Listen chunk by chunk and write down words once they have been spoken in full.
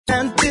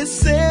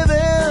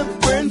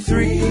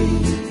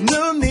97.3.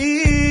 No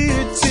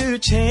need to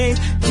change.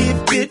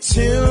 Keep it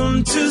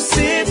tuned to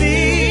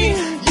City.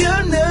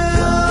 You're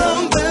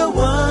number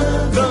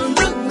one. Don't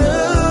look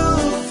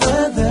no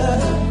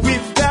further.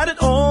 We've got it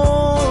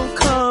all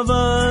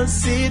covered.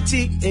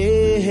 City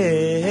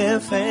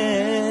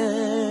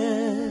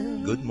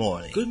FM. Good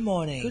morning. Good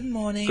morning. Good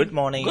morning. Good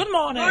morning. Good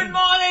morning. Good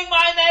morning,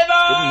 my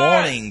neighbor. Good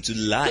morning to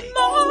life. Good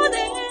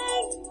morning.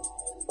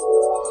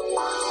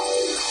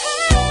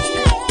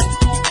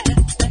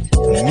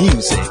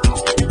 Music,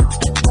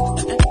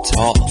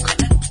 talk,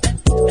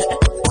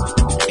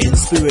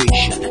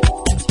 inspiration,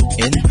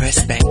 in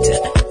perspective.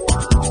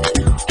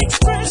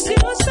 Express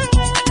yourself.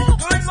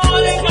 Good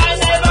morning, my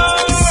neighbor.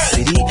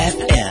 City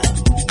FM,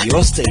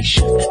 your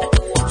station.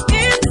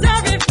 It's a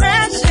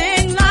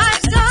refreshing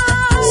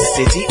lifestyle.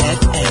 City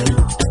FM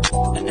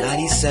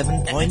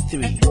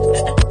 97.3.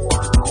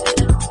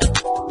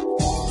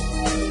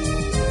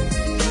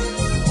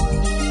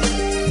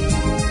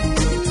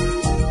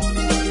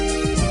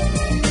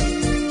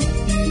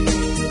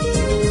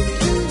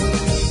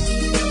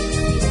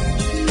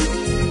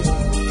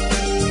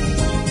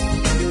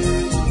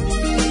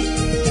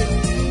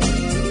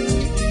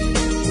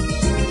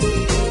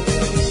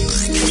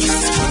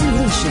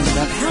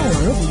 The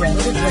power of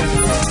relative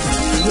radio.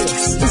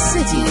 This is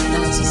City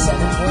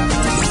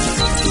 97.3.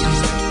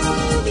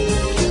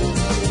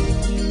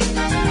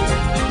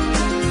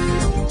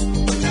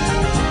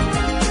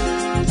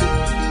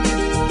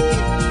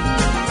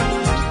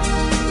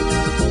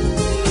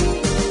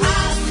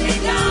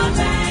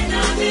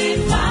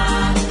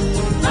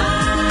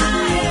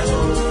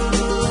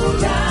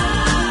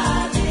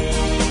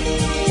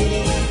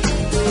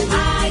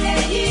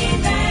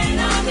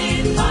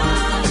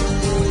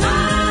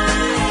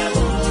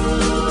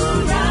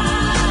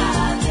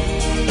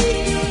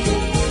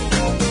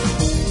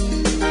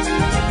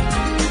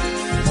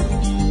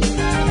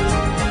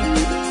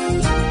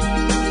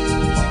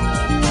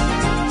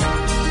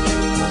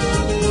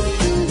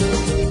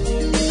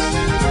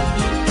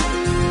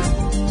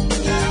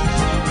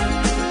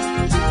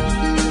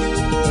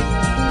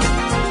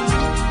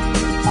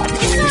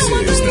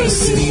 The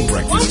City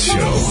Breakfast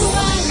Show,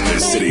 the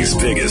city's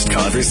biggest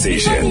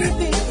conversation.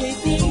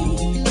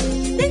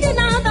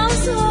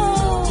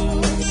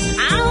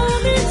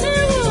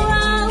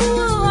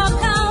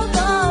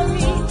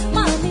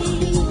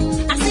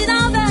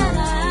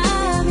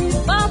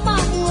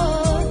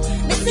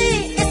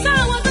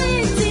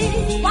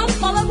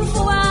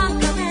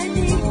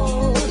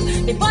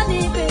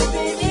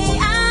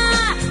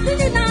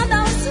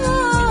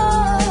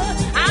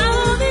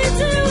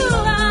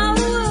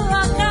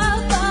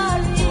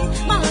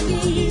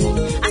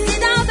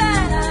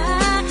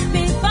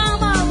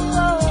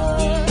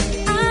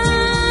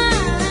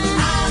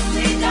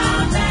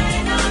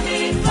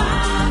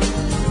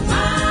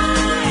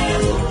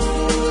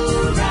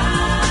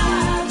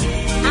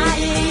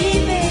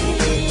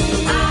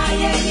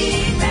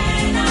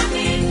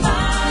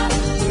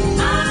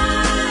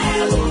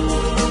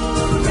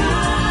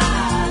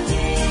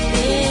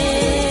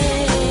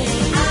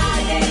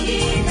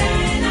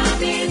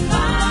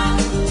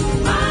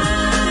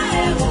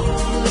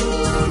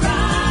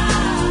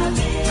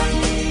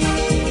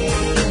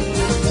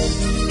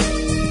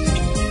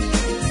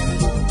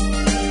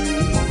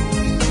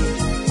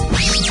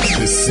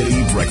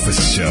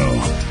 Breakfast Show.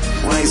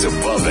 Rise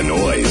above the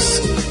noise.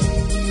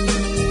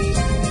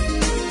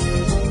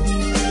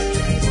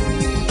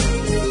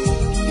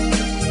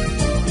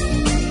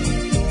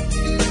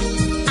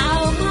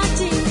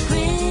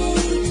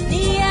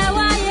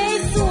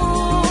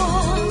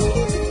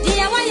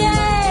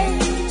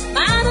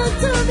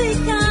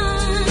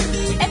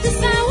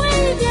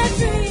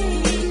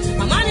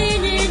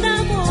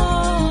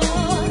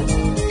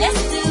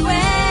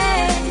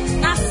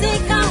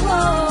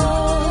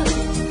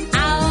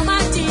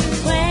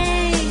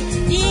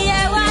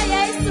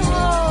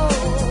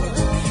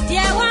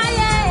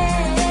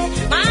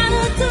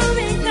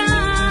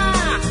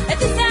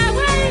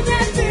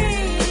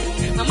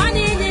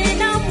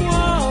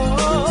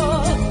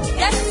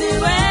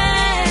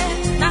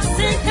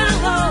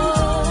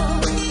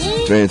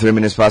 Three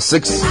minutes past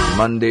 6,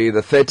 Monday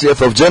the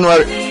 30th of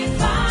January.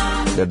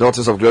 The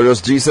daughters of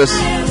glorious Jesus.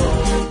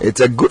 It's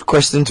a good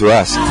question to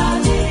ask.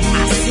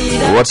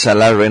 What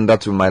shall I render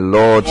to my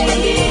Lord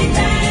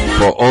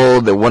for all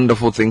the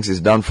wonderful things He's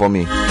done for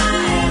me?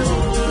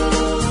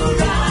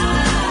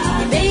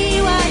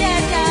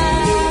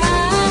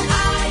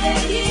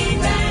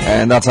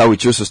 And that's how we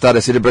choose to start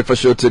the City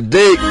Breakfast Show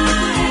today,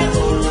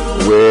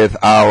 with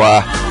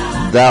our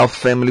Dial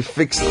Family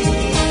Fixed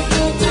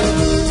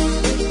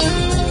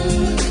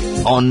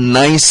on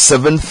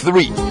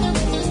 973.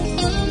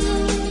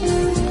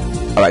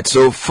 Alright,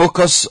 so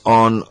focus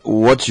on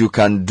what you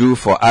can do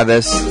for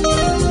others,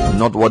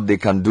 not what they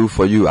can do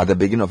for you at the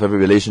beginning of every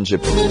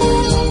relationship.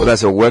 Whether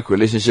it's a work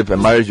relationship, a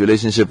marriage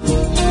relationship,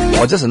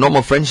 or just a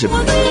normal friendship.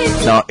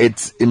 Now,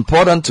 it's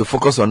important to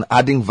focus on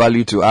adding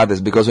value to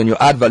others, because when you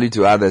add value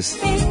to others,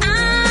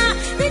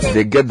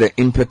 they get the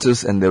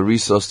impetus and the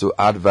resource to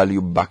add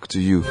value back to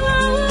you.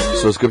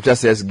 So scripture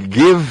says,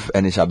 give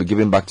and it shall be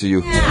given back to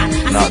you.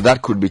 Now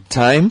that could be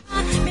time,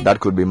 that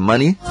could be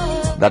money,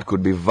 that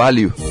could be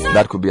value,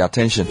 that could be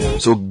attention.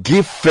 So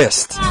give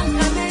first.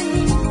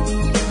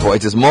 For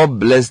it is more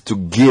blessed to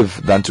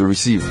give than to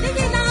receive.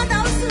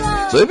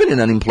 So even in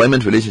an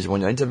employment relationship,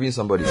 when you're interviewing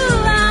somebody,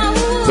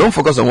 don't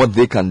focus on what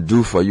they can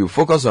do for you.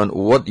 Focus on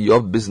what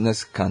your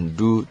business can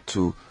do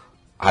to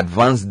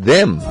advance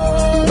them.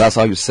 That's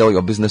how you sell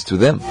your business to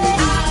them.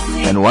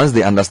 And once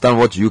they understand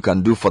what you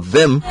can do for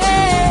them,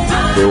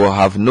 they will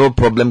have no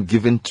problem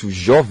giving to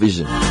your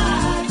vision.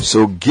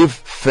 So give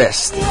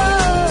first.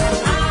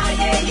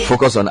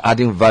 Focus on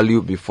adding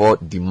value before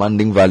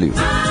demanding value.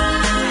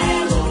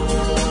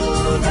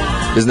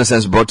 Business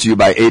Sense brought to you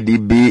by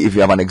ADB. If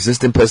you have an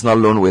existing personal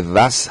loan with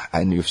us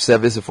and you've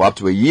serviced it for up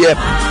to a year,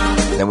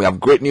 then we have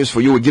great news for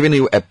you. We're giving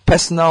you a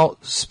personal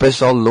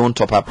special loan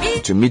top-up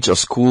to meet your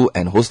school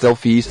and hostel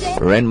fees,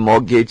 rent,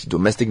 mortgage,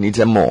 domestic needs,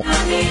 and more.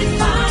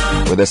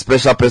 With a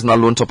special personal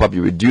loan top-up,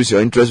 you reduce your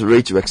interest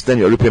rate, you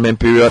extend your repayment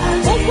period,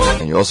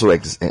 and you also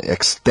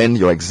extend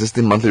your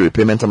existing monthly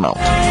repayment amount.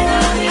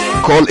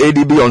 Call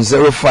ADB on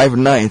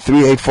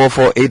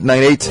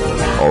 059-3844-898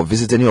 or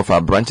visit any of our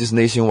branches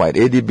nationwide.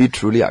 ADB,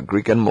 truly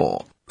agri and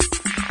more.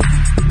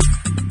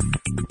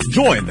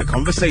 Join the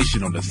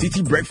conversation on the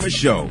City Breakfast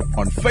Show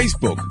on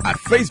Facebook at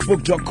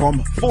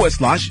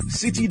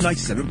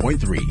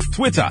facebook.com/City97.3,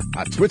 Twitter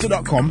at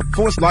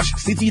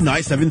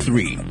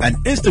twitter.com/City973, and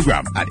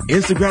Instagram at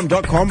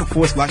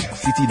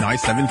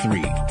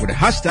instagram.com/City973 with the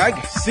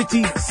hashtag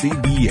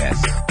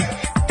CityCBS.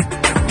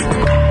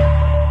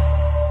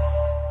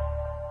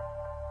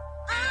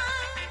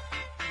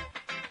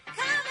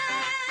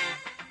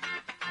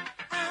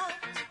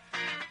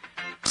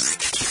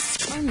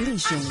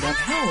 Unleashing the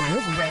power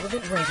of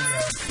relevant radio.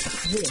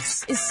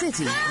 This is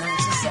City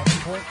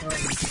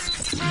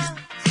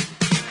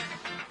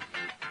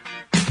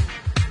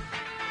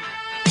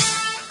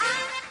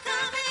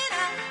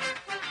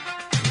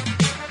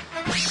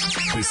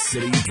The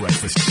City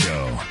Breakfast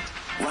Show.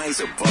 Rise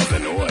above the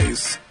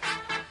noise.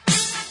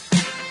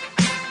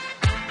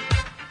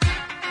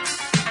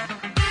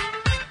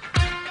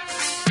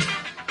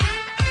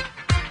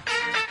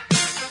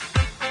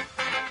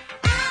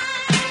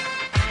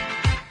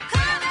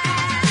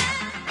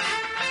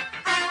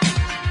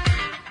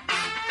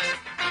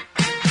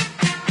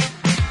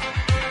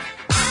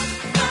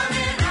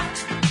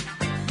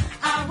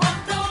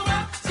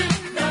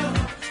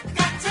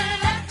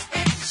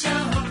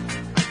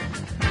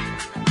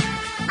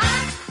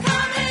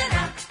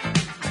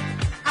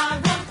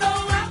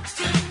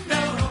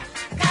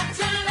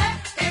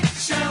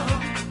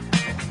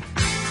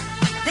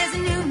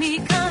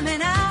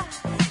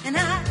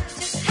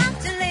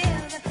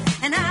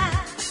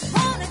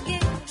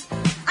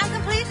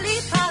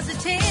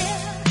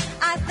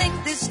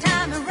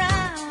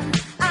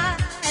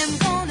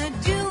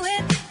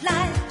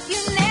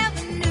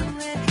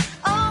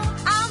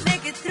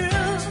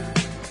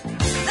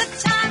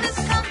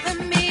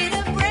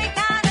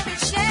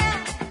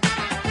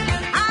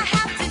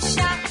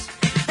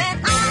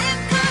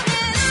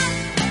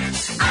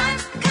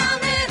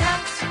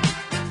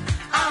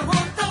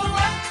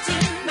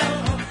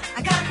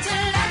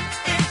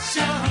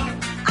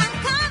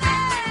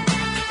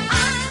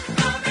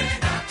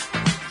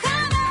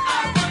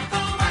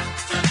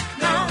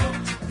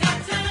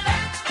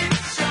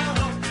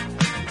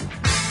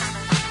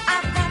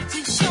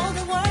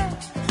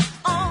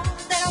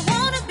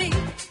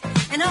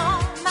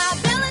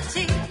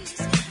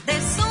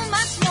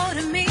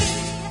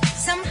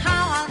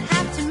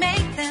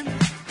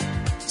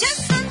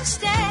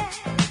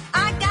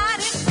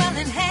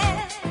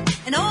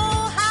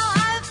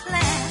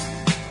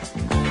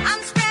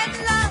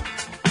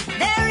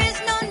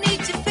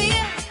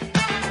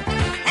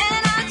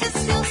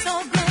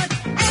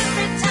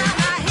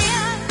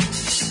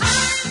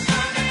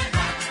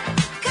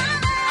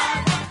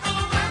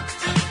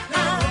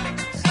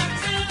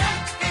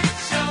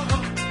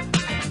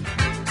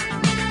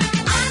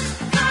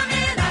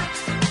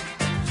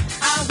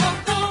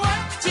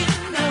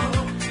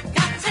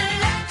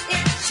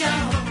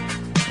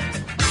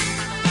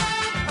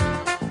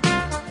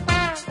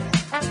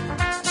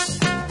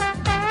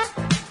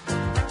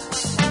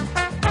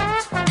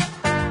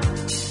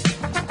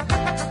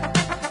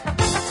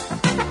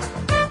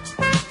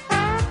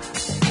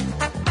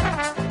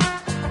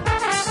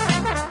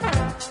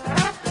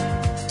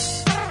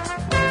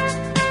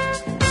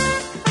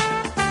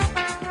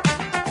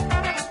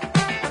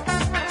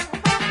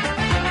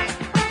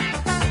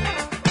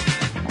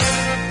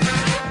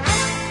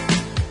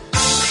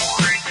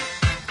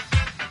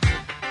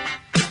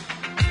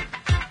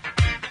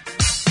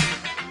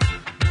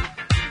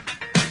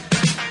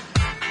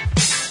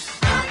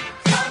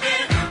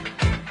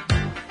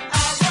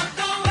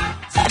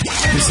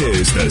 This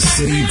is the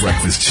City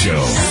Breakfast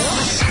Show,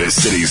 the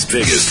city's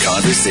biggest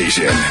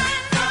conversation.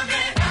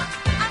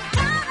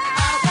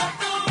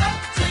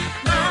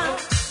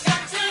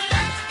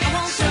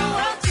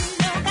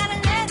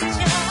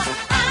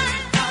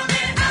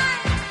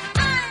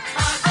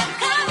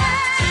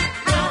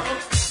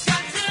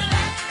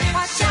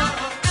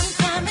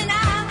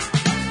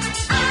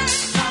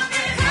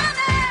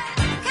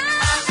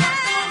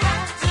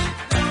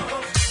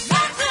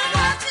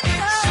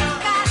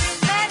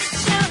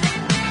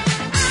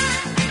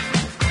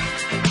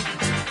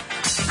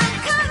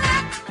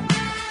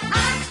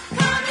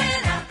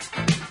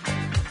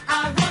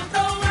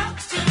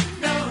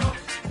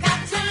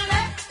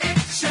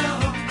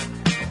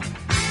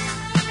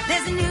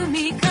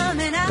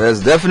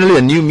 There's definitely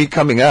a new me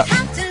coming up.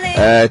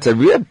 It's a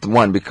weird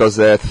one because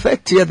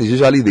 30th is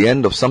usually the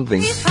end of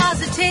something,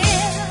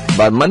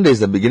 but Monday is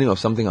the beginning of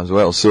something as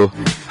well. So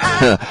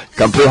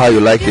can play how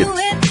you like it.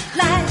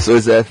 So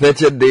it's the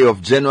 30th day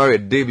of January, a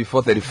day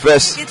before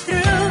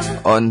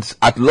 31st. And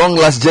at long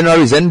last,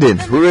 January is ending.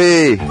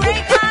 Hooray!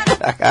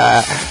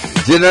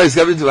 January is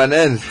coming to an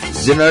end.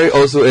 January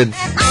also ends.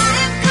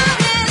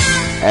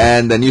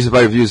 And the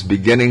newspaper reviews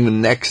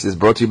beginning next is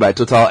brought to you by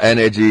Total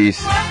Energies.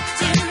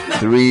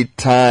 3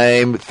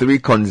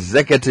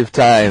 consecutive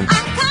times.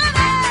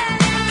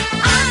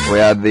 We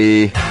are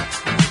the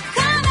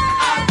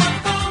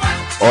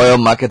Oil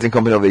Marketing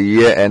Company of the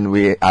Year, and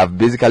we have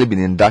basically been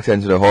inducted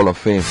into the Hall of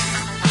Fame.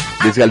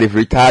 Basically, they've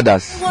retired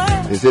us.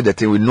 They say the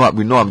thing, we know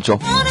I'm Joe.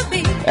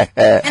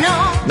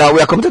 Now,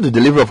 we are committed to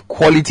delivery of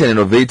quality and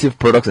innovative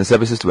products and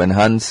services to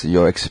enhance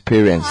your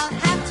experience.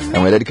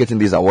 And we're dedicating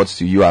these awards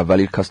to you, our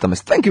valued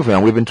customers. Thank you for your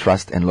unwavering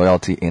trust and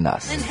loyalty in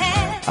us.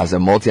 As a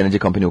multi-energy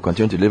company, we'll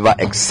continue to deliver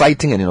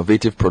exciting and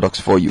innovative products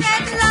for you.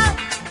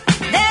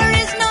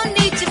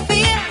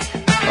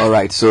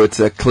 Alright, so it's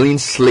a clean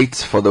slate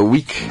for the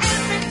week.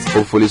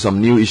 Hopefully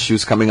some new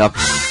issues coming up.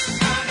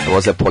 It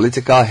was a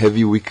political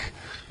heavy week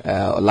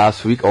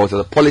last week, or it was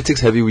a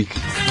politics heavy week.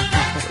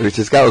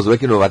 Richard Sky was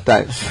working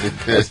overtime,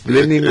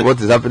 explaining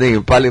what is happening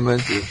in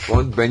Parliament,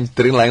 front bench,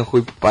 3-line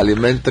whip,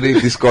 parliamentary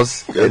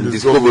discourse, and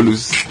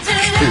discovolus.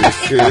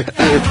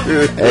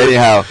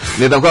 Anyhow,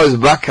 Nathan Kwao is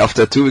back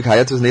after 2 weeks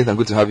hiatus. Nathan,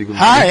 good to have you. Good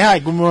morning. Hi,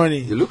 good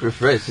morning. You look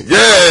refreshed.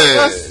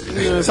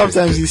 Yes.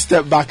 Sometimes you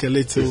step back a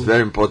little. It's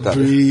very important.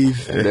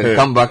 Breathe. And then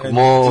come back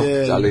more.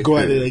 Go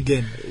at it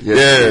again. Yes.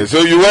 Yeah,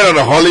 so you went on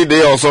a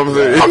holiday or something?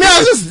 I mean,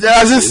 I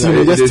just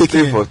taking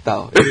stay for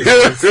town.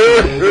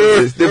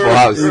 They stay for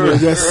house.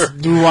 Just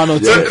do one or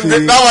two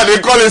things. Now what they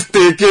call it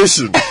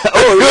staycation.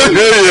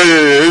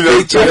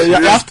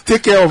 You have to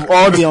take care of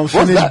all the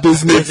unfinished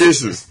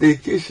business.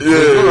 Staycation.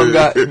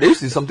 Yeah. There used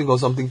to be something called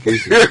something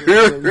cation.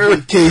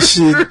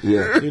 Vacation.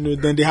 Yeah.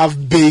 Then they have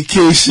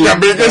vacation. Yeah,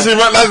 vacation,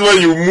 that's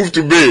when you move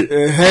to Bay.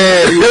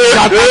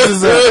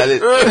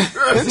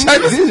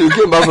 Since you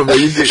came back from the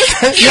UK,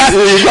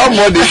 you got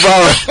more than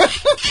power.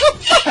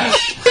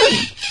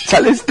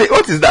 Charlie,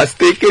 what is that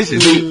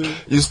staycation?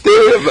 You stay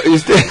in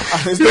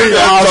your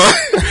house.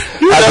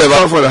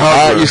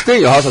 You stay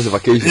in your house as a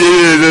vacation.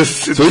 Yeah,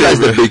 so that's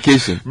the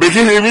vacation.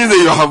 Vacation means that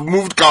you have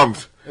moved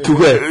camps. To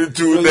where?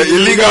 To the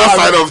illegal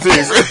side of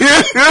things.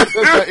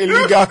 The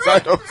illegal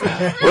side of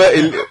things.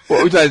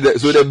 Which one is that?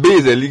 So the bay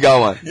is the legal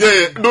one?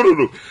 Yeah.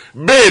 No.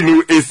 Bay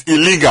is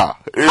illegal.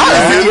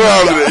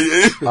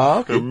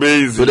 Okay.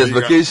 Bay is so there's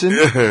illegal. vacation,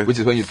 which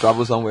is when you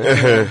travel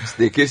somewhere.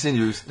 Staycation,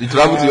 you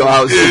travel to your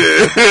house.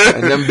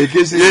 And then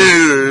vacation,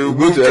 you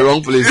go to the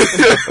wrong place.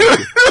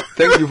 Okay.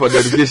 Thank you for the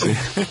education.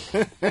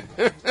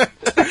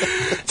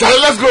 So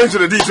let's go into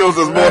the details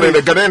this morning.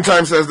 The Ghanaian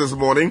Times says this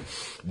morning,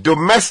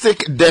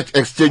 domestic debt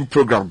exchange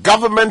program.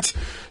 Government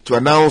to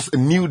announce a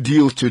new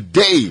deal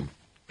today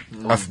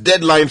as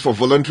deadline for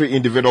voluntary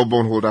individual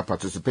bondholder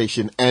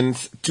participation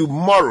ends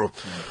tomorrow.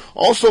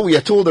 Also, we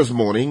are told this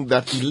morning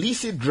that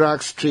illicit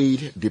drugs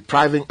trade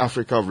depriving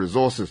Africa of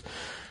resources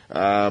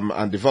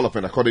and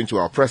development, according to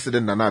our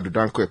president, Nana Addo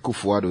Dankwa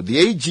Akufo-Addo. The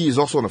AG is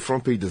also on the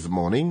front page this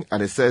morning,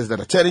 and it says that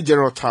Attorney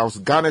General touts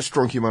Ghana's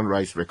strong human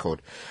rights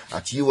record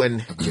at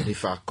UN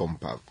Geneva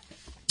Compound.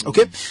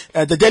 Okay,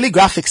 the Daily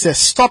Graphic says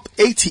stop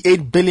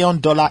 $88 billion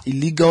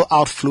illegal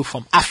outflow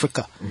from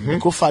Africa.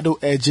 Akufo-Addo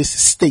urges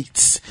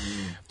states.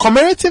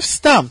 Commemorative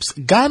stamps.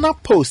 Ghana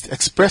Post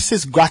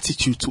expresses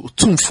gratitude to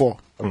Otumfuo.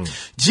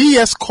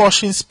 GS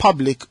cautions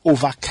public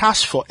over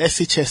cash for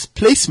SHS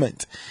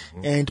placement.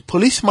 And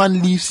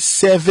policeman leaves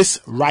service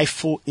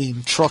rifle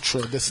in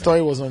Trotro. The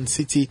story was on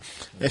City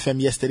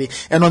FM yesterday.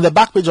 And on the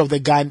back page of the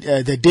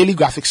Daily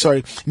Graphic,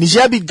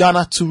 Niger beat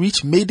Ghana to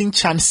reach maiden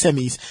chance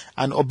semis,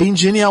 and Obin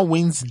Jr.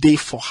 wins day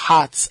for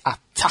Hearts at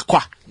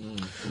Takwa.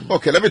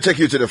 Okay, let me take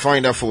you to the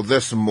finder for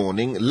this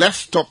morning. Let's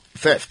stop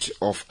theft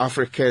of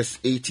Africa's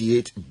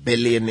 $88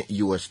 billion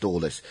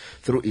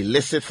through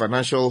illicit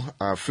financial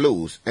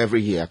flows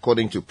every year,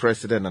 according to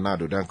President Nana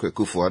Addo Dankwa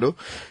Akufo-Addo.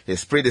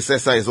 His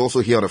predecessor is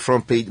also here on the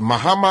front page.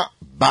 Mahama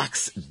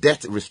backs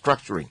debt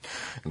restructuring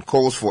and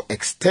calls for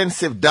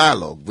extensive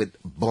dialogue with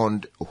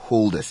bond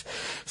holders.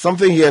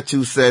 Something here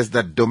too says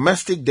that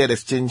domestic debt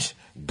exchange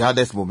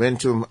gathers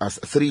momentum as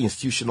 3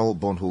 institutional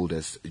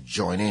bondholders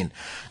join in.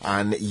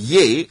 And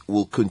Ye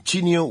will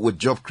continue with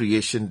job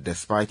creation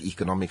despite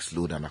economic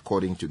slowdown,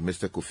 according to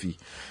Mr. Kofi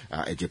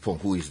Ejepong,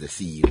 who is the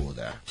CEO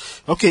there.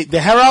 Okay, the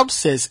Herald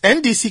says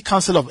NDC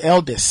Council of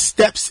Elders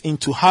steps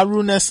into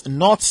Haruna's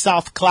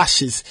North-South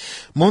clashes.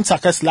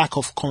 Montaka's lack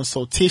of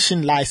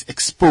consultation lies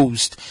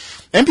exposed.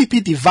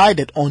 MPP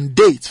divided on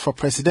dates for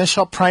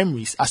presidential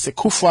primaries as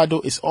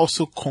Akufo-Addo is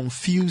also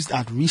confused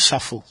at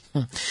reshuffle.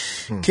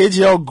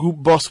 KGL Group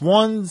boss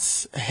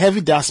warns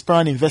heavy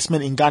diaspora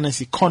investment in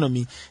Ghana's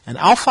economy, and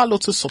Alpha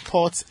Lotto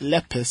supports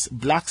Lepers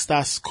Black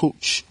Stars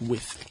coach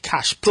with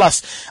cash.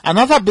 Plus,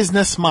 another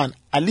businessman,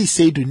 Ali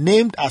Seidu,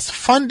 named as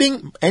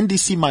funding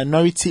NDC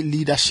minority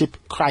leadership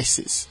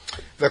crisis.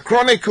 The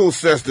Chronicle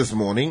says this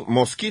morning,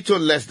 Mosquito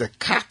lets the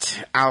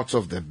cat out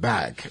of the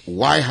bag.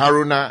 Why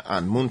Haruna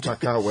and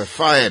Muntaka were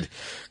fired.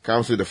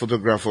 Comes with a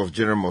photograph of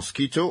General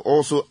Mosquito.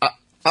 Also,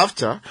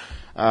 after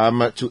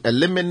to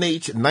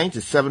eliminate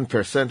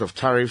 97% of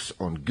tariffs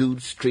on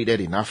goods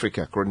traded in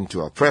Africa, according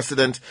to our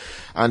president,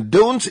 and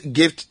don't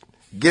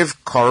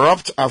give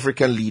corrupt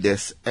African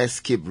leaders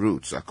escape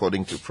routes,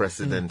 according to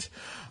President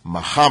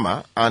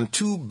Mahama, and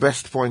 2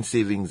 Best Point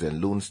Savings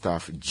and Loan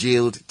staff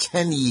jailed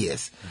 10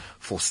 years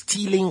for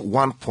stealing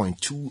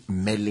 1.2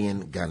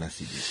 million Ghana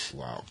cedis.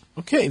 Wow.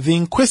 Okay, the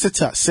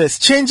Inquisitor says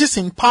changes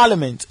in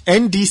Parliament,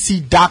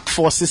 NDC dark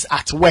forces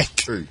at work.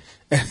 Hey.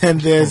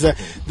 And there's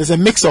a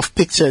mix of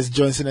pictures,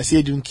 Johnson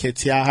Asiedu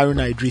Nketia,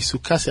 Haruna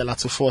Idrisu, Kasia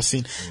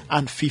Latoforsin,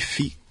 and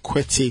Fifi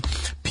Kwete.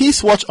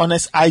 Peace Watch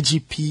honors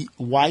IGP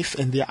wife,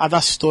 and there are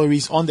other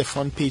stories on the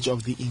front page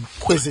of the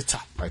Inquisitor.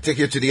 I take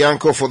you to the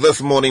anchor for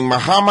this morning.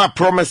 Mahama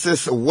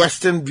promises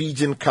Western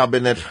Region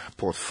Cabinet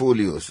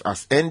portfolios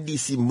as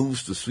NDC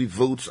moves to sweep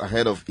votes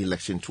ahead of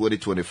election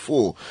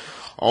 2024.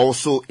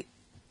 Also,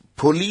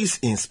 police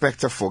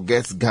inspector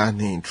forgets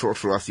Ghana in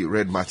Trotro, as you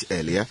read much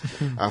earlier,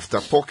 after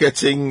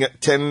pocketing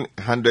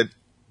 100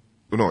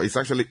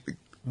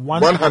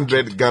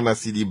 Ghana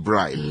cedi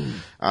bribe.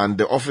 And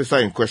the officer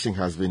in question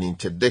has been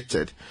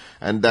interdicted.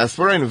 And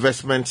diaspora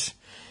investment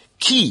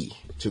key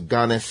to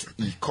Ghana's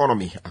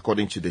economy,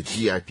 according to the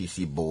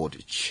GIPC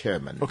board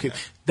chairman. Okay,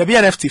 the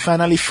BNFT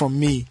finally from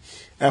me.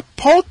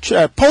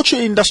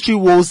 Poultry industry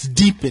woes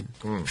deepen.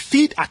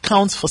 Feed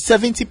accounts for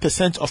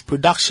 70% of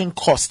production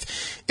cost.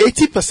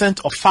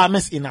 80% of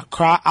farmers in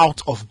Accra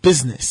out of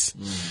business.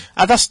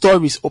 Other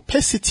stories,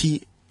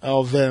 opacity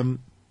of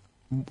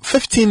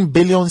 15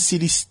 billion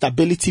cedi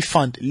stability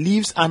fund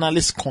leaves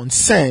analysts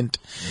concerned,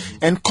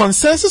 and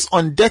consensus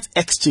on debt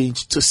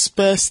exchange to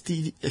spur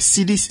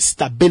cedi's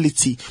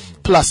stability,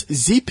 plus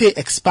ZPay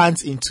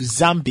expands into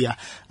Zambia,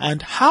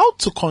 and how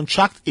to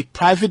contract a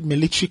private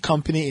military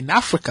company in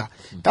Africa.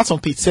 That's on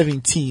page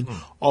 17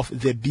 of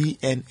the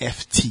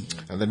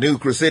BNFT. And the New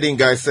Crusading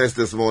Guy says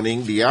this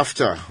morning, the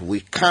after we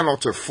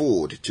cannot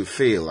afford to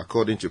fail,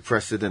 according to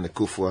President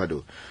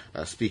Akufo-Addo,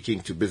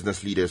 speaking to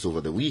business leaders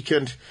over the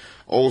weekend.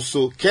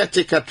 Also,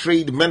 caretaker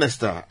trade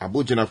minister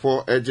Abu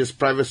Jinapo urges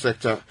private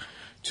sector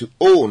to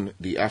own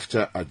the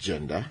after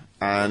agenda,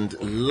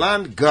 and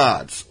land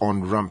guards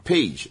on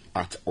rampage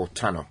at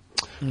Otano.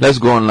 Let's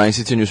go online,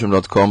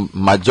 citynewsroom.com.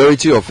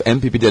 Majority of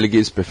MPP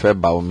delegates prefer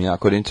Bawumia,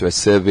 according to a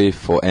survey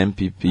for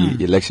MPP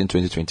election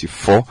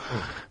 2024.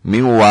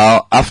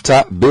 Meanwhile,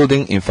 after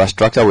building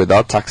infrastructure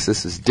without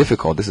taxes is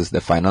difficult, this is the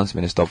finance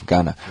minister of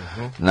Ghana.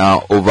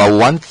 Now, over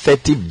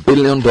 $130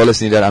 billion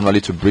needed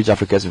annually to bridge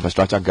Africa's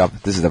infrastructure gap.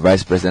 This is the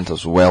vice president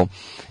as well.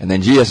 And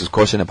then GS is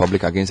cautioning the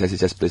public against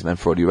SHS placement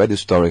fraud. You read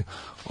this story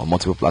on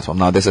multiple platforms.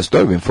 Now, there's a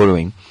story we've been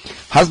following.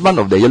 Husband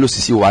of the Yellow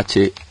CC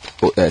Wache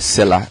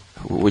seller,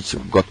 which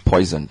got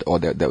poisoned, or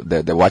the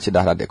Wache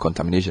that had the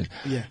contamination.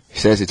 Yeah. He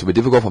says it will be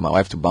difficult for my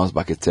wife to bounce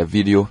back. It's a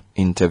video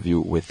interview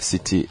with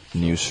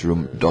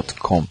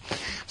citynewsroom.com.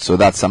 So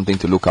that's something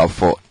to look out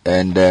for.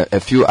 And a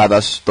few other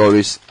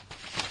stories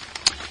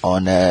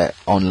on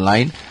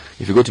online.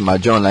 If you go to my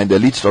journal online, the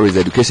lead story is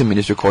the Education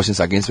Ministry cautions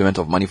against payment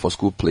of money for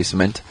school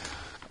placement.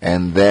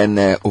 And then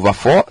over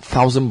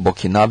 4,000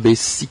 Burkinabes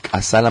seek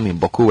asylum in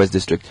Boko West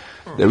District.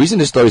 The reason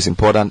this story is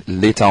important,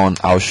 later on,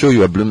 I'll show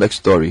you a Bloomberg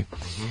story,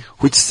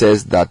 which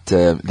says that,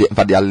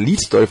 their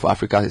lead story for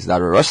Africa is that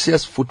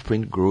Russia's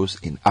footprint grows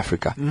in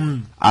Africa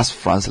as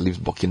France leaves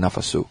Burkina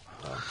Faso.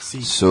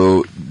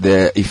 So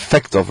the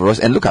effect of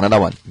Russia, and look, another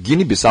one,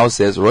 Guinea-Bissau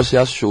says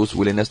Russia shows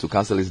willingness to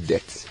cancel its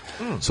debts.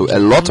 So a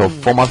lot of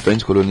former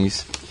French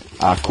colonies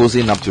are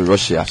cozying up to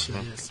Russia,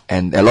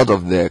 and a lot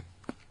of the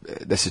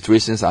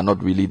situations are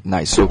not really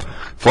nice. So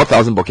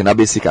 4,000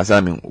 Burkinabes seek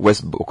asylum in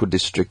West Boko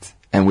District,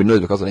 and we know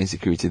it's because of the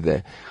insecurity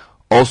there.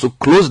 Also,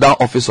 closed down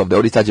office of the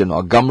Auditor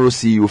General, Gamro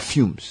CEO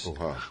fumes.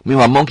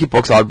 Meanwhile,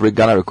 monkeypox outbreak,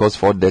 Ghana records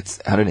 4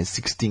 deaths,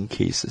 116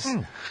 cases.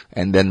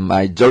 And then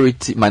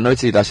minority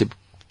leadership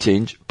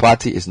change,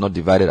 party is not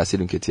divided, as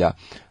Asiedu Nketia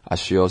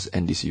assures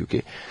NDC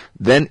UK.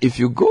 Then if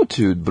you go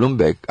to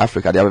Bloomberg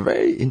Africa, they have a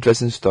very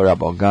interesting story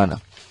about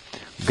Ghana.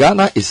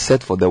 Ghana is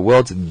set for the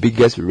world's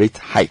biggest rate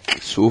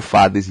hike so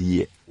far this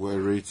year. Where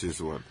rate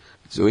is what?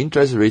 So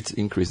interest rates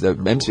increase. The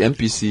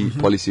MPC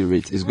policy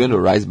rate is going to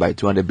rise by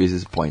 200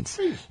 basis points.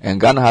 And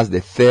Ghana has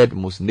the third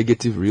most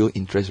negative real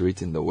interest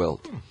rate in the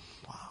world.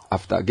 Wow.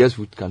 After, guess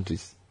which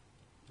countries?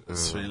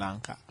 Sri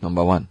Lanka.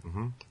 Number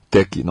 1.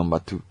 Turkey, number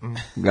 2.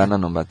 Ghana,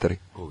 number 3.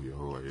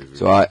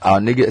 So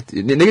our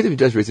negative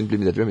interest rate simply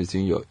means the difference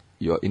between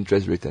your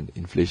interest rate and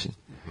inflation.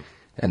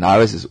 And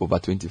ours is over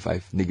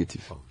 25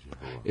 negative.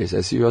 It's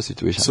a serious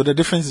situation. So the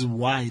difference is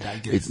wide, I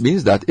guess. It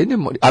means that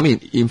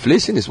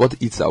inflation is what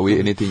eats away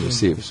anything you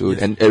save. So,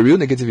 and a real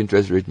negative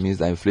interest rate means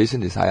that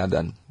inflation is higher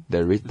than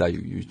the rate that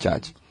you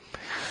charge.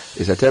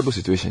 It's a terrible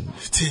situation.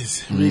 It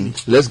is, really.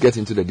 Let's get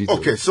into the details.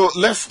 Okay, so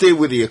let's stay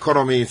with the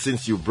economy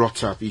since you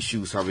brought up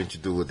issues having to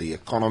do with the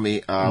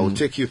economy. I'll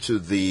take you to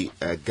the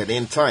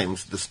Ghanaian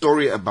Times, the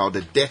story about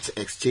the debt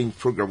exchange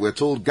program. We're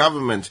told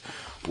government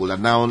will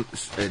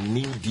announce a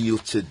new deal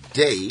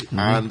today,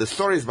 and the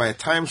story is by a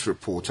Times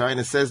reporter, and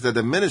it says that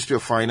the Ministry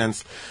of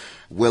Finance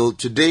will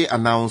today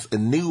announce a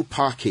new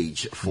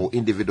package for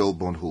individual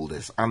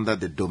bondholders under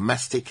the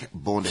Domestic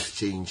Bond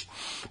Exchange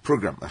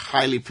Program. A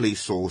highly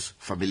placed source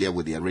familiar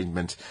with the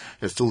arrangement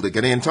has told the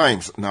Ghanaian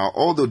Times. Now,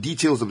 although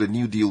details of the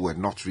new deal were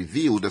not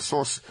revealed, the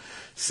source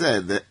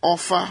said the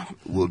offer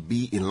will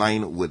be in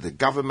line with the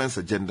government's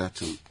agenda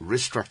to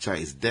restructure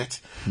its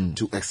debt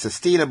to a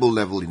sustainable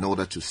level in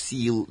order to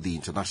seal the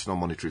International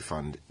Monetary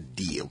Fund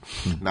deal.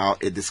 Now,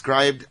 it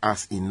described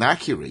as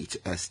inaccurate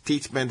a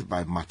statement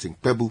by Martin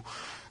Pebu,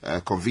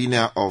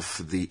 convener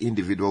of the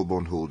Individual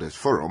Bondholders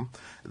Forum,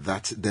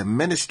 that the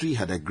ministry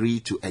had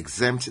agreed to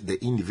exempt the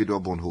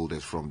individual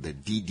bondholders from the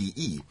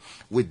DDE,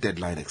 with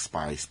deadline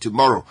expires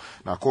tomorrow.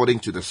 Now, according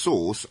to the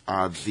source,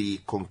 at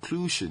the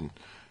conclusion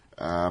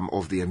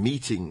of their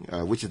meeting,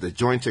 which is the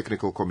Joint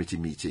Technical Committee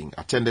meeting,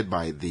 attended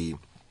by the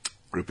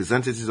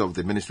representatives of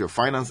the Ministry of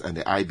Finance and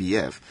the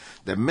IBF,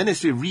 the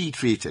ministry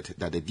reiterated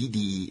that the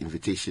DDE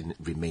invitation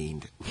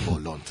remained for a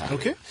long time.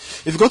 Okay.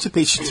 If you go to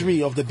page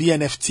 3 of the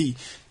BNFT,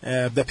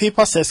 the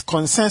paper says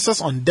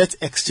consensus on debt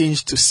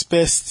exchange to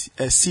spur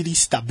cedi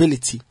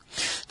stability.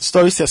 The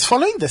story says,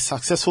 following the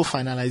successful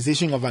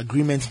finalization of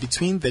agreements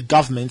between the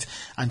government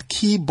and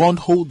key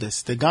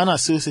bondholders, the Ghana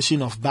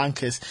Association of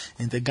Bankers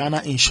and the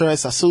Ghana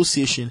Insurers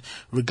Association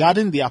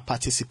regarding their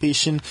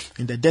participation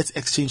in the debt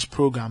exchange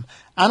program,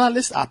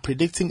 analysts are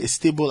predicting a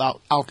stable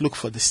outlook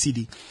for the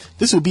cedi.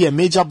 This will be a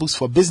major boost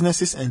for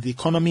businesses and the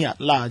economy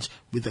at large,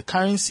 with the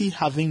currency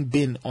having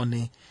been on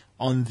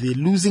the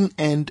losing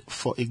end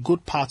for a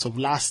good part of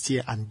last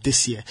year and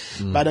this year.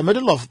 By the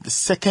middle of the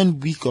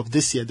second week of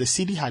this year, the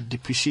cedi had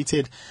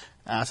depreciated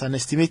at an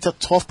estimated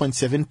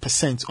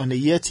 12.7% on a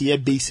year-to-year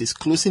basis,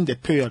 closing the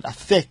period at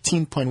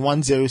 13.10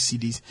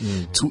 cedis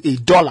to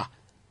 $1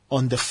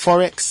 on the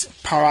Forex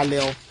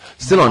parallel.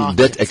 Still on market.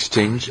 debt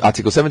exchange,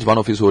 Article 71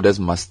 office holders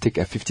must take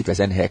a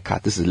 50%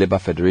 haircut. This is Labour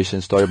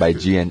Federation, story by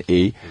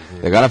GNA.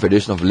 The Ghana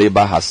Federation of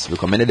Labour has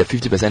recommended a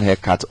 50%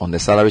 haircut on the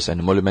salaries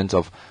and emoluments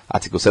of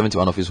Article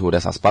 71 office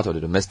holders as part of the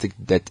domestic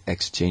debt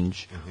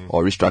exchange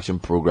or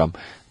restructuring program.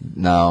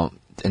 Now,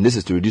 and this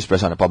is to reduce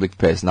pressure on the public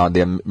purse. Now,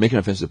 they are making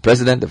reference to the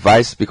President, the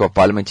Vice Speaker of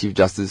Parliament, Chief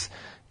Justice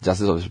of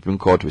the Supreme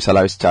Court, with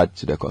salaries charged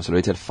to the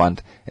Consolidated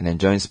Fund and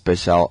enjoying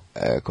special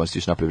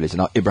constitutional privilege.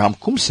 Now, Abraham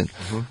Kumsin,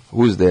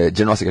 who is the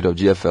General Secretary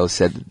of GFL,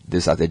 said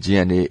this at the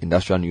GNA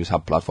Industrial News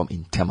Hub platform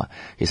in Tema.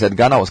 He said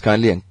Ghana was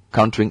currently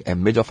encountering a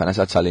major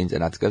financial challenge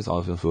and articles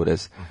of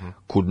holders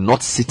could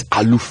not sit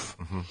aloof.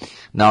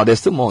 Now, there's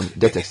still more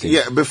debt exchange.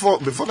 Yeah, before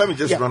let me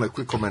just run a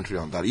quick commentary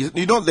on that.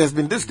 You know, there's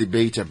been this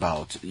debate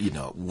about,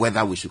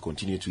 whether we should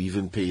continue to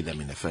even pay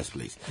them in the first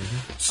place.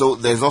 So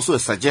there's also a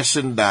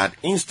suggestion that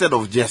instead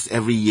of just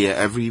every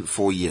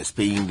 4 years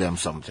paying them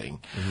something,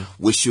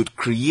 we should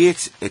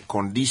create a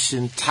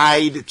condition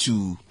tied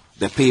to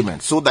the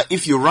payment, so that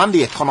if you run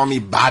the economy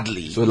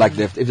badly, So like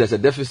if there's a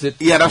deficit,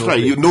 that's right,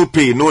 you no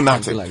pay, no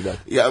nothing. Something like that.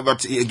 Yeah,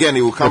 but again,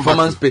 it will come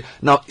performance back. pay.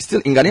 Now, still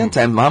in Ghanaian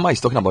time, Mahama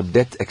is talking about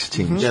debt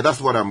exchange. Yeah,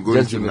 that's what I'm going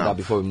Just to give me now. that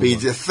before we move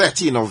Page on.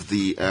 13 of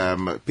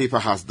the paper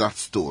has that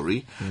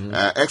story.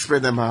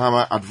 Ex-President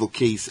Mahama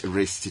advocates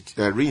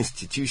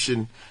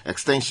reinstitution,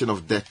 extension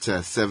of debt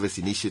service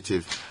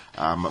initiative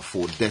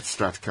for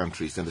debt-strapped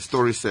countries. And the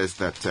story says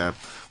that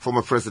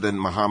former President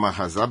Mahama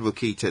has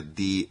advocated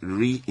the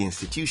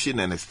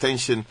reinstitution and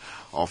extension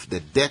of the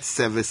debt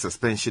service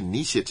suspension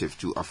initiative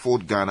to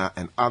afford Ghana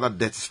and other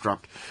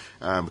debt-strapped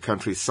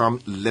countries some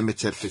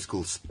limited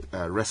fiscal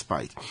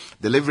respite.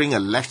 Delivering a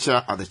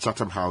lecture at the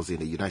Chatham House in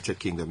the United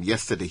Kingdom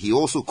yesterday, he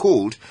also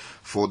called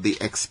for the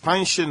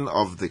expansion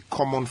of the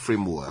common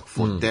framework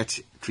for debt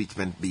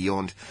treatment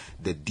beyond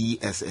the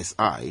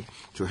DSSI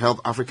to help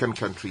African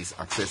countries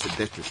access the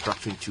debt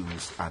restructuring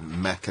tools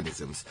and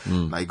mechanisms.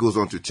 Now, he goes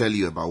on to tell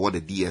you about what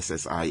the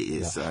DSSI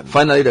is. And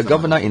Finally, the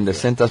governor in the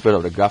center spread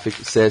of the graphic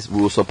says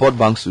we will support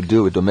banks to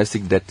deal with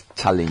domestic debt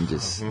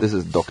challenges. This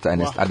is Dr.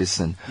 Ernest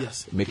Addison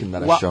making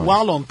that assurance.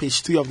 While on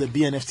page 3 of the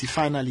BNFT,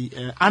 finally,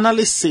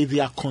 analysts say they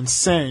are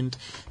concerned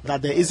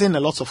that there isn't a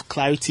lot of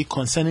clarity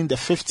concerning the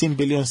 15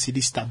 billion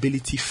cedi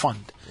stability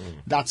fund.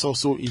 That's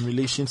also in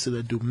relation to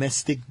the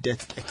domestic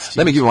debt exchange.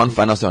 Let me give you one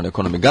final story on the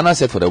economy. Ghana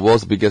set for the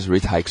world's biggest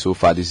rate hike so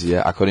far this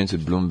year, according to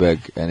Bloomberg.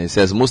 And it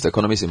says most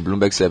economies in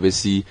Bloomberg survey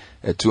see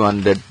a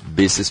 200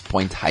 basis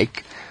point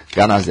hike.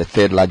 Ghana is the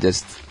third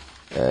largest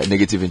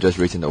negative interest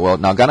rate in the world.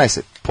 Now, Ghana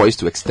is poised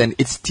to extend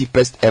its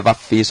steepest ever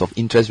phase of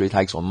interest rate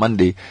hikes on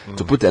Monday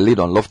to put a lid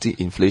on lofty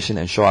inflation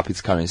and shore up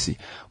its currency.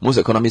 Most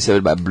economists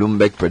surveyed by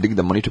Bloomberg predict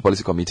the Monetary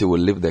Policy Committee will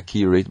lift the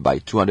key rate by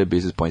 200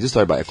 basis points. This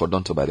story by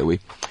Ekodonto, by the way.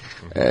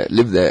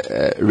 Lift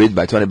the rate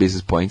by 200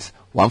 basis points.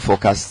 One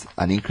forecast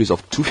an increase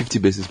of 250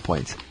 basis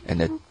points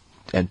and a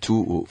and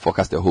 2 will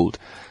forecast a hold.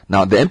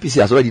 Now, the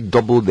MPC has already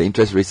doubled the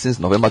interest rate since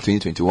November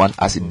 2021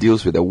 as it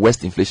deals with the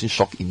worst inflation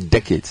shock in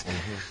decades.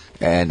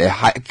 And a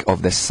hike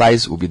of the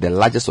size will be the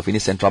largest of any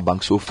central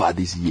bank so far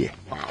this year.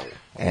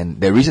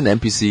 And the reason the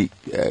MPC,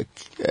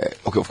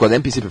 of course, the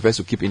MPC prefers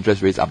to keep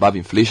interest rates above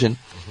inflation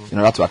in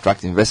order to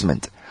attract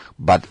investment.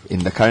 But in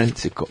the current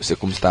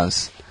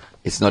circumstance,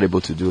 it's not able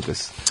to do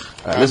this.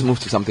 Let's move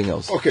to something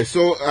else. Okay,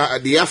 so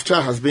the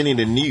AFTA has been in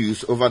the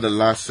news over the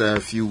last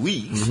few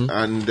weeks,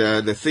 and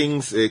the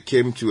things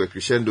came to a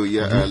crescendo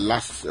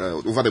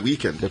over the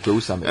weekend. The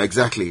Peru Summit.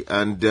 Exactly.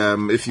 And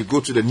if you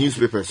go to the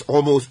newspapers,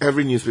 almost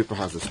every newspaper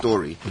has a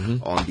story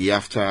on the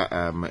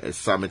AFTA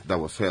summit that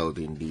was held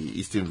in the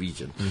Eastern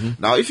region.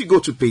 Now, if you go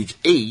to page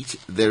 8,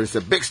 there is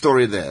a big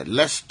story there.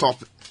 Let's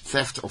stop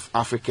theft of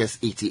Africa's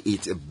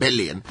 88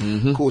 billion,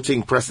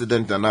 quoting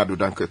President Nana Addo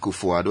Dankwa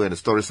Akufo-Addo, and the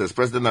story says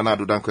President Nana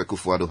Addo Dankwa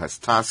Akufo-Addo has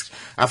tasked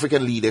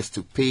African leaders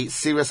to pay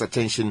serious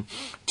attention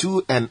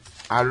to and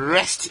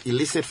arrest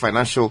illicit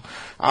financial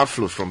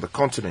outflows from the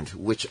continent,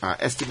 which are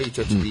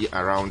estimated to be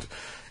around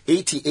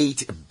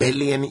 $88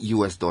 billion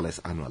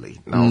annually.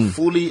 Now,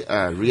 fully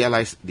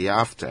realized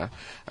thereafter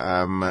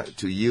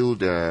to yield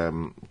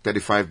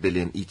 35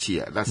 billion each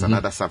year. That's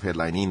another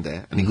subheadline in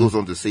there. And it goes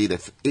on to say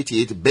that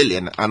 88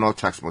 billion annual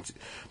tax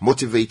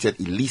motivated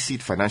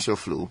illicit financial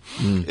flow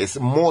is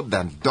more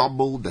than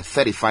double the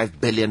 $35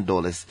 billion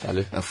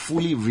a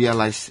fully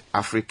realized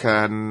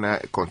African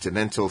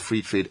continental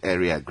free trade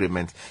area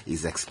agreement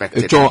is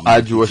expected to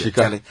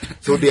be.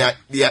 So they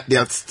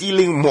are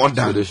stealing more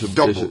than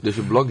double. They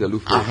should block the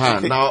loophole.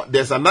 Now,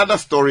 there's another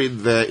story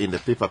there in the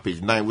paper,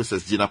 page 9, which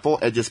says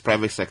Jinapor urges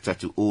private sector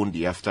to own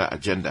the AFTA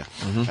agenda.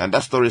 And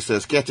that story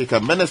says caretaker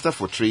Minister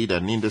for Trade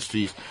and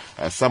Industries,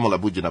 Samuel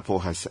Abu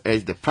Jinapor, has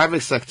urged the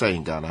private sector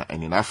in Ghana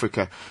and in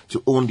Africa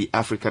to own the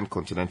African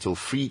Continental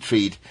Free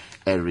Trade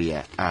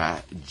Area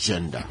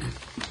agenda.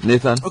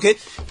 Nathan? Okay,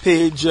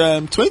 page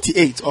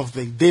 28 of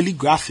the Daily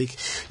Graphic.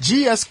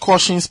 GS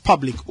cautions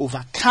public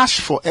over cash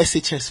for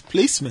SHS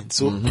placement.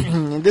 So,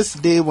 in this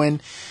day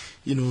when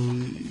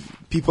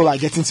people are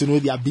getting to know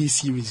their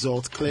BC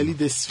results. Clearly,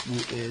 this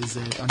is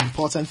an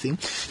important thing.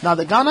 Now,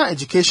 the Ghana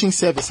Education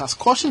Service has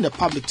cautioned the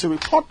public to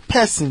report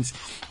persons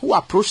who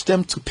approach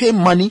them to pay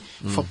money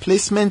for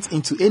placement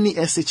into any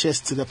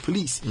SHS to the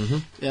police.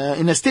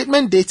 In a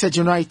statement dated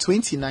January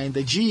 29,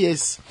 the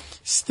GS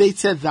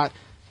stated that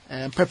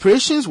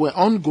preparations were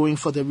ongoing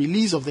for the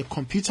release of the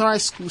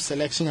computerized school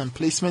selection and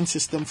placement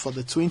system for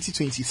the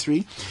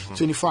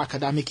 2023-24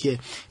 academic year.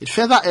 It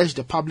further urged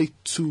the public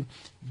to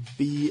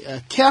be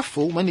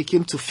careful when it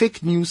came to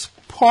fake news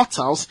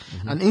portals,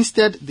 and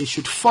instead they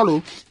should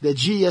follow the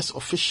GS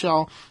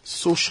official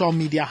social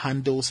media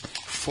handles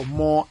for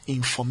more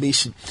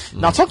information.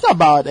 Now, talking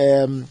about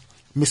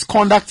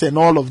misconduct and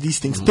all of these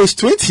things, page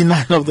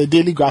 29 of the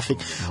Daily Graphic.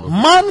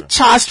 Man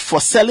charged for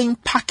selling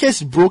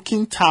packaged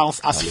broken tiles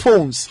as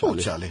phones.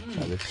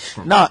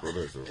 Now,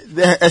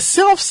 a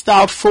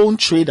self-styled phone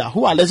trader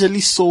who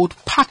allegedly sold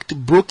packed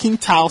broken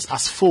tiles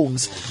as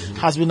phones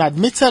has been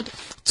admitted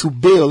to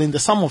bail in the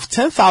sum of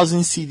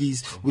 10,000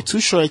 cedis with 2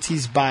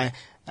 sureties by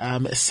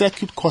a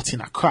circuit court in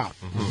Accra.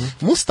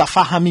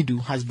 Mustafa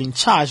Hamidu has been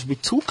charged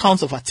with 2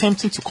 counts of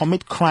attempting to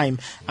commit crime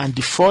and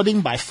defrauding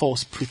by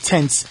false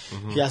pretense.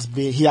 He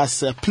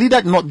has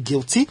pleaded not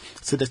guilty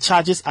to the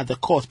charges at the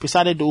court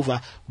presided over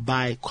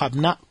by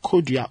Kwabna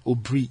Kodria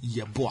Obri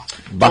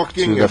Yeboah. Back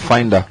to the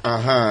Finder.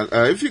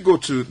 If you go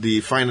to the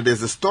Finder,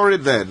 there's a story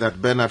there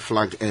that Bernard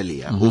flagged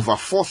earlier. Over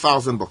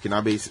 4,000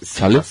 Burkinabes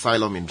seek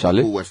asylum in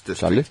Boku West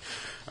District.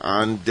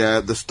 And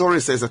the story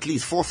says at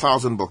least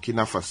 4,000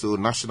 Burkina Faso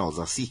nationals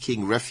are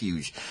seeking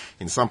refuge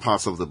in some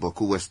parts of the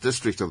Boku West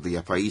district of the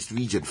Upper East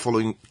region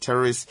following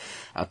terrorist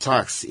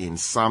attacks in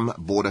some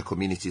border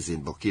communities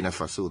in Burkina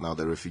Faso. Now,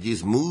 the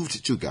refugees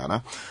moved to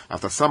Ghana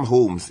after some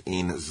homes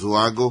in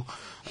Zouago,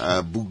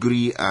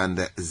 Bugri and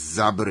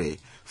Zabre,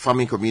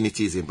 farming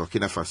communities in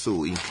Burkina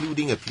Faso,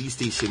 including a police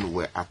station,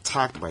 were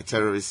attacked by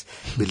terrorists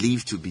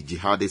believed to be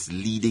jihadists,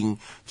 leading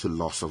to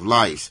loss of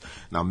lives.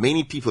 Now,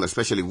 many people,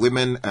 especially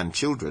women and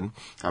children,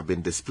 have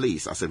been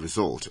displaced as a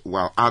result,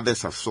 while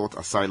others have sought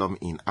asylum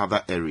in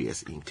other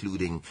areas,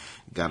 including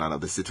Ghana. Now,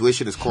 the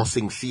situation is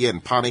causing fear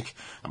and panic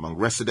among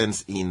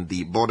residents in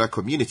the border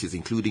communities,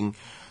 including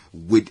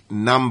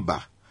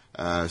Widnamba,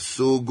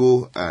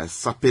 Sogo,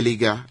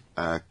 Sapeliga,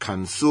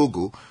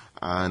 Kansogo,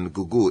 and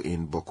Gugu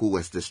in Boku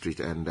West District,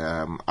 and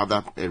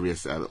other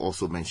areas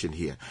also mentioned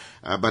here.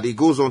 But it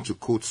goes on to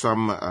quote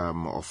some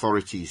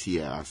authorities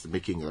here as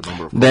making a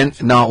number of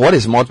comments. Now, what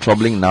is more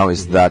troubling now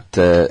is that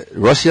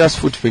Russia's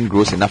footprint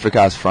grows in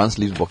Africa as France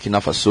leaves Burkina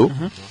Faso.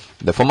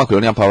 The former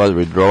colonial power's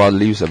withdrawal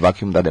leaves a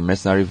vacuum that the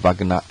mercenary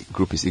Wagner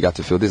group is eager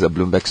to fill. This is a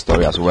Bloomberg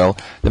story as well.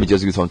 Let me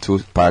just give some 2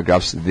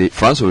 paragraphs.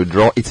 France will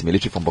withdraw its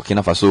military from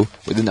Burkina Faso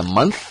within a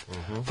month,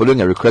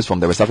 following a request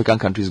from the West African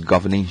country's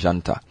governing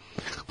junta.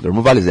 The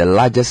removal is the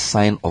largest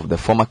sign of the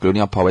former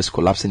colonial power's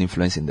collapsing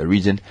influence in the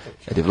region,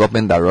 a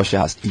development that Russia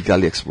has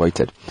eagerly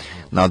exploited.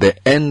 Now, the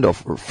end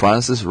of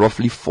France's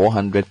roughly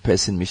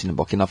 400-person mission in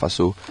Burkina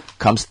Faso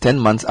comes 10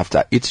 months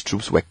after its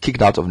troops were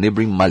kicked out of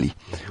neighboring Mali,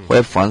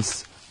 where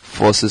France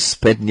forces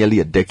spent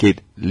nearly a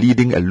decade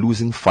leading a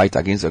losing fight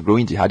against a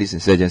growing jihadist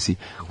insurgency,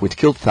 which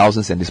killed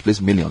thousands and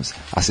displaced millions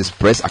as it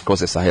spreads across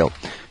the Sahel.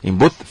 In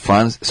both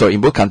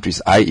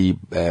countries, i.e.,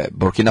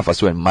 Burkina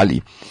Faso and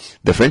Mali,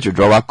 the French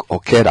withdrawal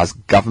occurred as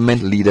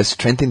government leaders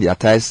strengthened their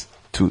ties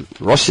to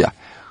Russia,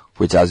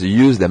 which has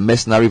used the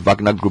mercenary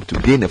Wagner group to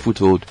gain a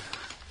foothold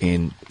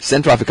in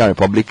Central African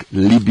Republic,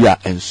 Libya,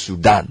 and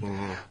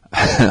Sudan.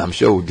 I'm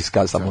sure we'll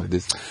discuss some of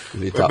this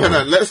later.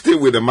 Bernard, let's stay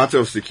with the matter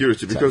of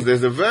security, because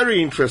there's a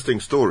very interesting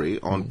story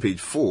on page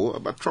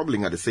 4, but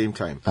troubling at the same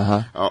time,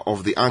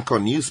 of the Anchor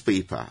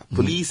newspaper.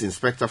 Police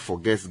inspector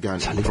forgets gun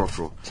in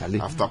Trotro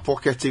after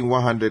pocketing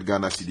 100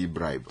 Ghana cedi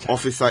bribe.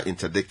 Officer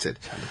interdicted.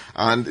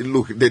 And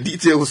look, the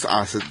details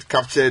are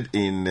captured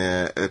in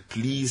a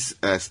police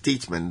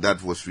statement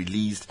that was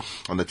released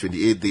on the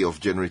 28th day of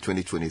January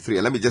 2023.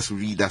 And let me just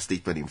read that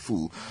statement in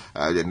full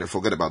and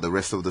forget about the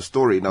rest of the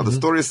story. Now, the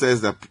story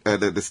says that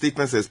the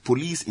statement says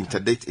police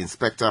interdict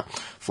inspector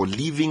for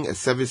leaving a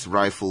service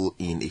rifle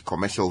in a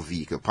commercial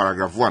vehicle.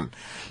 Paragraph 1.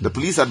 The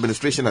police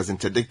administration has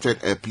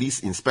interdicted a police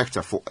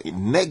inspector for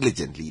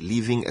negligently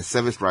leaving a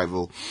service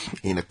rifle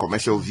in a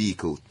commercial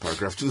vehicle.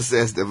 Paragraph 2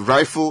 says the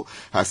rifle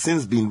has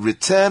since been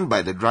returned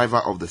by the driver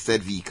of the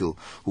said vehicle,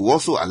 who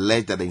also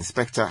alleged that the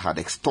inspector had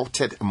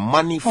extorted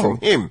money from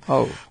him.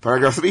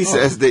 Paragraph 3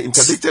 says the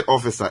interdicted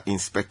officer,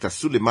 Inspector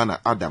Suleimana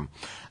Adam,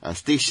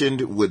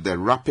 stationed with the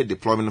Rapid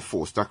Deployment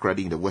Force,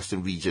 Takrady, in the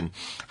Western Region,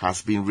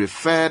 has been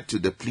referred to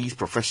the Police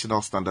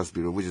Professional Standards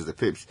Bureau, which is the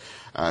PIPS,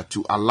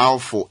 to allow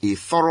for a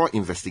thorough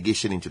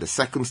investigation into the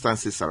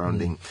circumstances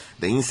surrounding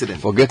the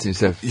incident. Forget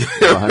himself.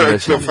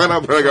 The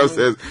final paragraph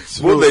says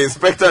both the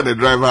inspector and the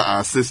driver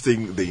are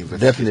assisting the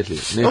investigation.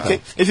 Definitely.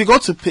 Okay, if you go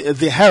to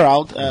the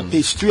Herald,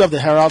 page 3 of the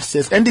Herald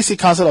says NDC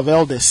Council of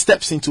Elders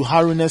steps into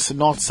Haruna's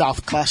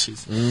North-South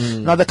clashes.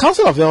 Now, the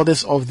Council of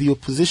Elders of the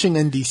opposition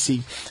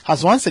NDC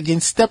has once again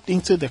stepped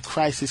into the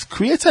crisis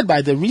created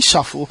by the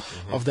reshuffle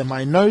of the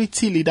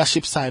minority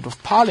leadership side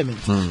of Parliament,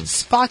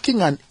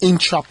 sparking an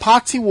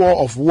intra-party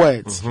war of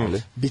words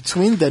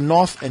between the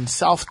North and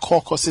South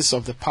caucuses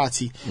of the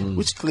party,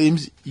 which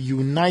claims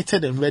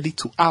united and ready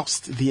to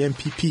oust the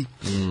MPP.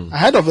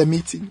 Ahead of a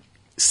meeting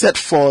set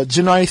for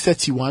January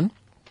 31,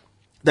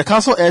 the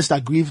council urged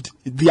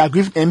the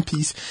aggrieved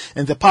MPs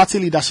and the party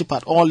leadership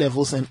at all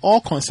levels and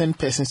all concerned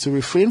persons to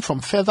refrain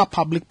from further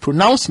public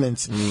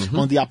pronouncements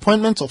on the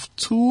appointment of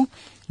 2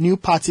 new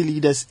party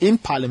leaders in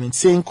Parliament,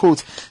 saying,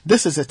 quote,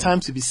 "This is a time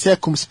to be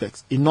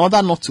circumspect in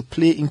order not to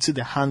play into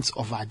the hands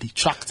of our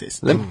detractors."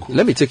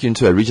 Let me take you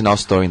into a regional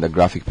story in the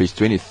graphic, page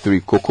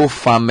 23. Cocoa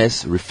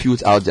farmers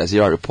refute Al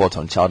Jazeera report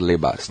on child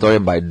labor. Story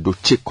by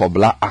Doche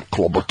Kobla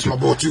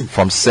Aklobotu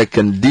from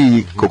 2nd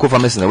D. Cocoa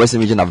farmers in the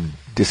Western region have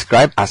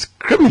described as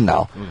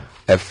criminal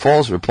a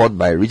false report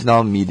by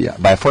regional media,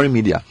 by foreign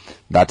media,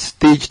 that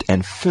staged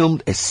and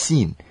filmed a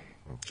scene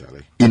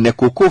in a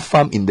cocoa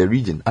farm in the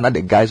region under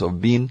the guise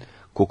of being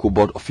Cocoa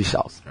Board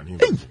officials.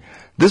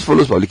 This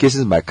follows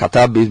publications by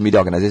Qatar-based media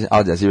organization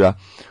Al Jazeera,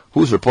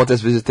 whose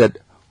reporters visited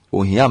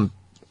Ohiam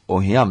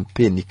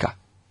Pe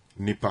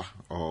Nipa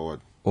or what?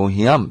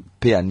 Ohiam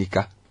Pe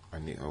Nika.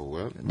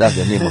 That's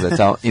the name of the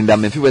town in the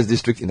Menfi West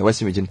district in the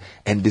Western region,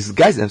 and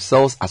disguised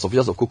themselves as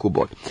officials of Cocoa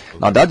Board.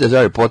 Now, the Al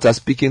Jazeera reporter,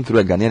 speaking through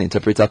a Ghanaian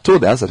interpreter,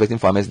 told the unsuspecting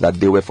farmers that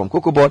they were from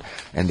Cocoa Board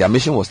and their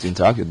mission was to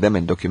interact with them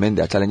and document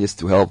their challenges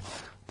to help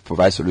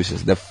provide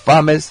solutions. The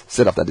farmers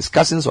said after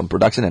discussions on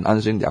production and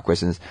answering their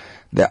questions,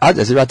 the Al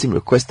Jazeera team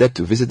requested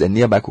to visit a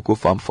nearby cocoa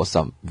farm for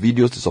some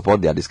videos to support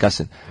their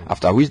discussion,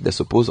 after which the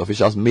supposed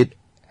officials made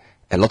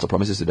a lot of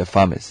promises to the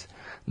farmers.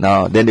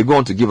 Now, then they go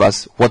on to give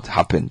us what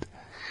happened.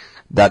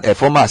 That a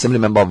former assembly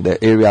member of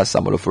the area,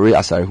 Samolofore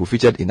Asari, who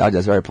featured in Al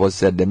Jazeera report,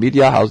 said the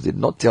media house did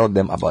not tell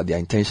them about their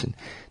intention.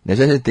 The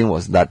interesting thing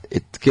was that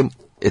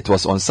it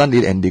was on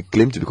Sunday and they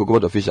claimed to be Cocoa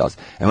Board officials.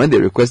 And when they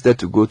requested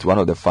to go to one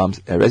of the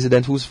farms, a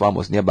resident whose farm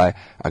was nearby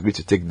agreed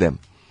to take them.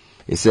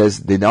 It says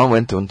they now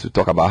went on to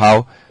talk about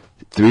how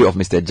 3 of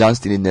Mr. John's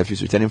teenage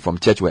nephews returning from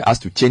church were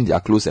asked to change their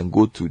clothes and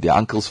go to their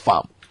uncle's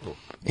farm.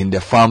 In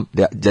the farm,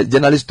 the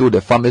journalists told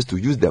the farmers to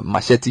use the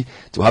machete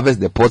to harvest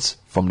the pods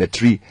from the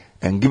tree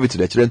and give it to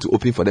the children to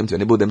open for them to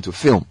enable them to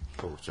film.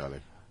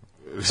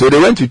 So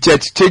they went to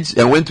church, changed,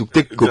 and went to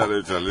take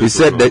cocoa. He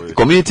said the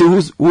community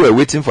who were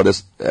waiting for the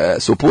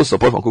supposed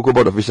support from Cocoa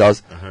Board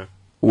officials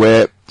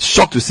were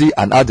shocked to see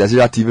an Al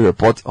Jazeera TV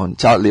report on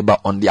child labor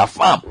on their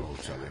farm.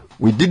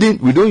 We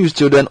don't use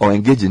children or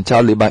engage in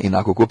child labor in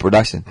our cocoa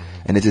production,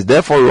 and it is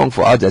therefore wrong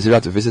for Al Jazeera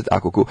to visit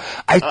our cocoa.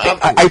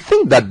 I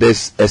think that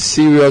there's a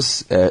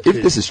serious,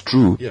 if this is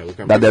true,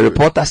 that the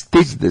reporter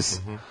staged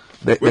this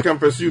We can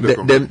pursue the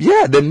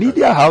conversation. the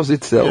media house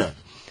itself. Yeah.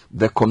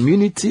 The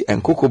community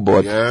and Cocoa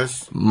Board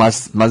Yes.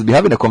 must be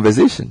having a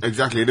conversation.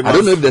 Exactly. I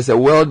don't know if there's a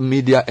World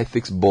Media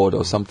Ethics Board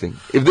or something.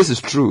 If this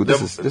is true,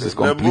 this is The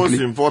completely.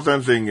 most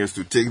important thing is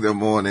to take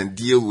them on and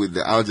deal with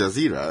the Al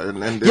Jazeera.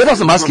 And Yeah,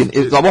 that's what I'm asking.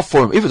 It's about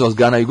forum. If it was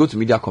Ghana, you go to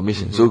Media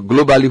Commission. So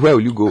globally, where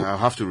will you go? I'll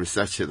have to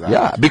research it.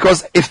 Yeah,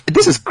 because if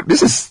this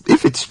is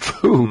if it's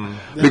true,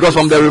 because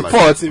from the Yeah,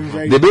 report seem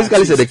very they basically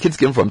practiced. said the kids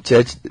came from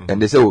church and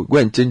they said, "Oh, go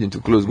and change into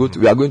clothes.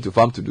 We are going to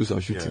farm to do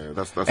some shooting." Yeah,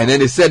 that's and then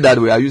they said that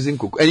we are using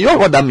cocoa. And you know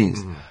what that means?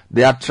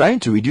 They are trying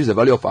to reduce the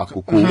value of our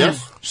cocoa,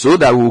 Yes. so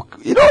that we,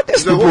 these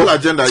the people. whole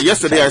agenda.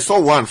 Yesterday, I saw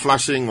one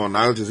flashing on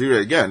Al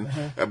Jazeera again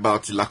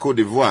about La Côte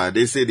d'Ivoire.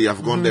 They say they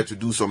have gone there to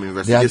do some They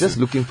investigation. are just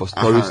looking for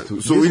stories to.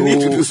 So this we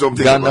need to whole do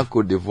something. Ghana about-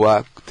 Cote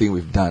d'Ivoire thing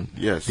we've done.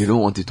 Yes. They don't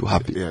want it to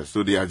happen. Yeah,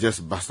 so they are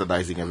just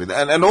bastardizing everything.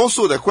 And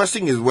also the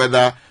question is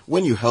whether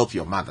when you help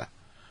your mother,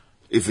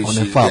 if it's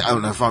On a farm.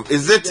 on a farm,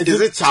 is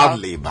it child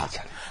labor?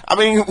 I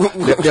mean,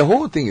 The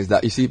whole thing is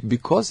that, you see,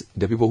 because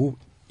the people who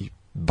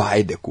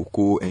buy the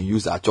cocoa and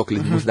use our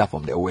chocolate, use that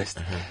from the West,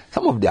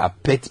 some of their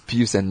pet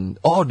peeves and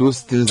all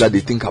those things that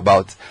they think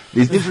about,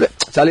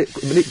 Charlie,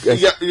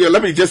 yeah,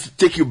 let me just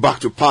take you back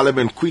to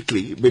Parliament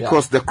quickly,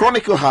 because the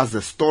Chronicle has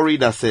a story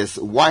that says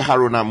why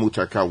Haruna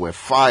Mutaka were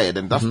fired,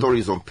 and that story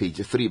is on page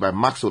 3 by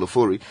Max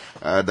Olofori.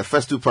 The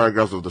first two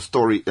paragraphs of the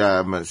story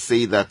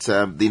say that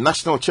the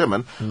national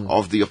chairman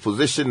of the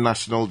opposition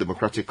National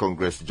Democratic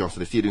Congress,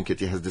 Johnson Effiong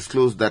Nketiah, has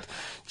disclosed that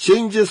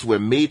changes were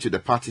made to the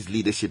party's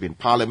leadership in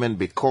Parliament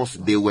because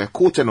they were,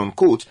 quote and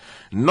unquote,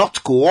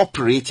 not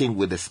cooperating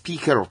with the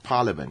Speaker of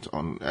Parliament.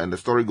 And the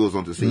story goes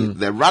on to say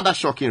the rather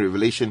shocking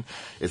revelation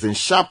is in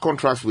sharp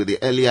contrast with the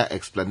earlier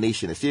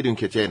explanation. Effiong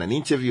Nketiah, in an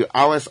interview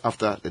hours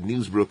after the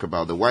news broke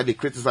about the widely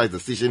criticized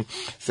decision,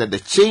 said the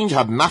change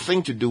had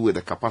nothing to do with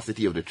the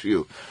capacity of the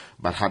trio,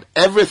 but had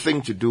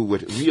everything to do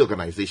with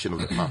reorganization of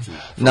the party.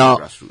 from now,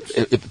 the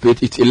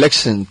grassroots. it's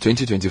election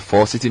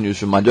 2024, City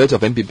Newsroom, majority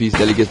of MPP's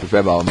delegates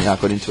prefer Bawumia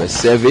according to a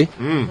survey.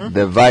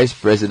 The Vice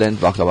President,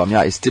 Dr.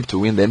 Bawumia, is tipped to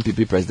win the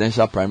MPP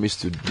presidential primaries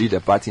to lead the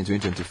party in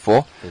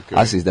 2024,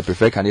 as is the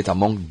preferred candidate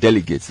among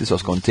delegates. This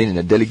was contained in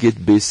a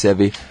delegate-based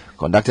survey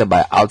conducted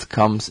by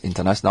Outcomes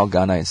International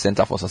Ghana and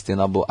Center for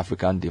Sustainable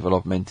African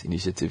Development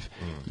Initiative,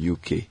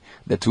 UK.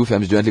 The two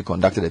firms jointly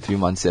conducted a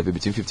 3-month survey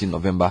between 15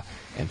 November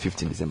and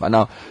 15 December.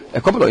 Now, a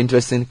couple of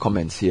interesting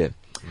comments here.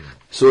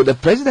 So the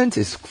president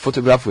is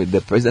photographed with the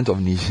president of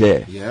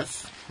Niger.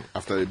 Yes,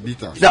 after the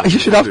beater. Now, you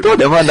should have told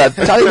the man that,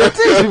 Charlie, the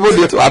things people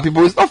do to our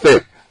people is not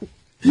fair.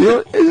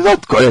 It's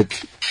not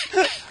correct.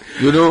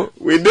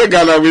 We did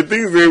Ghana, we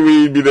think they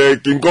will be the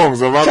King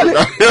Kongs of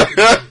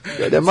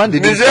Africa. The man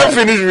didn't. Niger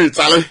finished with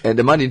Charlie. And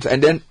the man didn't.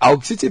 And then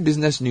our City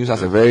Business News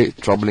has a very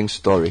troubling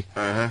story.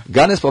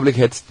 Ghana's public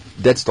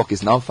debt stock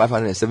is now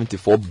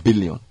 574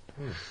 billion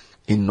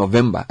in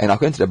November. And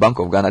according to the Bank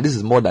of Ghana, this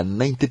is more than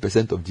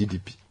 90% of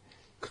GDP.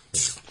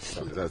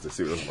 That's a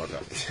serious matter.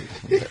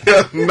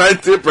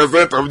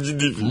 90% of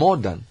GDP. More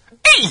than.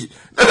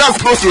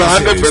 That's close to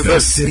This is the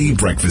 100%. City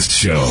Breakfast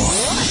Show.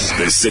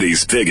 The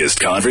city's biggest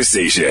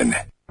conversation.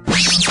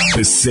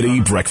 The City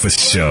Breakfast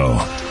Show.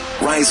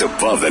 Rise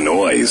above the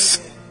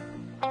noise.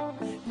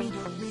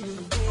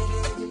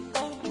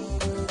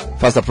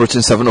 Fast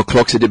approaching 7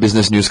 o'clock, City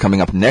Business News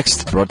coming up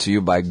next. Brought to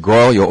you by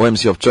GOIL, your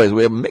OMC of choice.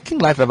 We're making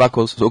life ever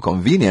so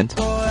convenient.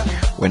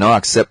 We now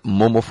accept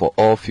Momo for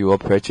all fuel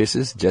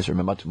purchases. Just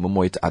remember to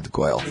Momo it at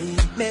GOIL.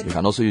 You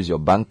can also use your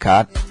bank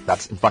card.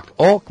 That's in fact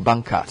all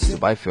bank cards to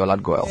buy fuel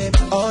at GOIL.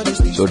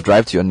 So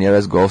drive to your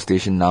nearest GOIL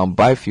station now,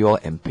 buy fuel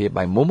and pay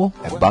by Momo,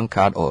 a bank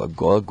card or a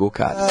GOIL Go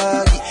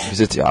card.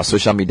 Visit our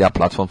social media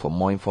platform for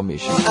more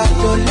information.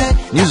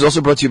 News is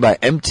also brought to you by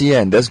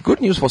MTN. There's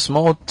good news for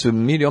small to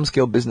medium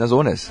scale business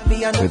owners.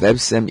 With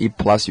MSME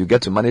Plus, you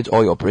get to manage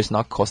all your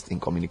operational costs in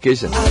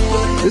communication.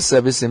 This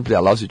service simply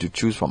allows you to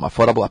choose from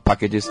affordable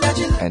packages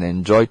and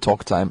enjoy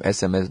talk time,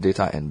 SMS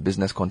data, and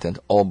business content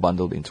all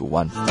bundled into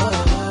one.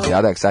 The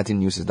other exciting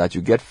news is that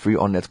you get free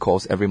on-net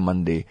calls every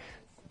Monday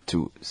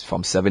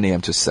from 7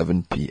 a.m. to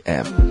 7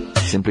 p.m.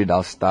 Simply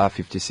dial star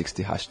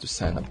 5060 hash to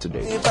sign up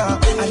today.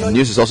 The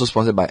news is also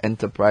sponsored by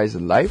Enterprise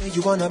Life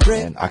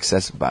and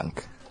Access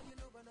Bank.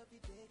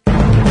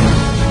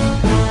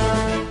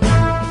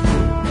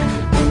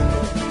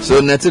 So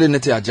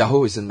Neti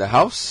Ajaho is in the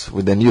house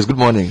with the news. Good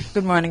morning.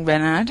 Good morning,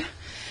 Bernard.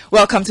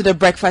 Welcome to the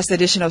breakfast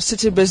edition of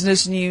City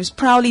Business News,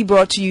 proudly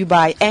brought to you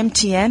by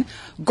MTN,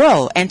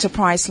 GOIL,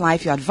 Enterprise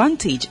Life, your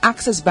advantage,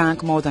 Access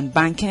Bank, more than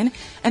banking,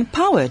 and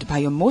powered by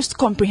your most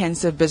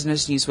comprehensive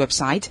business news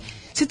website,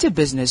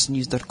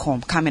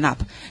 citybusinessnews.com. Coming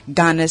up,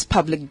 Ghana's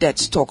public debt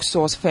stock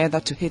soars further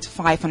to hit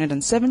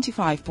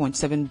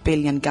 575.7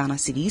 billion Ghana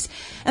cedis,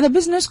 and the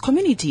business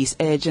community is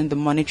urging the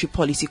Monetary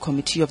Policy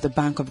Committee of the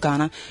Bank of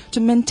Ghana to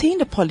maintain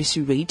the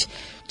policy rate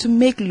to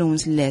make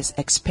loans less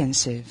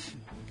expensive.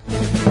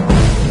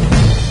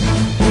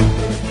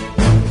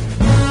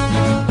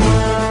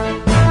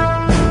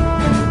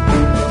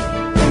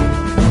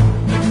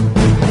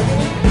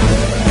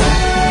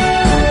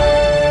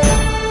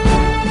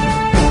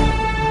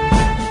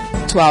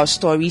 To our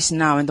stories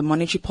now, and the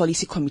Monetary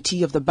Policy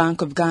Committee of the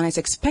Bank of Ghana is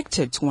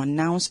expected to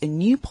announce a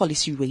new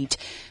policy rate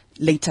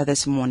later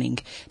this morning.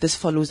 This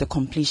follows the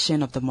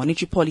completion of the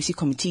Monetary Policy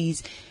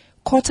Committee's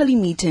quarterly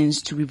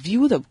meetings to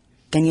review the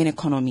Ghanaian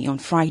economy on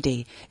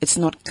Friday. It's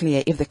not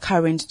clear if the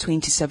current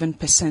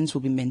 27%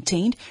 will be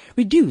maintained,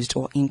 reduced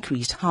or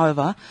increased.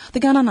 However, the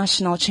Ghana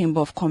National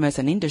Chamber of Commerce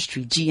and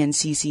Industry,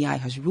 GNCCI,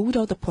 has ruled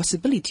out the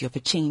possibility of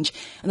a change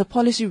in the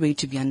policy rate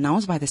to be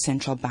announced by the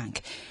central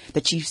bank.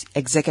 The Chief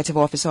Executive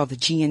Officer of the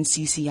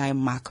GNCCI,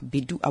 Mark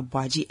Bedu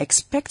Abuaji,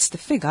 expects the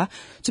figure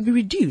to be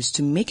reduced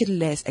to make it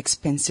less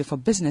expensive for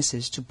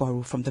businesses to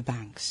borrow from the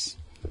banks.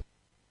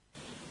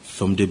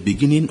 From the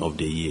beginning of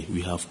the year,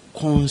 we have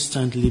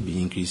constantly been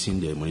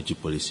increasing the monetary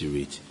policy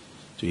rate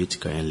to its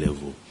current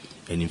level,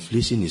 and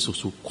inflation is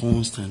also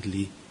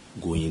constantly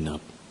going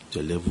up to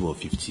a level of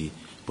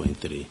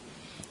 50.3.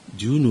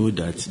 Do you know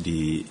that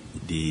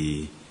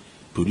the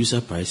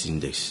producer price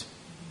index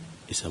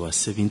is about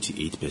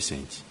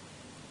 78%,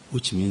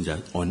 which means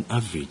that on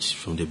average,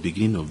 from the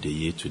beginning of the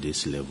year to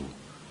this level,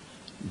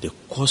 the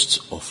cost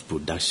of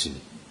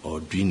production or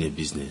doing a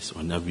business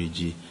on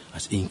average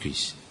has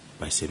increased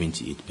by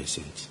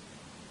 78%.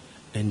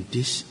 And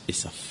this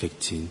is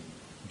affecting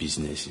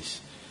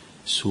businesses.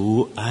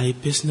 So I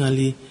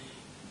personally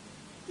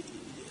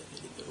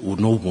would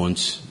not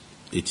want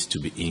it to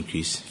be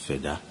increased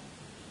further.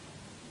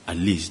 At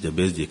least the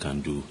best they can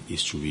do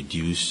is to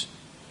reduce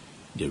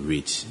the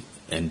rate,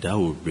 and that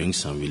will bring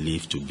some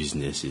relief to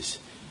businesses.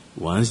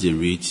 Once the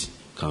rate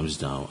comes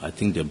down, I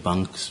think the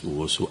banks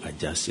will also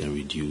adjust and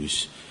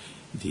reduce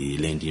the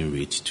lending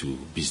rate to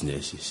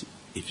businesses.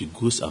 If it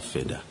goes up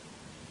further,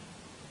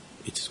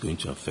 it is going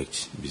to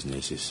affect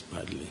businesses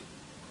badly.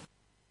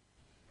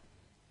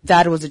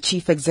 That was the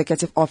Chief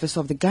Executive Officer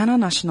of the Ghana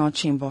National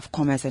Chamber of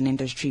Commerce and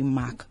Industry,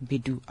 Mark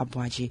Bedu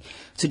Abuaji.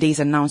 Today's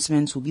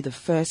announcement will be the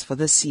first for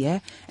this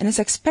year and is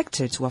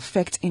expected to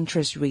affect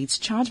interest rates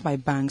charged by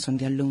banks on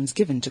their loans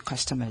given to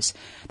customers.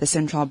 The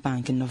central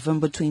bank in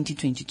November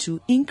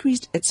 2022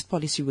 increased its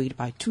policy rate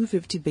by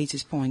 250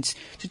 basis points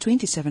to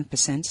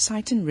 27%,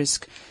 citing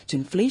risk to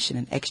inflation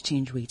and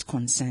exchange rate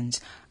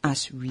concerns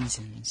as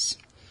reasons.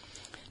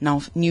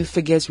 Now, new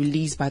figures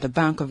released by the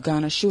Bank of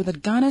Ghana show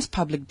that Ghana's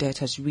public debt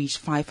has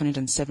reached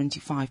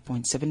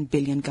 575.7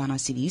 billion Ghana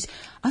cedis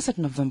as at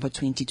November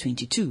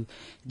 2022.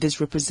 This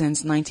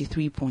represents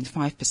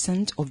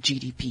 93.5% of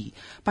GDP.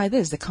 By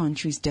this, the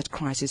country's debt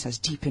crisis has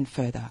deepened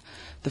further.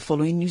 The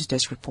following News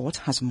Desk report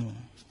has more.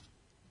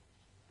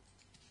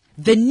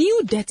 The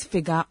new debt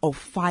figure of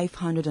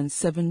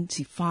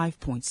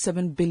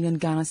 575.7 billion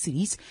Ghana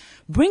cedis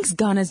brings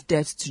Ghana's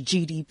debt to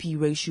GDP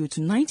ratio to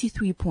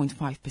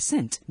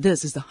 93.5%.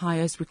 This is the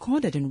highest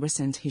recorded in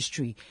recent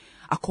history.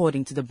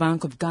 According to the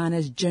Bank of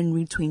Ghana's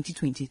January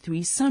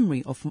 2023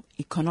 summary of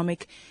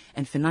economic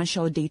and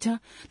financial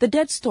data, the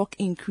debt stock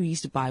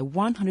increased by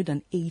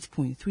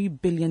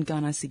 108.3 billion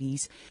Ghana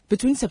cedis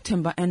between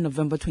September and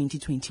November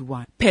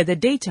 2021. Per the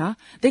data,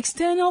 the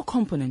external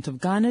component of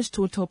Ghana's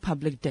total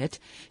public debt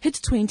hit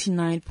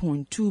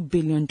 $29.2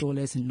 billion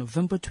in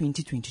November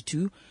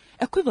 2022,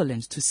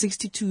 equivalent to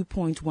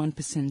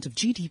 62.1% of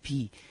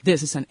GDP.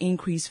 This is an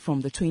increase from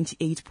the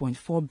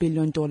 $28.4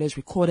 billion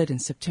recorded in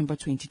September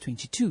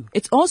 2022.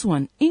 It's also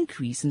an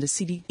increase in the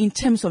cedi. In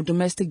terms of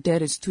domestic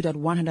debt, it stood at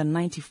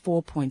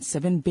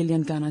 194.7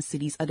 billion Ghana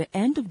cedis at the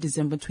end of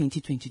December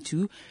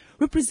 2022,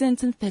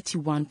 representing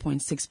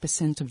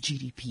 31.6% of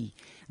GDP.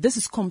 This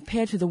is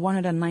compared to the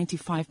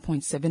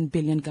 195.7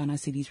 billion Ghana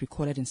cedis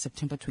recorded in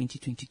September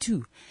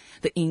 2022.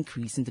 The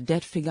increase in the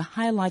debt figure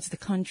highlights the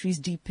country's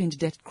deepened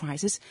debt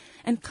crisis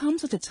and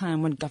comes at a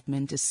time when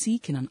government is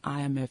seeking an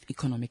IMF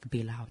economic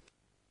bailout.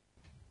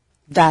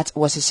 That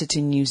was a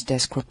City News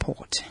Desk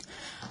report.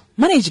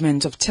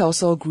 Management of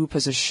Telcel Group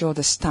has assured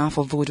the staff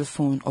of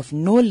Vodafone of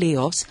no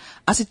layoffs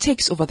as it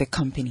takes over the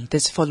company.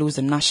 This follows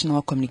the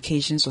National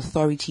Communications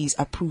Authority's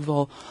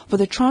approval for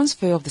the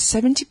transfer of the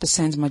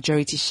 70%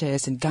 majority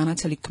shares in Ghana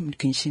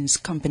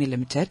Telecommunications Company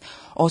Limited,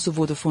 also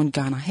Vodafone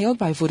Ghana, held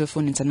by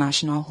Vodafone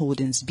International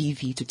Holdings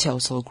BV to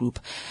Telcel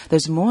Group.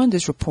 There's more in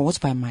this report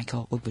by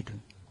Michael Obudu.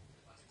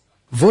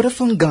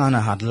 Vodafone Ghana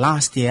had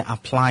last year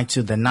applied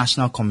to the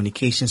National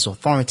Communications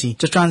Authority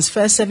to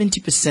transfer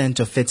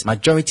 70% of its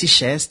majority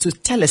shares to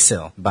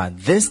Telecel, but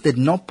this did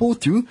not pull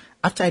through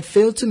after it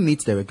failed to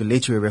meet the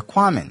regulatory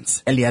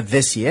requirements. Earlier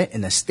this year,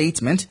 in a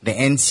statement, the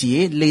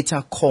NCA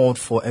later called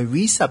for a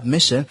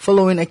resubmission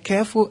following a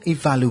careful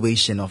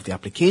evaluation of the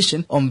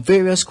application on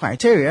various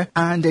criteria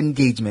and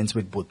engagement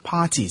with both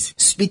parties.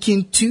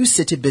 Speaking to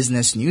City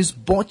Business News,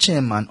 board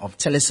chairman of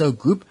Telecel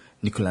Group,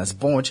 Nicholas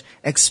Borge,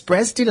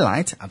 expressed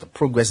delight at the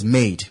progress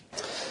made.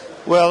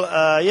 Well,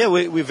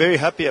 we're very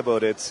happy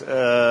about it.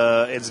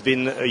 It's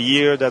been a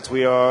year that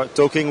we are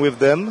talking with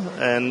them,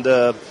 and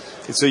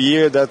it's a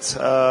year that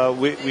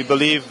we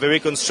believe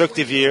very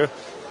constructive year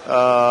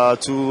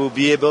to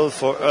be able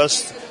for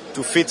us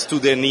to fit to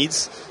their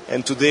needs.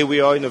 And today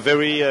we are in a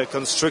very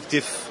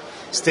constructive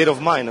state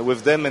of mind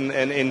with them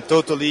and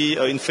totally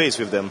in phase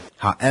with them.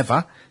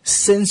 However,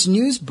 since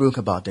news broke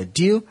about the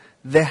deal,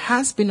 There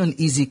has been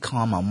uneasy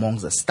calm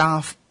amongst the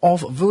staff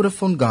of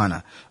Vodafone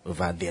Ghana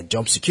over their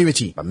job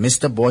security, but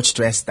Mr. Borch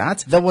stressed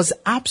that there was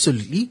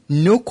absolutely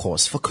no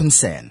cause for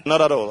concern.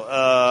 Not at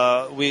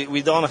all.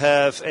 We don't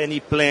have any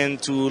plan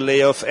to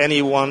lay off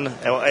anyone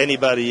or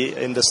anybody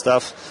in the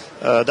staff.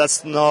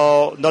 That's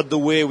not the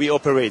way we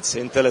operate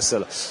in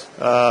Telecel.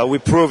 We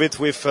prove it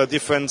with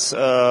different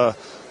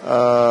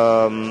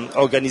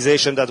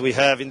organization that we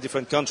have in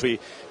different countries.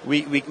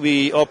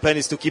 Our plan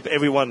is to keep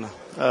everyone,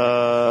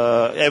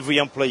 every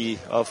employee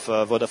of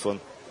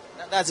Vodafone.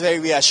 That's very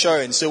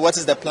reassuring. So what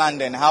is the plan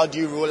then? How do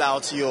you roll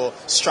out your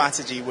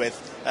strategy with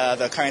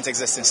the current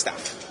existing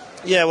staff?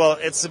 Yeah, well,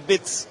 it's a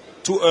bit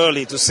too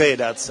early to say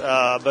that,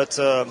 but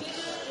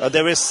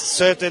there is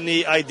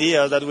certainly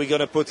idea that we're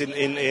going to put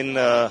in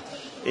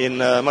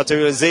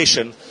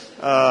materialization.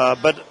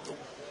 But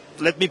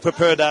let me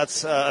prepare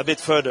that a bit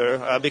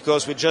further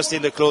because we're just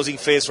in the closing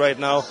phase right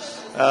now,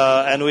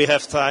 and we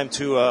have time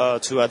to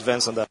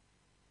advance on that.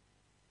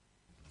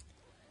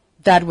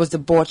 That was the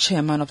board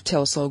chairman of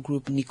Telcel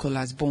Group,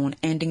 Nicholas Bourne,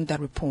 ending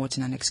that report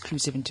in an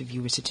exclusive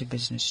interview with City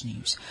Business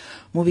News.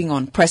 Moving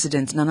on,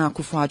 President Nana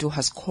Akufo-Addo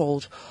has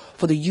called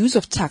for the use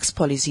of tax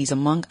policies,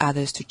 among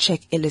others, to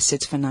check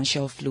illicit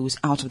financial flows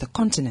out of the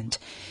continent.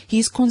 He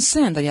is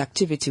concerned that the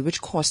activity,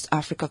 which cost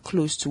Africa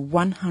close to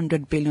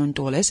 $100 billion,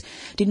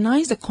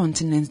 denies the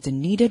continent the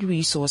needed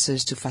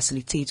resources to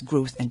facilitate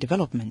growth and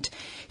development.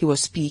 He was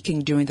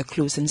speaking during the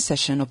closing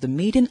session of the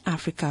Made in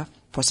Africa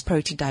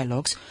Prosperity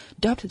Dialogues,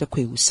 dubbed the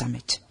Kwewu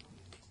Summit.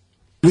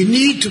 We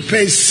need to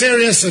pay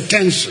serious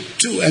attention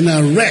to and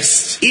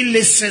arrest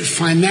illicit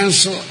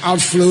financial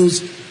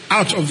outflows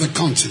out of the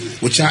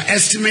continent, which are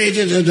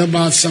estimated at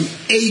about some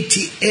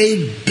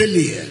 88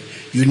 billion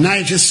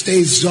United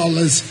States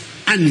dollars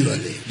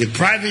annually,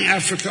 depriving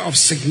Africa of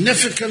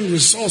significant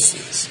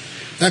resources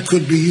that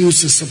could be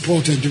used to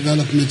support a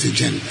development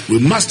agenda. We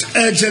must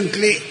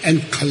urgently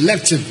and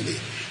collectively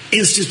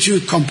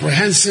institute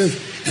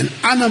comprehensive and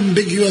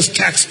unambiguous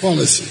tax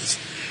policies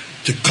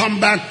to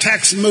combat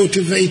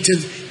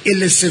tax-motivated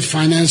illicit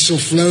financial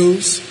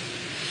flows,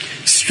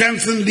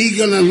 strengthen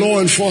legal and law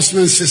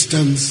enforcement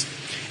systems,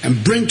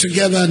 and bring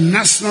together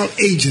national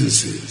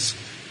agencies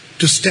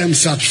to stem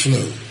such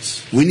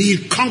flows. We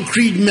need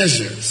concrete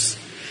measures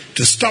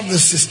to stop the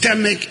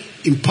systemic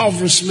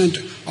impoverishment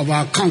of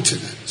our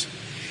continent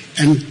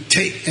and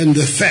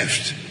the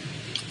theft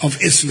of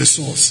its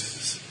resources.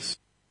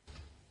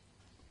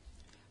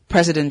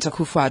 President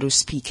Akufo-Addo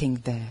speaking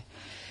there.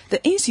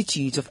 The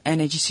Institute of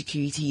Energy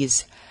Security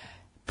is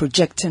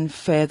projecting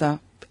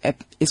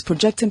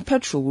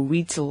petrol will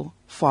retail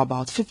for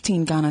about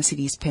 15 Ghana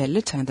cedis per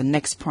litre in the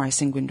next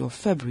pricing window of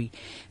February.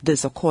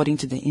 This, according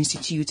to the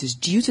Institute, is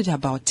due to the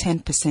about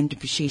 10%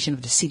 depreciation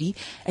of the cedi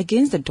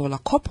against the dollar,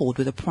 coupled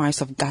with the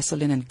price of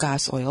gasoline and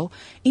gas oil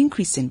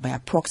increasing by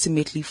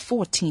approximately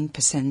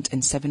 14%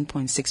 and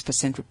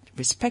 7.6%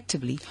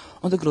 respectively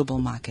on the global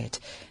market.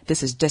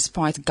 This is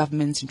despite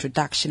government's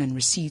introduction and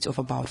receipt of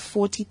about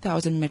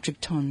 40,000 metric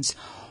tons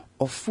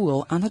of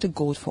fuel under the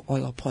Gold for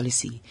Oil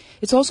policy.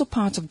 It's also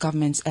part of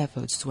government's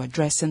efforts to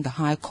addressing the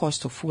high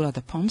cost of fuel at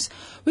the pumps,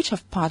 which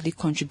have partly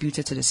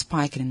contributed to the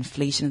spike in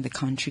inflation in the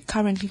country,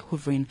 currently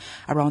hovering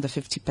around the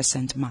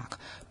 50% mark.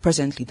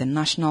 Presently, the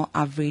national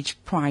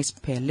average price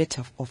per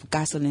litre of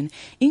gasoline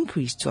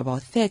increased to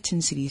about 13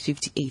 cedis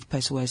 58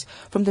 pesos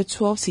from the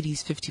 12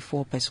 cedis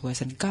 54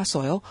 pesos, and gas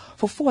oil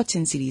for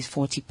 14 cedis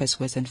 40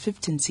 pesos and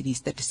 15 cedis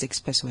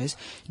 36 pesos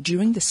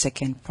during the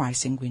second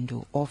pricing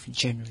window of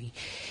January.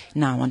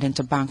 Now on the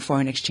interbank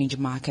foreign exchange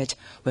market,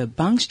 where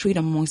banks trade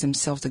amongst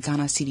themselves, the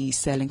Ghana cedi is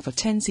selling for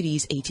 10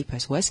 cedis 80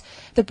 pesos,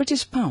 the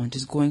British pound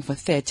is going for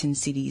 13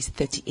 cedis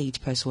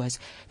 38 pesos,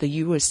 the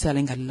euro is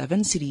selling at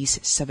 11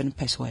 cedis 7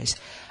 pesos.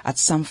 At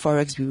some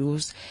forex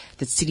bureaus,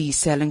 the cedi is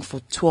selling for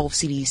 12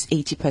 cedis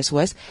 80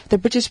 pesos, the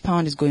British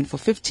pound is going for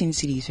 15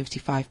 cedis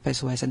 55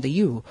 pesos, and the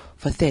euro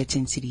for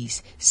 13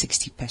 cedis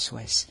 60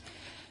 pesos.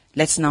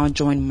 Let's now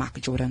join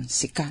Mark Jordan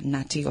Sika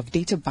Nati of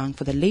Data Bank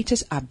for the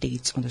latest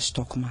updates on the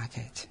stock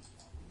market.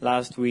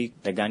 Last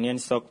week, the Ghanaian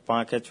stock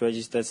market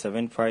registered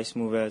 7 price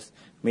movers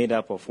made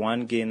up of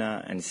 1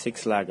 gainer and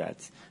 6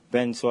 laggards.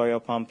 Ben's Oil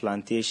Palm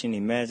Plantation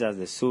emerged as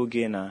the sole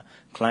gainer,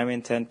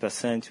 climbing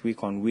 10%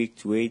 week on week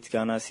to 8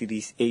 Ghana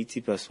cedis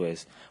 80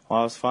 pesos,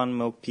 whilst Fan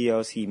Milk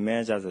PLC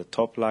emerged as the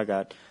top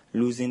laggard,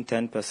 losing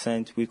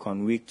 10% week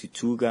on week to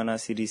 2 Ghana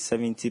cedis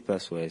 70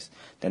 pesos.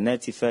 The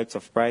net effect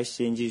of price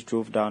changes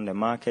drove down the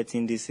market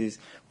indices,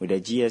 with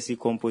the GSE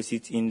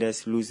Composite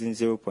Index losing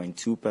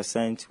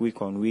 0.2%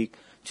 week on week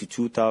to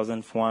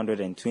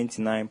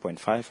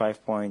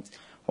 2,429.55 points,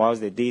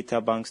 whilst the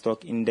Data Bank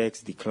Stock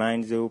Index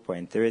declined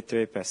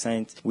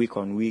 0.33% week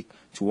on week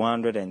to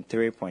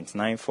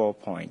 103.94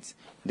 points.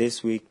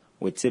 This week,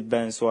 we tip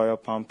Ben's Oil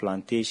Palm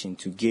Plantation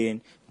to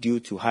gain due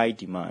to high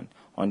demand.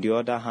 On the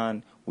other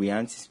hand, we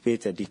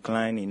anticipate a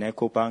decline in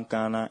EcoBank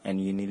Ghana and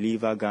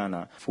Unilever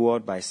Ghana,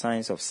 fueled by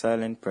signs of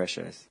selling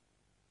pressures.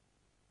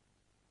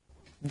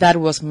 That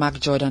was Mark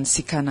Jordan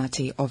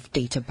Sikanate of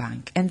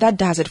Databank. And that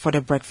does it for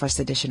the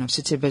breakfast edition of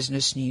City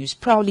Business News,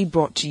 proudly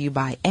brought to you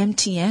by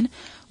MTN,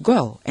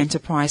 Grow,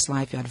 Enterprise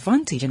Life, Your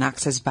Advantage, and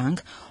Access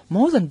Bank,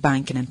 more than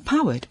banking, and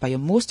powered by your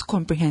most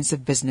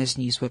comprehensive business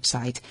news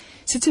website,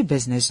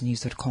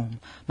 citybusinessnews.com.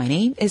 My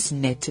name is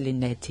Netili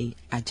Neti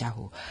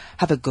Ajahu.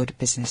 Have a good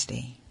business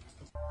day.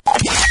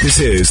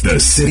 This is the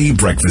City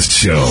Breakfast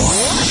Show,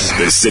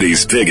 the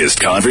city's biggest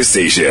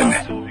conversation.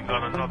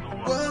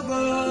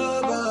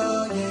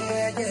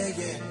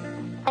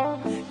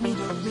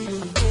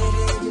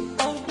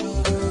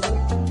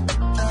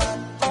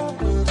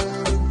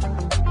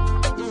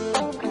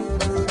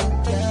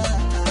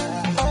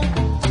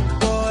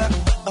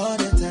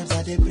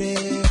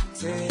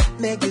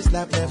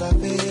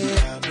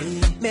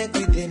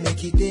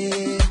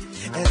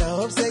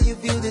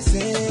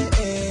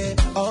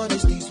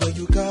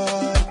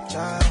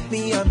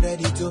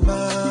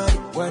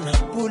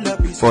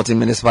 14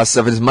 minutes past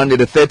 7 is Monday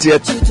the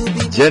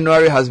 30th.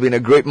 January has been a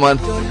great month.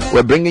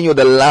 We're bringing you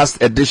the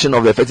last edition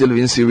of the Effective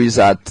Living series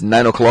at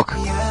 9 o'clock.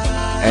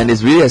 And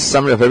it's really a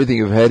summary of everything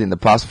you've heard in the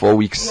past 4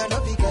 weeks.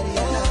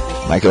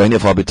 Michael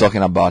Henniff will be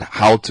talking about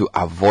how to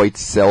avoid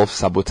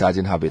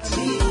self-sabotaging habits.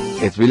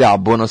 It's really our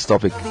bonus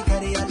topic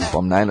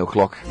from 9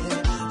 o'clock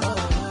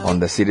on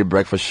the City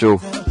Breakfast Show.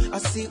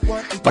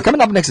 But coming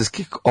up next is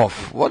Kick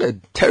Off. What a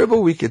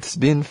terrible week it's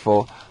been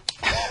for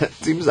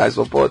teams I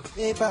support.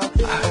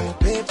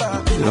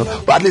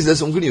 But at least there's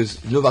some good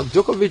news. Novak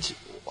Djokovic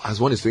has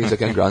won his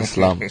 22nd Grand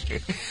Slam.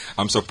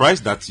 I'm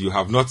surprised that you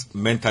have not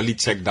mentally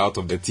checked out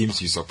of the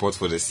teams you support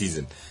for the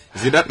season. You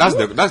see, that's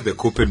the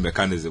coping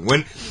mechanism.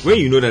 When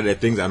you know that the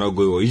things are not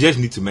going well, you just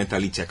need to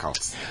mentally check out.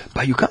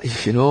 But you can't,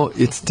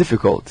 it's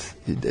difficult.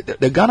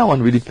 The Ghana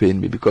one really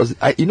pained me because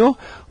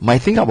my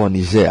thing about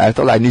Niger, I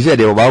thought like Niger,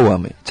 they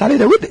overwhelmed me. Charlie,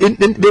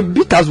 they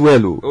beat us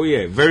well. Oh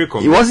yeah, very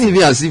convincing. It wasn't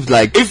even as if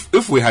like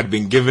if we had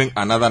been given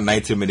another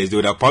 90 minutes, they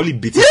would have probably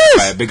beaten us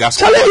by a bigger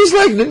score. Charlie,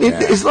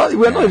 it's not.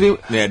 We're not even.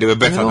 Yeah, they were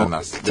better than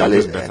us.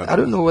 Charlie, I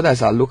don't know whether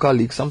it's our local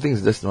league.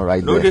 Something's just not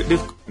right there.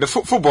 The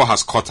football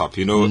has caught up.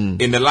 In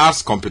the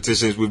last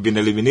competitions, we've been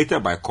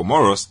eliminated by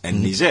Comoros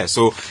and Niger.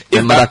 So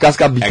if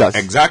Madagascar beat us.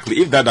 Exactly.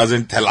 If that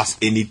doesn't tell us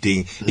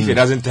anything, if it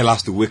doesn't tell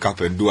us to wake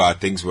up and do our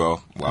things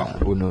well, wow.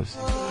 Who knows?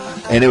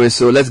 Anyway,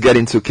 so let's get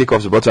into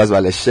kickoffs brought to us by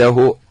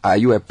Lesheho. Are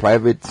you a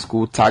private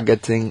school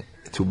targeting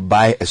to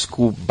buy a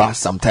school bus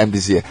sometime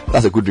this year?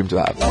 That's a good dream to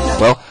have.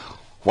 Well,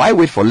 why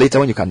wait for later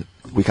when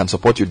we can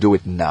support you? Do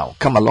it now.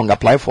 Come along,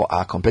 apply for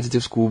our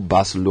competitive school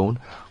bus loan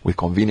with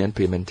convenient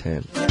payment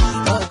terms.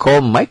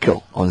 Call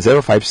Michael on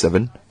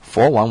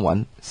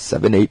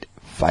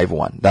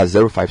 057-411-7851. That's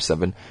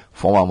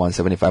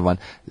 057-411-7851.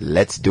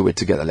 Let's do it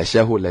together.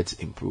 Lesheho, let's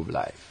improve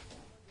life.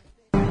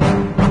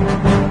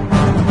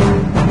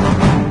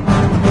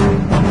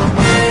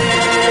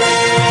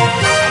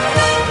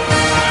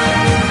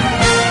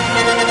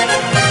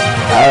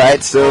 All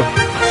right, so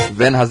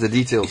Ben has the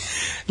details.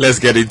 Let's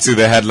get into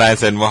the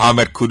headlines. And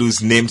Mohamed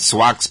Kudus named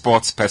Swag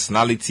Sports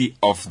Personality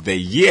of the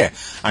Year.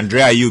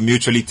 Andrea Ayew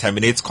mutually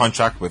terminates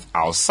contract with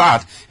Al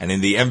Sadd. And in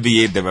the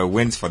NBA, there were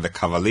wins for the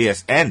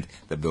Cavaliers and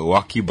the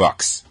Milwaukee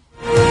Bucks.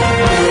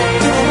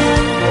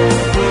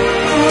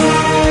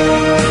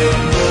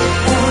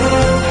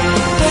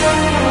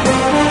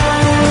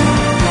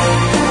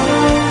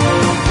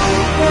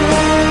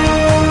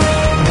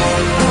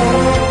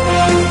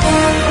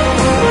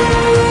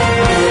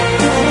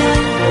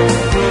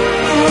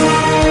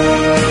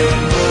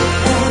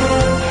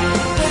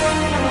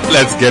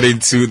 Let's get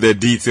into the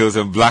details.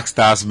 And Black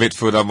Stars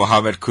midfielder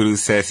Mohamed Kudus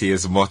says he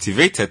is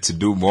motivated to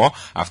do more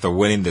after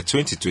winning the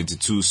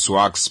 2022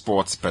 Swag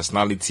Sports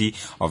Personality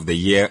of the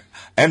Year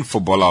and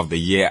Footballer of the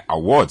Year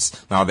awards.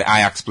 Now, the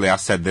Ajax player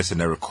said this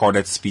in a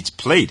recorded speech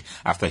played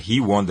after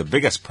he won the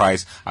biggest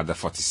prize at the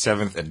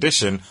 47th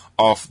edition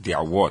of the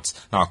awards.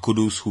 Now,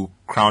 Kudus, who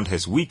crowned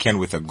his weekend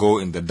with a goal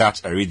in the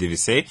Dutch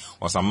Eredivisie,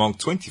 was among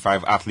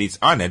 25 athletes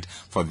honored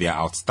for their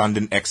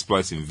outstanding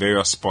exploits in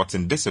various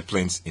sporting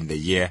disciplines in the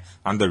year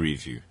under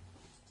review.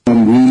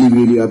 I'm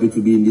really happy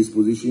to be in this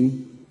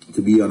position,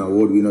 to be an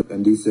award winner,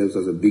 and this serves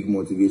as a big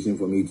motivation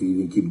for me to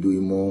even keep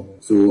doing more.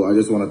 So I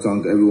just want to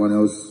thank everyone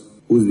else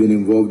who's been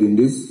involved in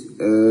this,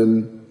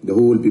 the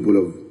whole people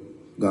of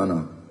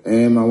Ghana.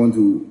 I want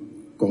to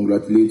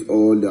congratulate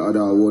all the other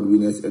award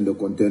winners and the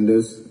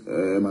contenders.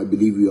 I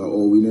believe we are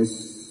all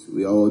winners.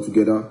 We are all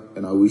together,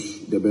 and I wish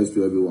the best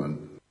to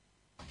everyone.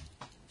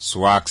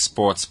 Swag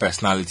Sports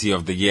Personality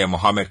of the Year,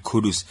 Mohamed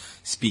Kudus,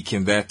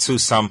 speaking there. To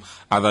some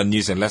other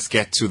news, and let's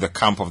get to the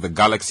camp of the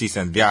Galaxies.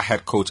 And their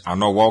head coach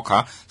Arno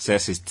Walker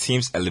says his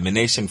team's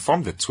elimination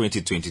from the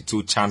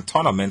 2022 CHAN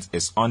tournament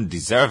is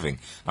undeserving.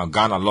 Now,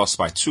 Ghana lost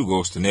by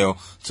 2-0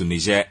 to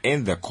Niger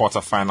in the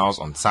quarterfinals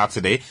on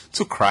Saturday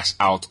to crash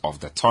out of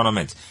the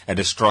tournament. A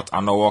distraught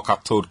Arno Walker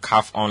told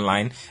CAF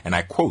Online, and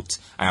I quote,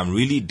 "I am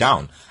really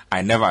down.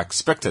 I never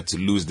expected to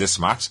lose this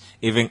match.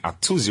 Even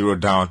at 2-0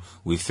 down,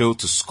 we failed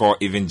to score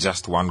even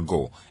just one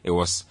goal.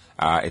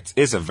 It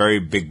is a very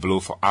big blow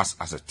for us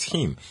as a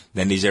team.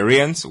 The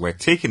Nigerians were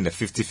taking the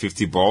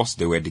 50-50 balls.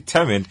 They were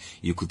determined.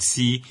 You could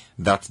see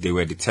that they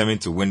were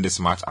determined to win this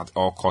match at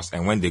all costs.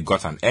 And when they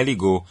got an early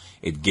goal,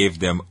 it gave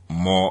them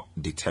more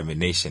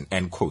determination.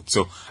 End quote.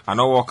 So,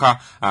 Anna Walker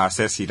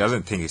says he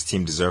doesn't think his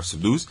team deserves to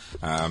lose.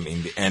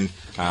 In the end,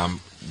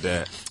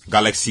 the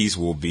Galaxies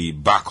will be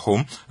back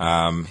home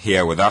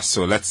here with us.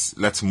 So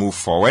let's move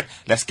forward.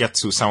 Let's get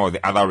to some of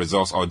the other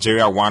results.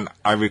 Algeria 1,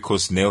 Ivory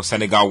Coast 0,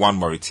 Senegal 1,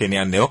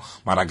 Mauritania 0,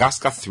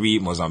 Madagascar 3,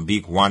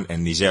 Mozambique 1,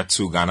 and Niger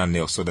 2, Ghana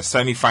 0. So the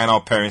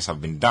semi-final pairings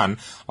have been done.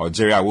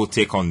 Algeria will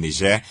take on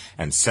Niger,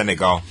 and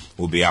Senegal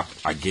will be up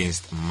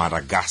against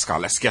Madagascar.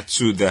 Let's get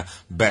to the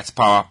Bet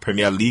Power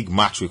Premier League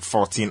match week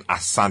 14.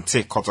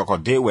 Asante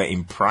Kotoko, they were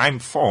in prime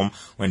form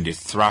when they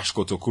thrashed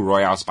Kotoku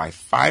Royals by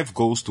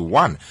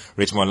 5-1.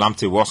 Richmond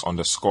Lamptey was on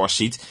the score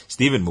sheet.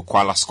 Stephen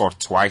Mukwala scored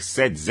twice,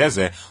 Said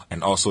Zeze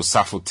and also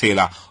Safo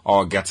Taylor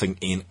all getting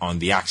in on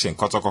the action.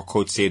 Kotoko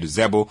coach Seydou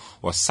Zebo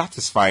was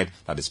satisfied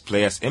that his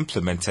players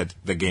implemented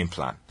the game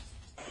plan.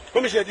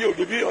 Comme j'ai dit au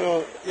début,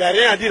 il n'y a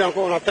rien à dire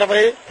encore. On a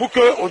travaillé pour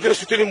qu'on puisse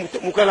soutenir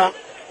Mukwala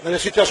dans les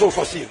situations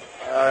offensives.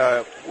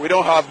 We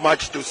don't have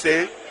much to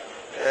say.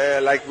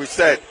 Like we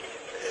said,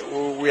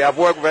 we have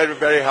worked very,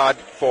 very hard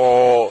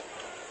for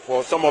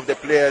some of the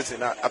players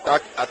in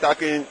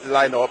attacking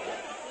lineup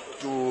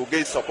to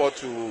give support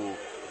to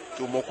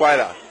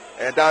Mukwala,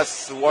 and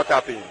that's what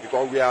happened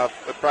because we have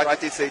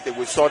practiced it and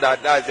we saw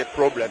that is a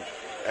problem,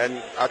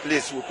 and at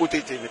least we put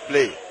it in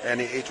play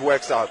and it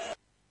works out.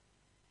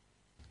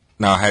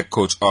 Now, head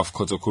coach of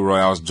Kotoku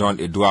Royals, John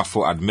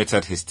Eduafo,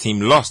 admitted his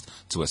team lost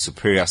to a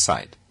superior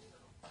side.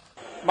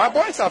 My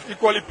boys have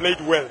equally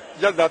played well,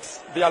 just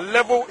that their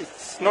level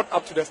is not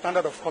up to the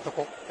standard of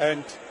Kotoko,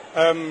 and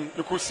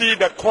you could see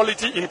the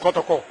quality in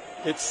Kotoko.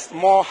 It's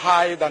more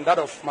high than that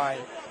of my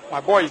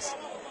boys,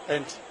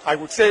 and I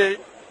would say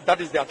that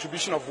is the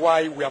attribution of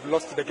why we have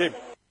lost the game.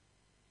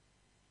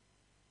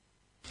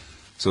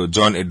 So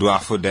John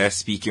Eduafo there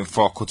speaking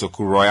for Kotoku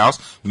Royals.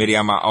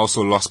 Miriama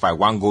also lost by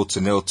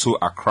 1-0 to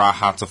Accra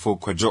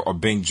Heartoffolk. Kwejo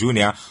Obeng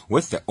Jr.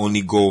 with the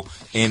only goal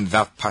in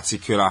that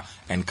particular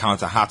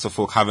encounter.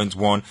 Heartoffolk haven't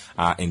won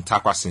in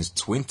Takwa since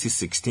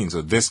 2016.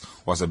 So this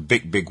was a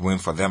big win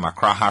for them.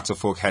 Accra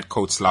Heartoffolk head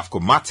coach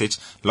Slavko Matic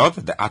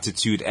loved the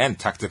attitude and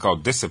tactical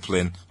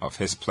discipline of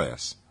his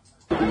players.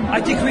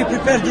 I think we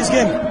prepared this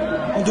game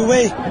on the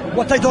way.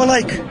 What I don't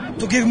like,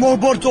 to give more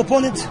ball to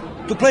opponent,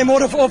 to play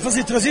more of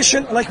offensive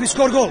transition like we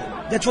score goal.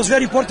 That was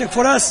very important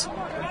for us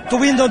to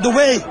win on the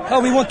way how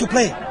we want to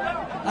play.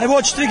 I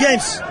watched 3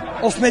 games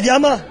of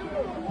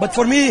Mediama, but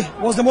for me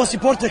was the most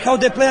important how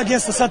they play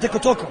against Asante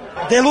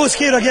Kotoko. They lose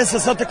here against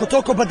Asante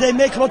Kotoko, but they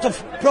make a lot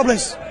of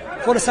problems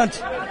for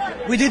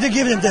Asante. We didn't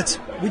give them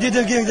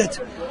that.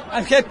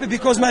 I'm happy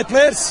because my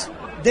players,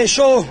 they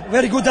show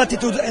very good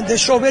attitude and they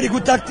show very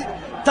good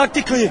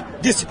tactically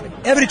discipline.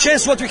 Every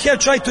chance what we have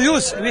tried to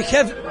use, we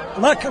have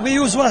luck, we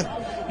use one.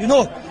 You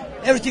know,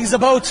 everything is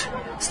about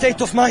state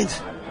of mind.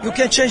 You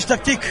can change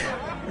tactic,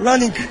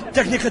 running,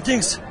 technical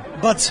things,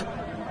 but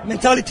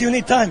mentality you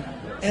need time.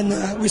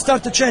 And we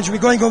start to change. We're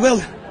going on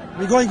well.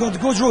 We're going on the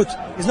good route.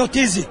 It's not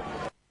easy.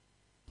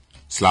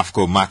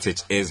 Slavko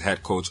Matic is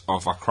head coach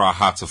of Accra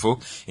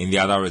Heartoffolk. In the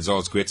other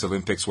results, Great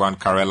Olympics 1,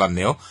 Karela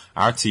 0,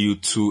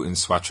 RTU 2 in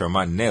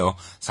Swatrema 0,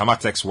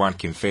 Samatex 1,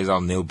 Kim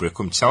Faisal 0,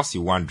 Brekum Chelsea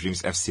 1,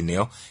 Dreams FC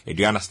 0,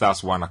 Adriana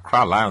Stars 1,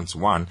 Accra Lions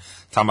 1,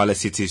 Tamale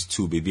Cities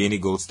 2, Bibiani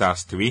Gold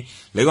Stars 3,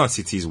 Legon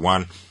Cities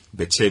 1,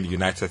 Bechem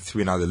United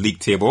 3. Now the league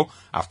table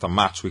after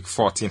match week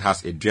 14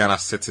 has Adriana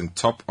sitting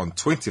top on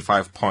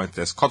 25 points.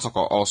 There's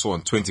Kotoko also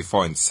on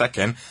 24 in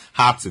second,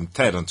 Hearts in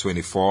third on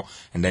 24,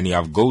 and then you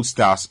have Gold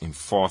Stars in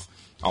fourth,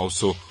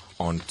 also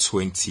on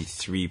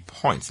 23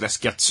 points. Let's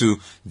get to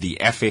the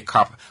FA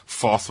Cup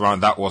 4th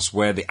round. That was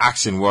where the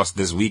action was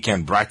this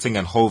weekend. Brighton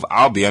and Hove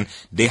Albion,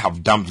 they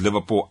have dumped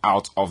Liverpool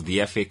out of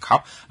the FA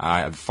Cup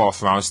at the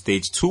 4th round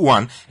stage.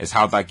 2-1 is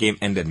how that game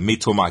ended.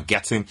 Mitoma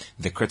getting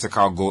the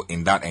critical goal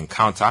in that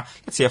encounter.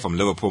 Let's hear from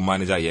Liverpool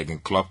manager Jurgen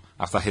Klopp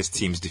after his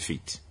team's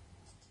defeat.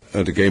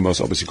 The game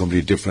was obviously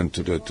completely different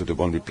to the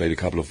one we played a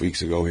couple of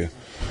weeks ago here.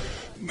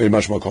 Very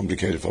much more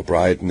complicated for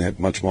Brighton, had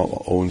much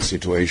more own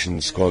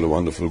situations, scored a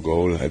wonderful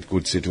goal, had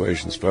good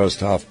situations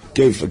first half,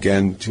 gave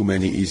again too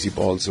many easy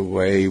balls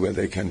away where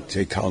they can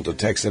take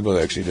counter-attacks. They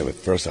were actually the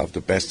first half the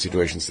best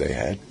situations they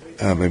had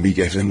when we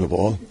gave them the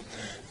ball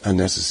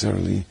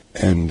unnecessarily.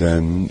 And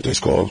then they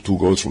scored 2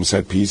 goals from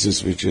set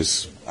pieces, which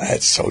is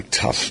it's so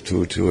tough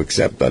to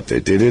accept, but they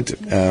did it.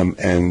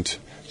 And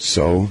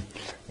so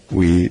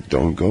we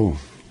don't go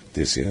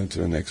this year to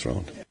the next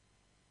round.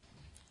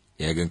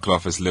 Jurgen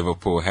Klopp is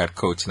Liverpool head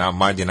coach. Now,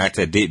 Man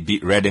United did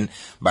beat Reading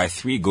by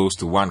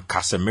 3-1.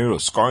 Casemiro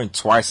scoring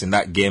twice in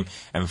that game,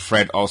 and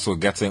Fred also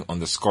getting on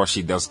the score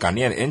sheet. There was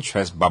Ghanaian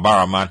interest,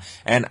 Babaraman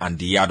and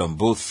Andy Yadon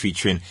both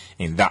featuring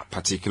in that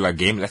particular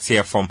game. Let's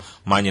hear from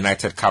Man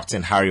United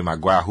captain Harry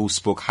Maguire, who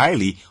spoke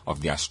highly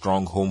of their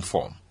strong home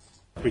form.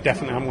 We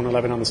definitely haven't won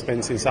 11 on the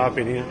spin since I've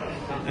been here.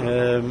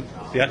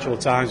 The actual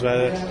times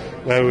where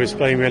we was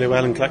playing really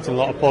well and collecting a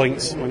lot of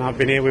points when I've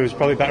been here, we was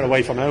probably better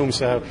away from home.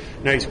 So,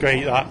 it's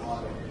great that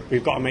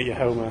we've got to make your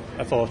home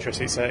a fortress.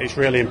 It's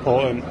really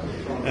important.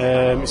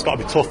 It's got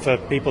to be tough for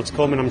people to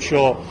come, and I'm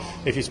sure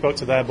if you spoke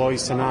to their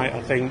boys tonight,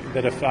 I think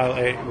that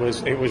it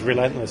was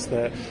relentless.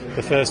 The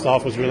first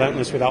half was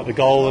relentless without the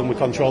goal, and we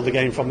controlled the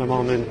game from them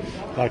on. And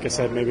like I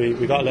said, maybe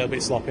we got a little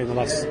bit sloppy in the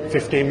last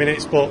 15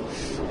 minutes, but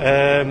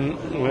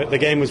the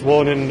game was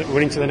won, and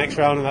we're into the next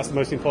round, and that's the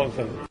most important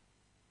thing.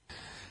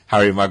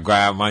 Harry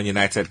Maguire, Man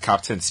United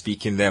captain,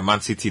 speaking there. Man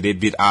City, they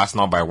beat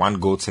Arsenal by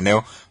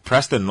 1-0.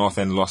 Preston North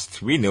End lost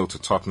 3-0 to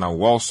Tottenham.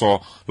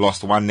 Walsall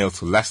lost 1-0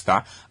 to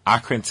Leicester.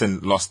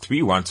 Accrington lost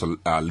 3-1 to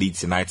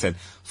Leeds United.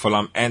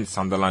 Fulham and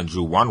Sunderland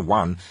drew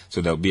 1-1, so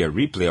there'll be a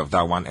replay of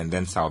that one. And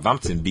then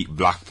Southampton beat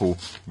Blackpool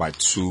by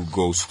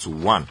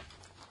 2-1.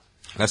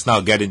 Let's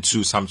now get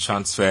into some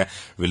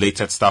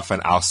transfer-related stuff.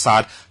 And Al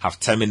Sadd have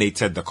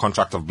terminated the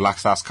contract of Black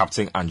Stars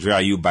captain Andre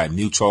Ayew by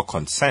mutual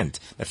consent.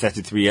 The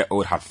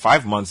 33-year-old had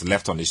 5 months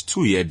left on his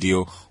 2-year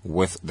deal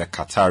with the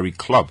Qatari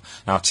club.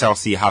 Now,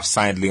 Chelsea have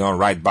signed Lyon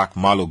right-back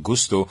Malo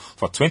Gusto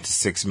for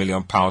 £26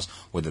 million,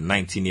 with the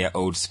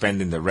 19-year-old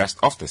spending the rest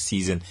of the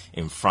season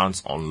in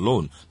France on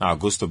loan. Now,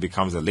 Gusto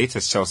becomes the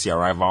latest Chelsea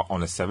arrival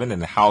on a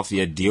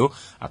 7.5-year deal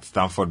at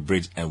Stamford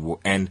Bridge and will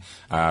end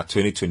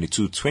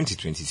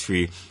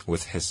 2022-2023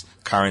 with his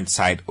current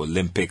side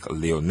Olympique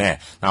Lyonnais.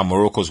 Now,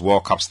 Morocco's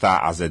World Cup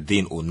star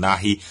Azzedine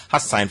Ounahi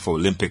has signed for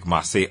Olympique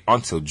Marseille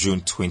until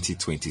June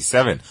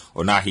 2027.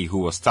 Ounahi, who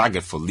was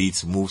targeted for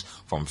Leeds, moves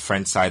from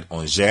French side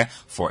Angers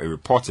for a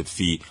reported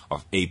fee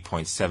of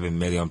 £8.7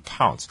 million.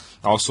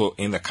 Also,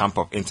 in the camp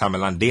of Inter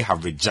Milan, they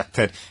have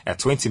rejected a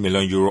 €20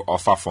 million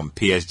offer from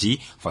PSG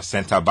for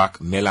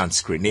centre-back Milan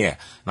Skriniar.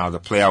 Now, the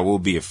player will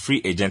be a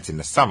free agent in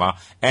the summer,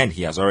 and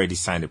he has already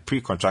signed a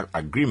pre-contract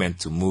agreement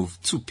to move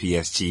to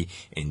PSG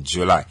in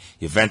July.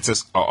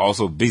 Juventus are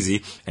also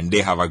busy, and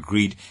they have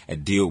agreed a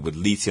deal with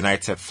Leeds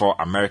United for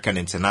American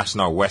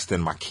international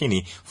Weston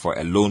McKennie for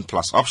a loan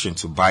plus option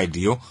to buy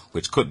deal,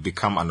 which could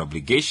become an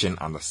obligation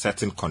under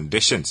certain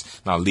conditions.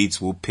 Now,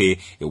 Leeds will pay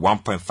a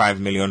 €1.5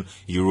 million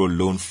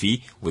loan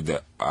fee with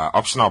the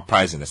optional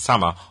price in the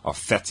summer of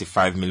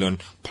 $35 million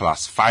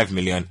plus $5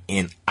 million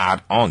in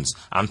add-ons.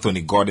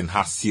 Anthony Gordon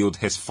has sealed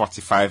his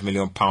 £45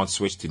 million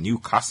switch to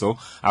Newcastle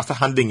after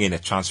handing in a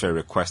transfer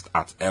request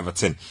at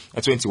Everton.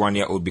 A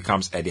 21-year-old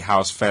becomes Eddie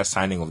Howe's first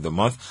signing of the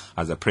month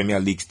as the Premier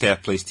League's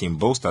third-place team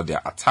bolster their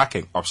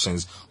attacking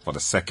options for the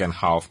second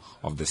half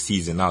of the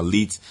season. Now,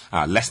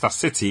 Leicester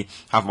City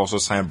have also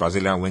signed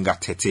Brazilian winger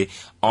Tete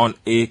on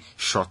a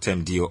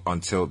short-term deal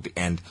until the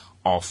end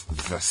of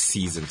the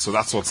season. So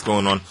that's what's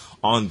going on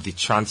the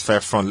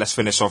transfer front. Let's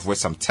finish off with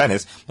some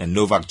tennis. And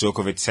Novak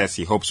Djokovic says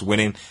he hopes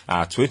winning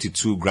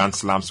 22 Grand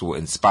Slams will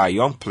inspire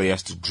young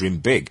players to dream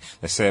big.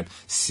 The Serb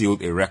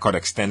sealed a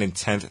record-extending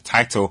 10th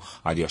title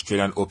at the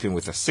Australian Open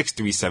with a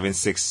 6-3,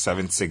 7-6,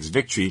 7-6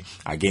 victory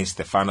against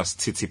Stefanos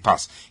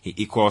Tsitsipas. He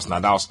equals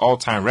Nadal's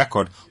all-time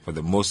record for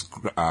the most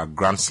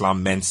Grand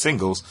Slam men's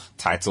singles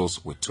titles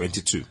with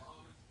 22.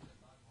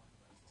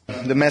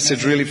 The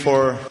message really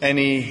for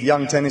any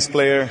young tennis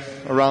player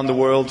around the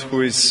world who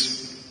is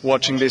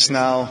watching this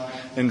now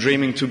and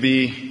dreaming to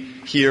be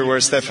here where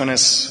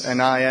Stefanos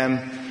and I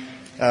am.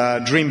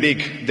 Dream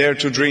big, dare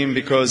to dream,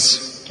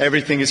 because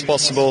everything is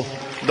possible.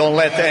 Don't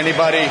let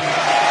anybody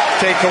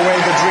take away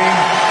the dream.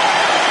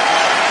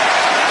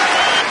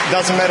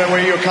 Doesn't matter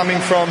where you're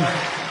coming from.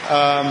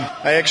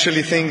 I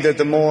actually think that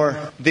the more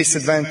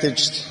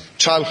disadvantaged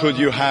childhood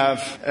you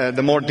have,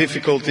 the more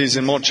difficulties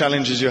and more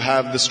challenges you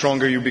have, the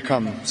stronger you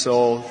become.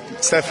 So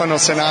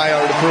Stefanos and I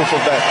are the proof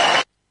of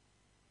that.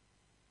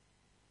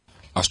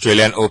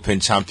 Australian Open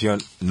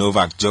champion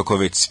Novak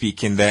Djokovic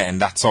speaking there, and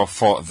that's all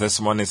for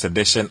this morning's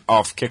edition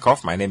of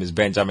Kickoff. My name is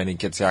Benjamin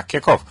Nketiah.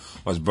 Kickoff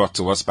was brought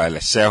to us by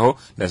Lesheho.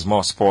 There's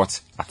more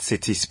sports at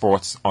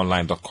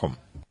citysportsonline.com.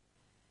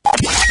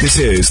 This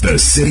is the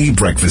City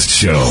Breakfast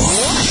Show,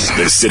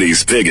 the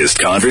city's biggest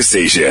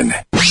conversation.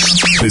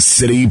 The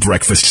City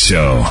Breakfast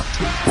Show.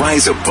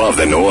 Rise above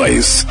the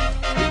noise.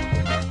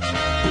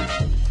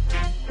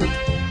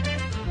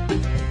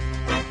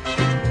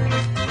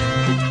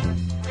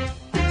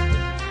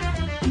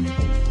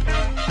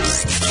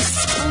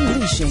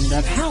 Unleashing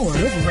the power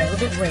of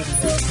relevant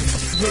radio.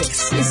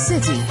 This is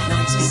City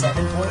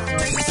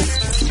 97.3.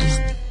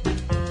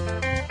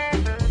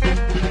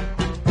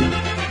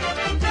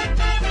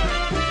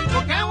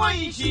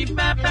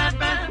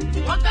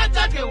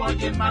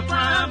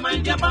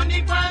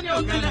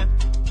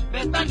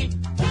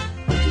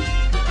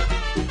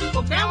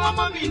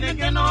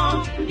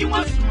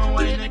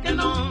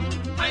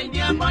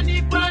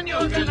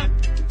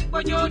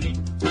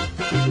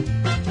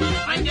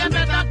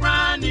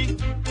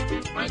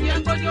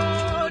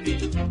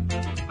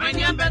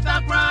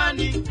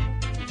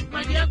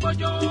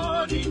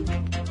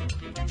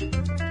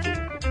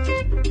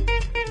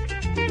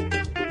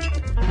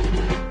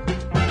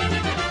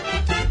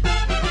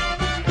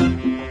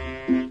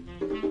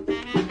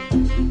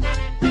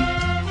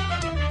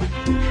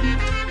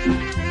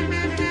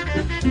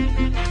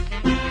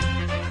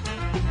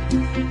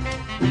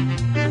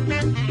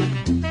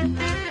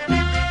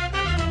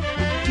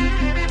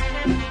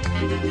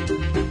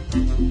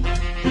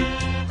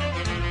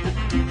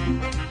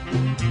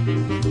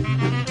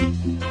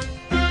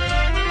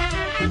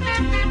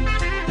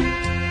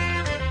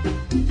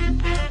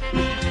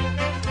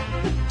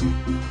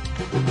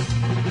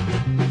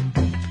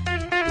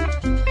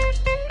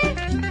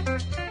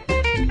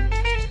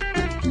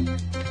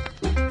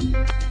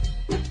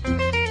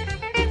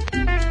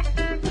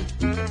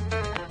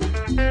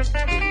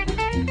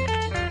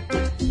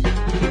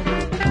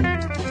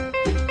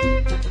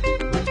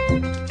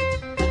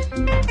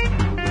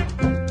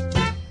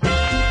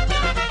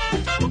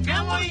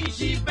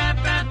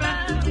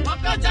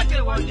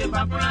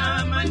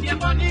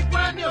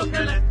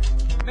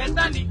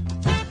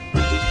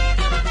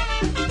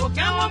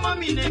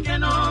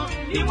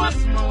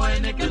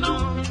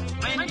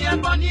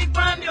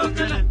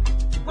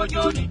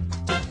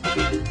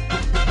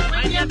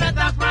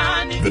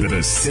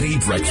 The City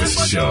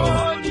Breakfast Show.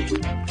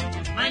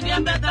 My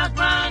dear better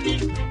granny,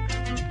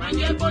 my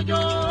dear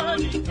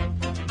Bojoni,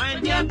 my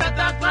dear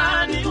better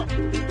granny,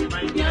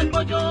 my dear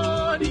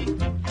Bojoni,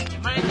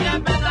 my dear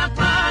better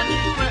granny,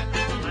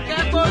 my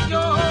dear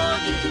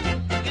Bojoni,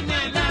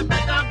 my dear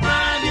better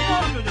granny,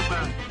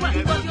 my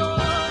dear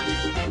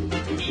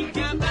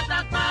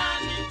better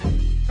granny.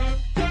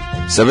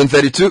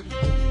 7:32.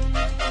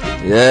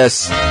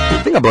 Yes.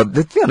 The thing I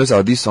notice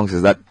about these songs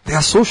is that they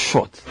are so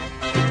short.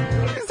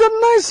 These are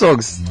nice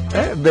songs.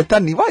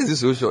 Betani, why is it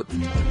so short?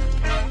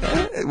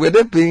 Were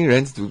they paying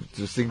rent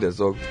to sing the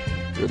song?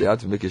 So they had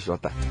to make it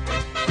shorter.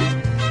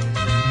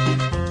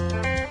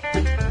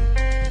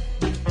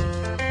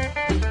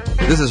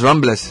 This is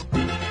Ramblers.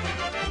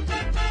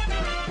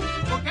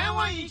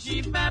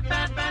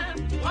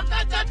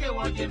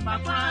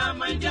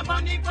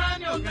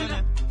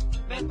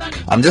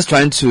 I'm just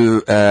trying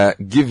to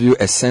give you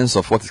a sense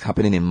of what is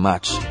happening in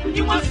March.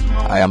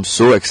 I am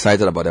so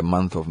excited about the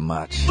month of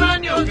March.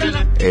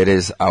 It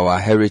is our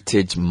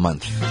Heritage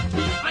Month.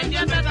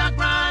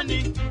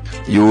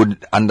 You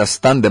would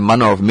understand the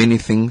manner of many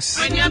things,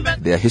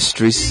 their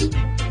histories,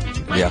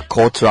 their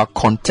cultural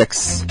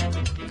contexts.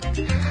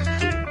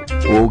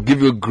 We'll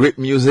give you great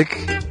music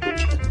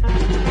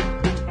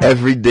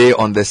every day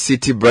on the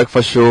City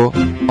Breakfast Show,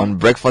 on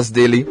Breakfast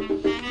Daily.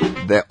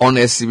 The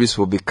on-air series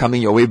will be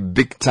coming your way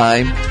big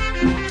time.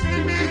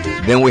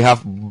 Then we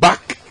have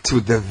Back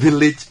to the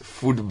Village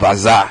Food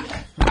Bazaar.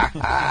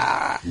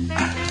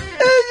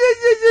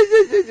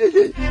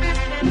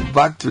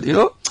 Back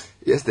to,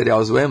 yesterday I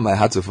was wearing my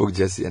Hearts of Folk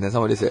jersey, and then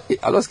somebody said, "Hey,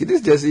 Aloski,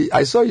 this jersey,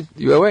 I saw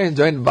you were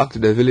enjoying Back to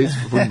the Village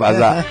Food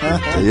Bazaar."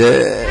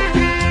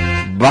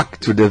 Yeah, Back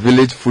to the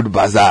Village Food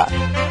Bazaar.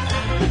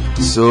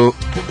 So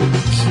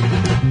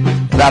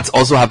that's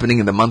also happening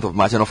in the month of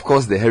March, and of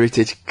course the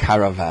Heritage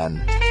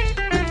Caravan.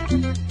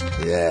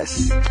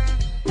 Yes,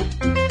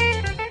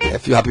 a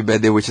few happy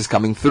birthday wishes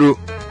coming through.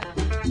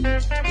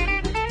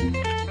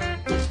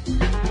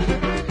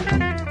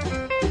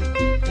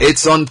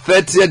 It's on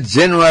 30th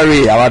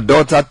January. Our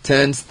daughter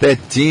turns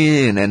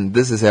 13, and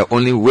this is her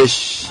only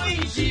wish.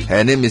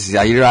 Her name is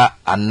Yaira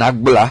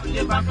Anagbla.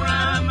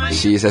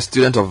 She is a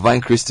student of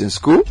Vine Christian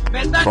School.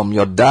 From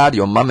your dad,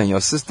 your mom, and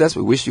your sisters,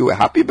 we wish you a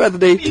happy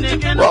birthday.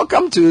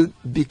 Welcome to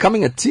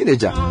becoming a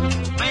teenager.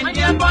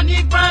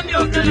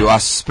 You are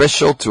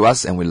special to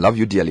us, and we love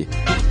you dearly.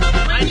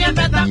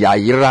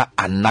 Yaira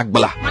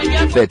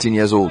Anagbla, 13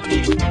 years old.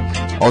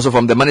 Also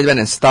from the management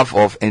and staff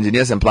of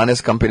Engineers and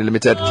Planners Company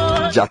Limited,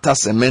 Jatta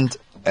Cement,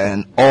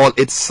 and all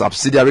its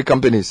subsidiary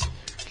companies.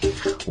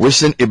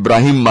 Wishing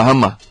Ibrahim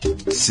Mahama,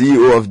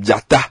 CEO of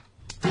Jatta,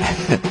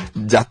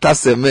 Jatta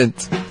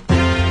Cement.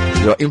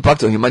 Your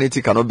impact on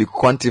humanity cannot be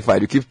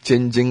quantified. You keep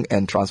changing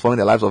and transforming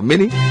the lives of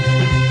many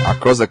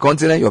across the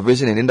continent. Your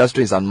vision in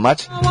industry is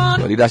unmatched.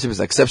 Your leadership is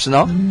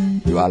exceptional.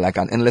 You are like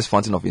an endless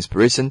fountain of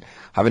inspiration.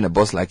 Having a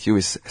boss like you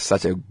is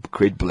such a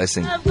great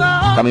blessing.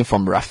 Coming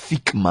from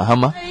Rafiq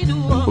Mahama,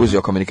 who is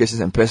your communications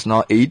and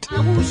personal aid,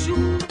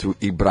 to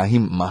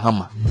Ibrahim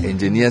Mahama,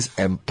 Engineers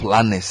and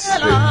Planners.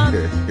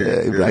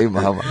 Ibrahim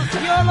Mahama.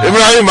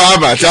 Ibrahim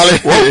Mahama, Charlie.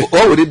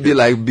 What would it be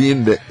like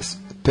being the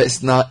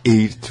personal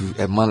aid to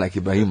a man like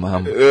Ibrahim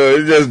Mahama?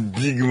 He's just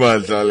big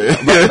man, Charlie.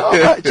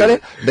 Charlie,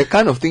 the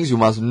kind of things you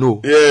must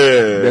know.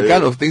 Yeah. The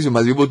kind of things you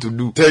must be able to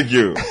do. Thank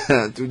you.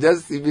 To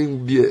just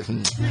even be it's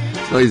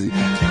not easy.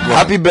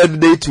 Happy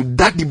birthday to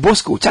Daddy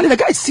Bosco. Charlie, the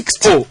guy is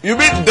 60. Oh, you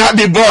mean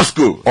Daddy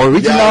Bosco?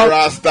 Original. Yeah,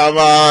 Rasta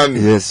man.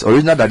 Yes,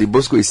 original Daddy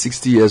Bosco is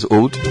 60 years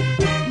old.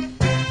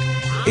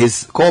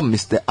 He's called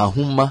Mr.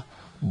 Ahuma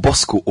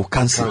Bosco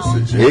Okansi,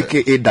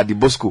 aka Daddy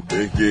Bosco,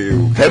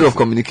 head of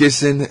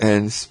communication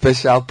and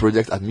special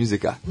project at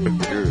Musica.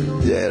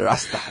 Yeah,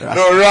 Rasta.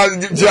 No,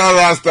 John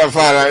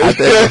Rastafari.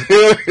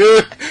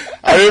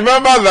 I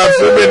remember that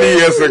so many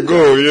years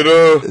ago, you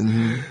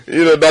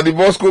know, Daddy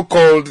Bosco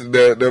called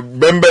the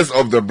members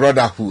of the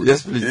Brotherhood.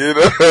 Yes, please.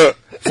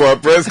 For a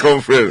press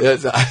conference.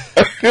 Yes, sir.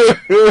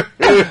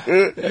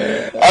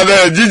 And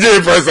the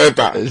GJ press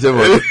center.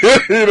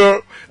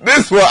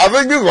 I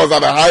think this was at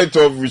the height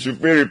of we should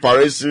pay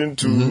reparation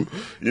to,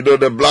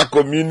 the black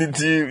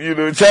community,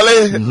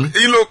 Charlie,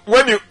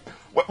 when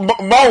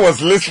Man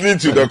was listening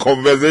to the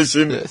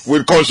conversation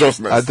with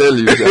consciousness. I tell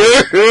you,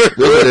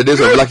 those are the days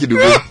of Lucky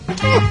Dube.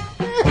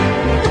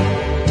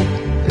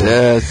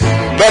 Yes.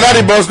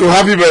 Daddy Bosco,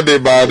 happy birthday,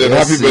 man.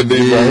 Yes, happy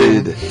birthday,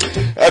 man.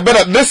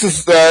 But this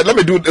is, let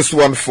me do this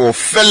one for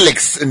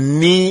Felix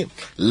Ni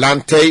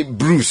Lante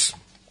Bruce.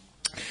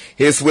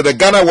 He's with the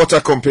Ghana Water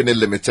Company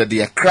Limited, the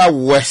Accra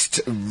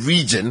West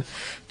region.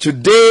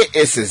 Today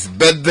is his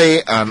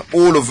birthday, and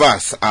all of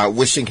us are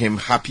wishing him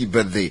happy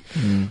birthday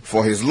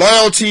for his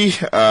loyalty,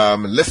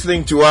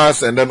 listening to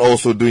us, and then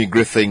also doing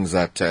great things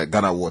at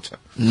Ghana Water.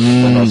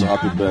 And also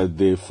happy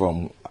birthday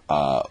from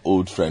our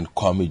old friend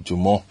Kwame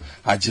Jumo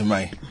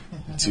Hajimai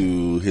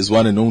to his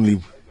one and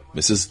only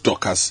Mrs.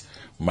 Dorcas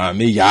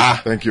Mami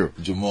Ya. Thank you.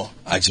 Jumo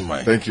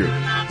Ajimai. Thank you.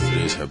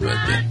 Today's her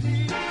birthday.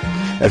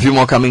 A few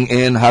more coming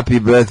in. Happy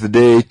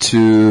birthday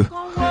to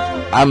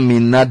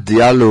Amina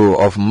Diallo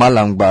of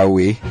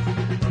Malangbawe.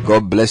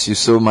 God bless you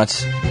so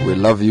much. We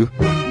love you.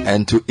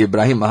 And to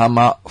Ibrahim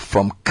Mahama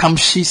from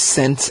Kamshi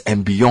Saints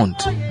and beyond.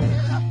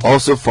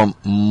 Also from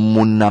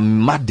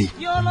Munamadi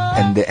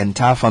and the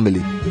entire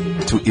family.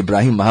 To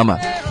Ibrahim Mahama.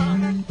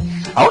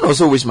 I want to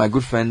also wish my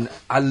good friend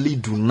Ali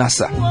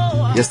Dunasa.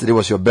 Yesterday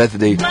was your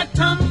birthday.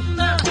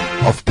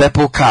 Of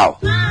Purple Cow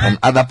and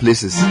other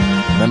places.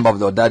 Member of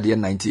the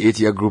Odadian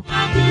 98-year group.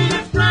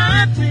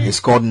 It's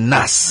called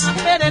NAS.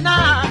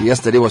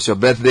 Yesterday was your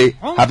birthday.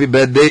 Happy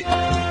birthday.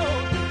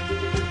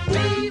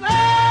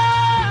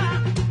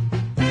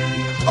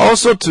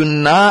 Also to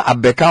Na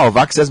Abeka of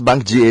Access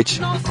Bank GH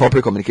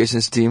Corporate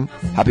Communications Team.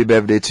 Happy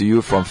birthday to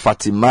you from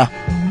Fatima.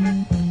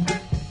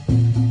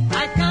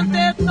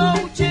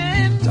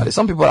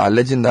 Some people are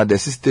alleging that the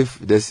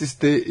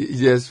 60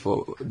 years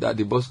for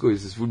Daddy Bosco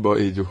is his football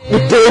age. So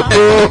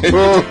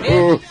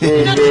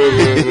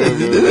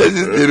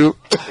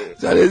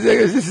they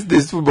say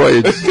this football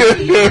age. Why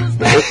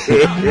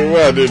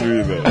did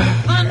we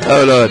that?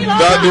 Oh Lord.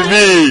 Daddy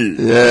B.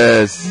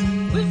 Yes.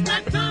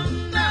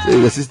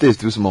 The sister is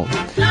too small.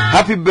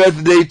 Happy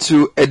birthday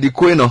to Eddie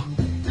Queno.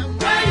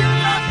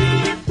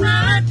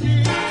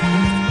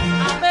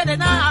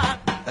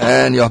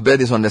 And your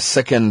birthday is on the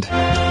 2nd.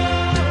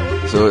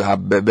 So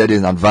happy birthday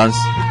in advance.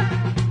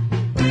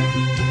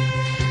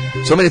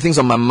 So many things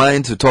on my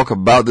mind to talk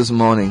about this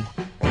morning.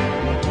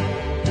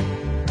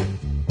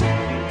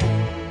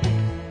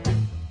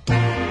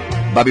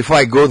 But before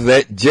I go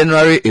there,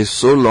 January is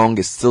so long,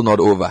 it's still not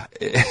over.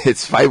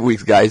 It's 5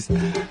 weeks, guys.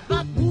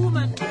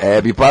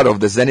 Be part of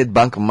the Zenith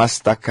Bank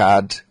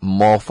MasterCard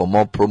More for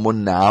More promo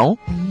now,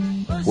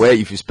 where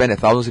if you spend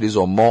 1,000 cedis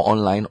or more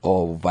online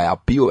or via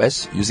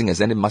POS using a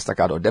Zenith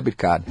MasterCard or debit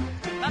card,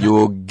 you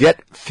will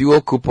get fuel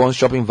coupons,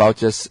 shopping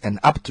vouchers, and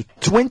up to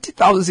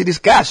 20,000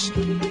 cedis cash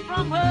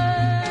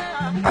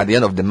at the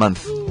end of the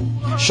month.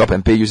 Shop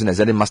and pay using a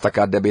Zenith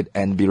MasterCard debit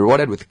and be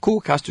rewarded with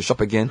cool cash to shop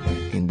again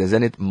in the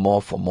Zenith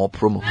More for More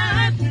promo.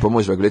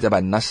 Promo is regulated by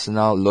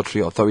National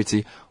Lottery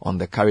Authority on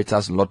the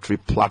Caritas Lottery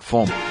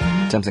platform.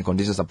 Terms and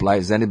conditions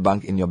apply. Zenith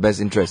Bank, in your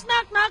best interest.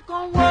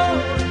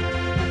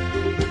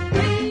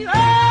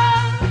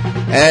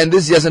 And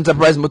this year's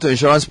Enterprise Motor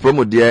Insurance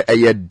promo, dear, a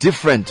year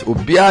different.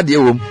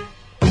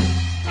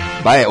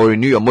 Buy or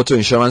renew your motor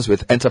insurance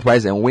with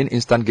Enterprise and win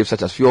instant gifts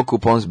such as fuel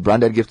coupons,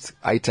 branded gift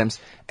items,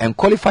 and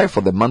qualify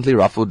for the monthly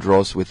raffle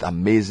draws with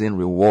amazing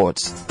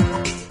rewards.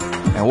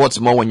 And what's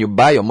more, when you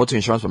buy your motor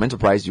insurance from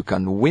Enterprise, you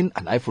can win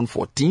an iPhone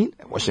 14,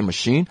 a washing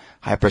machine,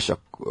 high pressure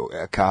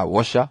car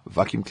washer,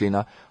 vacuum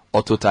cleaner,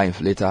 auto tire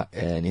inflator,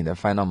 and in the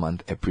final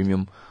month, a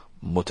premium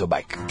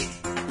motorbike.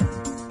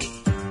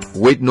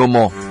 Wait no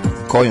more.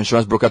 Call your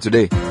insurance broker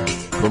today.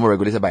 Promo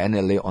regulated by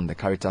NLA on the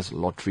Caritas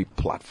Lottery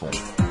platform.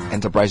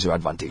 Enterprise, your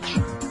advantage.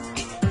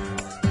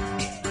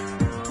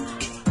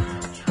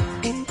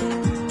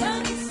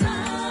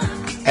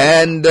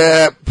 And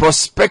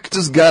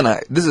Prospectus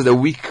Ghana, this is the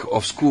week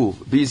of school.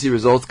 BEC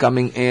results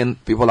coming in.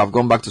 People have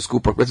gone back to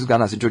school. Prospectus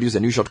Ghana has introduced a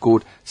new short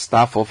code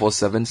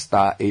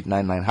 *447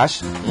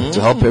 *899#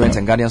 to help parents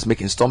and guardians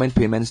make installment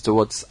payments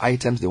towards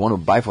items they want to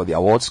buy for their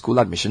award school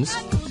admissions.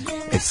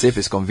 It's safe,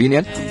 it's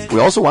convenient.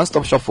 We're also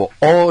one-stop shop for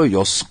all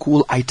your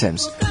school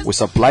items. We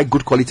supply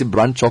good quality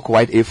brand chalk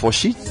white A4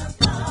 sheets.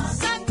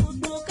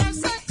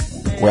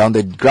 We're on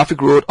the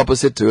Graphic Road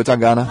opposite Toyota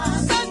Ghana.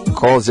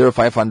 Call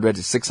 0500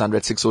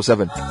 600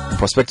 607.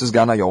 Prospectus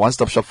Ghana, your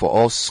one-stop shop for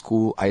all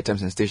school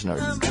items and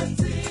stationery.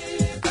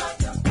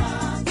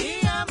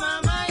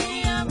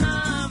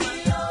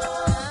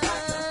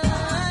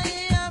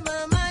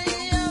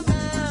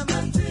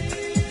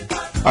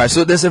 Alright,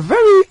 so there's a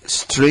very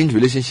strange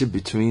relationship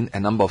between a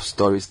number of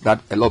stories that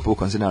a lot of people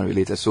consider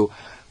unrelated. So,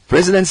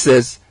 President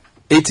says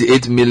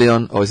 88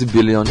 million, or is it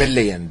billion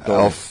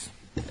of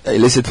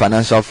illicit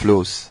financial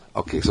flows.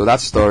 Okay, so that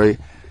story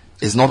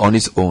is not on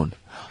its own.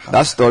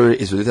 That story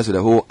is related to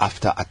the whole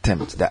after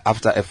attempt, the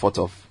after effort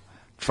of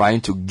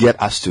trying to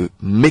get us to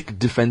make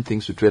different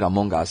things to trade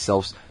among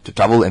ourselves, to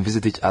travel and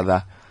visit each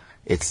other.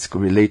 It's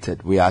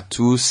related. We are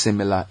too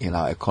similar in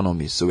our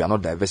economies, so we are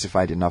not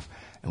diversified enough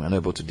and we're not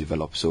able to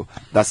develop. So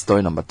that's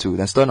story number 2.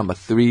 Then story number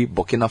 3,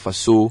 Burkina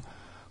Faso,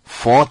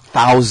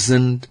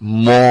 4,000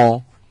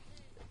 more,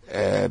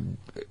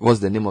 what's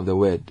the name of the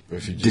word?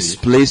 Refugees.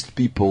 Displaced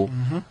people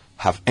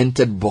have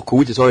entered Boko,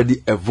 which is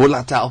already a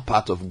volatile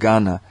part of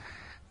Ghana.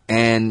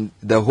 And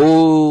the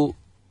whole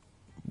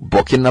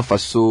Burkina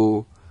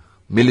Faso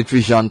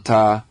military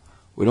junta,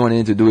 we don't want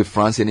anything to do with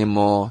France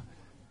anymore.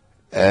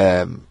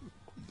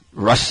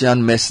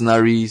 Russian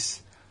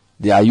mercenaries,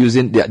 they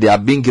are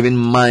being given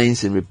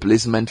mines in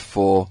replacement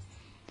for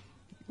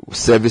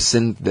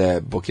servicing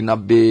the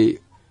Burkinabe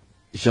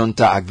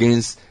junta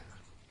against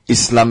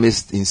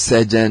Islamist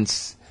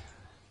insurgents.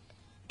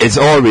 It's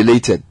all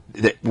related.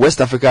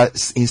 West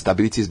Africa's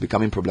instability is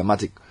becoming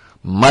problematic.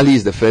 Mali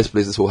is the first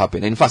place this will happen.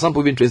 And in fact, some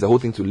people even trace the whole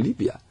thing to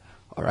Libya.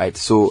 All right.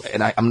 So,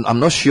 and I'm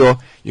not sure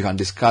you can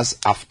discuss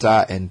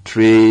AFTA and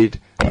trade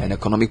and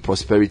economic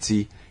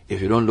prosperity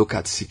if you don't look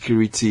at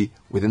security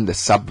within the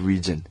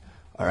sub-region.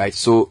 All right.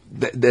 So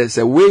there's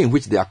a way in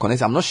which they are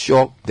connected. I'm not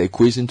sure the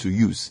equation to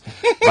use,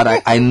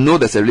 but I know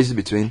there's a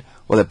relationship between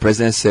what the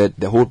president said,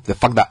 the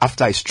fact that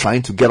AFTA is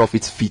trying to get off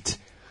its feet.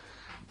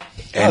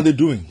 How are they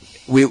doing?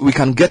 We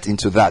can get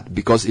into that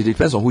because it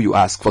depends on who you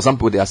ask. For some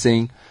people, they are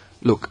saying,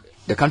 look,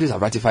 the countries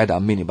have ratified our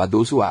many, but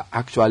those who are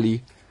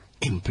actually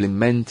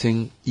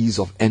implementing ease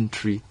of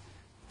entry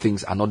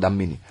things are not that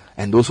many.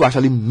 And those who are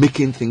actually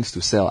making things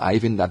to sell are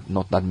even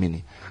not that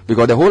many.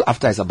 Because the whole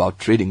AFTA is about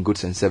trading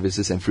goods and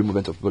services and free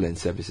movement of people and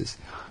services.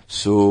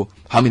 So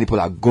how many people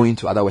are going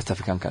to other West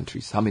African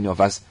countries? How many of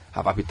us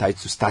have appetite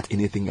to start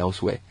anything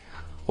elsewhere?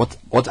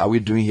 What are we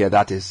doing here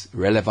that is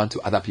relevant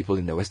to other people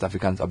in the West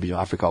African or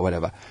beyond Africa or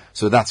whatever?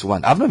 So that's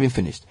one. I've not even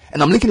finished.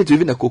 And I'm linking it to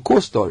even the cocoa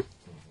story.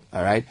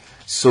 All right.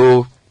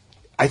 So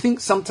I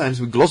think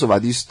sometimes we gloss over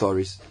these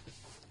stories.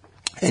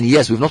 And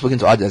yes, we've not spoken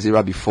to Al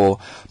Jazeera before,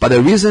 but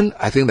the reason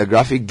I think the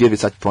graphic gave it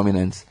such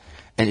prominence,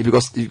 and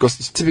because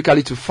it's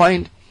typically to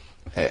find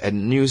a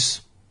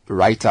news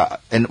writer,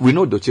 and we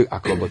know Doche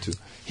Akrobo too.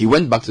 He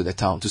went back to the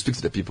town to speak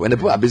to the people, and the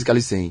people are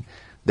basically saying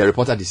the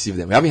reporter deceived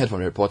them. We haven't heard from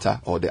the reporter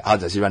or the Al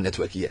Jazeera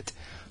network yet,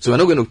 so we're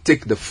not going to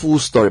take the full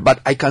story. But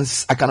I can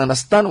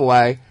understand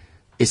why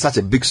it's such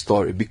a big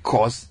story,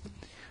 because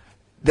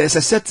there's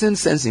a certain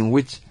sense in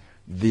which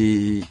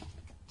the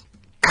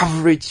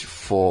coverage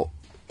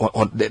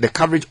or the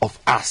coverage of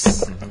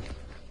us,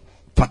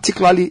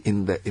 particularly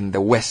in the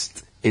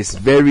West, is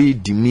very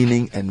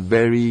demeaning and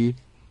very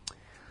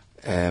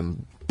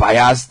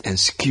biased and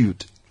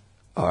skewed.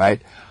 All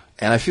right,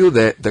 and I feel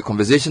that the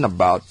conversation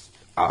about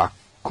our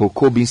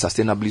cocoa being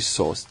sustainably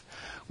sourced,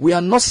 we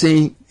are not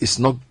saying it's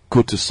not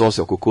good to source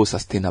your cocoa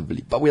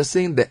sustainably, but we are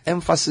saying the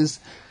emphasis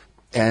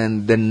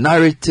and the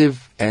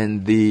narrative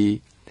and the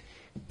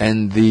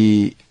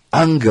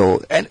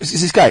angle. And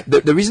this guy,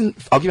 the reason,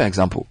 I'll give you an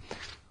example.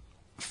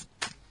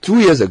 2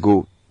 years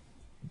ago,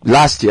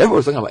 last year, everyone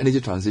was talking about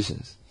energy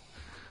transitions.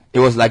 It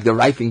was like the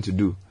right thing to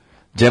do.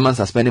 Germans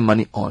are spending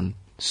money on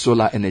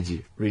solar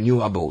energy,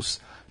 renewables.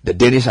 The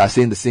Danish are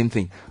saying the same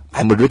thing.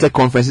 I moderated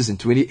conferences in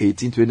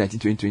 2018, 2019,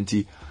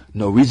 2020.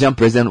 Norwegian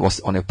president was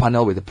on a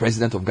panel with the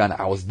president of Ghana.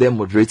 I was there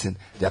moderating.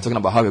 They are talking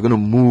about how we're going to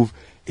move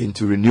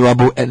into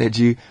renewable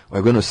energy.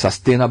 We're going to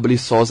sustainably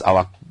source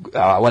our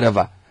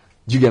whatever.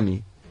 Do you get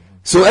me?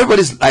 So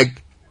everybody's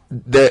like,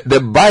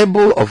 the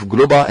Bible of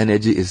global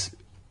energy is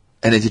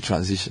energy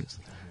transitions.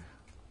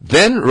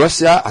 Then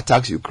Russia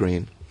attacks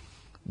Ukraine.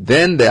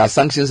 Then there are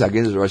sanctions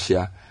against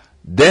Russia.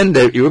 Then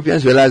the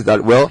Europeans realize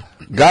that, well,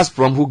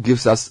 Gazprom, who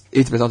gives us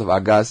 80% of our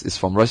gas, is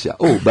from Russia.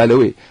 Oh, by the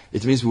way,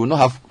 it means we will not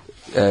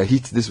have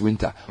heat this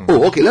winter.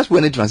 Oh, okay, let's put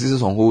energy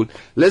transitions on hold.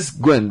 Let's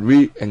go and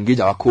re-engage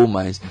our coal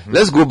mines.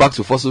 Let's go back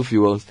to fossil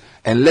fuels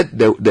and let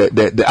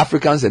the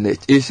Africans and the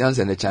Asians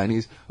and the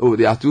Chinese,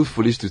 they are too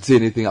foolish to say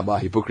anything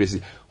about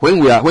hypocrisy.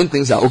 When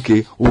things are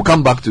okay, we'll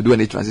come back to do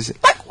energy transition.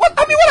 Like, what?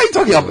 I mean, what are you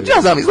talking about?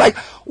 Just, it's like,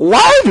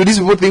 why do these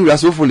people think we are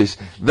so foolish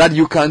that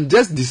you can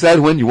just decide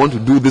when you want to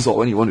do this or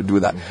when you want to do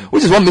that?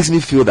 Which is what makes me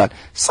feel that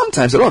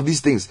sometimes a lot of these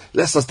things,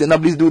 let's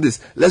sustainably do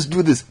this, let's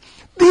do this.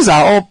 These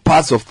are all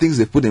parts of things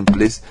they put in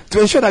place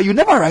to ensure that you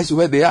never rise to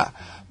where they are.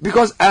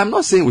 Because I am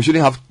not saying we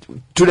shouldn't have,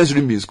 children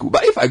shouldn't be in school.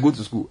 But if I go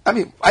to school, I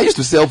mean, I used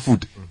to sell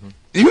food.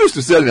 You used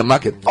to sell in the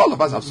market. All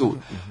of us have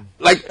sold.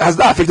 Like, has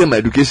that affected my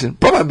education?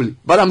 Probably.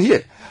 But I'm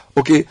here.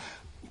 Okay.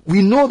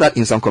 We know that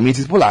in some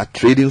communities, people are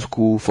trading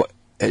school for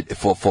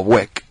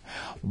work.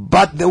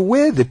 But the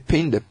way they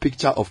paint the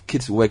picture of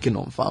kids working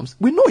on farms,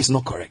 we know it's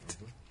not correct.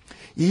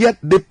 Yet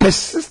they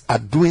persist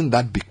at doing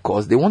that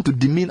because they want to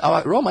demean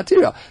our raw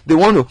material. They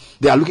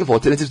are looking for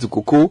alternatives to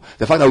cocoa.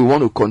 The fact that we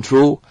want to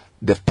control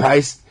the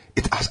price,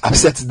 it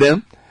upsets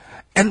them.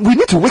 And we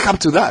need to wake up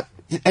to that.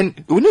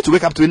 And we need to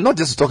wake up to it, not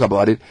just to talk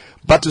about it,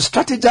 but to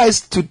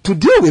strategize to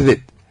deal with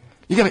it.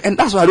 You get me? And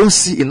that's what I don't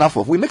see enough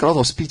of. We make a lot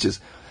of speeches.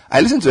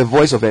 I listened to a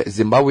voice of a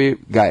Zimbabwe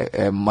guy,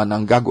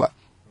 Manangagwa,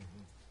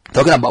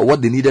 talking about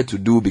what they needed to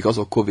do because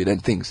of COVID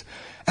and things.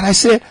 And I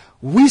say,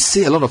 we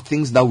say a lot of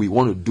things that we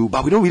want to do,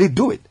 but we don't really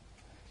do it.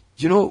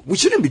 You know, we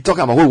shouldn't be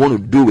talking about what we want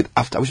to do with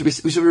AFTA. We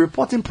should be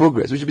reporting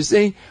progress. We should be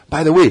saying,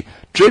 by the way,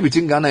 trade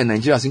between Ghana and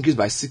Nigeria has increased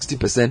by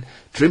 60%.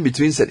 Trade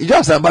between, you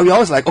understand? But we're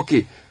always like,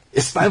 okay,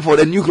 it's time for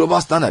the new global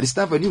standard. It's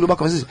time for a new global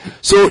conversation.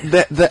 So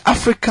the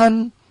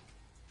African,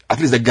 at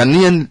least the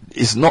Ghanaian,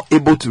 is not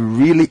able to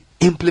really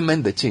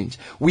implement the change.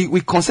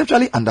 We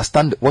conceptually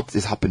understand what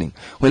is happening.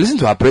 When you listen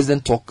to our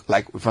president talk,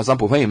 like, for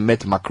example, when he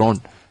met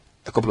Macron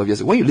a couple of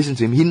years ago, when you listen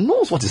to him, he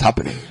knows what is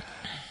happening.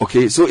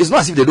 Okay, so it's not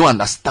as if they don't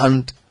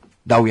understand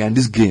that we are in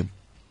this game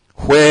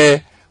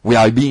where we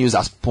are being used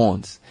as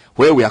pawns,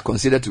 where we are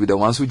considered to be the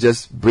ones who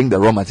just bring the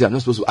raw material,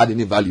 not supposed to add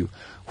any value,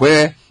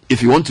 where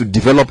if you want to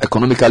develop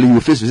economically, you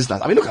face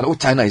resistance. I mean, look at what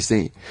China is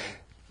saying.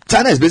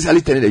 China is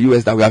basically telling the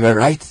US that we have a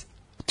right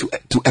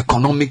to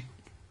economic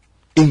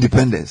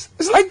independence.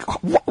 It's like, I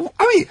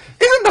mean,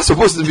 isn't that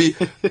supposed to be,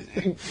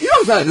 you know what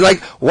I'm saying?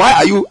 Like, why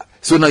are you,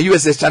 So now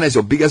US says China is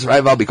your biggest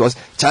rival because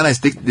China is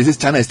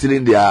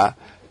stealing their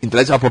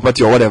intellectual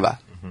property or whatever.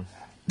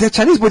 The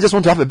Chinese people just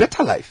want to have a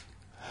better life.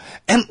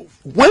 And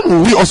when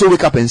will we also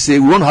wake up and say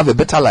we want to have a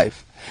better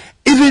life?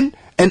 And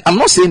I'm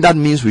not saying that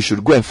means we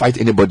should go and fight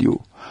anybody,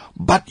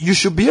 but you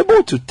should be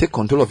able to take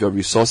control of your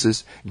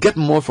resources, get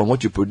more from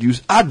what you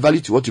produce, add value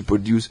to what you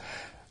produce.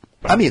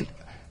 I mean,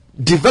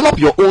 develop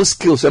your own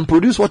skills and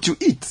produce what you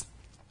eat.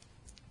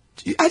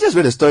 I just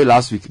read a story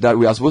last week that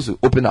we are supposed to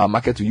open our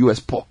market to US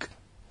pork.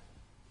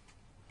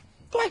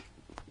 Like,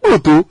 you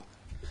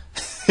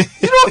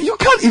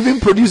can't even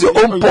produce your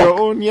own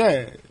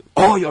pork.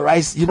 All your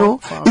rice,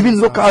 even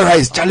local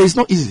rice. Charlie, it's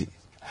not easy.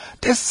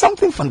 There's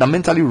something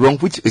fundamentally wrong,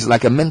 which is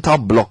like a mental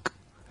block.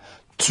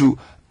 To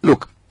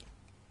look,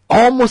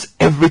 almost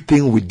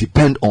everything we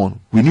depend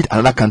on, we need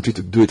another country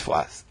to do it for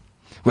us.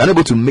 We're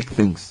unable to make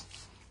things.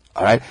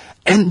 All right,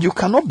 and you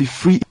cannot be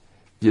free.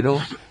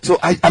 So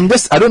I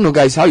don't know,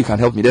 guys, how you can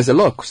help me. There's a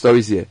lot of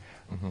stories here.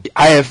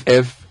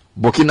 IFF,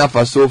 Burkina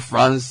Faso,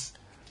 France.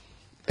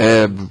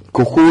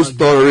 Cocoa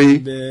story.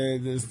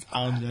 There's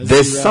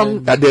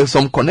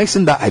some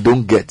connection that I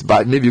don't get,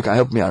 but maybe you can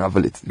help me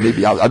unravel it.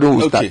 Maybe I don't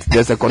know. Okay.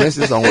 There's a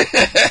connection somewhere.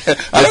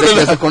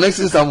 There's a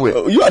connection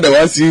somewhere. You are the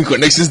one seeing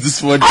connections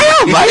this morning.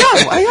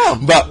 I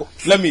am. But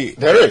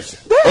there is.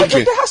 There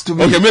has to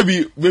be. Okay,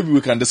 maybe we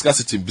can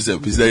discuss it in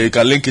business. You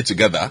can link it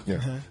together.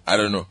 Yeah. I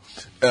don't know.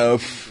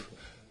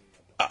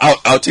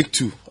 I'll take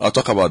two. I'll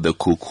talk about the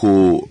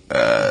cocoa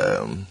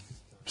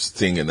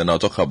thing, and then I'll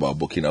talk about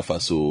Burkina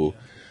Faso.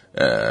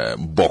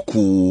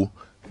 Boku,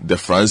 the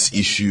France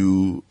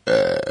issue,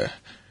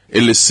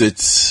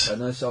 illicit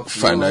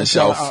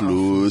financial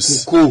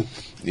flows,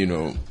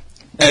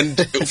 and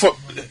it's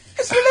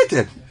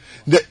related.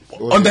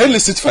 On the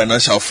illicit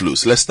financial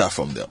flows, let's start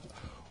from there.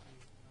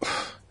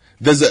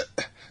 There's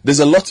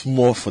a lot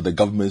more for the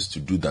governments to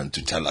do than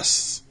to tell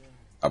us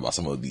about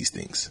some of these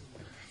things.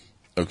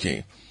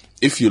 Okay,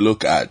 if you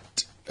look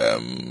at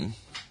the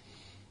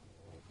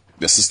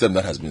system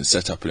that has been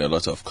set up in a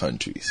lot of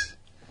countries.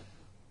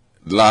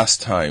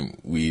 Last time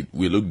we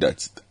looked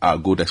at our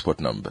gold export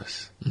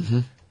numbers,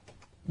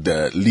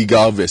 the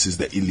legal versus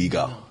the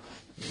illegal,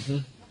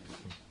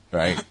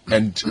 right?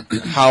 And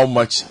how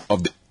much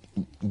of the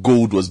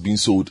gold was being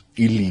sold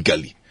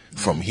illegally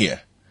from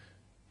here.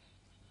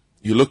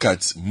 You look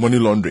at money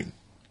laundering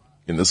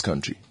in this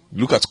country. You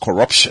look at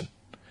corruption,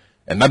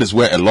 and that is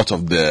where a lot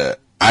of the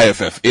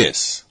IFF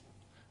is.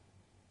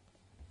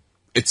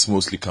 It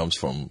mostly comes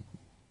from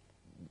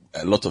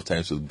a lot of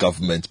times with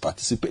government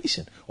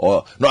participation,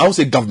 or no, I would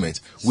say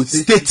government with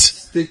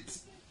state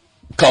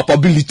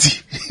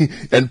culpability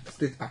and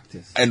state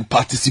actors and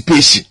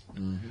participation.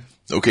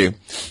 Okay,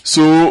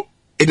 so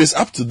it is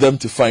up to them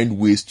to find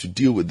ways to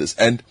deal with this,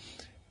 and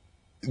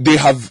they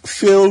have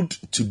failed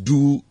to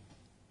do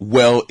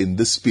well in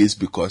this space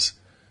because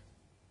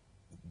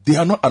they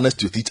are not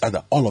honest with each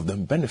other. All of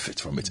them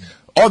benefit from it.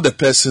 All the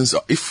persons,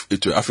 if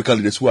it were African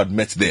leaders who had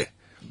met there,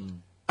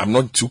 I'm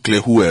not too clear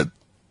who were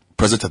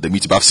present at the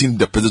meeting, but I've seen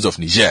the president of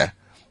Niger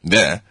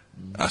there.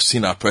 I've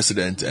seen our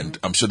president, and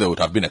I'm sure there would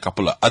have been a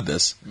couple of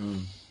others.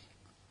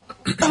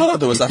 A lot of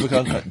the West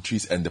African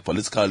countries and the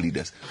political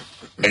leaders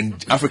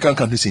and African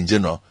countries in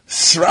general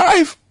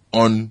thrive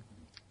on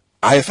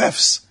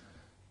IFFs.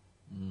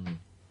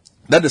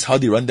 That is how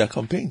they run their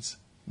campaigns.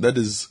 That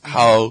is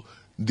how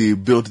they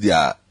build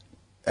their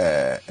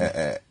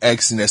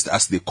eggs nest,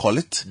 as they call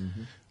it,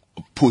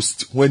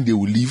 post when they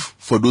will leave.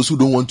 For those who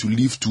don't want to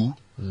leave too,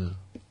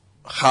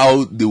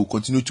 how they will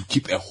continue to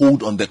keep a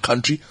hold on the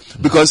country.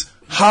 Because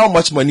how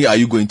much money are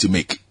you going to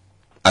make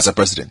as a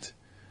president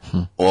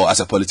or as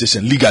a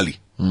politician legally,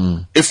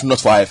 if not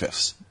for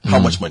IFFs? How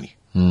much money?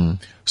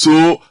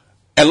 So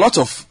a lot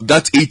of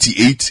that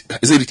 88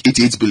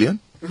 billion?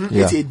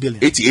 Yeah.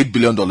 $88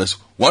 billion.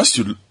 Once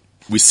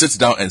we sit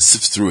down and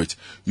sift through it,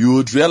 you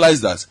would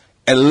realize that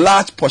a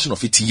large portion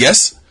of it,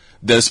 yes,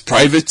 there's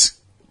private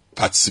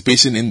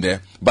participation in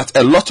there, but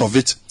a lot of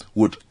it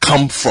would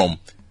come from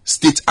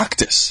state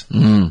actors.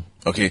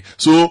 Okay,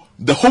 so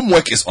the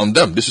homework is on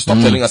them. They should stop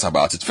telling us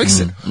about it. Fix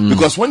it.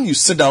 Because when you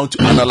sit down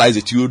to analyze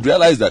it, you would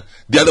realize that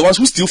they are the ones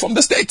who steal from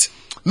the state.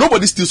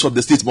 Nobody steals from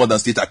the state more than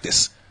state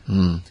actors.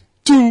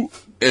 Two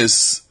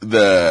is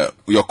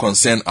your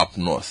concern up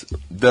north.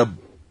 The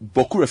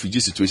Boku refugee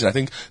situation, I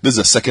think this is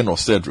the second or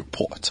third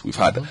report we've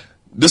had.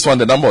 This one,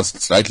 the number was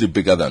slightly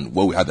bigger than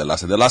what we had the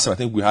last time. The last time, I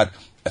think we had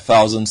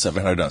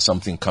 1,700 and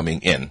something coming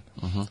in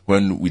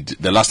when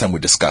the last time we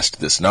discussed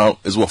this. Now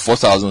it's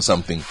 4,000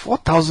 something.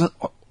 4,000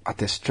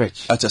 at a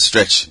stretch. At a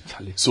stretch.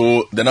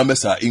 So the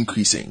numbers are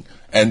increasing.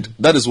 And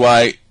that is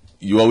why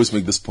you always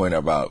make this point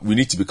about we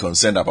need to be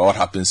concerned about what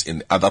happens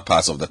in other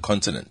parts of the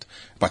continent,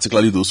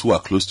 particularly those who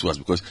are close to us,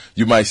 because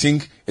you might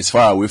think it's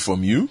far away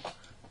from you,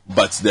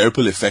 but the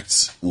ripple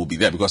effects will be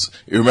there. Because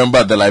you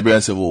remember the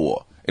Liberian Civil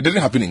War. It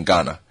didn't happen in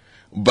Ghana.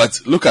 But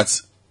look at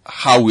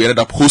how we ended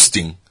up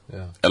hosting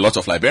a lot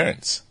of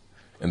Liberians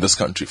in this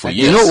country for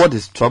years. You know what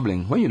is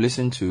troubling? When you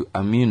listen to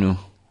Aminu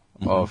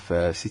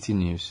of City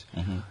News,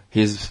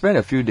 he's spent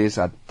a few days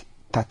at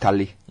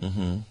Tatali.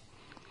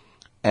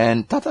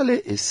 And Tatale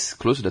is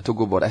close to the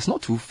Togo border. It's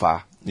not too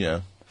far.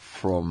 Yeah.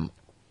 From,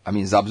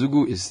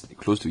 Zabzugu is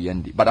close to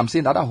Yendi. But I'm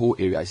saying that whole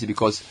area, I see,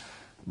 because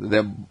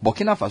the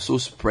Burkina Faso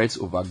spreads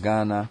over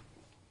Ghana,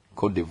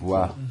 Cote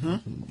d'Ivoire,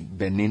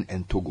 Benin,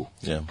 and Togo.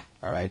 Yeah.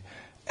 All right.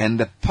 And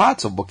the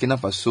parts of Burkina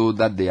Faso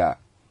that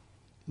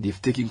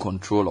they've taken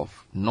control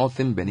of,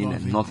 northern Benin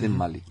and northern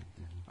Mali.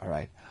 All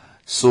right.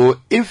 So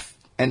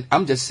and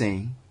I'm just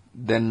saying,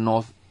 the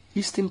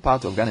northeastern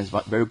part of Ghana is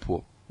very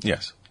poor.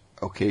 Yes.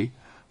 Okay.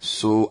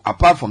 So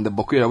apart from the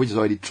Bokura, which is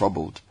already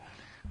troubled,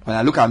 when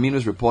I look at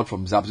Minu's report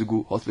from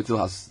Zabzugu, hospital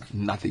has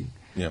nothing.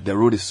 Yeah. The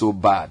road is so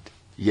bad.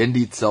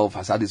 Yendi itself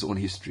has had its own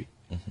history.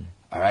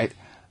 All right.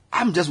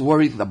 I'm just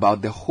worried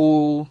about the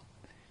whole...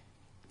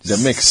 The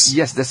mix.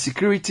 Yes, the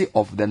security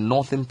of the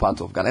northern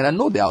part of Ghana. And I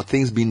know there are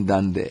things being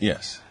done there.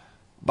 Yes.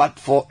 But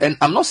and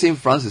I'm not saying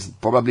France is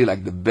probably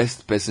like the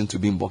best person to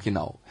be in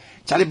Burkina.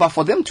 Charlie, but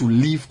for them to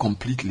leave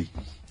completely.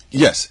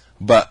 Yes,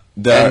 but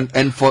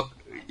and for,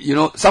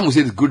 some will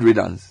say it's good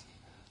riddance.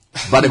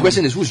 But the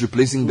question is, who's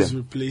replacing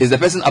them? Is the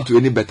person up to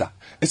any better?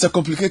 It's a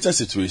complicated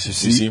situation.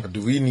 See?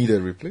 Do we need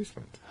a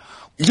replacement?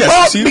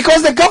 Yes,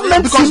 because the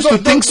government seems to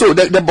think so.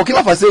 The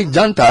Burkina Faso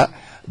Janta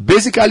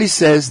basically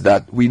says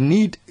that we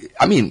need.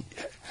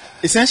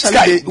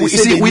 Essentially,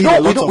 we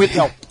don't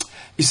help.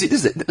 You see,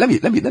 let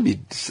me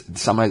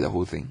summarize the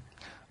whole thing.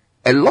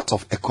 A lot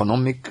of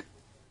economic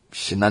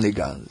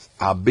shenanigans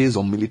are based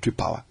on military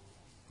power.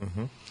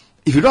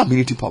 If you don't have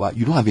military power,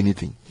 you don't have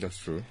anything. That's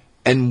true.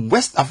 And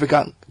West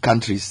African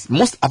countries,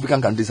 most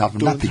African countries have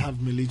nothing. Don't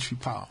have military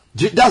power.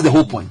 That's the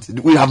whole point.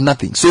 We have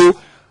nothing. So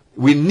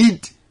we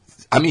need.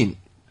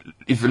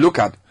 If you look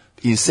at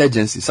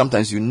insurgency,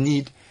 sometimes you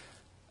need.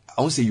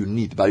 I won't say you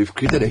need, but you've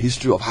created a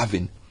history of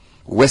having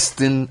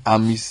Western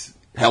armies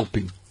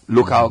helping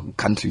local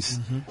countries.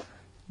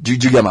 Do you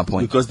get my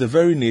point? Because the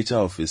very nature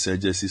of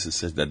insurgencies is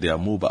such that they are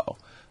mobile.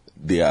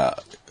 They are,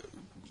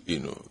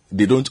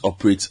 they don't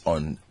operate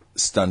on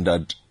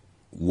standard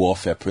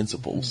warfare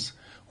principles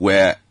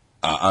where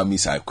our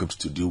armies are equipped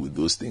to deal with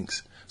those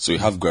things. So you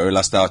have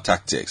guerrilla style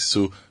tactics.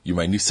 So you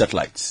might need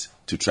satellites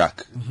to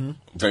track.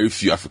 Very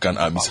few African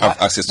armies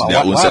have access to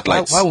their own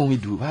satellites. Why won't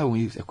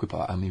we equip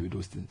our army with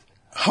those things?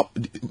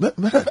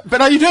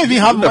 But you don't even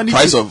have money. The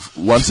price of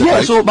one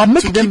satellite. Yeah, so but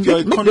make to them keep your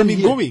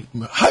economy going.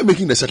 How are you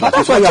making the satellite?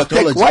 That's why you have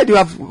tech. Why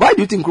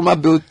do you think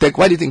Nkrumah built tech?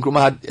 Why do you think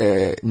Nkrumah had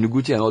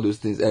Noguchi and all those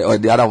things, or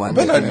the other one?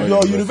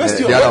 Your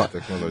university.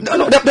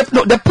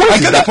 The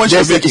point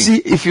is that see,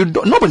 if you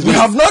don't, nobody's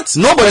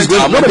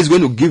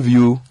going to give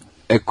you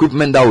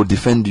equipment that will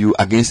defend you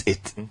against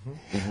it.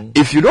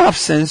 If you don't have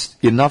sense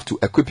enough to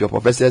equip your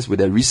professors with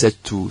the research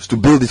tools to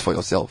build it for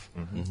yourself,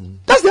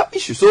 that's the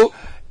issue. So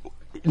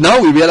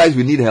now we realize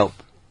we need help.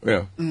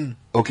 Yeah.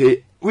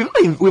 Okay. We've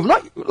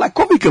not like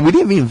COVID. We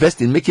didn't even invest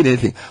in making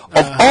anything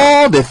of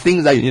all the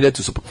things that you needed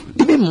to support.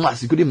 Even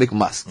masks, you couldn't make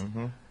masks.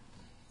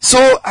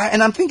 So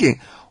and I'm thinking,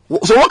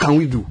 so what can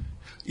we do?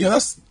 Yeah,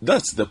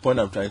 that's the point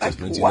I'm trying to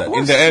explain to you. That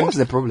in the end, what's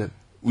the problem?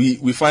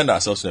 We find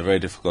ourselves in a very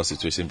difficult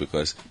situation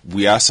because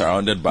we are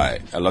surrounded by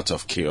a lot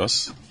of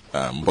chaos.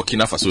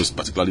 Burkina Faso is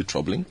particularly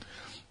troubling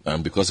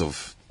because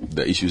of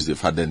the issues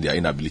they've had and their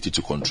inability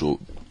to control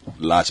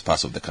large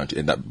parts of the country.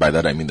 And by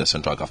that I mean the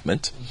central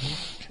government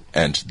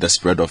and the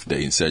spread of the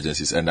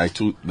insurgencies. And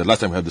the last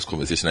time we had this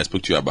conversation, I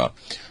spoke to you about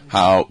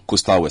how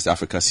coastal West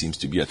Africa seems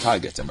to be a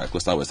target. And by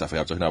coastal West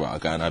Africa, I'm talking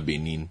about Ghana,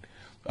 Benin,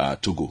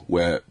 Togo,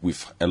 where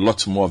with a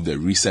lot more of the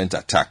recent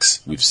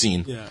attacks we've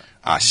seen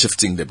are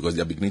shifting there because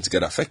they're beginning to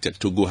get affected.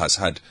 Togo has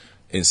had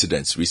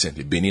incidents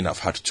recently. Benin have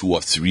had 2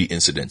 or 3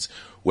 incidents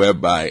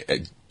whereby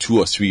 2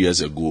 or 3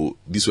 years ago,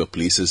 these were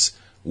places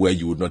where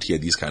you would not hear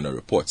these kind of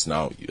reports.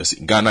 Now,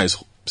 Ghana is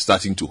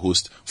starting to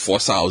host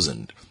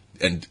 4,000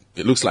 and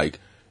it looks like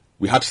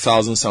we had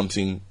 1,000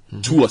 something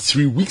 2 or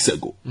 3 weeks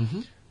ago.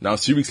 Now,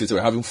 3 weeks later,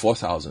 we're having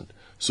 4,000.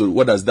 So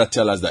what does that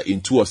tell us? That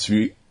in 2 or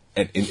 3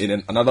 and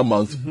in another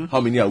month,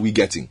 how many are we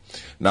getting?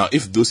 Now,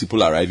 if those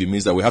people arrive, it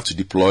means that we have to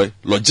deploy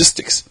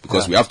logistics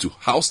because we have to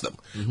house them.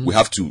 We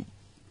have to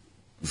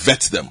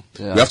vet them.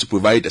 We have to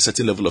provide a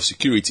certain level of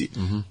security.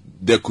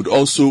 There could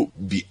also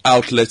be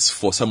outlets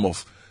for some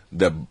of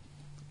the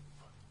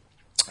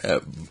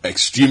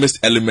extremist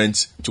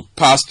elements to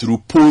pass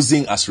through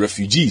posing as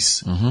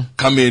refugees,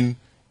 come in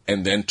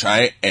and then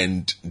try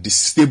and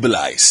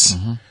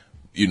destabilize,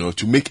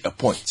 to make a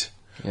point.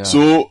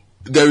 So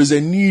there is a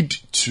need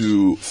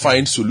to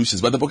find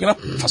solutions, but the Burkina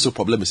Faso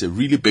problem is a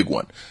really big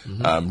one.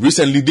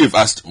 Recently, they've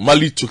asked,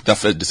 Mali took that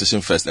first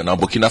decision first, and now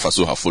Burkina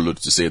Faso have followed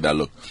to say that,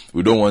 look,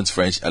 we don't want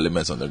French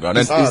elements on the ground.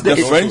 And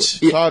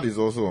Chad is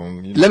also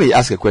on. Let me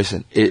ask a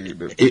question.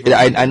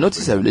 I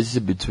noticed a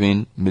relationship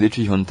between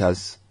military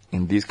juntas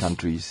in these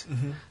countries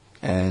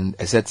and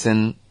a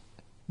certain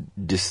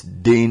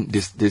disdain,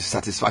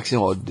 dissatisfaction,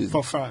 or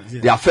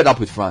they are fed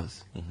up with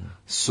France.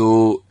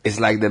 So it's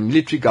like the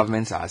military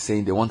governments are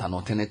saying they want an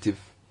alternative.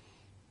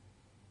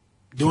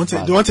 They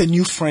want a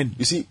new friend.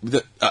 You see,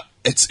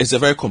 it's a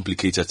very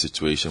complicated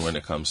situation when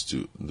it comes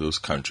to those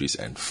countries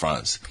and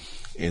France,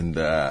 in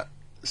the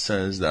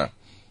sense that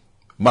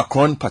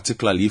Macron,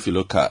 particularly, if you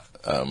look at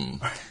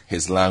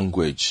his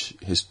language,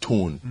 his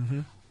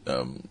tone.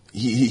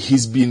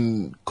 He's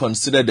been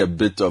considered a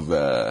bit of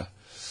a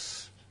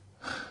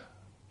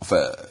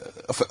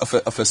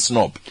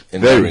snob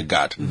in that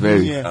regard.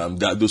 Very.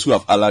 That those who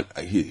have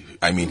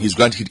he's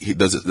granted.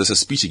 There's a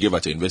speech he gave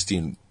at a university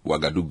in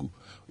Ouagadougou.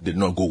 Did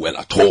not go well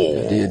at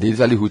all. They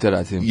usually hooted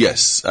at him.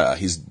 Yes,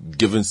 he's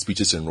given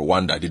speeches in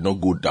Rwanda. Did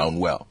not go down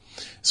well.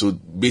 So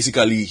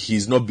basically,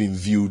 he's not been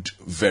viewed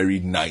very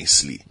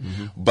nicely.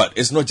 But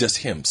it's not just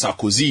him.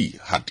 Sarkozy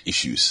had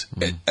issues.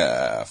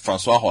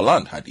 Francois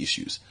Hollande had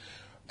issues.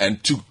 And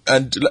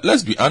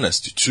let's be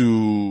honest,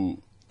 to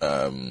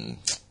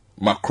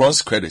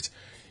Macron's credit,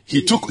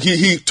 he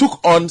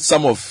took on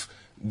some of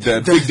the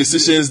big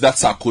decisions that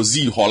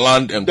Sarkozy,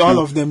 Hollande, and all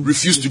of them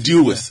refused to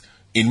deal with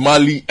in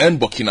Mali and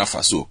Burkina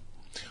Faso.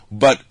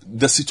 But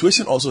the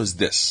situation also is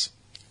this,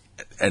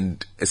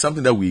 and it's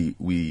something that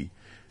we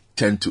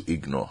tend to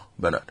ignore,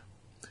 Bernard.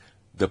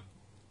 The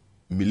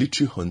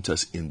military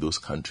hunters in those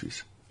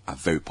countries are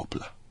very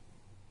popular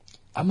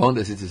amongst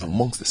the citizens.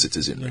 Amongst the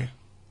citizenry.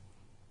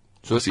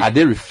 So are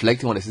they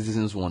reflecting what the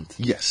citizens want?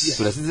 Yes.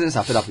 So the citizens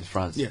are fed up with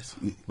France. Yes.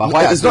 But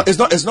why?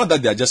 It's not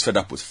that they are just fed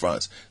up with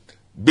France.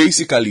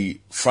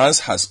 Basically,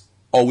 France has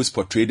always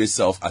portrayed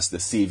itself as the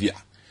savior.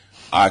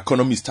 Our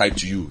economy is tied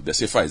to you. The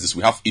safer is this.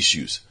 We have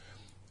issues.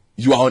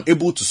 You are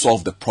unable to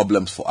solve the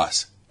problems for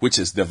us, which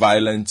is the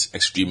violent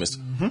extremists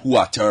who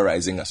are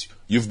terrorizing us.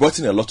 You've brought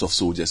in a lot of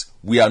soldiers.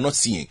 We are not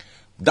seeing.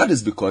 That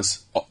is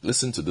because,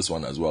 listen to this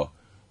one as well.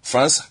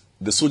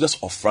 The soldiers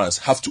of France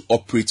have to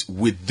operate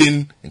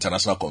within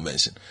international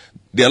convention.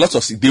 There are lots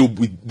of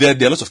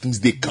things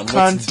they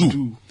cannot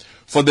do.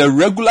 For the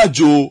regular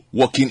Joe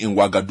working in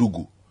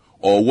Ouagadougou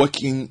or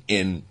working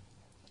in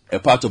a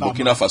part of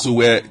Burkina Faso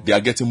where they are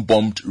getting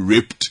bombed,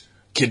 raped,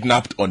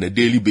 kidnapped on a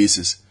daily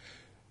basis,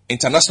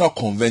 international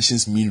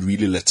conventions mean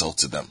really little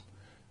to them.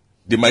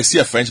 They might see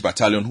a French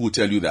battalion who will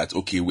tell you that,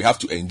 okay, we have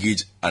to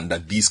engage under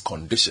these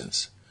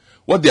conditions.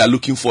 What they are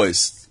looking for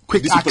is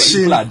quick these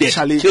action. People are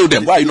dead. Kill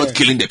them. Why are you not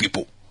killing the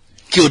people?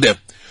 Kill them.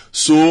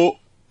 So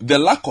the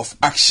lack of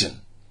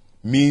action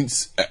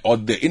means, or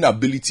the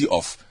inability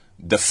of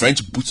the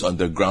French boots on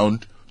the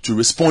ground to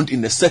respond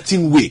in a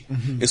certain way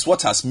is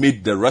what has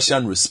made the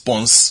Russian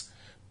response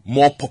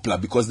more popular,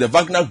 because the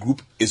Wagner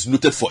group is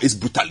noted for its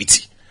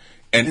brutality.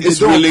 And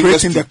it's really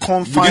within the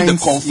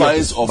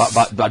confines of.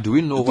 But do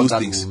we know what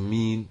that will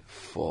mean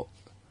for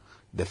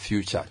the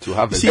future? To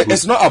have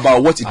it's not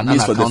about what it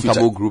means for the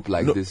future. Group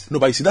like this. No,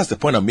 but you see, that's the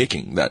point I'm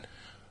making. That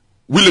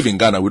we live in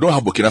Ghana, we don't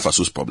have Burkina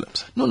Faso's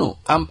problems. No,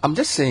 I'm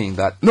just saying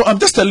that. No, I'm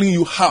just telling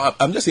you how.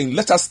 I'm just saying,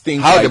 let us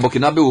think how the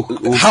Burkinabe will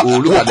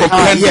look at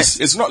comprehend this.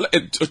 It's not.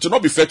 It should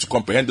not be fair to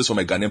comprehend this from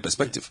a Ghanaian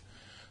perspective.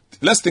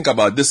 Let's think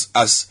about this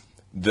as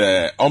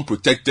the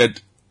unprotected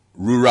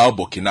rural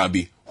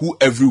Burkinabe who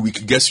every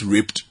week gets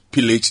raped,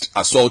 pillaged,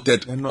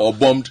 assaulted, or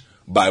bombed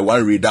by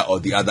one raider or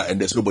the other,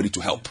 and there's nobody to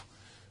help.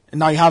 And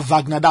now you have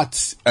Wagner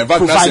that's Wagner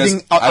providing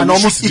says, an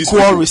almost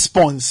equal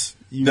response.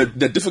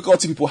 The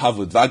difficulty people have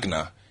with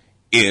Wagner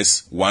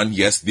is, one,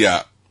 yes, they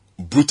are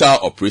brutal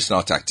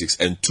operational tactics,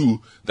 and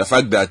two, the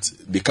fact that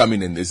they come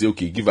in and they say,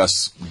 okay, give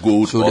us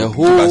gold, so or the give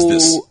us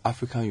this. whole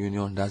African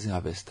Union doesn't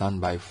have a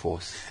standby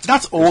force.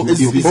 That's all.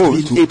 It's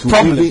been a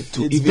problem. It's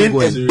been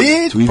a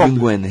big problem. Even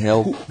go and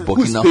help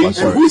Burkina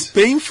Faso. Who's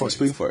paying for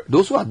it?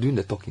 Those who are doing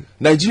the talking.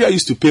 Nigeria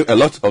used to pay a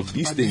lot of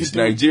these things.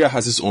 Nigeria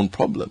has its own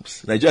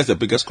problems. Nigeria is the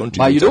biggest country.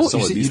 But you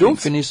don't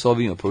finish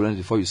solving your problems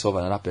before you solve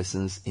another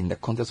person's in the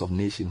context of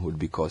nationhood,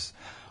 because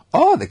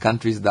all the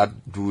countries that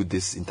do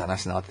this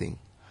international thing,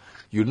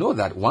 you know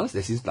that once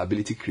there's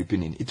instability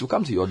creeping in, it will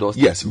come to your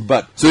doorstep. Yes,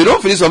 but so you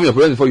don't finish solving your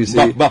problem before you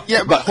say. But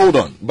hold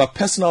on. But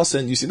personal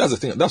sense, you see, that's the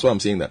thing. That's why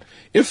I'm saying that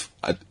if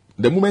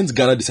the moment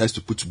Ghana decides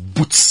to put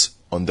boots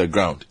on the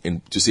ground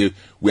to say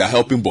we are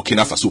helping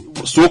Burkina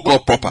Faso,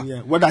 so-called proper.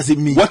 Yeah. What does it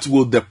mean? What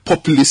will the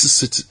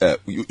populace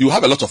you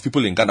have a lot of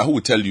people in Ghana who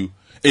will tell you,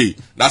 hey,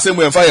 but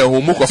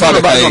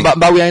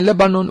we are in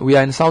Lebanon, we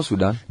are in South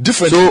Sudan.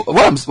 Different. So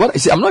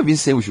I'm not even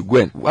saying we should go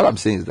in. What I'm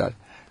saying is that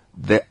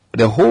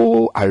the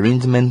whole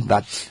arrangement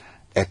that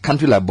a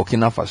country like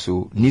Burkina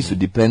Faso needs to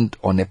depend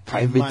on a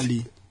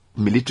private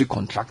military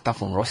contractor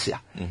from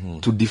Russia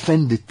to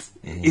defend it.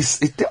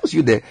 It tells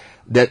you the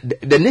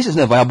nation is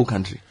not a viable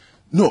country.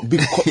 No,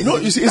 because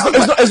you see,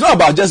 it's not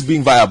about just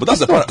being viable. That's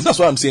the point. That's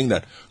why I'm saying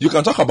that you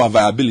can talk about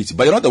viability,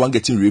 but you're not the one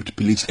getting raped,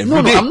 pillaged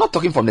every day. No, I'm not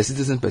talking from the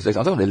citizen's perspective.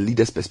 I'm talking from the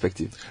leader's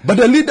perspective. But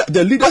the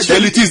leader's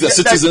reality is the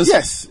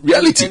citizens'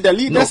 reality. And the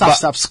leaders have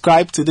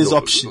subscribed to this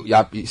option.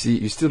 Yeah, you see,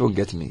 you still don't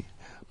get me.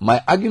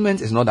 My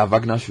argument is not that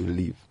Wagner should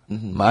leave.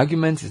 My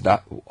argument is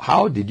that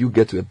how did you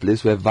get to a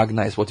place where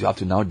Wagner is what you have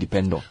to now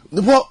depend on?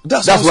 Well,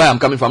 that's where I'm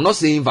coming from. I'm not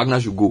saying Wagner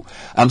should go.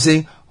 I'm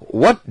saying,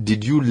 what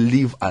did you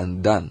leave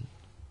undone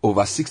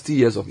over 60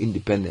 years of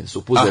independence,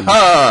 supposedly,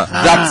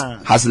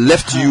 that has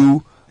left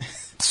you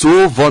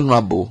so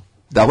vulnerable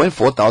that when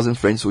 4,000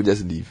 French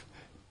soldiers leave,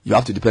 you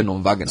have to depend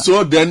on Wagner?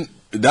 So then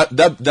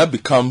that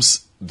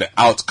becomes the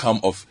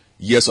outcome of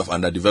years of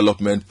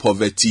underdevelopment,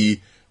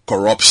 poverty,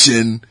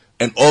 corruption,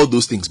 and all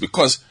those things,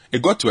 because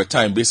it got to a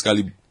time,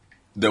 basically,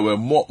 there were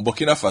more,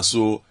 Burkina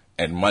Faso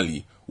and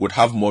Mali would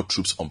have more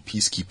troops on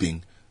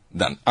peacekeeping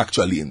than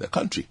actually in the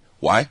country.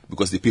 Why?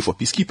 Because they pay for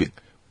peacekeeping.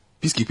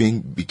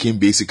 Peacekeeping became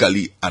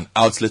basically an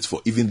outlet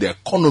for even the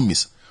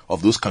economies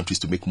of those countries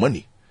to make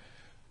money.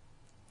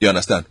 You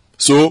understand?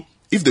 So,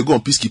 if they go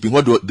on peacekeeping,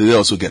 what do they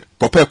also get?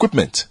 Proper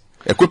equipment.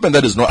 Equipment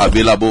that is not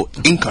available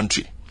in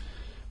country.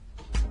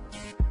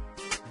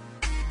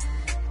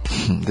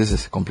 This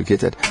is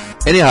complicated.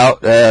 Anyhow,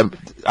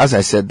 as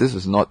I said, this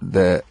is not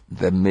the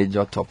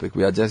major topic.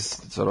 We are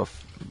just sort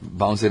of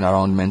bouncing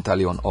around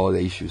mentally on all the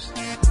issues.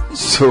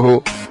 So,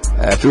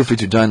 feel free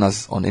to join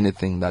us on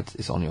anything that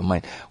is on your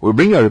mind. We'll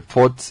bring you a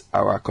report,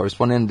 our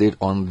correspondent did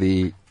on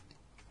the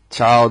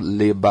child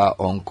labor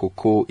on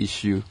cocoa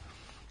issue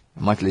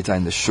much later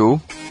in the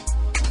show.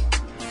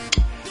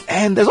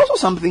 And there's also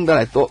something that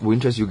I thought would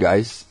interest you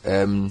guys.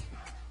 There's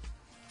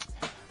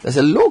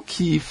a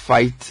low-key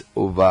fight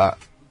over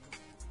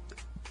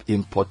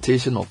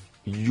importation of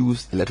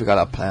used electrical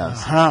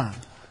appliances. Uh-huh.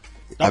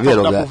 Have you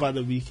heard of that? Over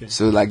the weekend.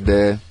 So, like,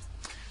 the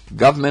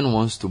government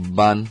wants to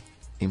ban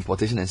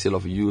importation and sale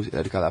of used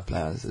electrical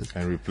appliances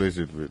and replace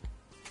it with,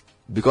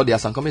 because there are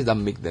some companies that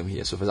make them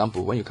here. So, for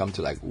example, when you come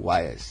to like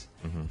wires,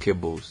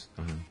 cables,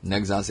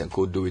 Nexans and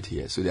Co do it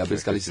here. So they are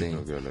basically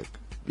saying,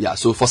 yeah.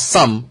 So for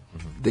some,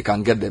 they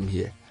can get them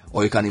here,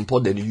 or you can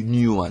import the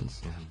new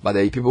ones. But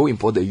the people who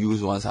import the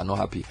used ones are not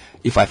happy.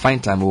 If I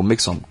find time, we'll make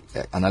some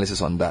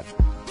analysis on that.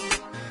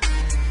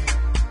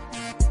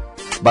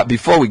 But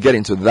before we get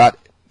into that,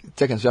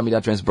 Tech and Social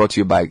Media Trends brought to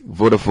you by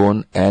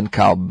Vodafone and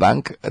Cal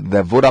Bank.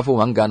 The Vodafone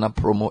One Ghana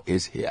promo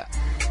is here.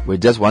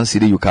 With just one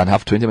CD, you can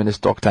have 20 minutes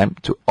talk time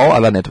to all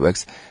other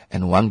networks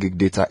and 1 gig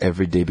data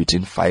every day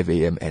between 5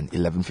 a.m. and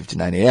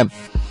 11:59 a.m.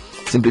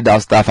 Simply dial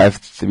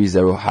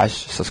 *530#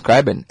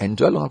 subscribe and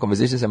enjoy longer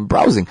conversations and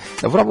browsing.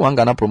 The Vodafone One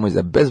Ghana promo is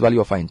the best value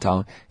offer in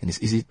town and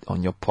it's easy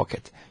on your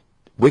pocket.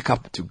 Wake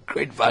up to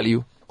great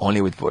value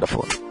only with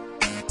Vodafone.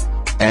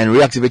 And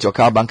reactivate your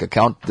Cal Bank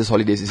account this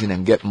holiday season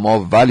and get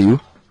more value.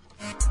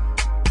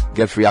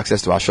 Get free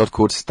access to our short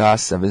code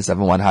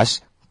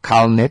 *771#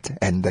 CalNet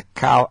and the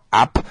Cal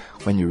app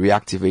when you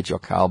reactivate your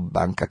Cal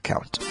Bank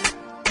account.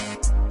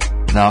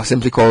 Now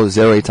simply call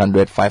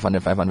 0800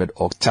 500 500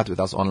 or chat with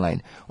us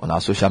online on our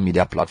social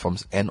media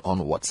platforms and on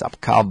WhatsApp.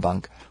 Cal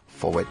Bank,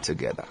 forward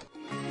together.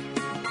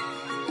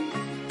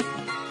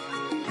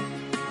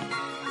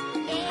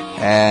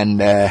 And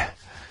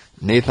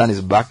Nathan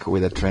is back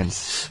with the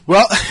trends.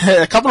 Well,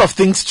 a couple of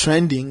things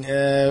trending.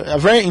 A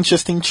very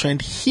interesting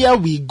trend. Here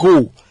we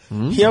go.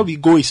 Here we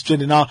go is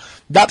trending. Now,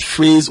 that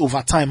phrase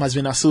over time has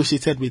been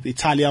associated with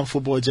Italian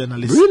football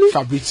journalist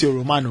Fabrizio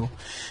Romano.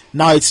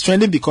 Now, it's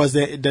trending because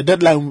the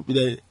deadline,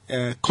 the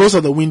close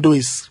of the window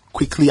is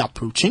quickly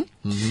approaching.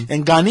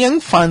 And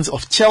Ghanaian fans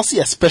of Chelsea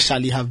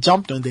especially have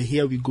jumped on the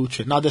here we go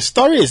trend. Now, the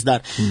story is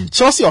that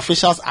Chelsea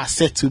officials are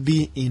said to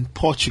be in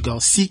Portugal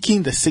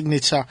seeking the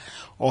signature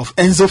of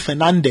Enzo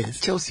Fernandez.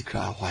 Chelsea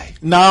cry, why?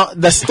 Now,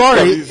 the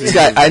story...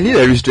 I need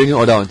a restraining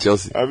order on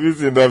Chelsea. Have you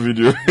seen that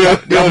video?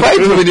 They are buying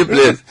too many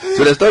players.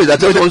 So the story is that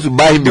Chelsea wants to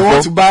buy him before. They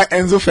want to buy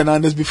Enzo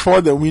Fernandez before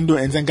the window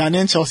ends. And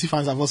Ghanaian Chelsea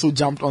fans have also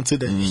jumped onto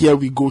the here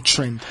we go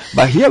trend.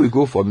 But here we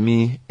go for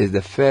me is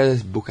the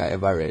first book I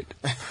ever read.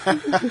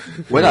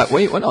 When I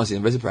was in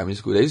university primary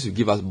school, they used to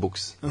give us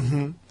books.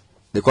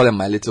 They call them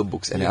My Little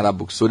Books and other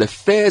books. So the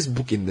first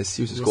book in the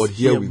series is called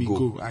Here We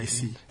Go. I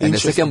see. And the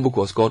second book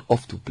was called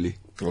Off to Play.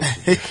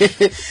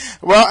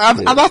 Well,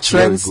 other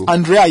trends,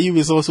 Andrea Ayew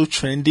is also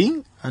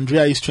trending.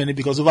 Andrea is trending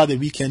because over the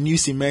weekend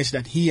news emerged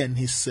that he and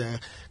his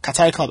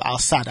Qatari club Al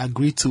Sadd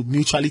agreed to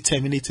mutually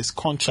terminate his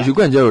contract. If you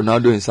go and enjoy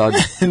Ronaldo in Saudi,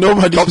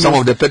 nobody top some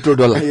of the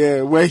petrodollar.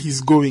 Yeah, where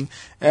he's going.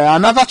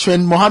 Another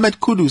trend,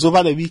 Mohamed Kudus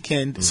over the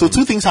weekend. So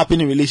two things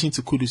happened in relation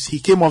to Kudus. He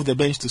came off the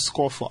bench to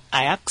score for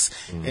Ajax,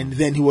 and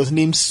then he was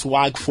named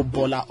Swag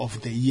Footballer of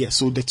the Year.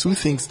 So the two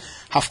things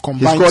have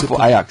combined. He scored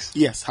for Ajax.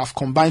 Yes, have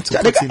combined to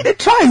put him. They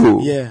try.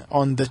 Yeah,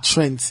 on the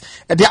trends.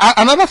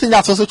 Another thing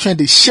that's also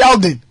trending,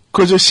 Sheldon.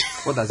 What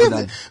does he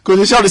done?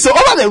 So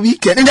over the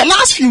weekend, in the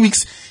last few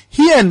weeks,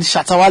 he and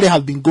Shatta Wale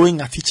have been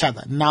going at each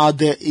other. Now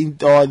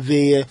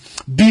the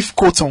beef,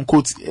 quote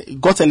unquote,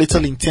 got a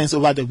little intense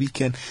over the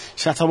weekend.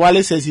 Shatta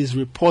Wale says he's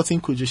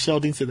reporting Kojo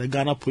Sheldon to the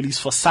Ghana police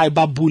for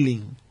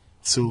cyberbullying.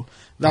 So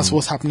that's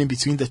what's happening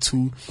between the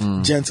two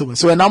gentlemen.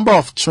 So a number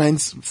of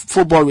trends,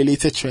 football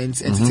related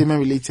trends, entertainment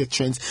related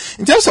trends.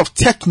 In terms of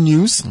tech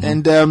news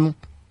and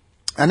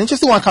an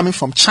interesting one coming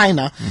from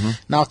China.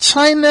 Now,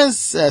 China's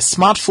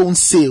smartphone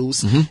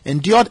sales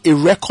endured a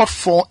record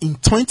fall in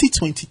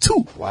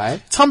 2022.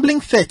 Why?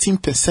 Tumbling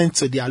 13%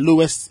 to their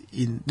lowest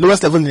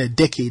level in a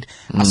decade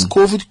as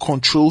COVID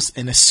controls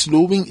and a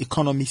slowing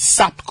economy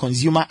sapped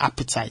consumer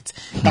appetite.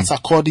 That's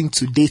according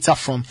to data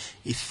from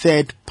a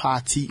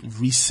third-party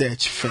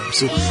research firm.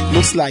 So,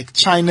 looks like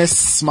China's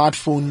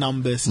smartphone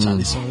numbers,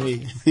 Charlie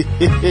Sonway.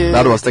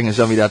 That was Tech and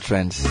Social Media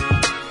Trends.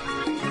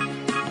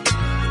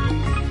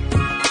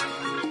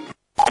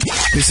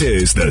 This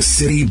is the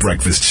City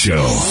Breakfast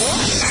Show,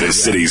 the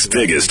city's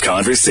biggest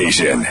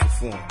conversation.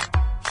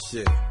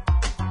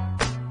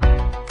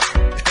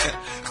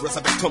 Russ,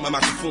 I better turn my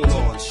microphone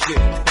on. Shit.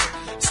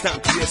 It's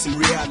time to hear some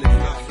reality.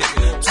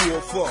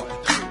 204.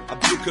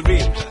 Abdul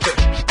Karim.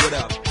 What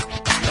up?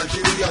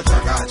 Nigeria,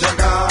 jaga,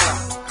 jaga.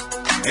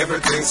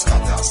 Everything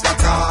scatter,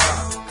 scatter.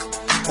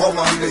 Come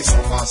on, they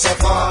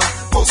suffer.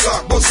 Bossa,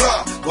 bossa.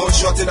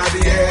 Gunshot in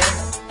the air.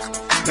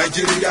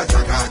 Nigeria,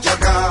 jaga,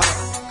 jaga.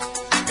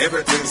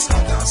 Everything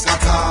scatter,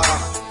 scatter.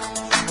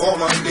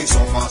 Come on, they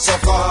suffer.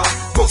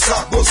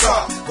 Bossa,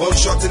 bossa.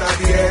 Gunshot in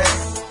the air.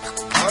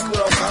 And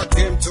robber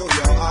came to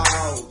your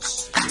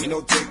house. He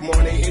no take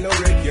money, he no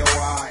rape your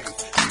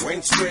wife.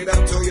 Went straight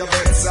up to your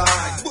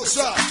bedside.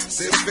 Bossa,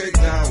 say fake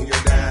down,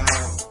 you're down.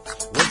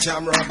 Which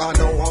I'm robber,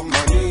 no one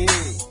money.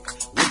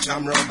 Which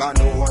I'm robber,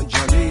 no one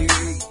Johnny.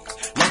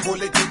 My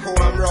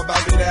political, I'm robber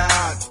with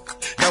that.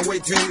 Now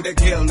waiting to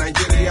kill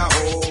Nigeria,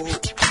 oh.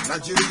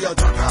 Nigeria,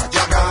 jaga,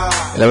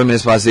 jaga. 11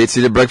 minutes past 8,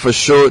 City Breakfast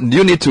Show. Do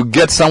you need to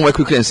get somewhere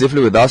quickly and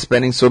safely without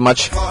spending so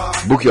much?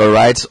 Book your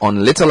rides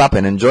on Little App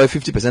and enjoy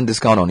 50%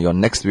 discount on your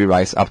next 3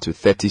 rides up to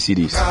 30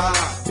 CDs.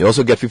 You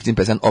also get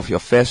 15% off your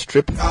first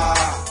trip.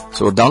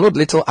 So download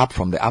Little App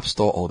from the App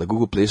Store or the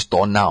Google Play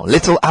Store now.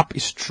 Little App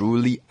is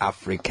truly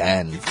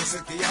African.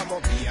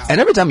 And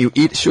every time you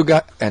eat,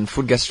 sugar and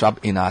food gets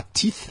trapped in our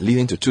teeth,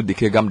 leading to tooth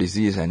decay, gum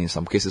disease, and in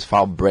some cases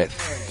foul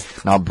breath.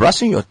 Now,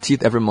 brushing your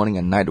teeth every morning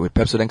and night with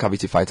Pepsodent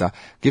Cavity Fighter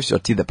gives your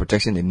teeth the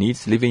protection they need,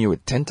 leaving you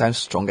with 10 times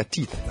stronger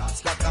teeth.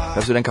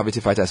 Pepsodent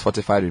Cavity Fighter is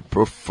fortified with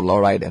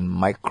pro-fluoride and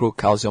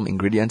micro-calcium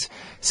ingredients,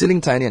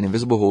 sealing tiny and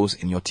invisible holes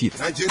in your teeth.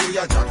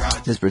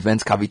 This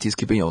prevents cavities,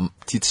 keeping your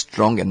teeth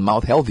strong and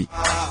mouth healthy.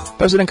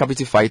 Pepsodent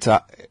Cavity Fighter,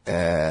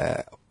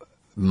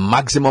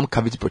 maximum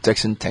cavity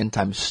protection 10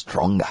 times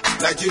stronger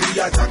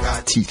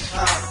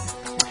teeth.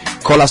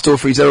 Call us toll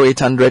free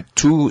 0800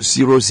 200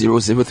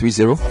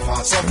 030.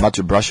 Remember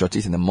to brush your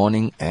teeth in the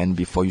morning and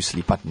before you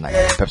sleep at night.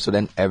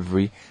 Pepsodent,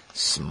 every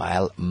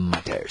smile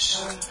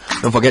matters.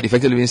 Don't forget,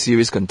 Effective Living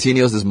series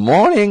continues this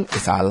morning.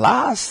 It's our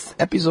last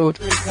episode.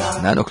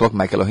 9 o'clock,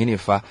 Michael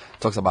Ohinifa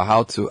talks about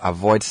how to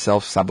avoid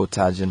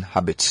self-sabotaging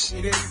habits.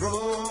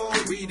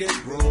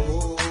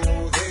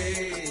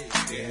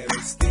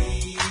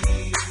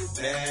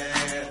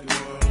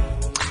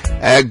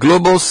 A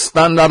global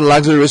standard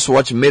luxury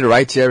wristwatch made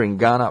right here in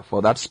Ghana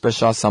for that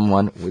special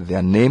someone with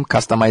their name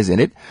customized in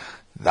it.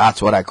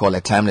 That's what I call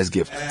a timeless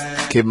gift.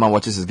 Caveman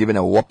Watches is giving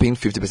a whopping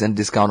 50%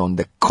 discount on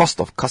the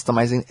cost of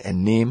customizing a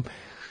name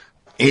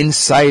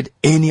inside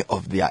any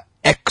of their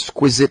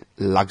exquisite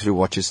luxury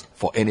watches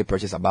for any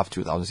purchase above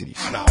 2,000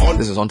 cedis.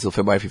 This is until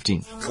February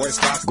 15.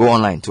 Go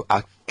online to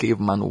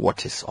Caveman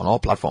Watches on all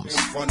platforms.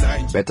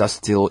 Better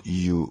still,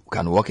 you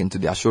can walk into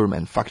their showroom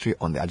and factory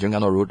on the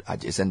Adjungano Road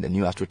adjacent the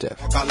new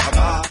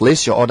AstroTurf.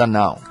 Place your order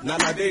now.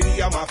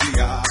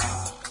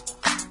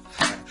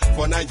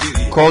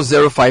 Call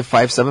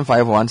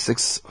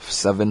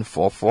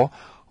 055-751-6744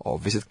 or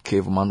visit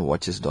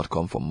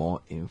cavemanwatches.com for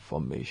more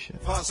information.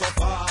 All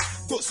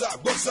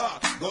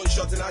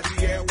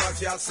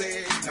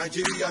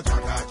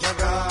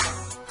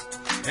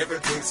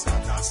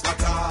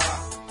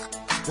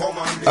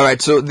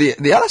right, so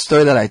the other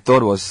story that I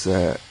thought was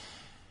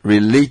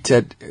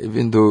related,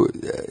 even though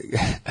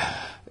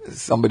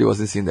somebody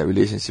wasn't seeing the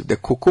relationship, the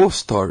cocoa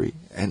story.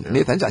 And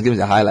Nathan just give me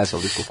the highlights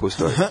of the cocoa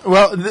story.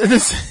 Well,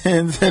 this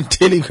is the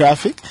Daily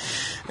Graphic,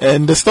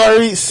 and the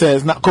story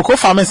says, now, cocoa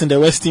farmers in the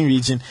Western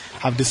region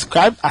have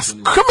described as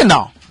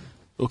criminal,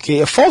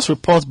 a false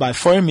report by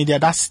foreign media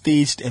that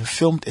staged and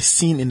filmed a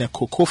scene in a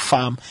cocoa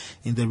farm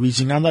in the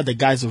region under the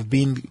guise of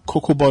being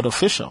cocoa board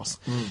officials.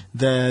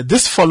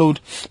 This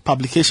followed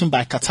publication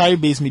by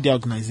Qatari-based media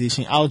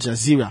organization Al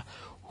Jazeera,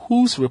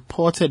 whose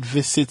reported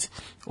visit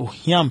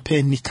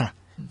Ohiampe Nika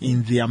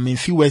in the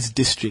Menfi West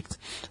district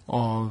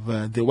of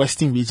the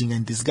Western region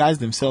and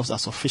disguised themselves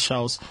as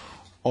officials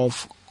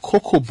of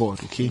Cocoa Board.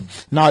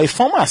 Now, a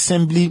former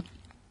assembly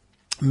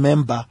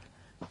member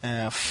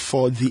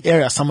for the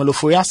area, Samuel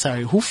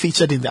Ofoyasari, who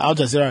featured in the Al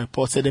Jazeera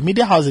report, said the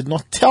media house did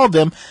not tell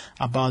them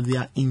about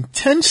their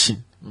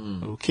intention.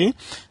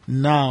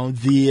 Now,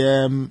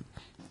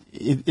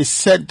 it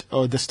said,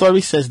 or the story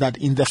says that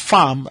in the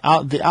farm,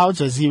 the Al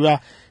Jazeera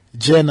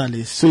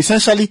journalists, so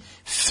essentially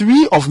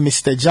 3 of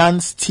Mr.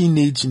 Jan's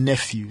teenage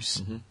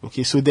nephews.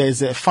 So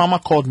there's a farmer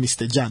called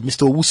Mr. Jan,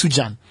 Mr. Owusu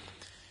Jan,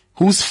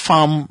 whose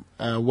farm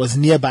was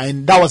nearby,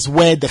 and that was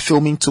where the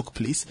filming took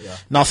place.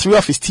 Now, 3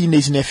 of his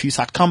teenage nephews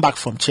had come back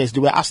from church.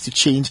 They were asked to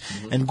change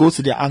and go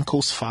to their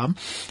uncle's farm.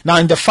 Now,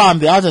 in the farm,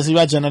 the Al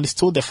Jazeera journalists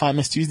told the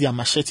farmers to use their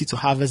machete to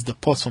harvest the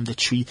pods from the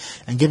tree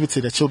and give it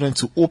to the children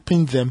to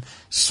open them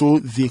so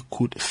they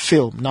could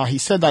film. Now, he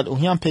said that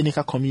Ohiampe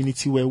Nika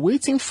community were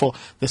waiting for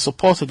the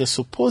support of the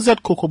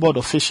supposed Cocoa Board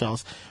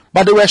officials,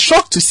 but they were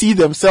shocked to see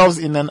themselves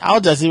in an Al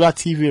Jazeera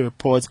TV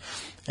report,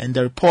 and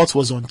the report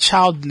was on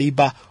child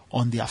labor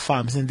on their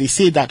farms. And they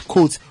say that,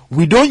 quote,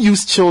 "We don't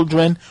use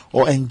children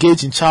or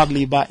engage in child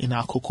labor in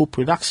our cocoa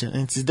production,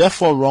 and it is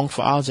therefore wrong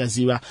for Al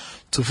Jazeera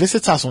to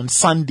visit us on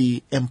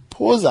Sunday and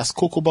pose as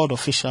Cocoa Board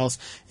officials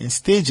and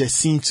stage a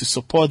scene to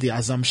support the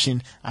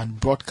assumption and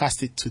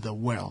broadcast it to the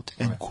world,"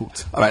 end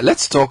quote. All right,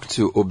 let's talk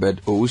to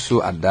Obed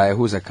Owusu Adai,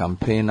 who's a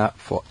campaigner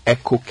for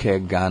Eco Care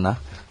Ghana,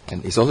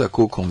 and he's also a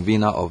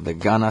co-convener of the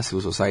Ghana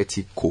Civil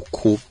Society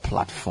Cocoa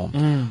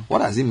Platform. What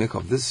does he make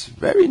of this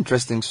very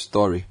interesting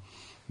story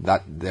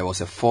that there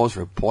was a false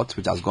report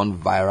which has gone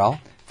viral?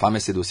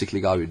 Farmers said they'll seek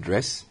legal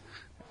redress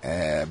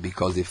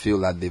because they feel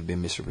that they've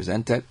been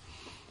misrepresented.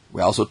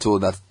 We are also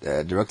told that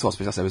Director of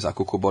Special Service at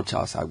Cocoa Board,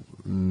 Charles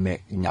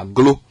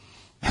Nyaglo,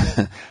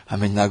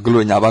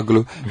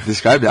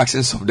 described the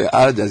actions of the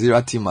Al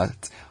Jazeera team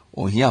at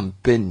Ohiam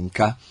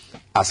Penika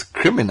as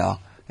criminal,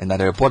 and that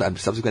the report had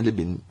subsequently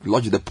been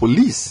lodged with the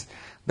police.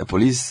 The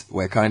police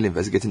were currently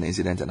investigating the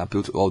incident and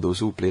appeal to all those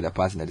who played a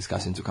part in the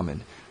discussion to come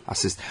and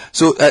assist.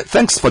 So,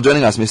 thanks for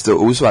joining us, Mr.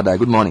 Owusu Adai.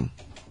 Good morning.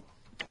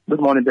 Good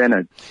morning,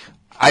 Bernard.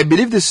 I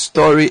believe this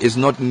story is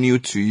not new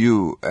to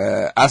you,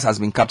 as has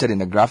been captured in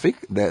the graphic.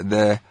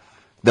 The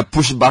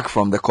pushback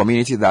from the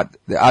community that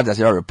the Al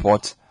Jazeera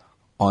report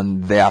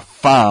on their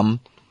farm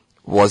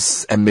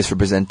was a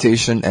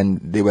misrepresentation, and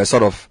they were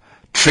sort of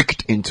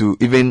tricked into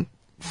even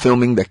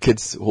filming the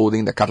kids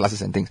holding the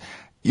cutlasses and things.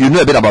 You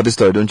know a bit about this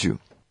story, don't you?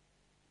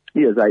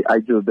 Yes, I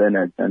do,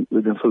 Bernard, and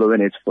we've been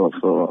following it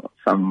for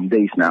some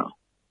days now.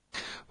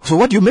 So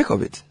what do you make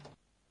of it?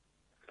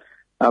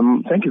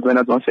 Thank you,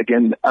 Bernard, once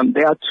again.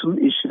 There are two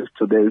issues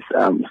to this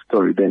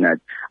story,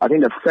 Bernard. I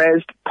think the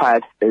first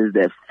part is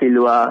the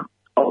failure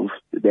of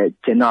the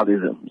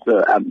journalism.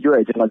 So you're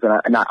a journalist,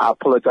 and I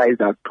apologize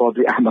that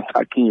probably I'm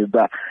attacking you,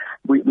 but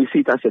we see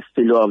it as a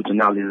failure of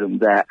journalism,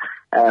 that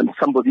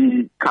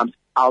somebody comes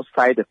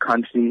outside the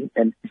country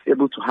and is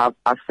able to have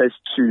access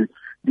to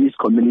these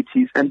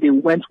communities, and they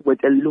went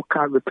with a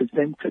local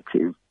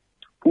representative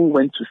who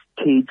went to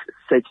stage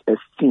such a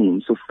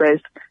scene. So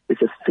first,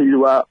 it's a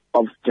failure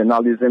of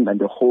journalism and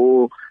the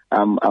whole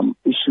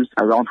issues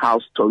around how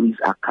stories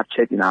are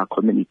captured in our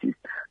communities.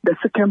 The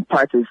second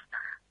part is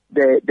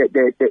the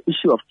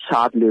issue of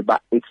child labor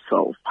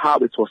itself, how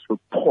it was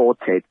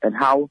reported and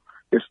how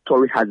the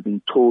story has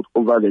been told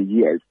over the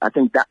years. I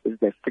think that is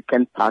the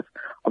second part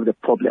of the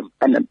problem.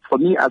 And for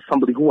me, as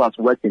somebody who has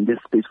worked in this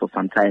space for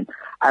some time,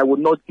 I would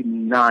not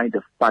deny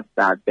the fact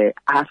that there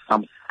are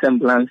some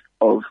semblance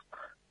of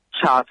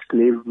child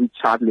slavery,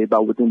 child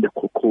labor within the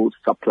cocoa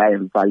supply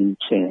and value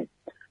chain.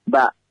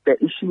 But the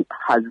issue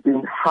has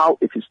been how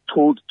it is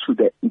told to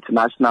the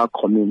international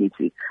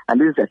community.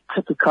 And this is a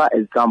typical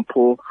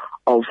example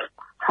of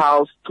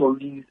how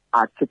stories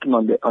are taken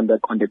on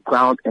the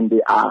ground, and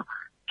they are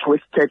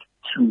twisted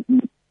to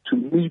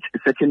meet a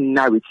certain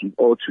narrative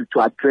or to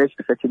address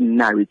a certain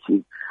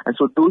narrative. And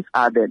so those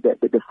are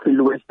the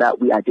failures that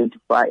we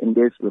identify in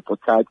this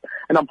reportage.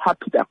 And I'm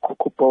happy that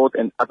Cocoa Board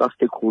and other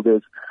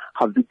stakeholders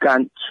have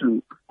begun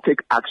to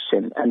take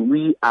action. And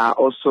we are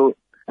also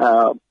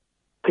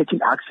taking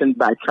action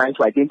by trying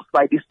to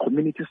identify these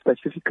communities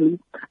specifically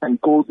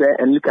and go there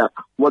and look at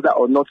whether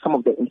or not some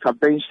of the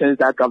interventions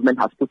that government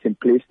has put in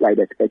place, like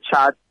the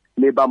child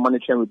labor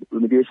monitoring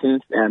remediation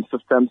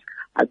systems,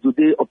 do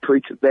they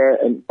operate there,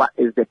 and what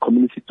is the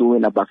community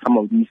doing about some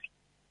of these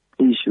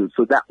issues?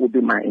 So that would be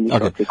my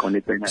initial take on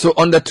it. So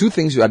on the two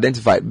things you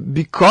identified,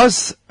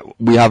 because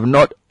we have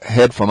not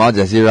heard from Al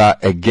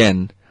Jazeera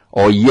again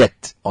or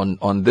yet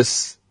on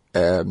this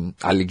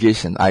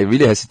allegation, I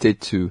really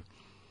hesitate to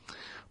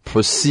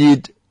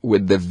proceed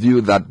with the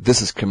view that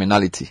this is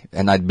criminality,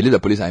 and I believe the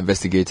police are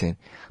investigating.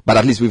 But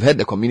at least we've heard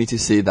the community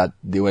say that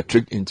they were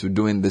tricked into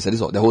doing this, and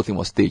the whole thing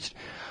was staged.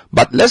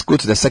 But let's go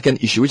to the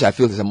second issue, which I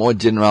feel is a more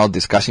general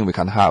discussion we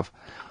can have.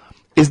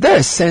 Is there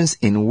a sense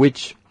in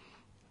which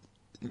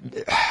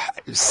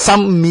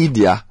some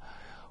media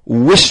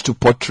wish to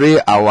portray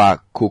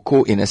our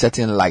cocoa in a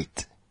certain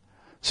light,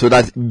 so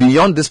that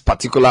beyond this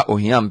particular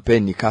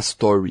Ohiampe Nika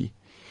story,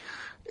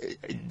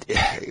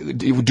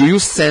 do you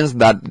sense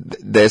that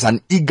there's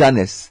an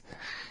eagerness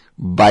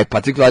by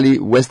particularly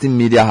Western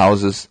media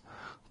houses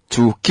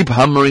to keep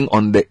hammering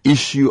on the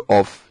issue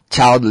of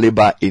child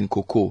labor in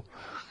cocoa?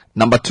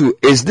 Number two,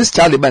 is this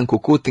child labor in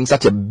cocoa thing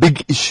such a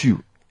big issue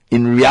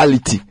in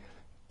reality?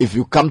 If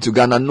you come to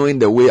Ghana knowing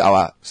the way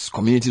our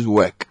communities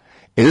work,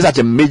 is this such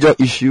a major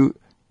issue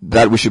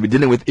that we should be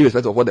dealing with,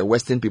 irrespective of what the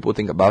Western people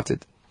think about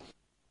it?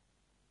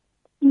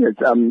 Yes,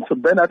 so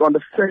Bernard, on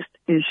the first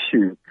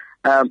issue,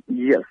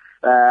 yes.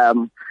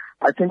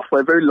 I think for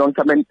a very long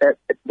time,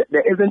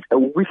 there isn't a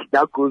week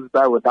that goes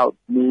by without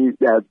me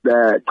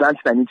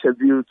granting an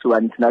interview to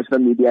an international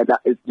media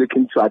that is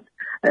looking to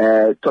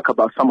talk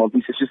about some of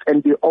these issues,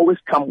 and they always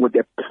come with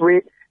a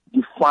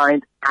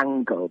pre-defined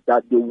angle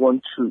that they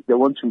want to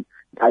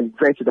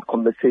divert the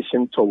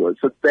conversation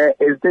towards. So there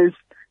is this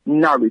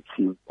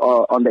narrative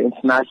on the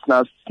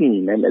international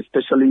scene, and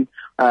especially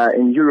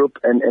in Europe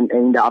and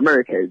in the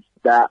Americas,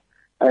 that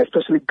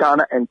especially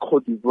Ghana and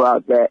Cote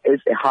d'Ivoire, there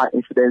is a high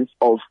incidence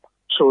of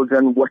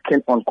children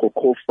working on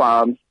cocoa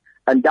farms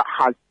and that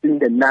has been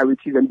the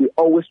narrative, and they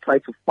always try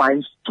to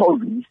find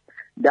stories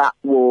that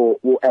will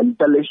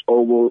embellish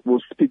or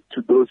will speak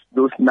to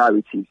those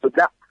narratives. So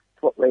that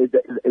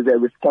is a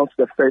response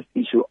to the first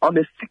issue. On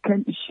the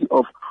second issue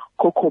of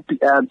cocoa,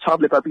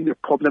 child labor being a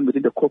problem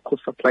within the cocoa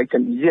supply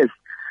chain, yes,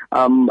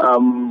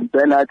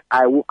 Bernard,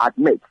 I will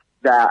admit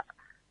that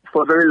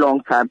for a very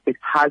long time it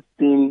has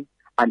been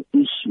an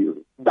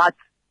issue. But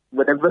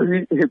with a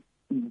very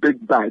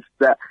big but,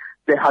 that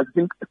there has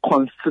been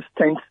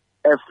consistent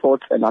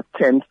efforts and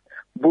attempts,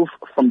 both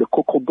from the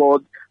Cocoa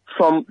Board,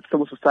 from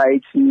civil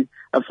society,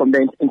 and from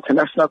the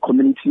international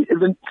community,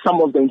 even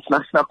some of the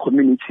international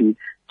community,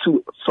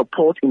 to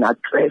support in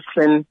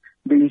addressing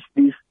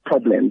these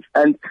problems.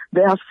 And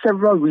there are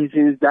several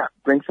reasons that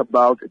brings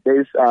about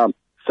this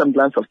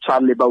semblance of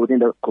child labor within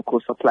the cocoa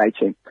supply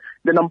chain.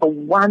 The number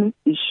one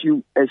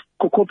issue is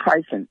cocoa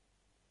pricing.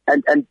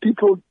 And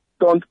people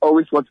don't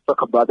always want to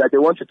talk about that. They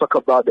want to talk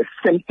about the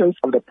symptoms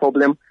of the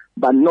problem,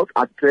 but not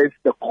address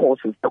the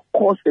causes. The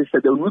cause is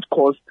the root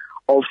cause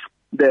of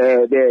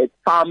the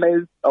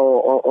farmers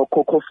or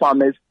cocoa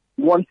farmers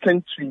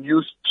wanting to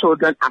use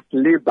children as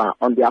labor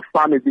on their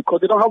farms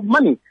because they don't have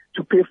money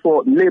to pay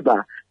for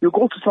labor. You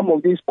go to some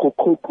of these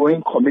cocoa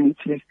growing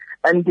communities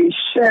and they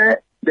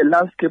share the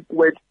landscape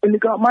with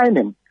illegal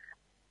mining.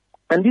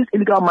 And these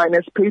illegal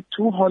miners pay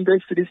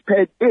 200 cedis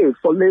per day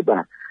for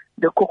labor.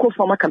 The cocoa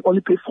farmer can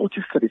only pay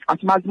 40 cedis,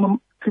 at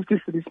maximum 50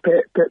 cedis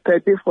per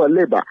day for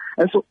labor.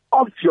 And so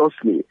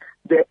obviously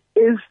there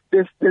is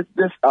this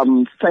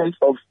sense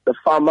of the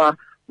farmer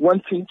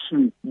wanting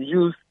to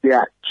use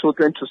their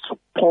children to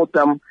support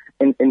them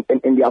in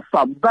their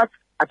farm. But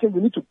I think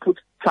we need to put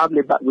child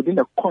labor within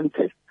the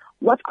context.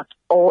 What at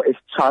all is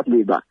child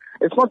labor?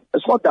 It's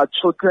not that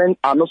children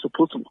are not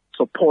supposed to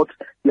support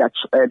their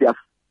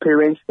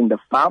parents in the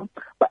farm,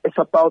 but it's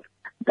about,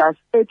 does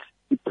it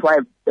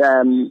deprive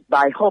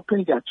by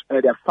helping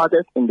their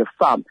fathers in the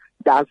farm,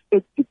 does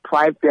it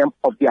deprive them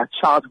of their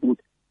childhood?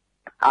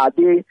 Are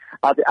they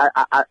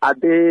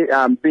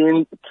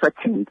being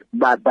threatened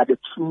by the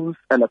tools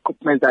and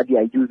equipment that they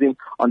are using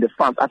on the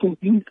farms? I think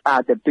these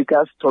are the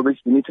bigger stories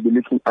we need to be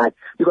looking at.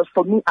 Because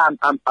for me, I'm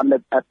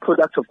a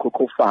product of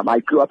cocoa farm. I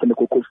grew up in the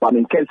cocoa farm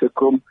in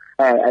Kensekom,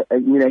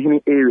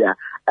 area,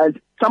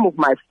 and some of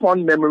my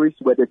fond memories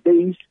were the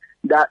days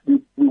that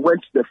we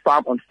went to the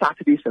farm on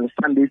Saturdays and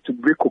Sundays to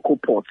break cocoa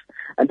pots,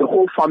 and the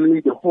whole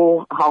family, the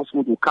whole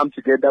household will come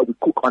together. We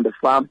cook on the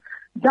farm.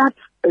 That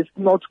is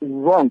not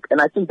wrong,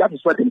 and I think that is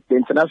what the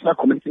international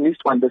community needs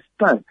to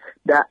understand,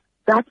 that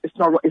is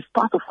not wrong. It's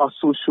part of our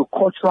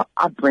socio-cultural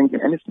upbringing,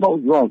 and it's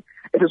not wrong.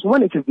 It is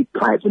when it is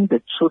depriving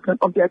the children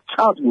of their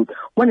childhood,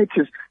 when it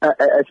is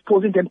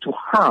exposing them to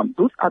harm.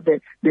 Those are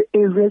the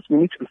areas we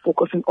need to be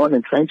focusing on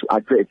and trying to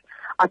address.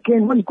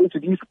 Again, when you go to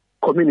these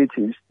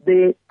communities,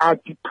 they are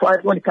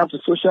deprived when it comes to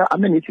social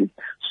amenities,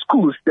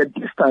 schools, the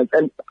distance.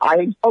 And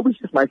I always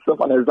use myself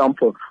as an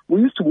example.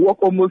 We used to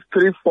walk almost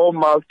 3-4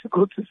 miles to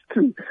go to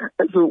school.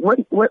 And so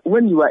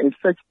when you are in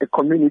such a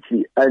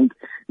community and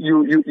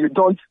you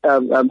don't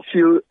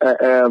feel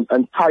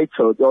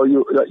entitled, or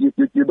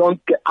you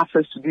don't get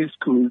access to these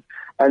schools,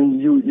 and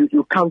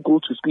you can't go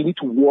to school, you need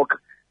to walk,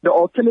 the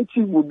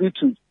alternative would be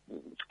to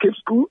skip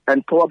school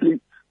and probably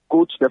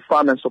go to the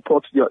farm and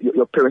support your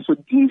parents. So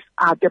these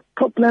are the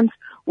problems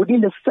within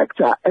the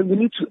sector, and we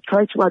need to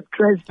try to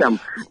address them.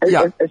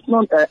 And it's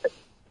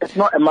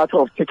not a matter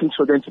of taking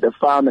children to the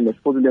farm and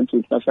exposing them to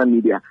international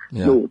media.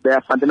 Yeah. No, there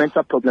are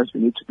fundamental problems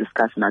we need to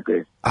discuss and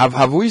address.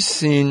 Have we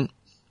seen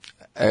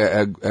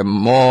a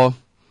more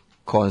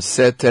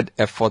concerted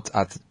effort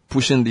at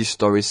pushing these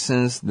stories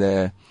since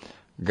the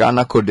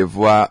Ghana-Cote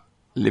d'Ivoire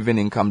living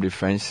income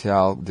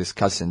differential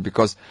discussion?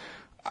 Because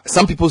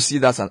some people see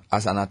that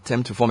as an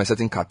attempt to form a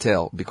certain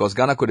cartel, because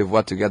Ghana, Cote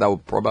d'Ivoire together will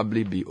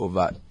probably be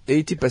over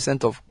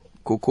 80% of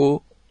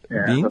cocoa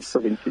beans.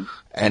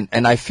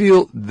 And I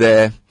feel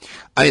okay,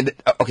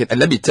 and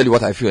let me tell you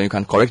what I feel, and you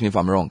can correct me if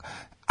I'm wrong.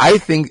 I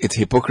think it's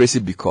hypocrisy,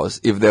 because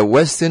if the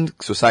Western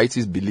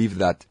societies believe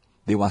that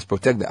they must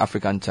protect the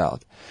African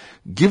child,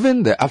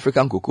 giving the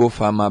African cocoa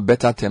farmer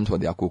better terms for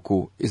their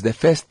cocoa is the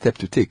first step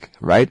to take,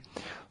 right?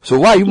 So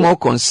why are you more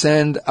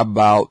concerned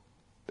about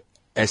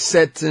a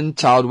certain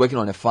child working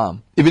on a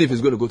farm, even if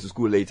he's going to go to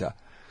school later,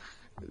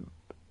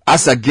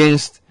 as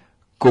against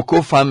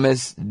cocoa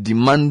farmers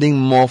demanding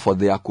more for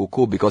their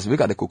cocoa? Because if you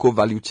look at the cocoa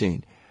value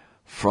chain,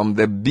 from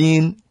the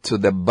bean to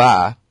the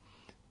bar,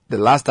 the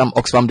last time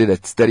Oxfam did a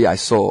study I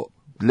saw,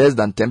 less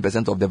than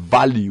 10% of the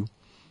value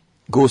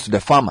goes to the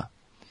farmer,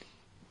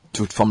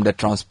 from the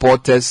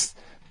transporters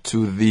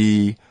to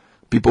the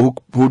people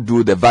who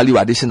do the value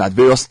addition at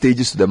various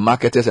stages, to the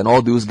marketers and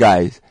all those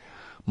guys.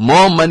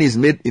 More money is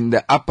made in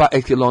the upper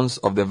echelons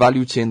of the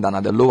value chain than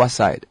at the lower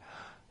side.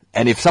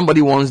 And if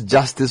somebody wants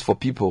justice for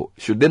people,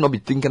 should they not be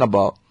thinking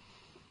about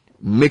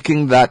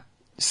making that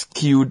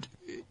skewed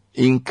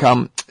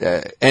income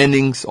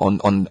earnings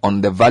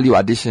on the value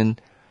addition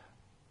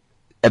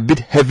a bit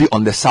heavy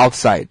on the south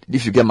side,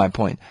 if you get my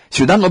point?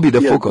 Should that not be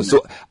the focus?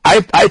 So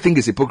I think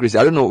it's hypocrisy.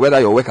 I don't know whether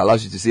your work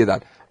allows you to say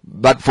that,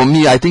 but for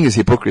me, I think it's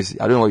hypocrisy.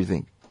 I don't know what you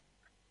think.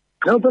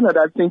 No, Bernard,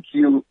 I think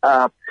you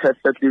are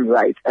perfectly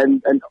right.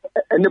 And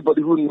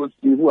anybody who knows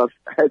me, who has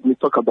heard me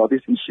talk about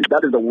this issue,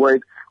 that is the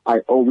word I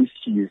always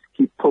use,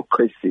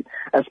 hypocrisy,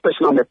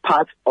 especially on the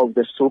part of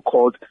the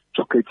so-called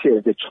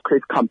chocolatiers, the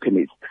chocolate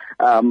companies.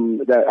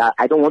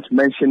 I don't want to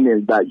mention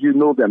names, but you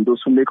know them,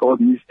 those who make all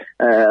these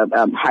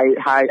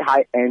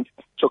high-end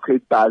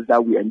chocolate bars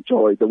that we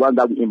enjoy, the one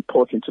that we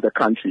import into the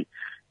country.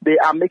 They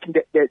are making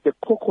the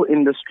cocoa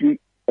industry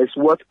is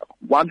worth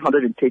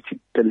 $130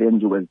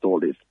 billion,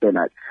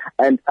 Bernard.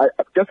 And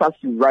just as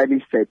you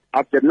rightly said,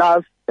 at the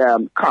last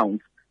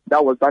count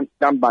that was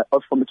done by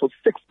Oxfam, it was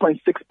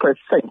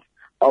 6.6%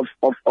 of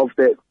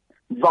the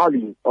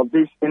value of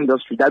this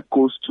industry that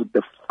goes to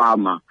the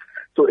farmer.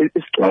 So it's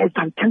less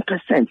than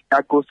 10%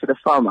 that goes to the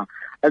farmer.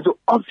 And so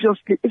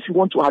obviously, if you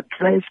want to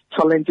address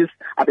challenges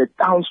at the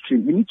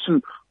downstream, you need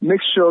to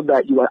make sure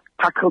that you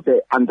tackle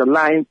the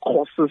underlying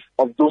causes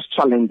of those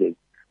challenges,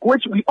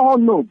 which we all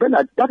know,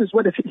 Bernard, that is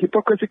where the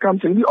hypocrisy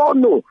comes in. We all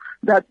know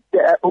that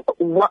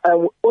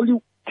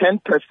only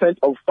 10%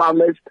 of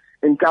farmers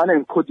in Ghana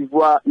and Cote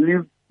d'Ivoire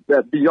live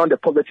beyond the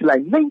poverty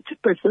line.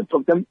 90%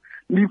 of them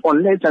live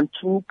on less than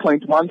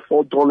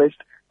 $2.14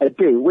 a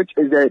day, which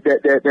is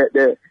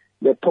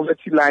the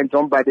poverty line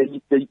done by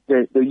the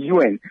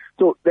UN.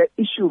 So the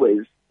issue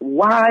is,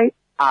 why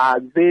are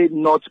they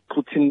not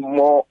putting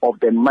more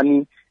of the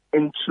money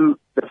into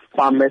the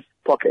farmers'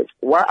 pockets?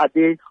 Why are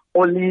they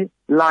only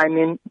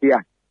lining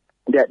the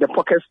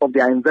pockets of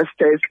their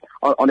investors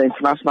on the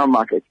international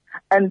market?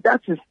 And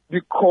that is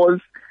because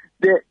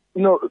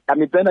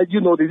Bernard,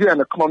 you know this, you're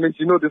an economist,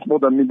 you know this more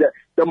than me.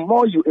 The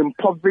more you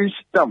impoverish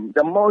them,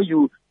 the more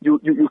you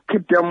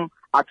keep them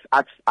at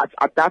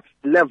that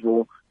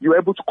level, you're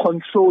able to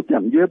control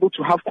them. You're able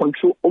to have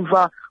control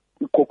over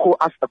cocoa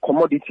as a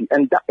commodity,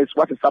 and that is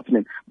what is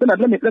happening. Bernard,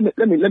 let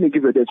me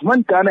give you this.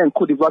 When Ghana and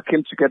Cote d'Ivoire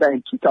came together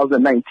in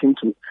 2019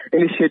 to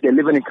initiate the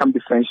living income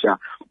differential,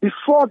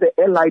 before the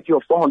LID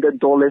of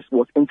 $400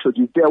 was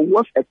introduced, there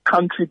was a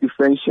country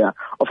differential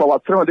of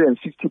about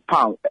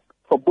 £360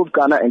 for both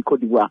Ghana and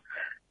Cote d'Ivoire.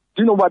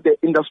 Do you know what the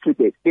industry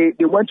did?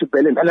 They went to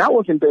Berlin, and I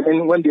was in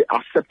Berlin when they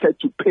accepted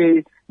to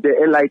pay the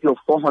LID of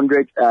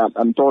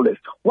 $400.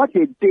 What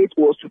they did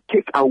was to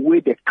take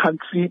away the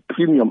country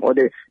premium or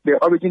the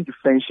origin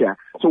differential.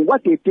 So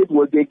what they did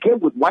was they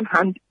gave with one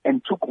hand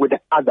and took with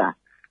the other.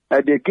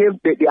 They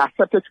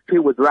accepted to pay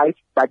with right,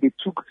 but they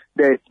took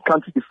the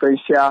country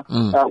differential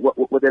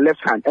with the left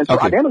hand. And so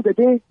at the end of the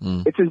day,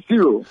 it is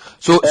zero.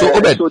 So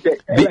Obed,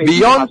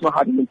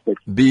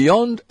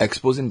 beyond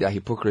exposing their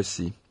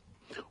hypocrisy,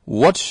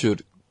 what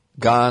should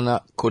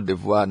Ghana, Cote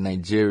d'Ivoire,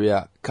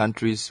 Nigeria,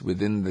 countries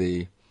within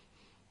the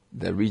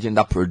region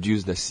that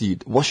produce the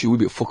seed, what should we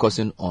be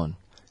focusing on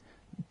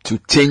to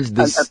change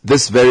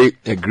this very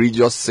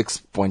egregious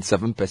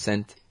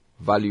 6.7%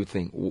 value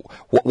thing?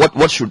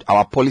 What should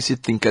our policy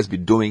thinkers be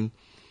doing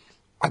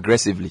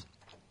aggressively?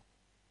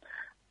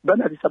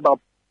 Bernard, it's about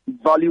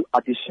value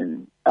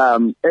addition.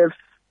 If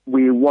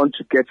we want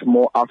to get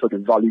more out of the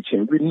value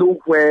chain, we know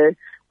where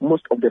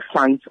most of the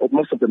funds or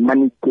most of the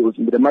money goes.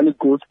 The money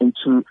goes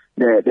into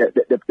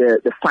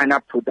the final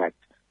product.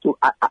 So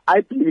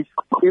I believe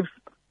if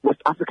West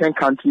African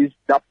countries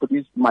that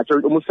produce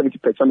almost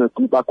 70% of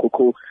global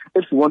cocoa,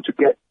 if we want to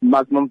get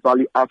maximum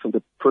value out of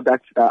the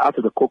product, out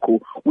of the cocoa,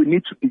 we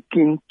need to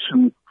begin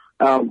to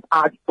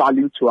add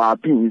value to our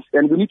beans,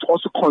 and we need to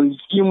also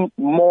consume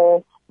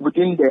more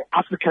within the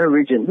African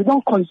region. We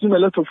don't consume a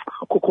lot of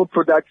cocoa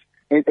products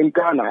in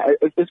Ghana.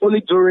 It's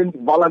only during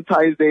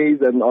Valentine's Days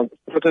and on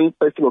certain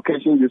festive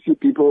occasions you see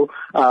people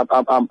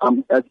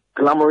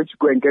clamoring to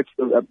go and get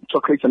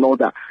chocolates and all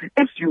that.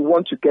 If you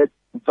want to get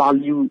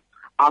value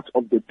out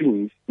of the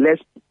beans,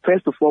 let's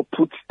first of all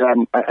put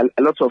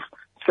a lot of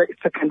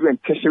secondary and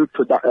tertiary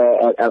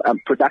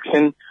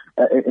production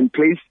in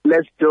place.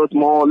 Let's build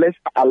more. Let's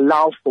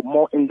allow for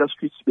more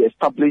industries to be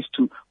established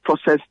to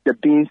process the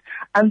beans.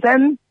 And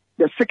then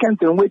the second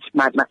thing, which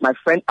my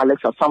friend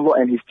Alex Asambo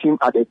and his team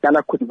at the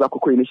Ghana Cote d'Ivoire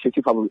Cocoa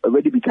Initiative have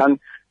already begun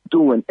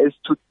doing, is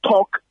to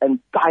talk and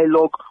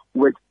dialogue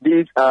with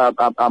these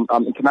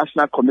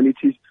international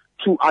communities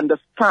to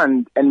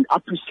understand and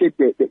appreciate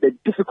the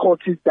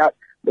difficulties that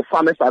the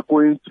farmers are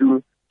going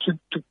through to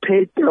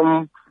pay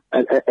them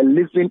a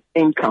living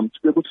income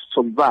to be able to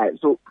survive.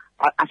 So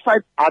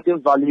aside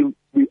adding value,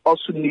 we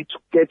also need to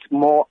get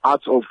more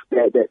out of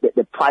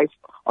the price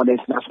on the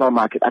international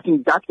market. I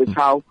think that is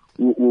how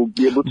we'll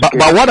be able to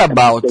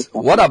But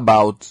what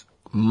about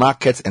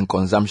markets and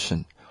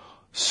consumption?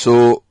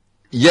 So,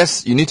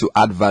 yes, you need to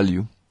add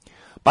value.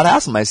 But I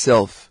ask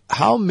myself,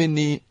 how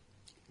many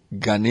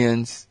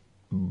Ghanaians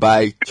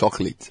buy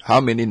chocolate? How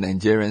many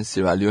Nigerians,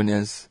 Sierra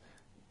Leoneans,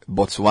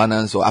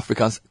 Botswanans or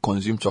Africans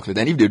consume chocolate?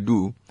 And if they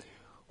do,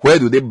 where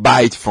do they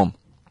buy it from?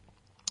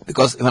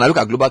 Because when I look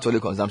at global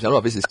chocolate consumption, a lot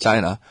of this is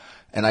China,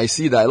 and I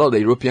see that a lot of the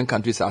European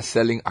countries are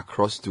selling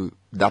across to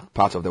that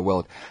part of the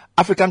world.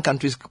 African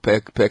countries per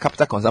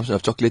capita consumption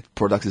of chocolate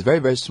products is very,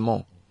 very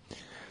small.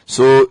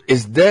 So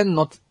is there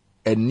not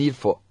a need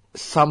for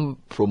some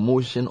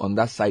promotion on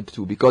that side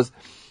too? Because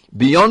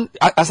beyond,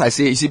 as I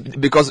say, you see,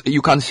 because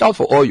you can shout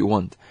for all you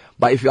want,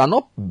 but if you are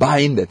not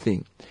buying the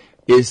thing,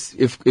 is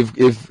if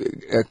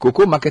a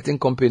cocoa marketing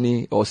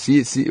company or what's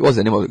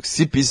the name of it,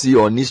 CPC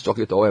or Niche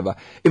Chocolate or whatever,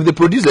 if they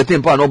produce the thing,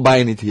 people are not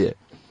buying it here.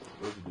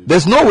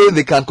 There's no way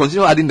they can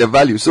continue adding the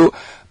value. So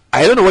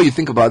I don't know what you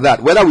think about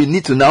that. Whether we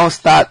need to now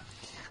start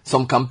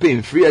some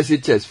campaign, free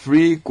SHS,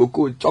 free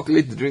cocoa,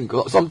 chocolate drink,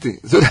 or something,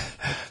 so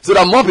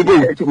that more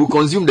people will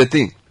consume the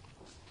thing.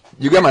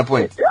 You get my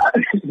point?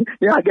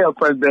 Yeah, I get your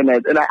point,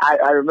 Bernard. And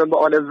I remember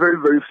on a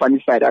very, very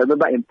funny side, I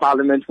remember in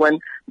Parliament when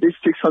this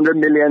 600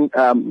 million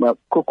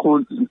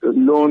cocoa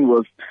loan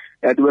was,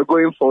 they were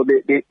going for,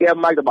 they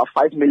earmarked about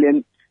 5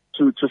 million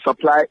to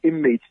supply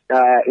inmates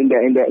in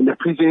the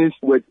prisons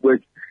with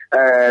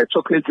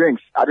chocolate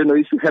drinks. I don't know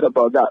if you heard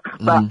about that.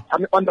 But I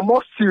mean, on the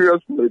more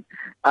serious note,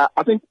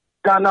 I think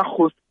Ghana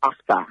hosts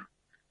AfCFTA,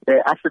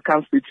 the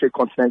African Free Trade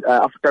Continent,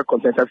 Africa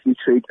Continental Free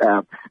Trade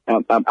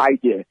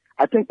idea.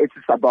 I think it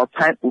is about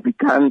time we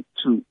began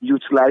to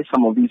utilize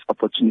some of these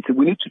opportunities.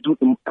 We need to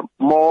do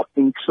more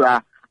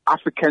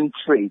intra-African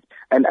trade,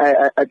 and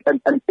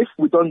if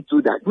we don't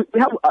do that, we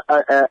have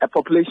a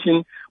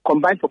population,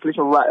 combined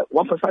population of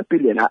 1.5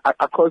 billion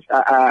across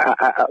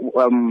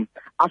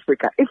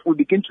Africa. If we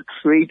begin to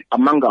trade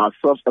among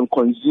ourselves and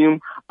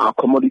consume our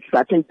commodities,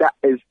 I think that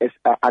is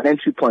an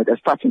entry point, a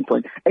starting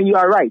point. And you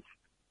are right.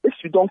 If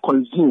you don't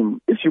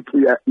consume, if you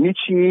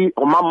Nietzsche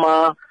or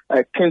Mama,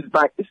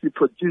 Kingsback, if we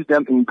produce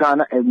them in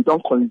Ghana and we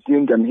don't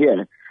consume them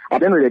here, at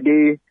the end of the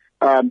day,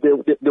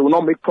 they will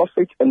not make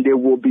profit, and they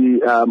will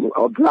be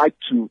obliged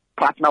to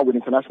partner with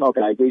international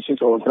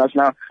organizations or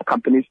international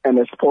companies and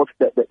export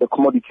the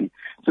commodity.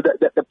 So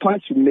the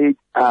point you made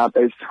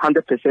is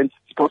 100%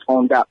 spot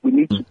on, that we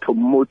need to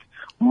promote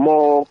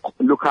more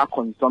local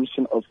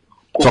consumption of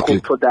cocoa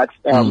products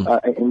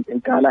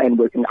in Ghana and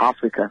in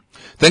Africa.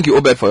 Thank you,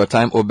 Obed, for your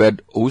time.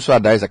 Obed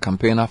Owusu-Adah is a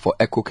campaigner for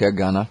EcoCare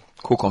Ghana,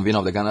 co-convener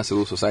of the Ghana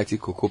Civil Society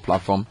Cocoa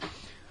Platform.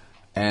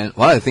 And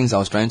one of the things I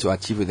was trying to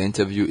achieve with the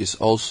interview is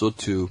also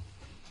to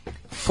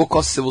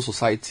focus civil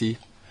society.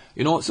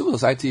 You know, civil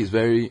society is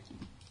very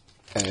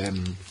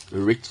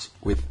rich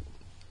with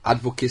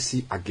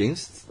advocacy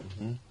against,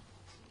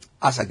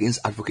 as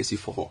against advocacy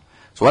for.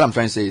 So what I'm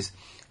trying to say is,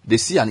 they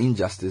see an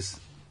injustice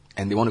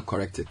and they want to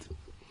correct it.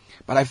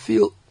 But I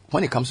feel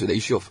when it comes to the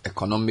issue of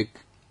economic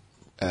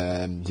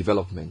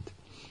development,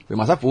 we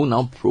must have to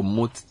now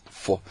promote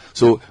for.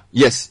 So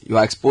yes, you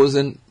are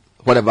exposing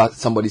whatever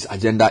somebody's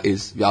agenda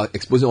is. You are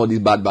exposing all these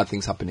bad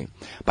things happening.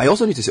 But you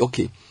also need to say,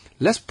 okay,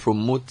 let's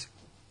promote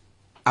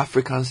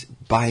Africans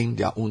buying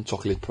their own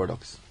chocolate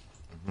products.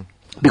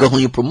 Because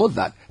when you promote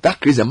that, that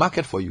creates a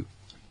market for you.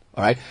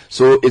 All right.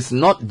 So it's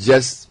not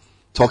just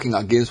talking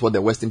against what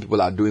the Western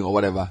people are doing or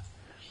whatever,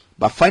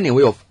 but finding a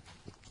way of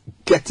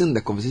getting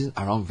the conversation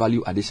around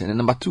value addition. And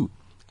number two,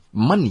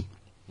 money.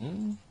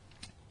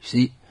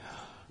 See,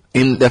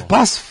 in the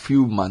past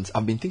few months,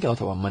 I've been thinking a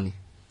lot about money.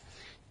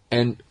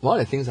 And one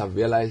of the things I've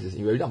realized is,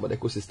 you're reading about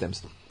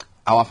ecosystems,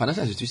 our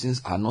financial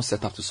institutions are not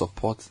set up to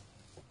support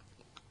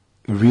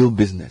real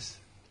business.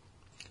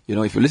 You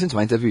know, if you listen to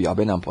my interview with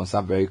Yabena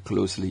Mponsa very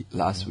closely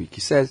last week,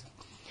 he says,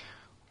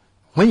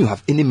 when you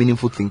have any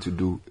meaningful thing to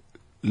do,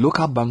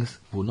 local banks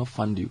will not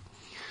fund you.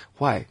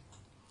 Why?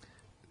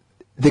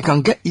 They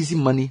can get easy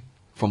money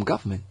from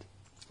government,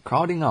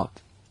 crowding out.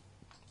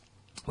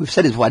 We've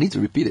said it before, I need to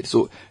repeat it.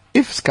 So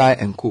if Sky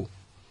and Co,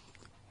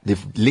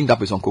 they've linked up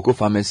with some cocoa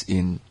farmers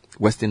in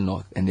Western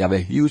North, and they have a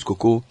huge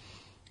cocoa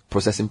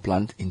processing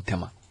plant in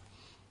Tema,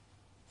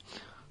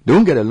 they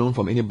won't get a loan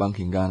from any bank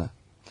in Ghana,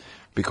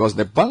 because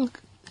the bank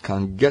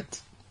can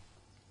get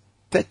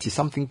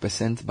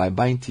 30-something% by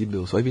buying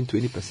T-bills, or even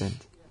 20%.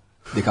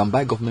 They can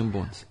buy government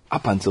bonds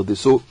up until this.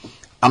 So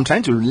I'm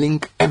trying to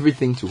link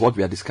everything to what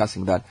we are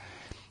discussing, that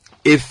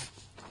if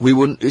we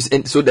wouldn't,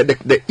 so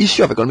the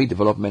issue of economic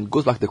development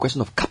goes back to the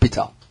question of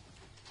capital,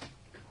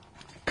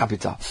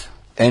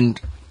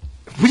 and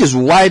which is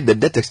why the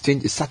debt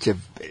exchange is such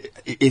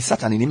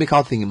an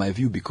inimical thing in my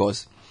view,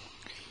 because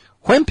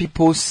when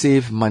people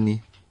save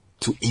money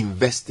to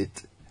invest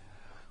it,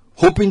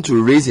 hoping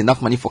to raise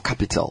enough money for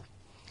capital,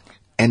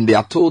 and they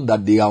are told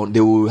that they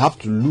will have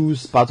to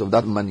lose part of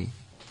that money,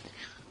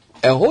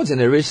 a whole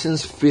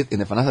generation's faith in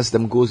the financial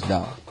system goes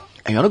down,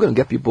 and you're not going to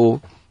get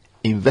people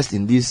invest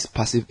in these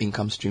passive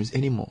income streams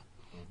anymore.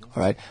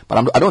 All right, but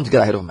I don't want to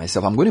get ahead of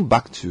myself. I'm going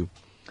back to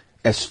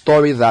a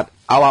story that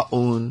our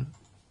own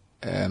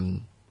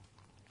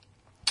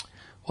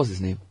what's his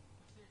name?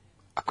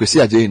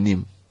 Kwesi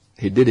Adjei-Nim.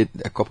 He did it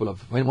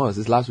when was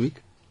this, last week?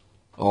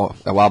 Or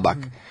a while back.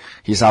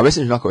 He's our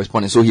Western Regional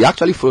correspondent. So he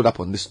actually followed up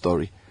on this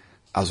story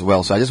as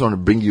well. So I just want to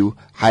bring you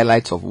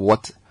highlights of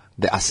what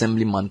the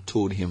assemblyman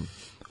told him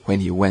when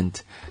he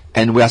went.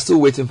 And we are still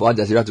waiting for Al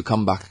Jazeera to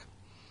come back.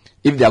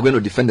 If they are going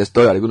to defend the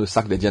story, or they're going to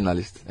sack the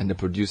journalist and the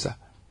producer.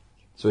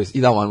 So it's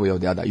either one way or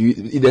the other.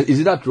 Is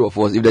it that true or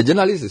false? If the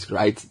journalist is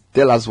right,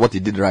 tell us what he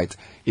did right.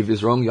 If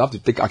it's wrong, you have to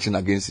take action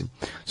against him.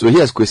 So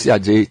here's Kwesi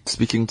Adjei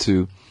speaking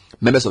to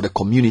members of the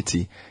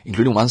community,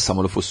 including one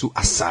Samuel Fosu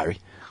Asari,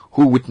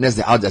 who witnessed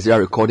the Al Jazeera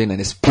recording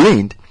and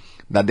explained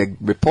that the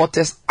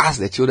reporters asked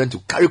the children to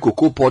carry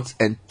cocoa pots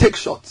and take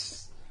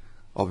shots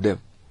of them.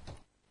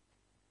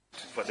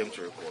 For them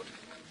to record.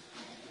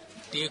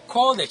 They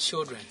call the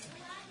children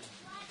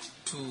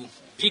to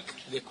pick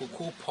the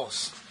cocoa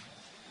pots.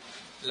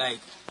 Like,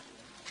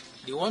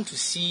 they want to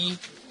see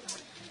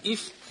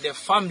if the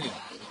family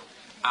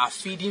are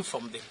feeding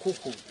from the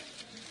cocoa.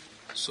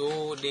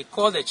 So they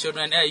call the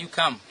children, hey, you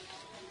come,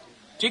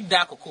 pick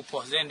that cocoa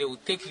pot. Then they will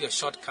take you a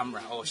short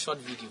camera or short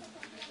video.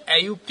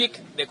 Hey, you pick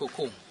the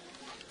cocoa,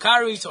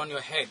 carry it on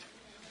your head,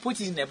 put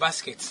it in the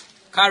basket,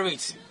 carry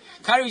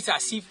it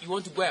as if you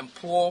want to go and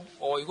pour,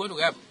 or you want to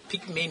go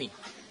pick many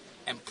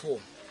and pour.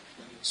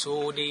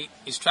 So they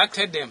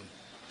instructed them.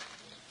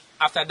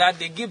 After that,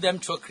 they give them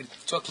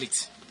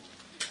chocolate.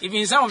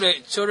 Even some of the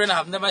children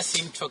have never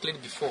seen chocolate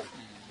before.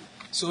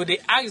 So they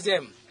asked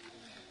them,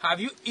 have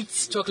you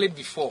eaten chocolate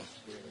before?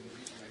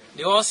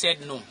 They all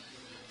said no,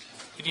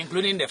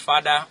 including the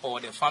father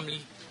or the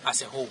family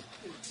as a whole.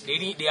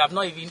 They have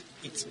not even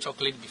eaten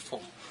chocolate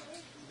before.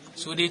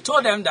 So they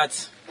told them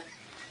that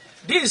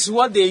this is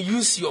what they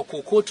use your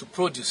cocoa to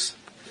produce.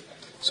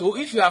 So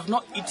if you have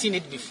not eaten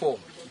it before,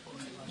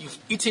 you've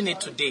eaten it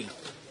today.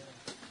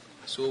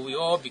 So we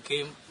all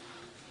became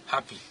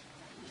happy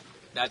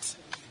that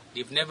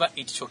they've never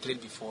eaten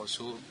chocolate before.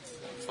 So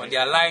for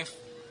their life,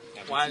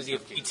 once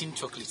they've eaten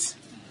chocolate,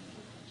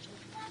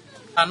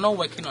 I'm not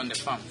working on the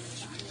farm.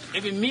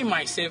 Even me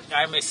myself,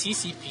 I'm a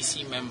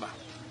CCPC member,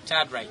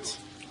 child rights.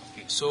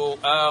 So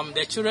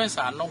the children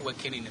are not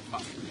working in the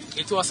farm.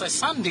 It was a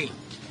Sunday.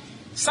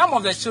 Some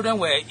of the children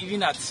were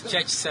even at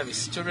church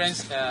service,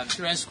 children's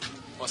school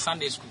or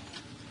Sunday school.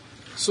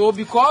 So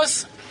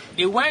because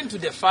they went to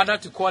the father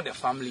to call the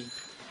family,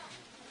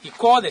 he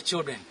called the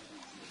children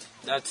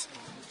that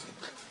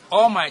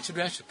all my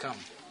children should come.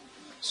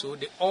 So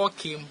they all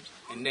came,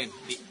 and then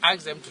they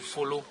asked them to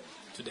follow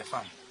to the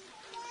farm.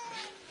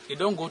 They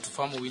don't go to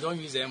farm. We don't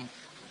use them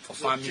for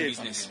farming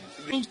business.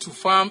 To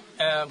farm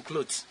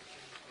clothes.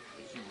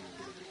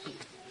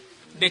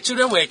 The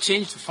children were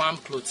changed to farm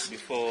clothes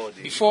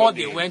before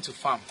they went to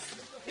farm.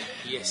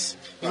 Yes,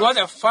 because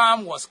the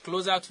farm was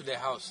closer to the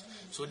house,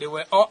 so they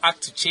were all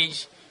asked to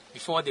change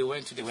before they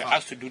went to the farm. They were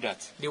asked to do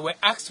that. They were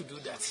asked to do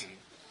that.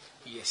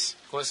 Yes,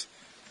 because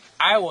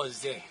I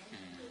was there.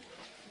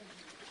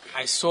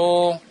 I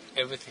saw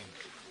everything,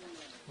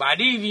 but I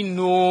didn't even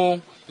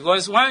know,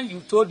 because when you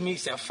told me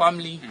it's a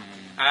family,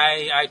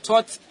 I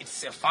thought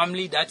it's a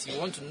family that you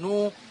want to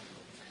know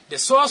the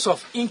source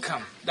of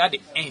income that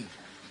they earn.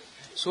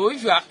 So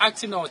if you are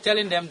acting or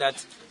telling them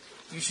that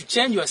you should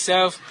change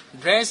yourself,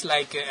 dress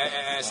like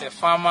as a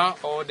farmer,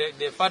 or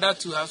the father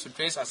too has to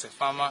dress as a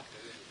farmer,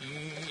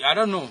 I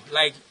don't know,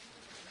 like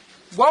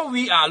what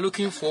we are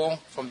looking for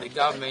from the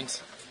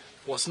government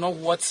was not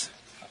what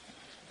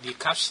they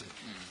captioned.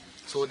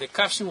 So the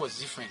caption was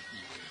different.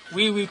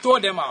 We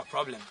told them our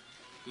problem.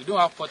 We don't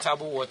have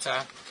potable water,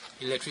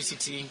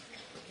 electricity,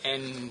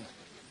 and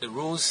the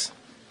roads.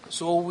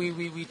 So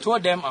we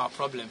told them our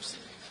problems.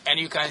 And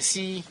you can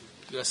see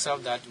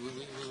yourself that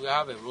we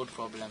have a road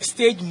problem.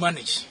 Stage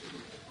manage.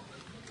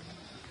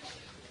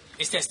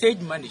 It's a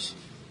stage manage.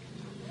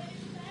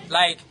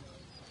 Like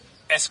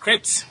a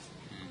script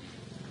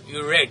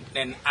you read,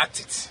 then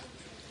act it.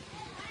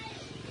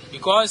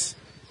 Because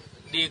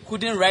they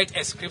couldn't write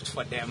a script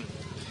for them,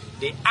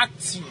 they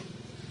act you.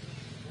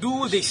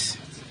 Do this.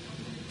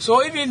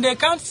 So even they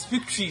can't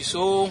speak to you.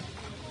 So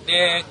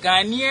the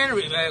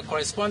Ghanaian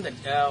correspondent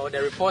or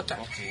the reporter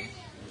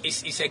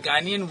is a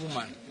Ghanaian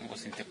woman.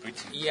 Was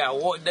interpreting. Yeah,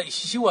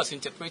 she was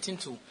interpreting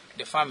to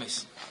the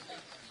farmers.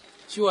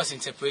 She was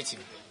interpreting.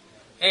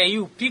 Hey,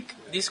 you pick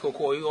this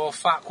cocoa, you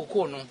offer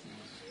cocoa, no?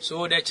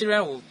 So the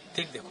children will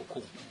take the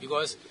cocoa.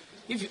 Because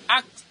if you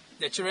ask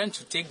the children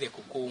to take the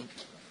cocoa,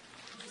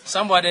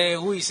 somebody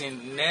who is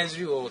in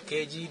nursery or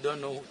KG don't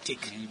know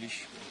take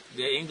English.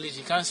 The English,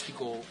 you can't speak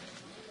or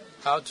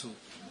how to.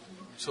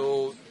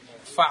 So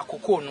for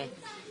cocoa, no,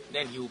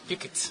 then he will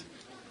pick it,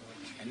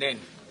 and then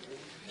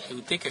he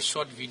will take a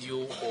short video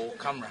or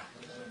camera.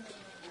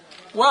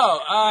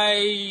 Well,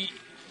 I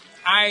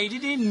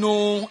didn't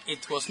know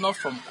it was not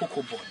from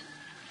Cocoa Board,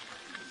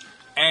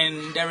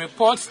 and the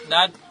reports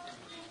that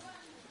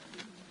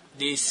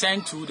they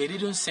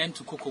didn't send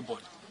to Cocoa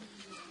Board.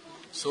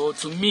 So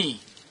to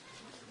me,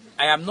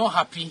 I am not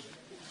happy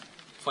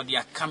for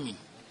their coming,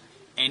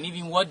 and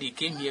even what they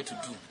came here to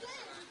do.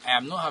 I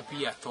am not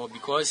happy at all,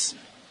 because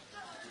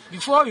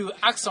before you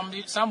ask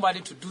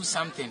somebody to do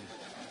something,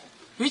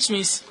 which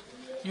means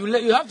you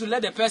have to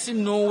let the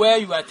person know where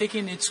you are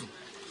taking it to.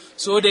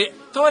 So they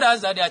told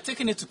us that they are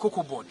taking it to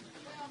Cocoa Board.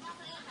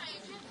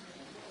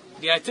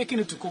 They are taking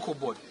it to Cocoa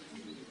Board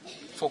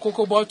for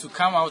Cocoa Board to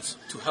come out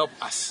to help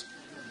us.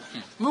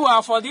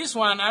 Meanwhile, for this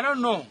one, I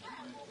don't know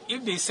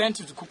if they sent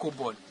it to Cocoa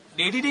Board.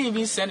 They didn't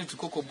even send it to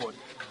Cocoa Board.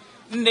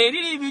 They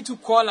didn't even to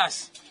call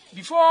us.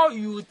 Before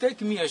you take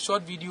me a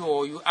short video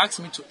or you ask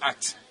me to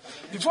act,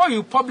 before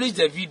you publish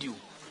the video,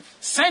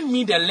 send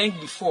me the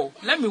link before.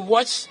 Let me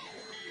watch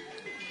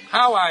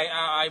how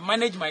I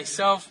manage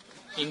myself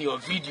in your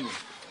video.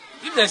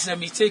 If there's a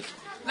mistake,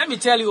 let me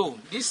tell you,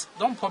 this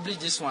don't publish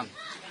this one.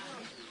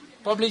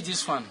 Publish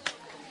this one.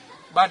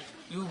 But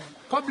you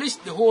publish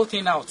the whole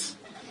thing out.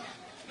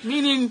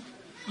 Meaning,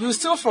 you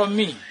steal from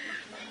me.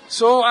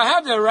 So I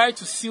have the right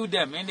to sue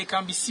them, and they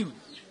can be sued.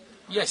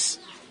 Yes.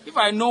 If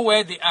I know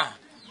where they are.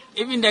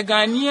 Even the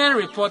Ghanaian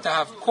reporter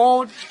have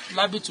called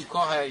Labi to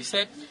call her. He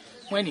said,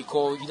 when he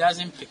called, he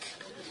doesn't pick.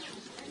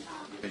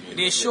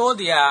 They show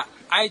their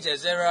Al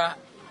Jazeera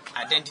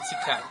identity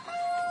card.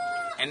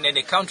 And then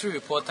the country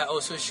reporter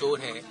also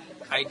showed her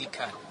ID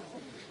card.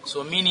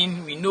 So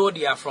meaning we know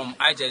they are from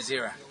Al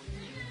Jazeera.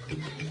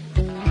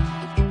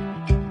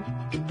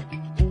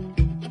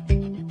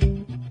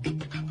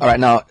 All right,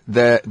 now,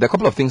 there are a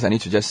couple of things I need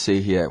to just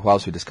say here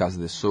whilst we discuss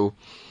this. So,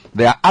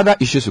 there are other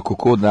issues with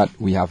cocoa that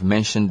we have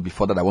mentioned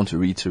before that I want to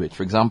reiterate.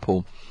 For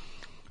example,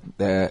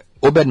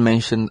 Obed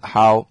mentioned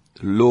how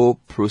low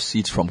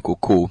proceeds from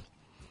cocoa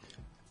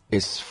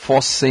is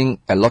forcing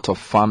a lot of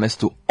farmers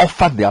to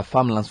offer their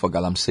farmlands for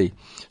galamsey.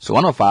 So,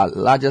 one of our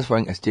largest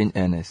foreign exchange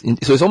earners,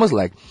 so it's almost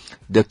like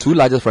the two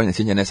largest foreign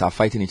exchange earners are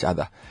fighting each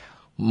other.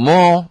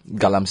 More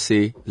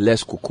galamsey,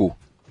 less cocoa.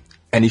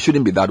 And it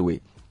shouldn't be that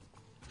way.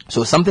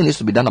 So something needs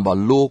to be done about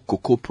low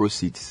cocoa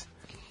proceeds.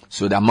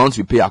 So the amounts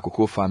we pay our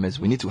cocoa farmers,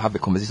 we need to have a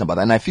conversation about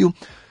that. And I feel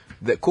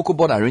the cocoa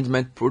board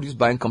arrangement, produce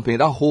buying company,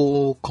 that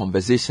whole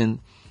conversation,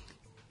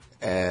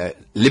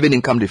 living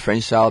income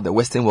differential, the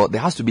Western world,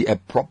 there has to be a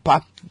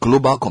proper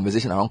global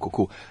conversation around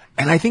cocoa.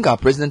 And I think our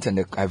president and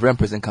the Ivorian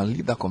president can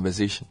lead that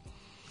conversation.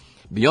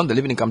 Beyond the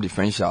living income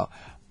differential,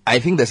 I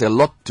think there's a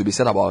lot to be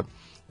said about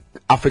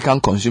African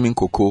consuming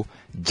cocoa,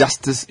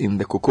 justice in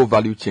the cocoa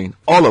value chain.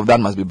 All of that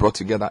must be brought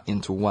together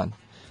into one.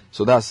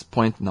 So that's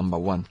point number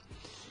one.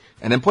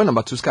 And then point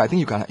number two, Sky, I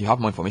think you have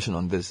more information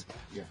on this.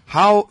 Yeah.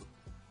 How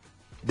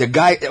the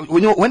guy,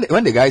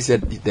 when the guy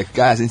said the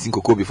guy hasn't seen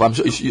cocoa before, I'm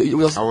sure it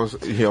was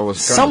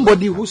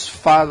somebody whose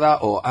father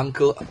or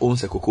uncle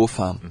owns a cocoa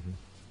farm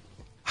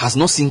has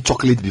not seen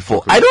chocolate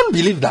before. I don't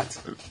believe that.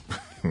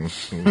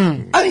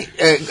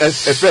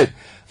 Fred,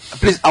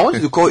 please, I want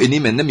you to call a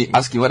name and let me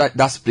ask you whether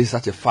that's place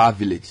such a far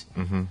village.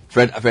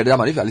 Fred, if you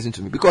are listening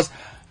to me, because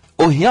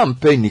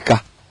Ohiampe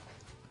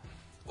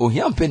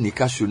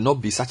Nika should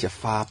not be such a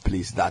far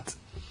place that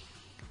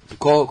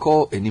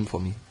call a name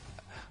for me.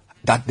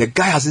 That the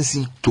guy hasn't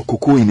seen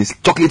cocoa in his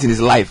chocolate in his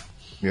life.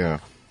 Yeah.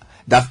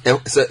 That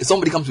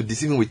somebody comes to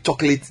deceive him with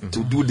chocolate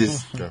to do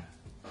this. Yeah.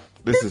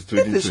 This is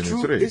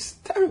 2023. It's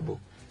terrible.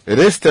 It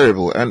is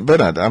terrible. And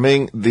Bernard, I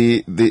mean,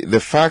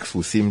 the facts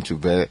will seem to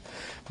bear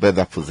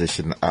that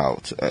position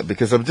out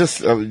because I've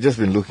just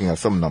been looking at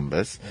some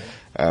numbers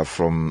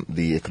from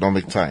the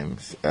Economic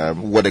Times,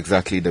 what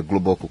exactly the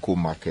global cocoa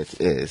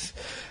market is,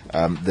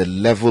 the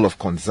level of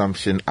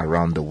consumption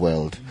around the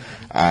world,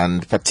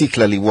 and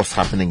particularly what's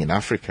happening in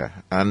Africa.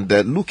 And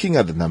looking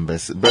at the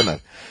numbers, Bernard,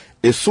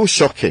 it's so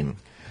shocking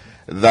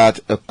that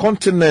a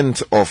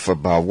continent of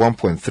about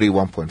 1.3,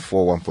 1.4,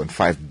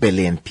 1.5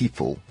 billion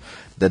people,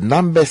 the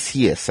numbers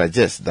here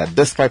suggest that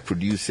despite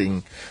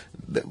producing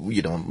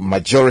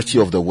majority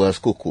of the world's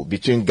cocoa,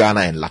 between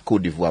Ghana and La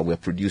Côte d'Ivoire, we're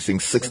producing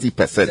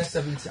 60%.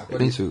 70,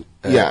 according to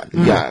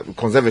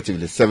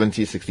conservatively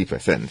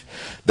 70-60%.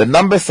 The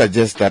numbers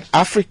suggest that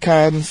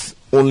Africans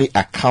only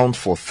account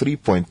for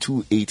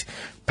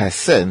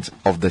 3.28%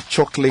 of the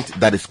chocolate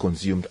that is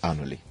consumed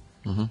annually.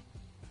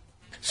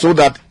 So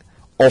that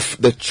of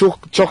the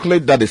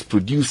chocolate that is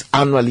produced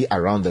annually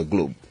around the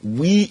globe,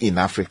 we in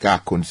Africa are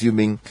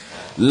consuming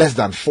less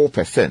than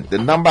 4%. The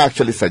number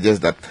actually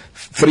suggests that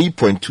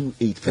 3.28%.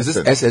 Is this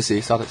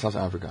SSA, South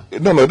Africa?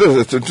 No,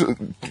 this is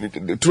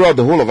throughout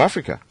the whole of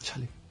Africa.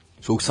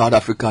 So South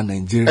Africa,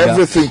 Nigeria,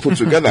 everything put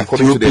together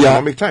according to the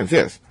Economic Times.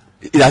 Yes,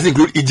 it doesn't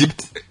include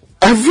Egypt.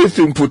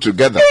 Everything put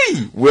together,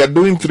 we are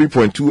doing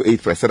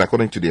 3.28%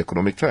 according to the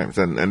Economic Times,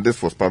 and this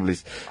was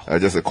published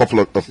just a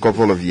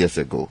couple of years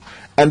ago.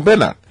 And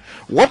Bernard,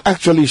 what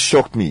actually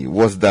shocked me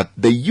was that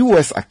the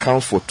U.S.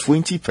 accounts for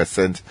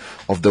 20%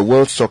 of the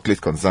world's chocolate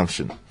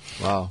consumption.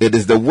 Wow! It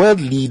is the world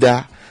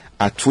leader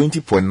at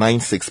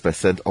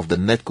 20.96% of the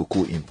net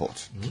cocoa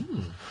imports.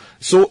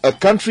 So a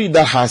country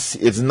that has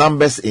its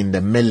numbers in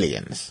the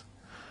millions,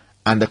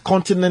 and the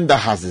continent that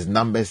has its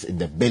numbers in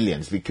the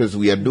billions, because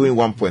we are doing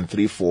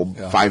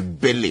 1.345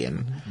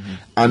 billion,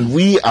 and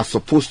we are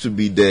supposed to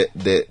be the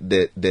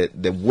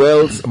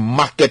world's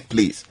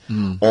marketplace,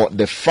 or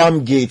the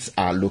farm gates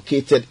are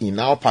located in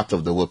our part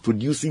of the world,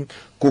 producing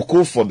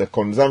cocoa for the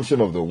consumption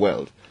of the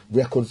world.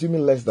 We are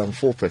consuming less than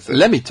 4%.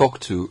 Let me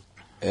talk to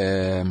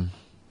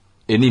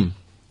Enim.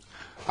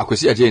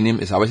 Akwesi Ajay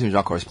Enim is our Western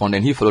Regional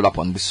correspondent. He followed up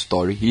on this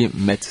story. He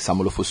met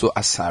Samuel Ofoso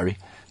Asari,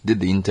 did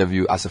the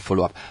interview as a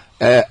follow-up.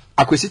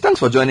 Akwesi, thanks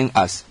for joining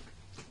us.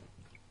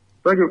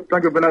 Thank you,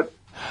 Bernard.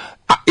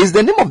 Is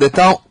the name of the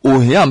town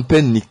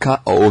Ohiampe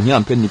Nika or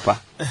Ohiampe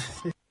Nipa?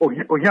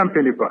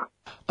 Ohiampe Nipa.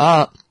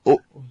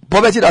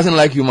 Poverty doesn't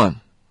like you, man.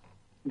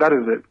 That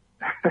is it.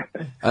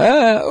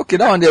 Okay,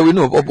 that one there we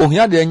know. But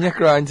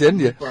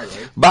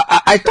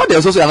I thought there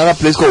was also another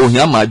place called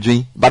Ohia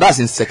Madwin, but that's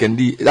in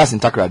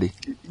Takoradi.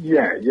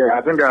 Yeah,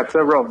 I think there are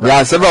several of them. There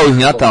are several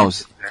Ohia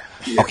towns.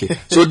 Okay.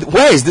 So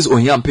where is this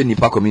Ohiampe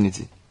Nipa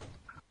community?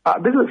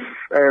 This is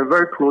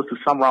very close to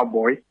Samra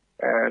Boy.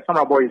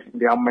 Samra Boy is in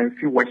the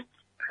Amenfi West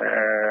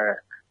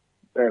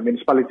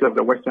municipality of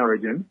the Western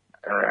region,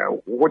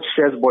 which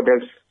shares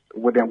borders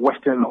with the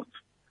Western North.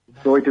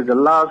 So it is the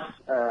last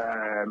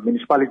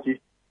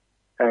municipality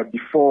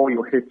before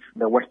you hit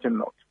the Western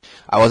North.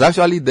 I was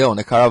actually there on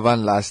a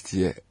caravan last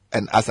year,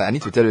 and as I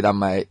need to tell you that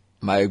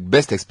my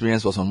best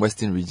experience was on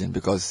Western region,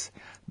 because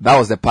that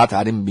was the part I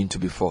hadn't been to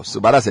before. So,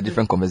 but that's a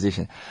different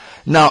conversation.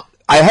 Now,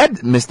 I heard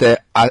Mr.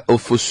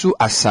 Ofosu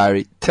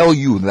Asari tell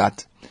you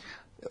that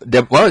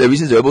one of the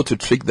reasons they were able to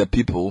trick the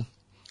people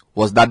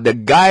was that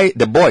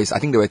the boys, I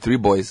think there were 3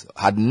 boys,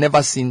 had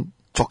never seen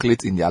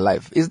chocolate in their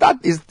life. Is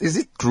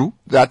it true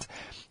that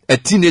a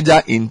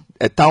teenager in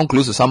a town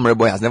close to Samra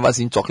Boy has never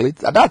seen chocolate?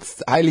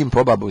 That's highly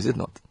improbable, is it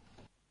not?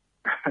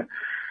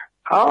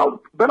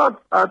 Bernard,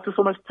 to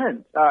some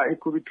extent, it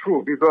could be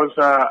true, because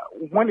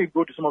when you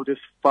go to some of these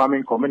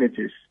farming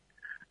communities,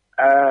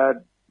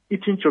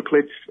 eating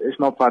chocolates is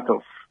not part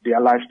of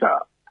their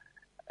lifestyle.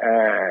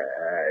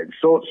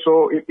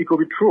 So it could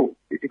be true.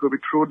 It could be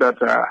true that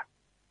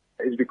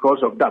it's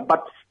because of that.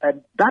 But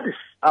that is,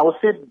 I would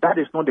say, that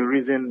is not the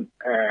reason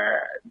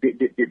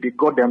they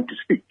got them to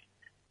speak.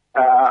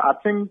 I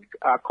think,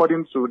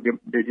 according to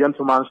the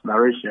gentleman's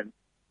narration,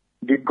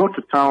 they got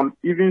to town,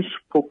 even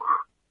spoke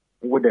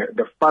with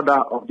the father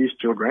of these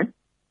children,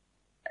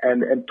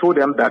 and told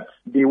them that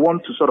they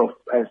want to sort of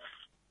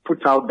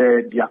put out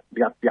their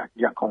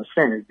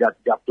concerns,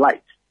 their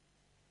plight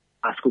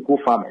as cocoa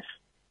farmers.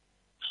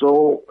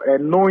 So,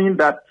 knowing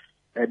that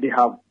they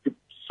have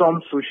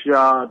some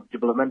social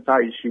developmental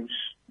issues,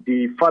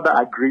 the father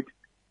agreed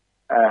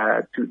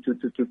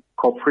to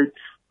cooperate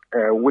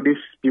with these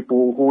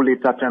people who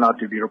later turned out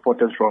to be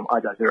reporters from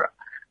Al Jazeera,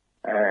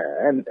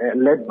 and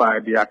led by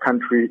their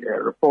country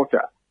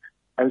reporter.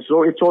 And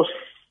so it was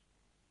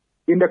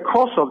in the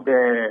course of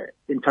the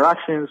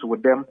interactions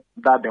with them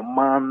that the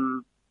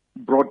man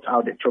brought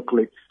out the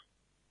chocolates,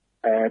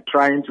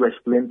 trying to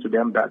explain to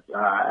them that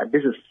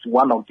this is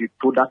one of the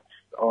products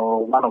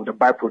or one of the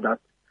byproducts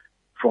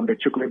from the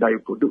chocolate that you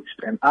produced,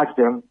 and asked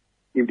them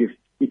if they've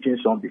eaten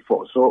some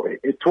before. So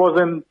it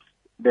wasn't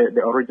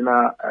the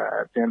original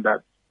thing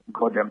that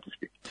got them to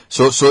speak.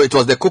 So it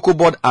was the cocoa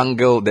board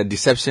angle, the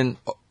deception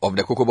of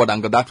the cocoa board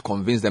angle, that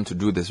convinced them to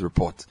do this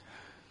report.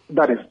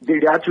 That is, they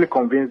actually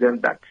convinced them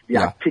that they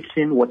are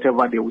taking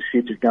whatever they will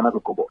say to Ghana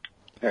Cocoa Board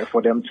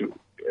for them to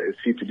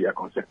see to their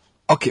consent.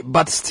 Okay,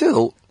 but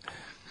still,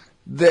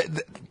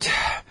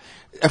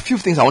 a few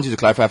things I want you to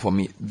clarify for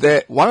me.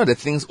 One of the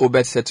things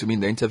Obed said to me in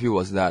the interview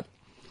was that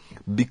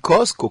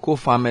because cocoa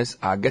farmers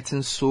are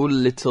getting so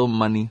little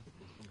money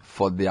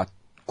for their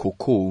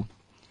cocoa,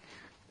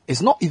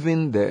 it's not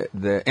even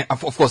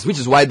of course, which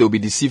is why they'll be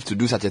deceived to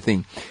do such a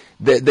thing.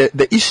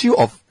 The issue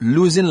of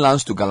losing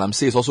lands to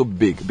Galamsey is also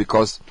big,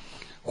 because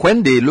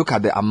when they look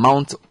at the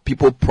amount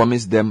people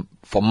promise them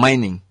for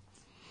mining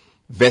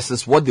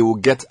versus what they will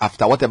get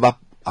after whatever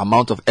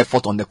amount of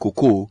effort on the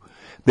cocoa,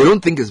 they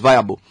don't think it's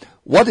viable.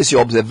 What is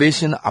your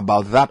observation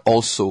about that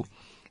also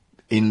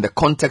in the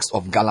context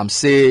of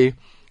Galamsey,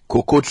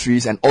 cocoa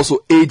trees, and also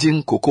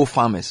aging cocoa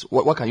farmers?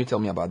 What can you tell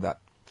me about that?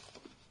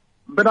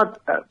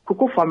 But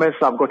cocoa farmers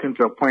have gotten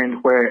to a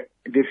point where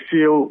they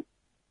feel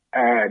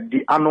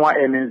the annual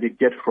earnings they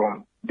get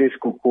from this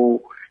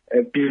cocoa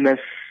business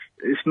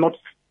is not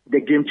the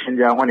game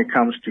changer when it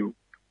comes to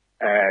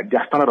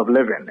their standard of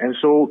living. And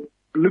so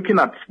looking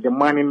at the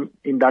mining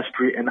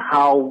industry and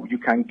how you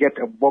can get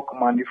a bulk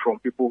money from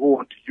people who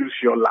want to use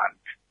your land,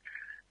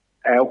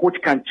 which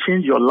can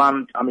change your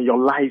land, your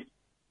life,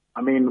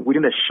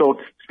 within a short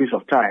space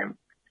of time,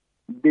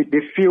 they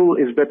feel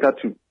it's better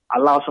to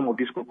allow some of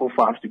these cocoa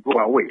farms to go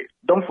away.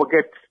 Don't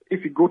forget,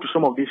 if you go to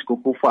some of these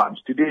cocoa farms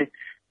today,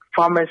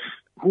 farmers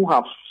who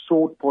have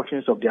sold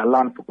portions of their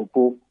land for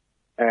cocoa,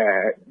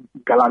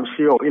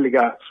 Galamsey or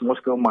illegal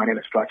small-scale mining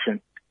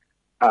extraction,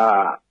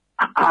 are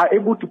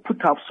able to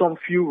put up some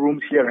few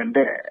rooms here and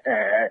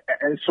there.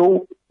 And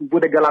so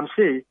with the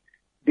Galamsey,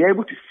 they're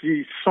able to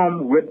see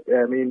some,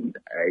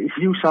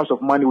 huge sums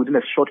of money within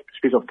a short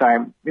space of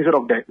time, instead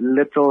of the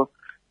little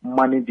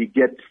money they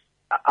get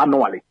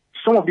annually.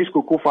 Some of these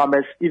cocoa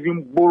farmers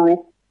even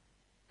borrow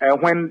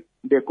when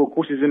the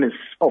cocoa season is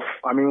off.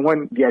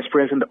 When they're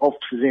experiencing the off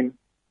season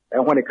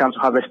when it comes to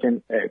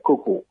harvesting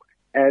cocoa.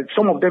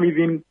 Some of them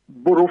even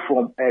borrow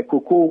from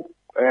cocoa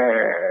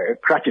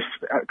crutches.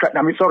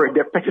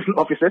 The purchasing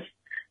officers,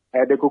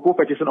 the cocoa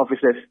purchasing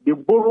officers. They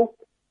borrow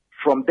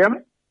from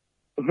them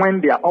when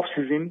they are off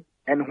season,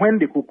 and when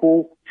the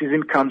cocoa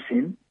season comes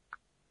in,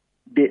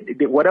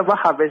 they whatever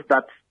harvest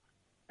that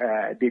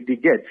they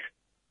get,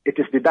 it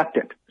is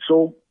deducted.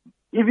 So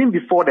even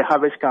before the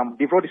harvest comes,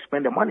 they've already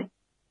spent the money.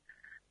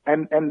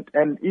 And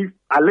if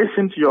I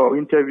listened to your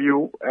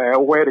interview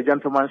where the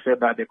gentleman said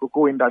that the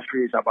cocoa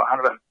industry is about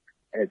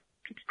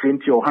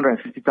 120 or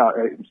 160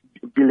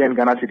 billion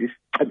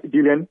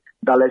 $billion,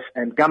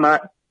 and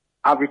Ghana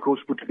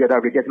Agricos put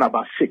together, we're getting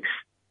about $6.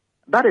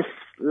 That is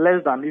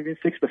less than even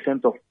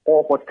 6% of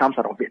all what comes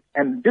out of it.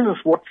 And this is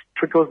what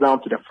trickles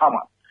down to the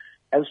farmer.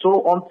 And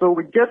so until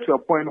we get to a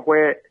point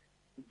where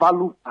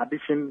value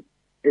addition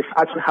is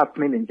actually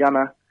happening in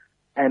Ghana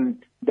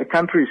and the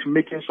country is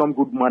making some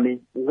good money,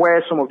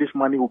 where some of this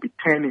money will be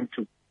turned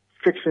into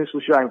fixing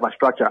social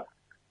infrastructure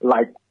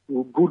like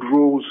good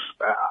roads,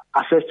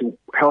 access to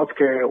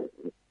healthcare,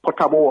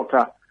 potable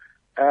water,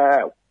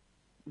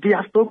 they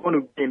are still going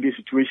to be in this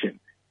situation.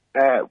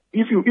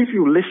 If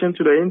you listen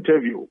to the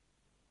interview,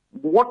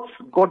 what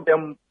got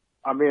them,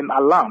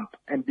 alarmed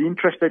and be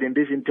interested in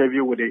this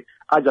interview with the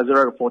Al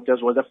Jazeera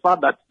reporters was the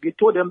fact that they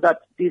told them that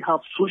they have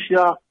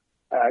social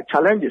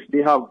challenges.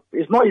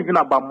 It's not even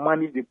about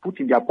money they put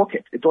in their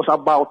pocket. It was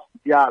about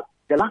the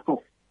lack of,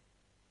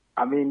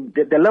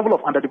 the level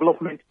of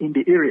underdevelopment in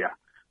the area.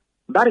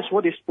 That is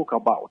what they spoke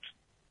about.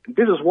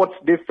 This is what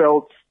they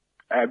felt,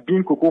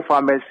 being cocoa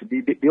farmers,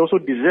 they also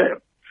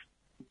deserve.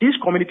 These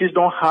communities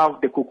don't have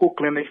the cocoa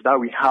clinics that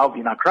we have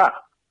in Accra.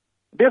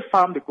 They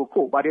farm the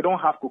cocoa, but they don't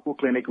have cocoa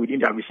clinic within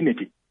their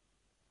vicinity.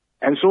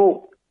 And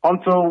so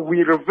until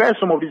we reverse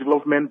some of these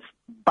developments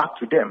back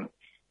to them,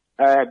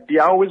 they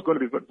are always going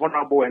to be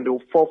vulnerable and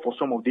they'll fall for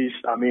some of these,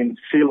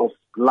 sale of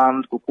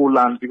land, cocoa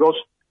lands, because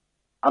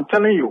I'm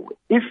telling you,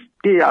 if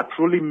they are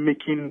truly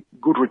making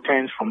good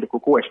returns from the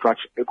cocoa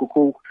extraction, the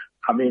cocoa,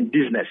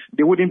 business,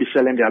 they wouldn't be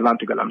selling their land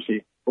to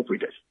Galamsey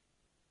operators.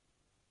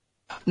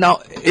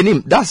 Now,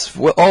 Enim, that's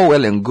all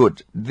well and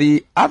good.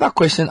 The other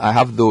question I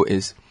have though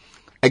is,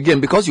 again,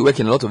 because you work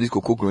in a lot of these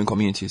cocoa growing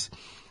communities,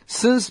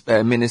 since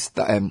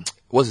Minister,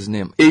 what's his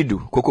name,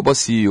 Edu, Cocoa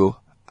Boss CEO,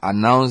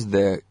 announced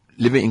the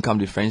living income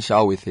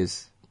differential with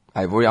his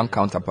Ivorian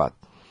counterpart,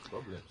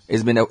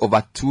 it's been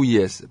over 2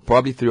 years,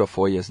 probably 3 or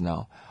 4 years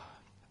now.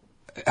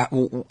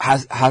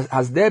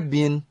 Has there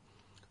been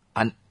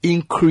an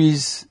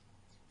increase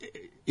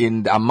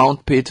in the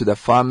amount paid to the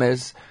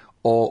farmers,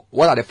 or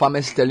what are the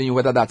farmers telling you?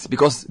 Whether that's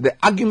because the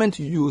argument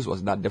you used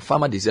was that the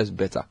farmer deserves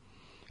better,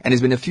 and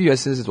it's been a few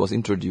years since it was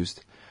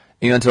introduced.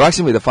 In your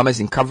interaction with the farmers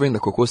in covering the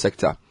cocoa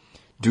sector,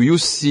 do you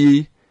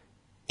see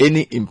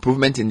any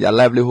improvement in their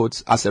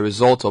livelihoods as a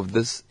result of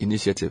this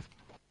initiative?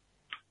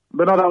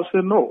 Bernard, I would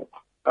say no.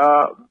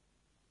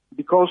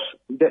 Because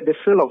the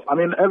sale of,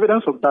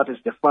 evidence of that is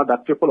the fact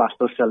that people are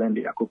still selling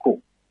their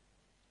cocoa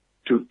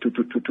to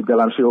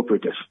Galamsey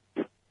operators.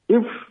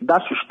 If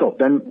that should stop,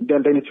 then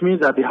it means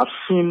that they have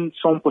seen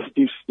some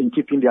positives in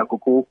keeping their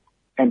cocoa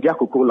and their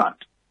cocoa land.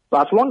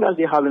 But as long as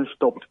they haven't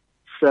stopped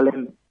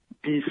selling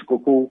these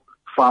cocoa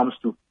farms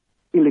to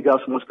illegal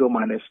small-scale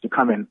miners to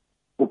come and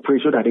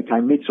operate so that they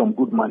can make some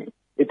good money,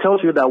 it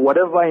tells you that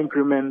whatever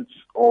increments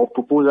or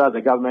proposals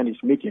the government is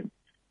making,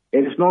 it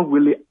is not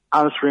really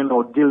answering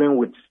or dealing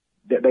with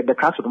the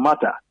crux of the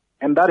matter.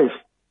 And that is,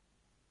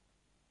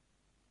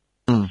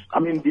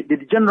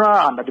 the general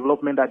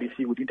underdevelopment that they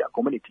see within their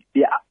community.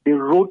 The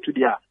road to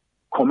their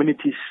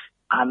communities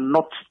are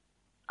not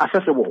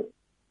accessible.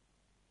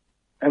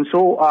 And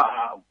so,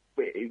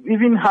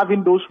 even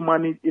having those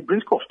money, it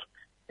brings cost.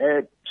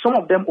 Some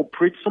of them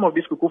operate, some of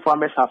these cocoa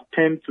farmers have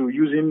turned to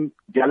using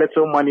their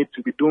little money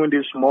to be doing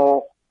this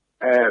small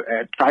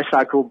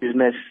tricycle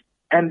business,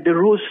 and the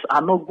roads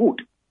are not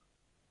good.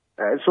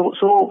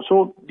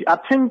 So I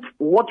think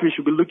what we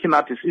should be looking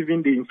at is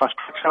even the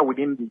infrastructure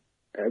within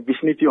the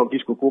vicinity of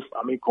these cocoa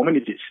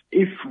communities.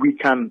 If we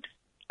can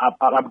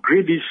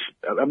upgrade these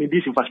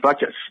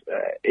infrastructures,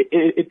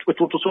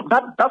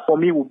 that for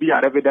me will be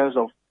an evidence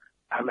of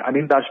an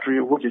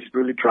industry which is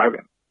really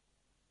thriving.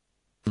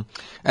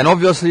 And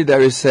obviously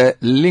there is a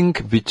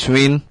link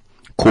between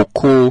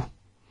cocoa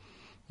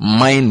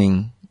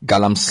mining,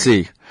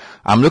 Galamsey.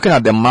 I'm looking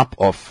at the map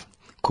of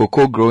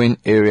cocoa growing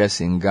areas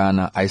in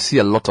Ghana. I see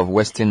a lot of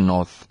Western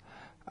North.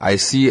 I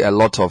see a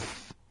lot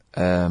of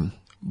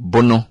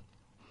Bono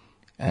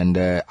and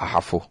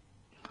Ahafo.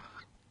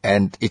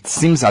 And it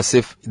seems as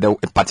if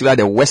particularly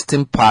the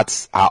western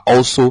parts are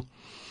also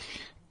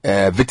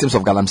victims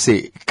of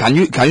Galamsey. Can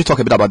you talk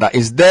a bit about that?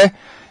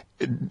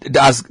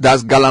 Does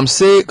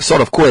Galamsey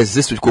sort of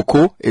coexist with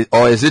cocoa,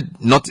 or is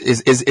it not?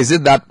 Is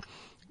it that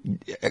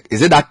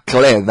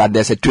clear that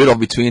there's a trade-off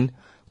between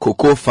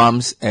cocoa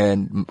farms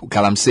and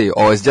Galamsey,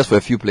 or is it just for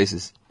a few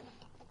places?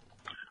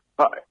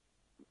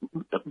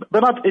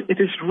 Bernard, it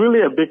is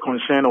really a big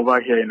concern over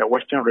here in the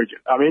western region.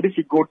 If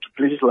you go to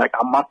places like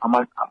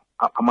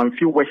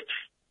Amanfi West,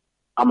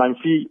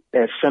 Amanfi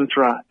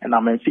Central, and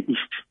Amanfi East,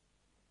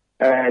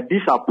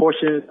 these are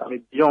portions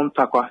beyond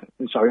Takwa,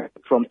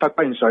 from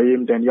Takwa in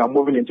Sarim, then you are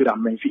moving into the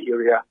Amanfi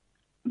area.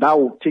 That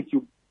will take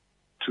you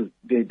to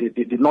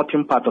the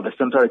northern part of the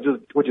central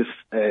region, which is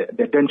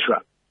the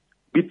Dentra.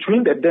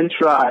 Between the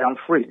Dentra Iron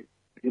Free,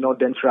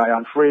 Dentra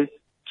Iron Free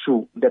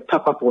to the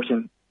Takwa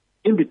portion,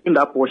 in between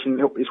that portion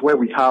is where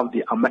we have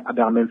the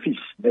Amanfi,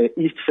 the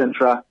East,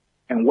 Central,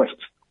 and West.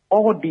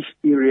 All these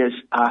areas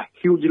are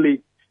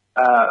hugely,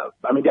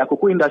 the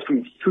cocoa industry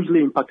is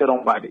hugely impacted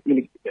on by the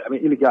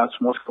illegal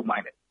small-scale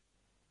mining.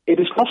 It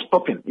is not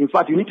stopping. In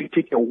fact, you need to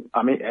take a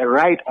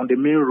ride on the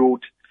main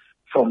road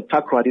from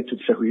Takoradi to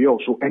Sehuyo,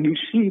 and you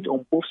see it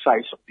on both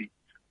sides of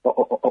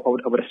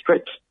the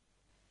stretch.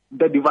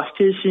 the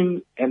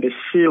devastation and the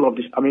sale of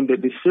this,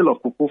 the sale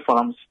of cocoa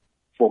farms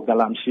for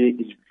Galamsey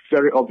is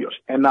very obvious.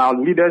 And our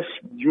leaders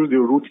use the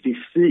route, they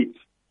see it.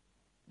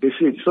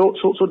 So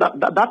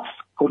that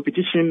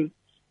competition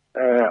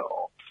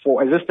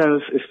for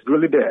existence is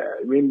really there.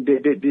 I mean,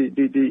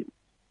 the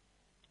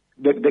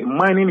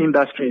mining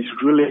industry is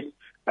really,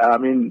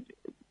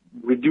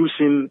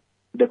 reducing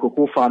the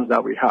cocoa farms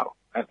that we have.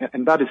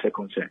 And that is a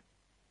concern.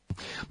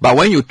 But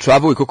when you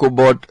travel with Cocoa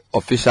Board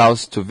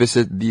officials to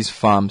visit these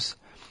farms,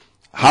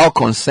 how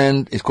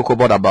concerned is Cocoa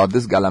Board about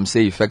this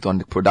Galamsey effect on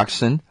the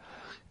production?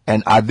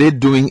 And are they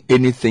doing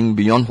anything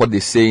beyond what they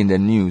say in the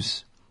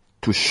news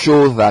to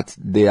show that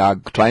they are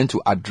trying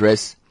to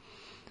address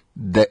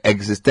the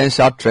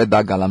existential threat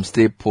that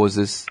Galamsey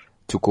poses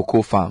to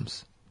cocoa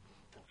farms?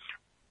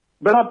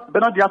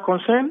 Bernard, they are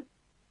concerned,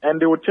 and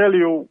they will tell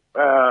you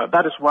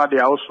that is why they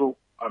are also,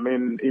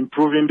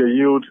 improving the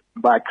yield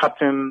by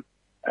cutting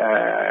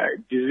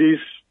disease,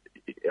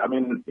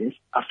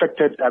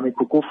 affected,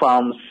 cocoa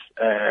farms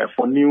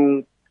for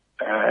new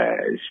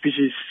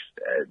species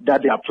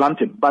that they are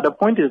planting. But the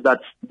point is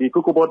that the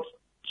Cocoa Board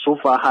so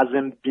far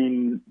hasn't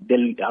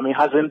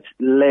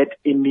led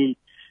any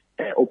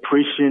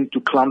operation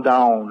to clamp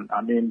down,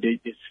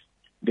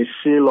 the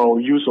sale or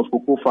use of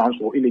cocoa farms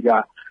for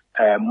illegal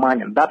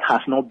mining. That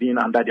has not been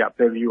under their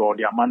purview or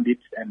their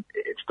mandate, and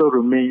it still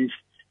remains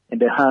in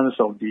the hands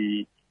of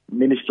the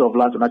Ministry of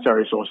Land and Natural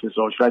Resources,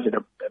 or should I say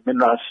the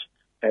Minerals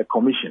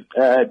Commission.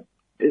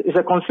 It's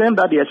a concern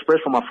that they express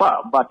from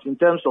afar, but in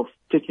terms of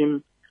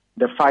taking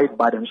the fight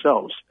by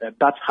themselves,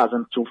 that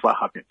hasn't so far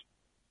happened.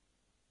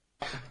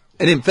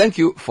 Edim, thank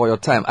you for your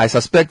time. I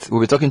suspect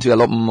we'll be talking to you a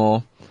lot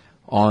more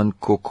on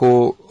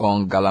cocoa,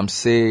 on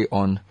Galamsey,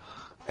 on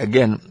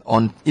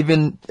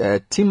even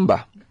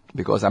timber,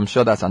 because I'm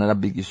sure that's another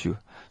big issue.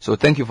 So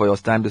thank you for your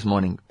time this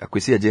morning.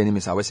 Kwesi Ejenim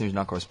is our Western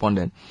Regional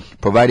correspondent,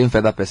 providing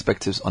further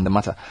perspectives on the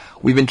matter.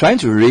 We've been trying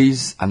to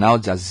raise an Al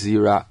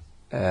Jazeera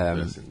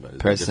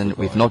person.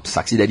 We've not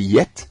succeeded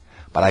yet,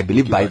 but I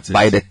believe by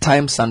the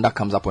time Sander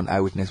comes up on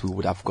Eyewitness, we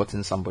would have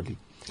gotten somebody.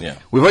 Yeah.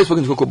 We've already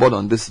spoken to Cocoa Board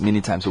on this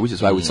many times, so which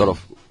is why we sort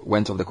of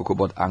went off the Cocoa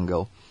Board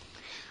angle.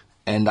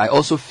 And I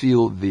also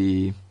feel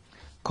the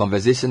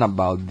conversation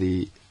about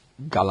the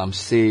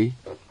Galamsey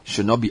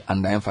should not be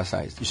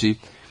underemphasized. You see,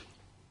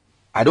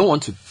 I don't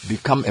want to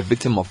become a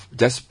victim of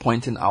just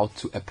pointing out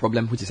to a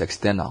problem which is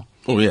external.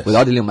 Oh, yes.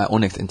 Without dealing with my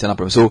own internal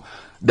problem. So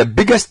the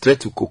biggest threat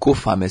to cocoa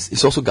farmers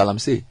is also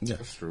Galamsey. Yeah,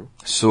 that's true.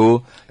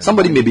 So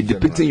somebody may be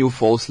depicting you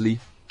falsely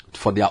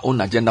for their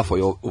own agenda, for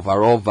your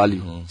overall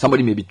value.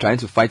 Somebody may be trying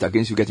to fight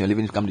against you, getting your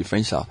living income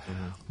differential.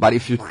 But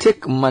if you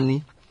take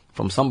money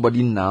from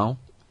somebody now,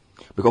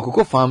 because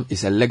cocoa farm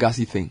is a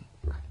legacy thing.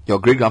 Your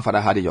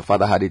great-grandfather had it, your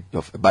father had it.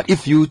 But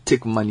if you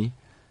take money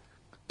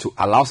to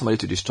allow somebody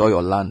to destroy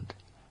your land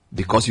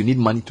because you need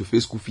money to pay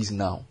school fees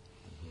now,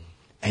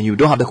 and you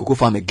don't have the cocoa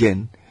farm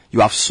again, you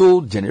have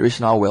sold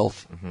generational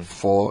wealth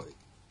for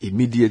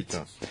immediate.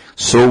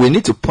 So we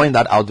need to point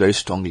that out very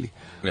strongly.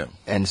 Yeah.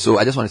 And so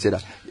I just want to say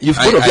that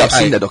both of you have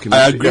seen the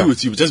documentary. I agree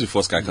with you. Just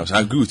before Sky comes,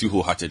 I agree with you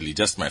wholeheartedly.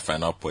 Just my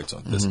final point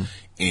on this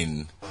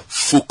in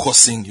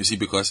focusing. You see,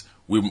 because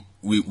we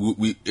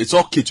it's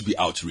okay to be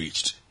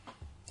outraged,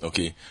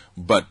 okay,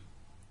 but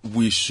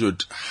we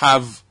should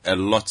have a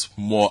lot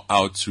more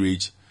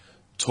outrage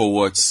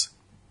towards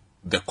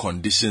the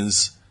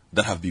conditions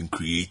that have been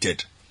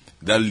created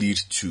that lead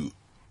to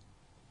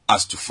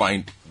us to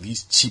find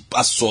these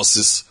cheaper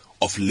sources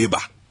of labor.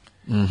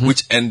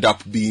 Which end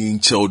up being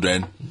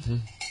children.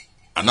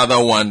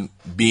 Another one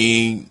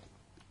being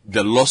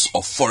the loss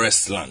of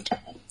forest land,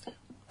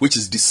 which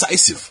is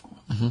decisive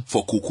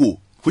for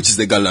cocoa, which is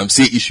the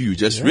Galamsey issue you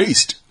just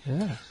raised.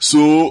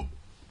 So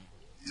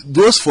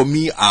those for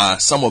me are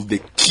some of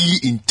the key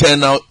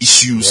internal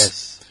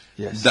issues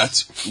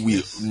that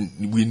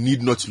we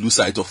need not lose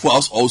sight of,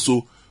 whilst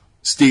also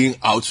staying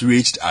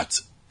outraged at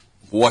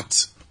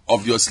what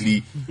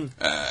obviously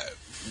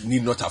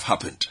need not have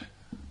happened.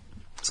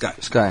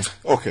 Sky.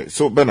 Okay,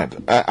 so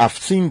Bernard, I've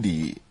seen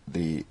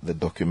the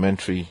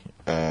documentary,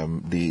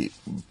 the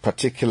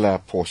particular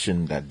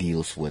portion that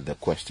deals with the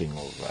question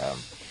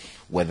of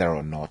whether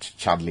or not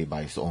child labor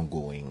is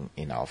ongoing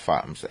in our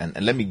farms.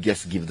 And let me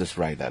just give this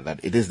right that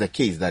it is the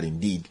case that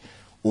indeed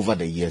over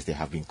the years there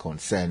have been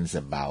concerns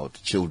about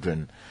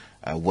children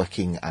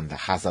working under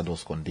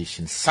hazardous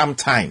conditions,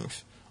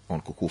 sometimes on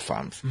cocoa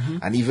farms,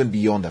 and even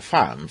beyond the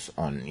farms,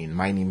 in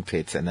mining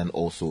pits, and then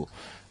also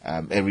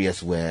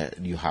areas where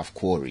you have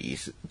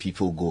quarries,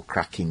 people go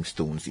cracking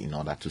stones in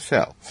order to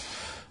sell.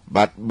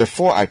 But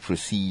before I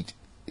proceed,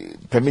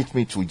 permit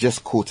me to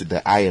just quote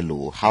the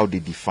ILO, how they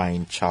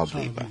define child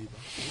labor.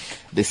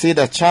 They say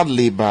that child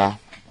labor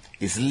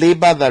is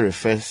labor that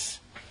refers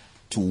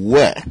to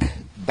work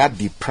that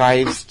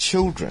deprives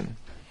children,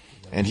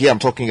 and here I'm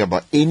talking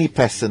about any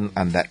person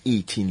under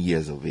 18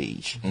 years of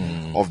age,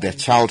 of their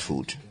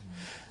childhood,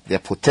 their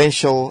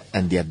potential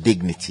and their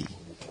dignity,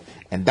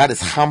 and that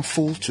is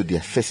harmful to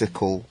their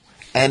physical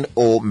and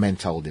or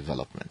mental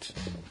development.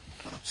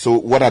 So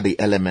what are the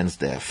elements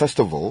there? First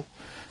of all,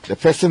 the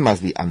person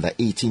must be under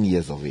 18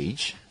 years of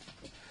age,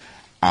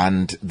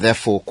 and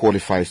therefore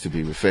qualifies to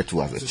be referred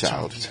to as a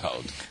child.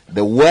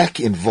 The work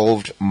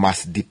involved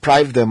must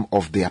deprive them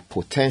of their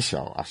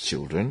potential as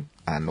children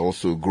and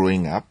also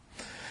growing up.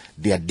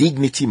 Their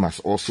dignity must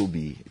also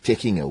be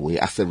taken away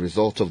as a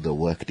result of the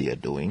work they are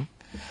doing.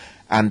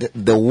 And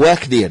the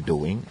work they are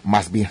doing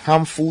must be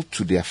harmful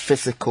to their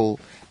physical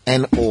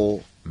and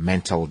or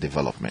mental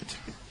development.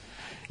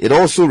 It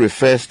also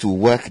refers to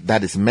work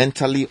that is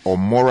mentally or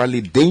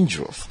morally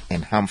dangerous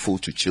and harmful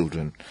to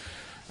children.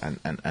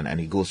 And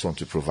he goes on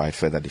to provide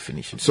further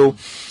definition. So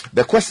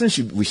the question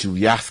we should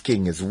be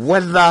asking is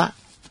whether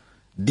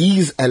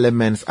these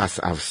elements, as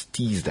I've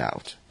teased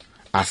out,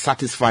 are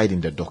satisfied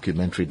in the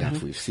documentary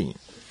that we've seen.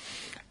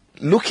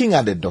 Looking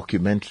at the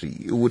documentary,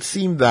 it would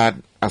seem that,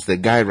 as the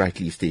guy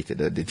rightly stated,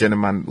 the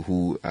gentleman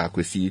who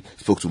Kwesi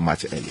spoke to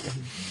much earlier,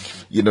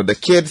 the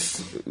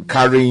kids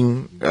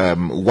carrying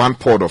one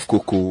pod of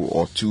cocoa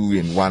or two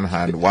in one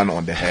hand, one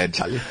on the head,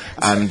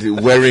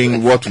 and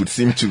wearing what would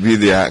seem to be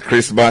their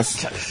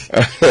Christmas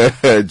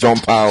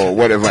jumper or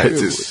whatever it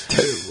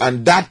is.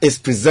 And that is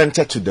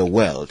presented to the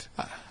world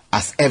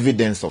as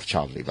evidence of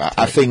child labor.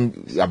 I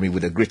think,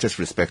 with the greatest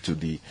respect to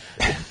the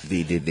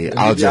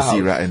Al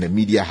Jazeera and the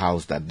media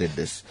house that did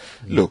this,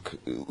 look,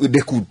 they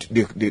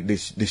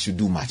should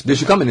do much. They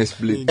should come and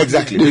explain.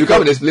 Exactly. They should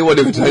come and explain what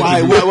they were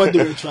trying to do. What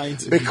they were trying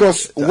to do.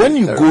 Because when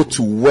you go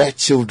to where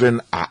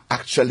children are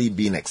actually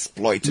being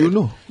exploited, you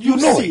know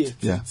it.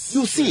 Yeah.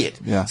 You see it.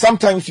 Yeah.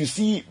 Sometimes you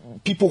see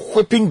people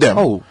whipping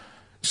them.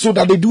 So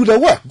that they do the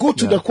work. Go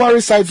to the quarry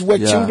sites where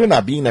children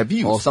are being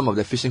abused. Or some of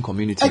the fishing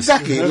communities.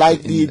 Exactly,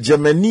 like the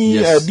Germany,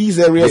 these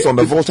areas on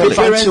the Volta Lake.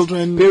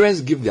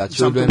 Parents give their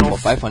children for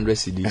 500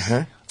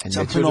 CDs. And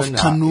jumping off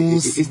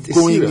canoes,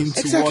 going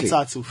into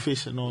water to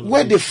fish and all.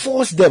 Where they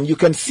force them, you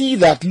can see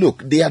that,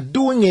 look, they are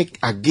doing it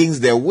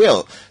against their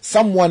will.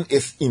 Someone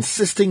is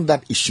insisting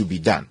that it should be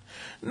done.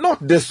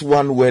 Not this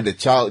one where the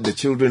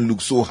children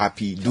look so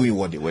happy doing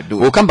what they were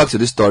doing. We'll come back to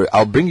this story.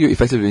 I'll bring you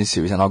Effective Living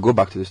series and I'll go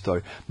back to the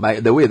story.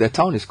 The way the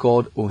town is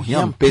called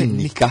Ohiampe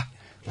Nika.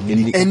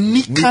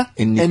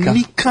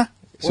 Enika.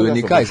 So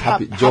Enika is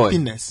happy, joy.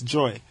 Happiness,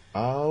 joy.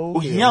 Oh,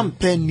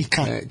 Ohiampe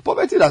Nika.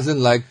 Poverty doesn't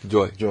like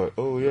joy.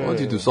 Oh, yeah. I want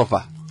you to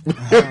suffer.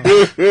 Alright,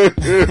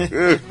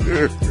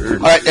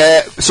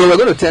 so we're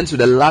going to turn to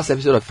the last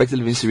episode of Effective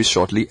Living series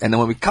shortly, and then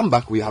when we come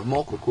back, we have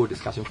more cocoa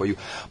discussion for you.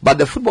 But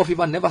the football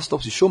fever never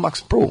stops with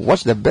Showmax Pro.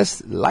 Watch the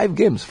best live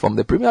games from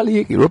the Premier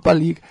League, Europa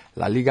League,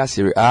 La Liga,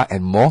 Serie A,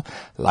 and more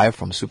live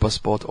from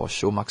SuperSport or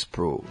Showmax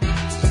Pro.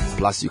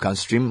 Plus, you can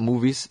stream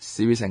movies,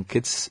 series, and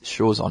kids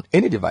shows on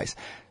any device.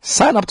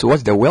 Sign up to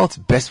watch the world's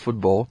best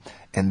football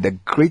and the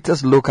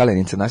greatest local and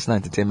international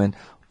entertainment,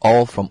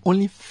 all from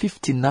only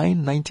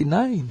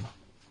 $59.99.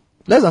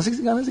 Less than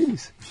 60 Ghana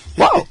cedis.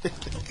 Wow.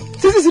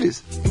 60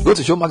 cedis. Go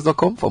to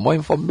showmax.com for more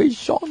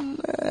information.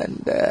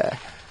 And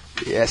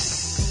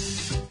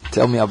yes,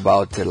 tell me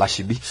about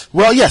Lashibi.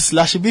 Well, yes,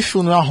 Lashibi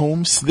Funeral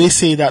Homes. They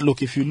say that,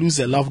 look, if you lose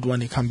a loved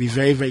one, it can be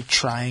very, very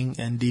trying,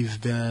 and they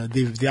are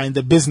in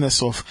the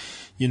business of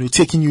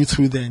taking you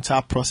through the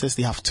entire process.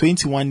 They have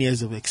 21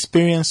 years of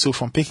experience. So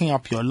from picking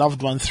up your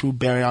loved one through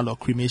burial or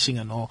cremation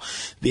and all,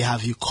 they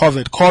have you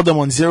covered. Call them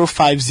on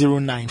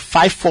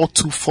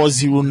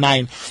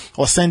 0509-542-409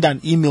 or send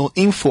an email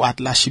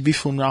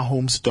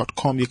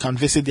info@lashibifuneralhomes.com. You can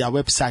visit their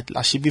website,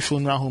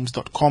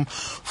 lashibifuneralhomes.com,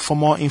 for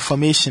more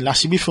information.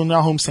 Lashibi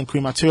Funeral Homes and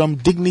Crematorium,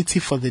 dignity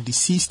for the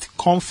deceased,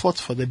 comfort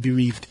for the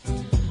bereaved.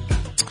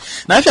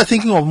 Now, if you're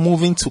thinking of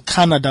moving to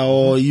Canada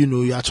or,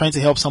 you are trying to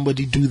help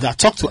somebody do that,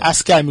 talk to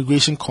Askia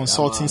Immigration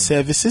Consulting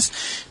Services.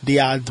 They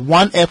are at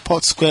 1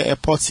 Airport Square,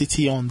 Airport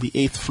City on the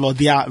 8th floor.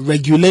 They are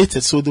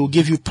regulated, so they'll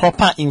give you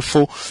proper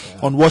info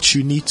on what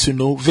you need to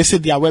know.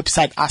 Visit their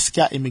website,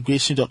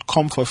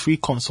 askiaimmigration.com, for a free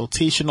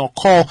consultation, or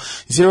call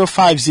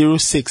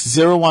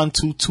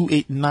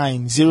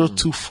 0506-012-289,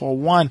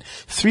 0241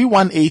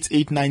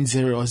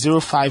 318-890, or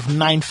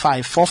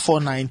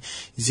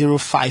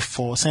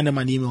 0595-449-054. Send them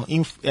an email.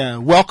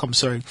 Welcome at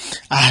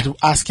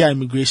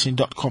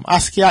askiaimmigration.com.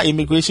 Askia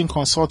Immigration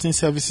Consulting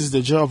Services,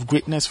 the joy of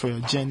greatness for your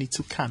journey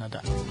to Canada.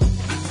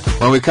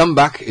 When we come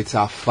back, it's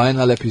our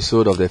final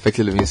episode of the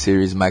Effective Living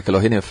series. Michael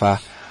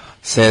Ohinefa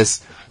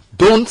says,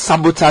 don't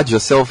sabotage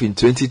yourself in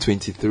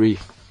 2023.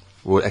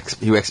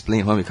 He'll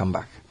explain when we come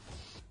back.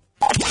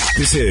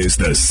 This is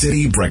the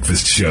City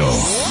Breakfast Show,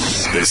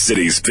 the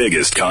city's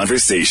biggest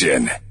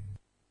conversation.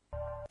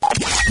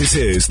 This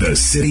is the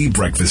City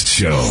Breakfast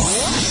Show,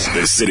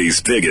 the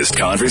city's biggest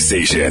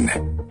conversation.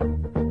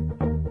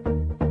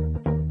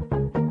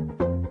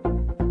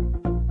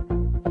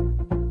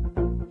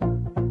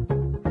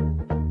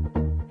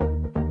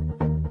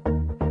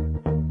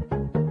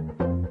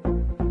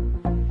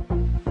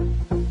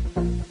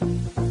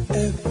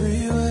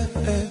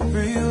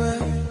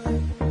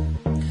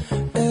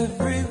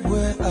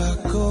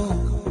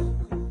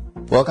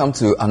 Welcome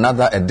to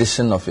another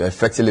edition of your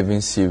Effective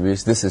Living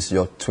series. This is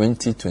your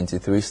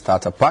 2023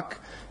 starter pack.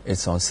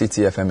 It's on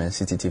CTFM and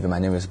CTTV. My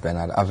name is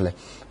Bernard Avle.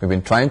 We've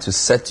been trying to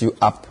set you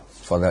up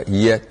for the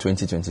year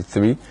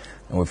 2023.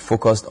 and we've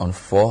focused on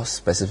 4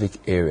 specific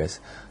areas.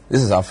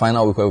 This is our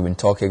final week where we've been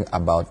talking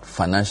about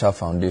financial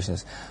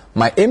foundations.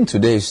 My aim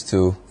today is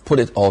to put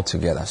it all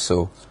together.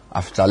 So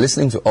after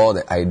listening to all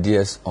the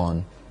ideas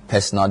on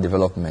personal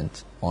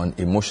development, on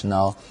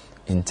emotional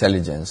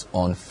intelligence,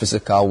 on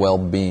physical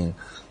well-being,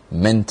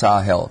 mental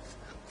health,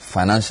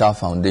 financial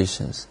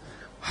foundations,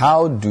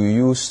 how do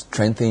you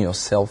strengthen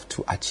yourself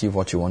to achieve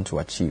what you want to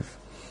achieve?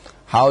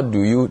 How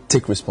do you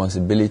take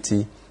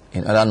responsibility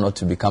in order not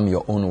to become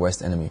your own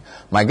worst enemy?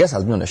 My guest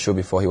has been on the show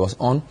before. He was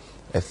on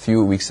a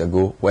few weeks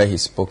ago where he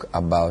spoke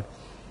about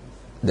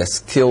the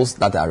skills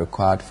that are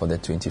required for the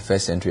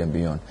 21st century and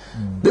beyond.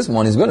 This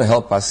morning he's going to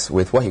help us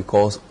with what he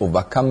calls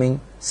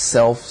overcoming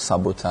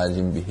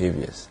self-sabotaging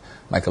behaviors.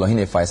 Michael Ohene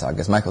is our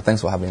guest. Michael,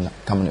 thanks for coming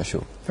on your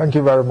show. Thank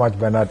you very much,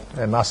 Bernard.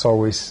 And as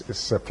always,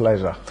 it's a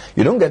pleasure.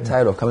 You don't get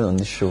tired of coming on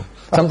this show.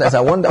 Sometimes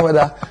I wonder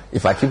whether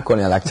if I keep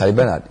calling you like Charlie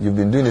Bernard, you've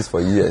been doing this for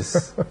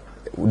years.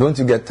 Don't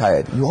you get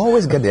tired? You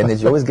always get the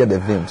energy, you always get the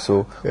vim.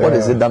 So what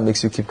is it that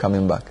makes you keep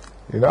coming back?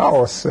 You know, I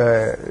was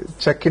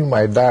checking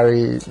my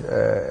diary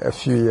a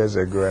few years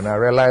ago, and I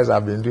realized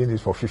I've been doing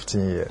this for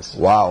 15 years.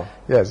 Wow.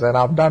 Yes, and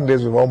I've done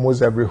this with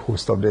almost every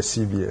host of the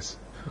CBS.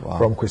 Wow.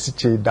 From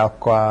Kwesiche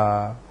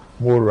Dakwa,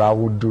 Mo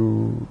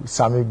Rawudu,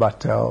 Sami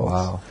Battles.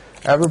 Wow.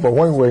 Everybody,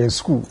 when we were in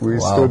school, we were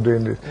still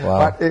doing it.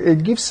 Wow. But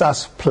it gives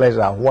us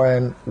pleasure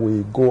when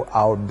we go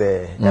out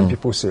there and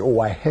people say,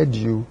 oh, I heard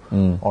you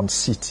on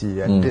CT,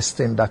 and this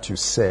thing that you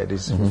said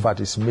is, in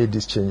fact, it's made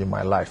this change in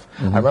my life.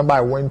 I remember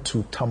I went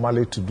to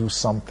Tamale to do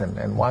something,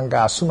 and one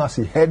guy, as soon as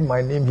he heard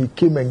my name, he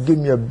came and gave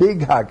me a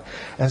big hug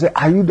and said,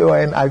 are you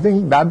there? And I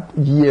think that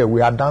year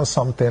we had done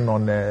something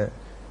on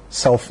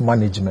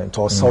self-management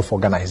or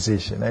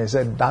self-organization. And he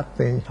said that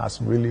thing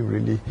has really,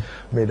 really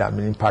made an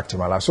impact in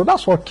my life. So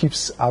that's what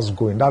keeps us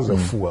going. That's the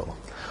fuel.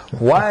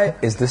 Why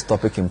is this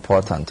topic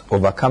important?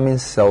 Overcoming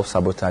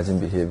self-sabotaging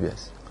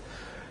behaviors.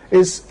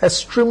 It's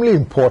extremely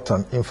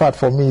important. In fact,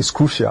 for me, it's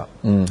crucial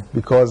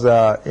because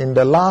in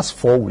the last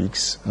 4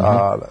 weeks,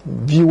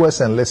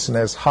 viewers and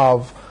listeners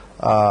have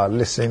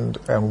listened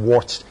and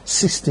watched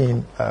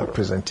 16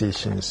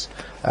 presentations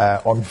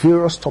on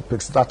various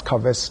topics that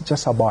covers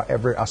just about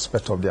every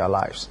aspect of their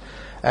lives.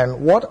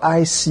 And what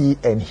I see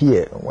and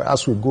hear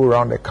as we go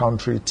around the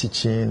country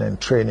teaching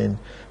and training,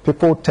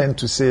 people tend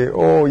to say,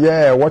 oh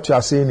yeah, what you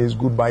are saying is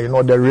good, but you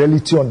know, the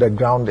reality on the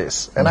ground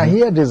is. And I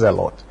hear this a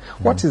lot.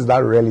 What is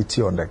that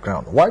reality on the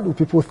ground? Why do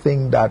people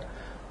think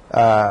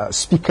that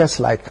speakers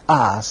like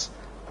us,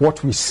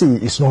 what we see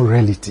is not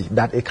reality,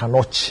 that it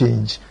cannot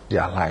change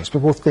their lives?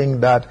 People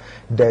think that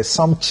there's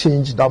some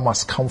change that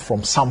must come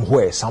from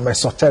somewhere, some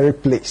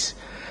esoteric place.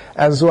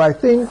 And so I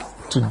think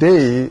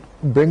today,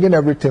 bringing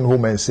everything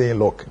home and saying,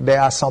 look,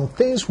 there are some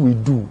things we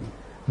do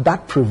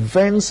that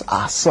prevents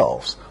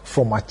ourselves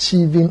from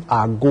achieving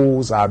our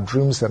goals, our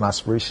dreams and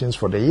aspirations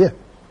for the year.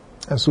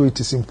 And so it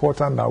is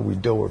important that we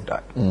deal with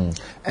that.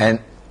 And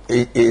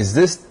is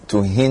this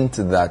to hint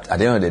that at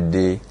the end of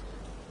the day,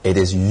 it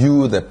is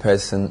you, the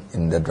person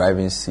in the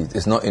driving seat.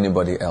 It's not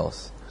anybody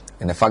else.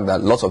 And the fact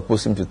that lots of people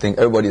seem to think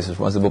everybody is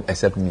responsible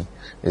except me.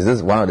 Is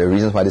this one of the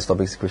reasons why this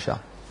topic is crucial?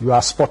 You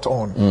are spot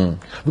on.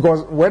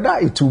 Because whether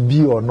it will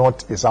be or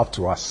not is up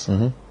to us.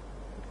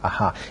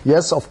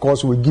 Yes, of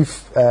course, we give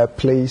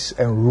place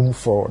and room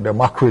for the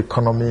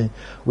macroeconomy.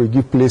 We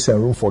give place and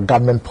room for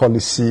government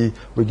policy.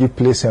 We give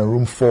place and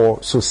room for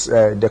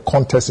the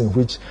context in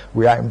which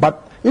we are in.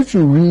 But if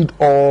you read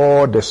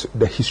all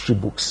the history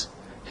books,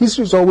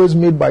 history is always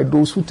made by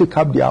those who take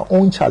up their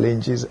own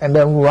challenges and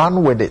then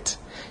run with it.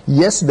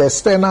 Yes, the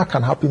external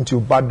can happen to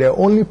you, but the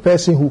only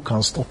person who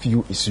can stop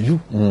you is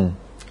you.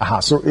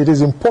 So it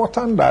is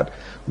important that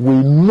we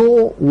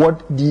know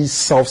what these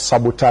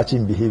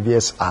self-sabotaging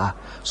behaviors are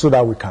so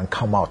that we can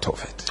come out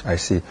of it. I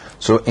see.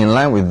 So in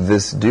line with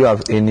this, do you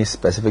have any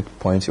specific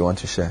points you want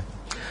to share?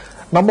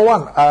 Number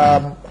one,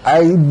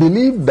 I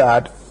believe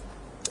that,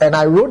 and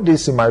I wrote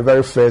this in my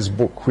very first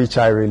book, which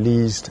I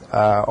released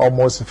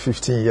almost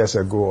 15 years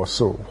ago or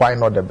so, Why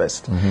Not the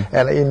Best?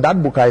 And in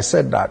that book, I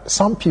said that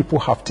some people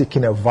have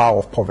taken a vow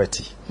of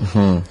poverty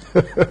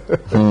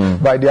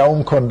by their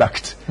own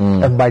conduct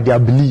and by their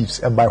beliefs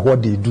and by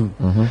what they do.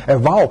 A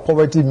vow of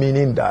poverty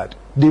meaning that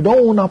they don't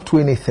own up to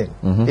anything.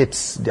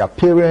 It's their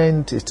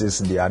parent, it is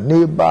their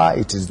neighbor,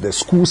 it is the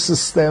school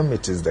system,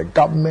 it is the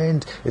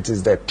government, it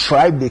is the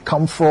tribe they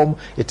come from,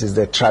 it is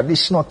the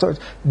traditional church.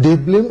 They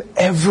blame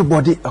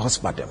everybody else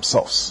but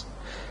themselves.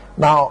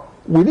 Now,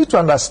 we need to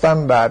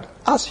understand that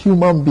as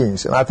human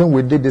beings, and I think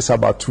we did this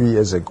about 2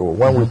 years ago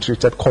when we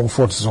treated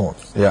comfort zone.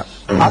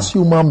 As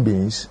human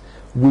beings,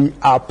 we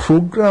are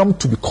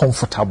programmed to be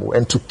comfortable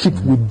and to keep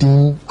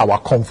within our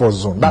comfort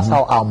zone. That's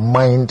how our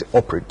mind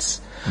operates.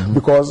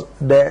 Because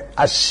the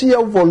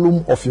sheer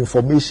volume of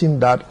information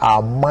that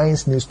our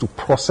minds needs to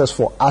process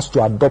for us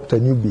to adopt a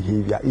new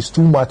behavior is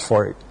too much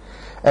for it.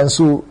 And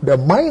so the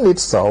mind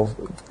itself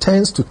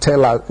tends to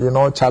tell us, you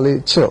know,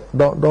 Charlie, chill,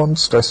 don't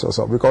stress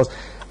yourself, because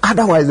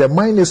otherwise the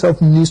mind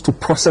itself needs to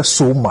process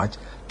so much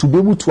to be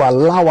able to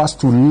allow us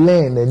to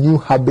learn a new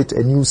habit,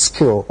 a new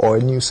skill, or a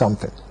new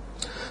something.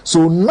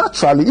 So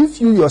naturally,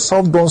 if you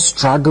yourself don't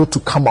struggle to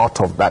come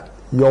out of that,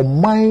 your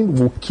mind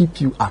will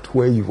keep you at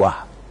where you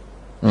are.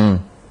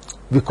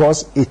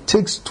 Because it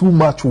takes too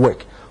much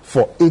work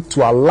for it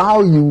to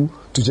allow you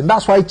to change.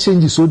 That's why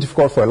change is so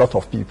difficult for a lot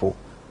of people.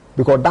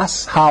 Because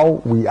that's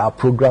how we are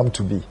programmed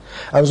to be.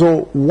 And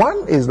so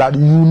one is that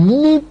you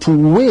need to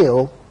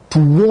will to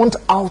want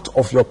out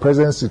of your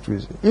present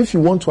situation. If you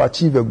want to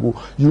achieve a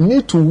goal, you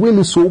need to will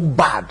it so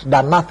bad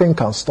that nothing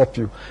can stop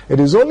you.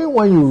 It is only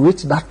when you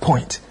reach that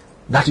point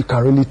that you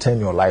can really turn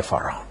your life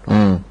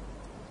around.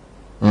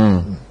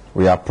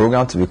 We are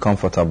programmed to be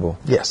comfortable.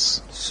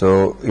 Yes.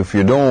 So if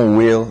you don't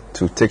will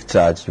to take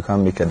charge, you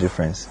can't make a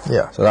difference.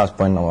 Yeah. So that's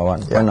point number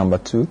one. Point number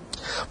two.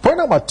 Point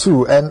number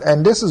two,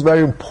 and this is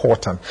very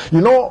important.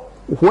 You know,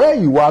 where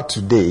you are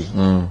today,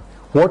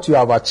 what you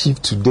have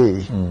achieved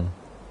today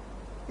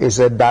is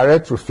a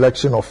direct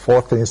reflection of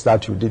 4 things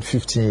that you did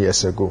 15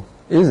 years ago.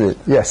 Is it?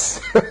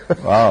 Yes.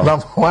 Wow.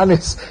 Number one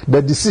is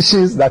the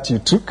decisions that you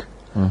took,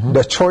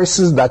 the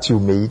choices that you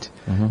made,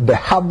 the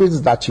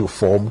habits that you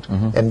formed,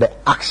 and the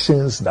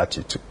actions that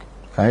you took.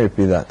 Can you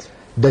repeat that?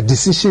 The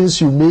decisions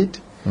you made,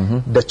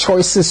 the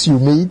choices you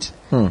made,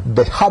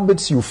 the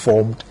habits you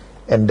formed,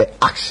 and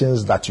the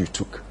actions that you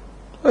took.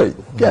 Hey,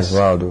 yes.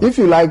 Wow, if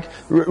you like,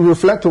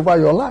 reflect over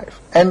your life.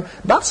 And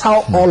that's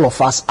how all of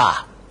us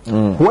are.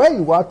 Where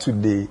you are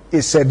today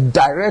is a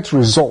direct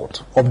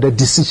result of the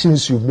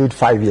decisions you made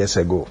 5 years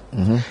ago.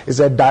 It's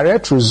a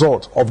direct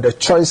result of the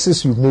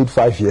choices you made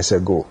 5 years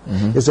ago.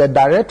 It's a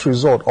direct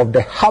result of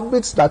the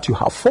habits that you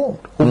have formed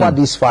over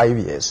these 5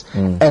 years,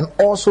 and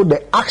also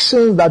the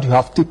actions that you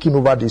have taken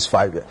over these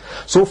 5 years.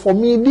 So for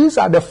me, these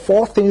are the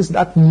 4 things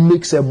that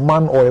makes a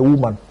man or a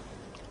woman.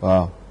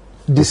 Wow.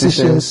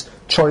 Decisions,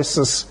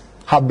 choices,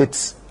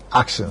 habits,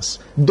 actions.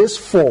 This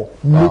 4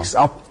 makes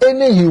up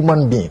any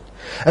human being.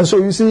 And so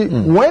you see,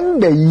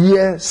 when the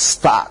year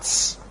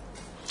starts,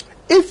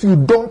 if you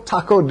don't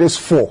tackle this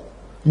 4,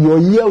 your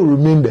year will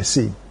remain the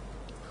same.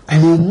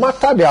 No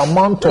matter the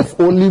amount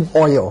of olive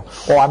oil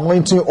or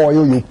anointing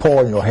oil you pour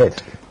on your head.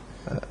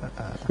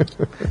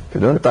 If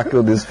you don't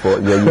tackle this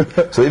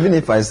 4, so even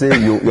if I say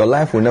your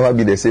life will never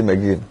be the same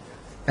again,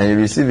 and you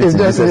receive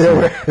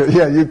it,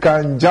 yeah, you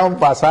can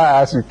jump as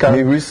high as you can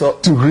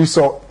to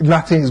resort.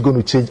 Nothing is going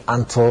to change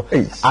until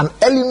an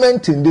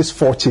element in this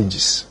 4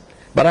 changes.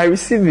 But I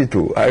receive it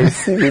too. I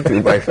receive it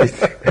too by faith.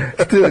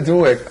 Still, it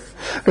won't work.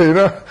 You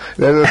know,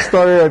 there's a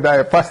story that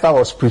a pastor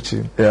was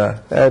preaching. Yeah.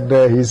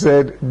 And he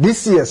said,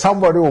 this year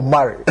somebody will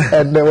marry.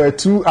 And there were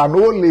an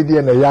old lady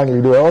and a young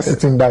lady. They were all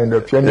sitting down in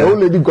the pew. And the old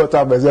lady got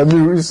up and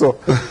said,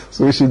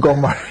 so she got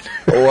married.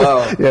 Oh,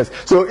 wow. Yes.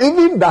 So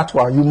even that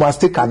one, you must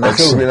take an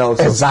action.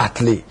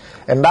 Exactly.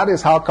 And that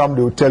is how come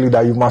they will tell you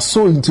that you must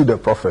sow into the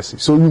prophecy.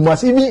 So you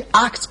must even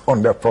act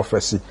on the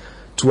prophecy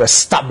to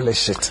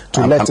establish it,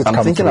 to let it come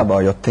I'm thinking through. about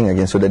your thing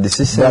again. So the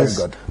decisions.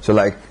 Very good. So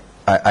like,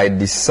 I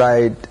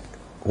decide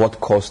what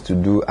course to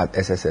do at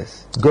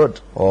SSS.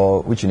 Good.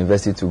 Or which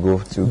university to go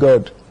to.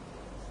 Good.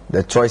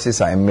 The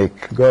choices I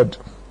make. Good.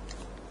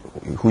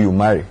 Who you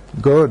marry.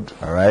 Good.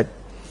 All right.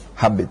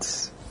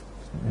 Habits.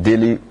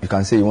 Daily, you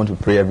can say you want to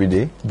pray every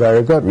day.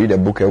 Very good. Read a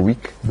book a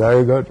week.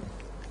 Very good.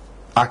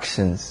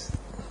 Actions.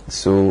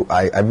 So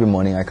every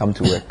morning I come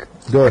to work.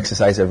 Good.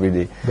 Exercise every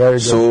day. Very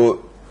good.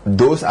 So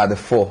those are the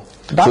 4.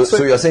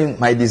 So you're saying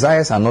my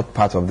desires are not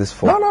part of this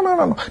 4?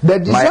 No. The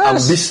desires, my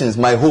ambitions,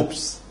 my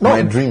hopes,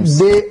 my dreams.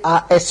 They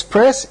are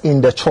expressed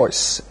in the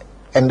choice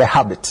and the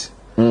habit.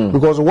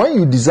 Because when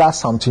you desire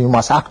something, you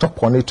must act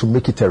upon it to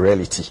make it a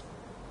reality.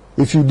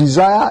 If you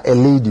desire a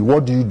lady,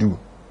 what do?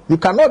 You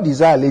cannot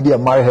desire a lady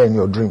and marry her in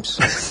your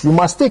dreams. You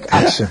must take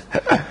action.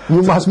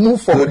 You must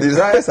move forward. The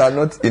desires are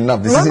not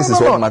enough. This is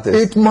what matters.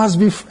 It must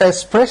be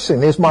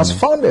expression. It must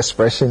find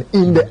expression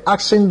in the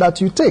action that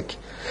you take.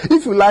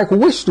 If you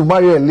wish to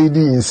marry a lady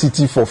in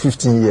city for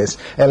 15 years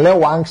and let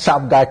one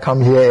sharp guy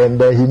come here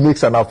and then he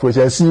makes an approach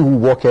and see who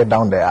walk her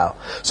down the aisle.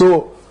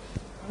 So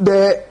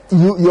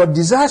your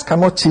desires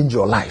cannot change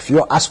your life.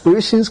 Your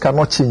aspirations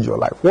cannot change your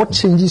life. What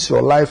changes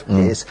your life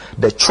is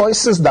the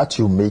choices that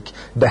you make,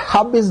 the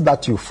habits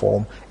that you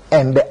form,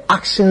 and the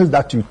actions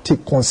that you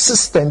take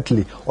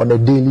consistently on a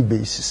daily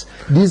basis.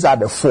 These are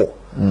the 4.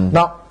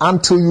 Now,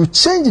 until you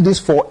change these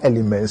 4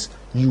 elements,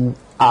 you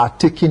are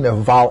taking a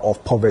vow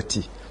of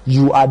poverty.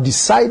 You are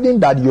deciding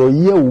that your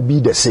year will be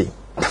the same.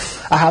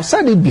 I have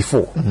said it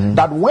before,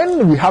 that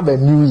when we have a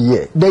new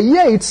year, the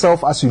year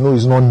itself, as you know,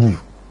 is not new.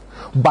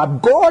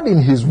 But God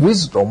in His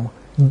wisdom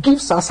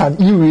gives us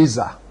an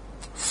eraser,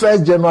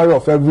 1st January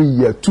of every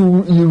year,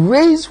 to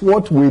erase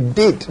what we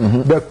did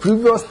the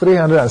previous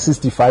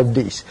 365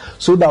 days,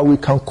 so that we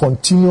can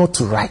continue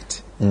to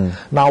write.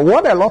 Now,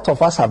 what a lot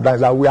of us have done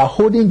is that we are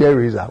holding the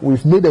eraser.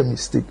 We've made a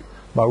mistake,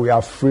 but we are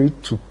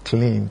afraid to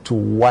clean, to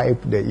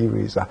wipe the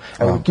eraser.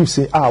 And we keep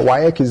saying,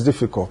 WAEC is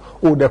difficult.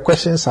 Oh, the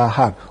questions are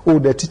hard. Oh,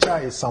 the teacher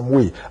is some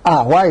way.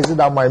 Why is it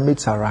that my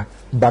mates are right?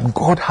 But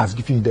God has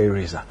given you the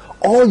eraser.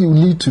 All you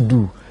need to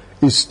do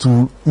is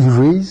to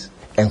erase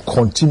and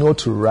continue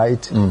to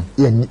write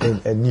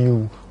a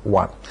new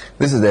one.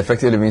 This is the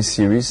Effective Living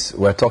series.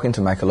 We're talking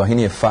to Michael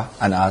Ohene-Efa,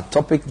 and our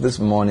topic this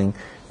morning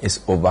is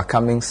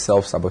overcoming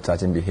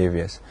self-sabotaging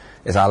behaviors.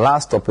 It's our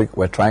last topic.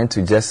 We're trying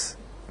to just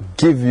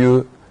give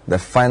you the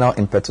final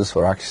impetus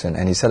for action,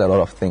 and he said a lot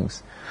of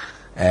things.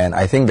 And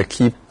I think the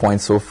key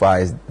point so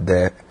far is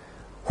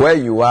where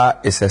you are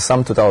is a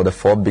sum total of the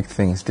 4 big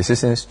things: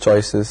 decisions,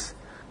 choices,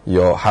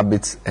 your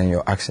habits, and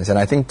your actions. And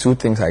I think 2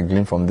 things I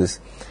glean from this: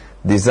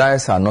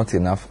 desires are not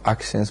enough,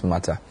 actions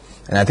matter.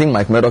 And I think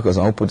Mike Murdoch was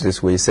going to put it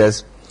this way. He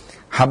says,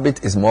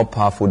 habit is more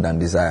powerful than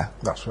desire.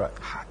 That's right.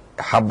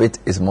 Habit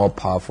is more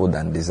powerful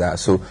than desire.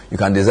 So you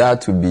can desire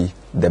to be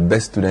the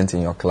best student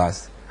in your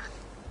class.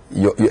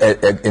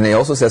 And he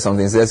also says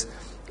something. He says,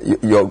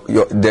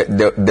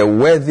 the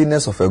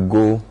worthiness of a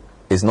goal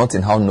is not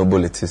in how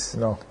noble it is.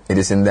 No. It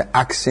is in the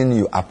action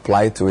you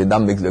apply to it that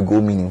makes the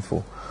goal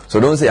meaningful. So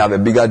don't say I have a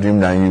bigger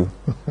dream than you.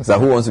 So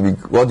who wants to be,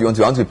 what do you want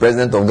to be? I want to be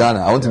president of Ghana.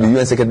 I want to be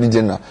UN Secretary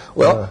General.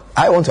 Well,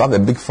 I want to have a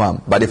big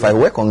farm. But if I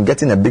work on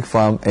getting a big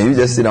farm and you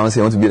just sit down and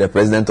say I want to be the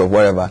president of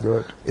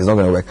wherever, it's not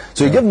going to work.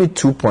 So you gave me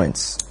 2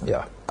 points.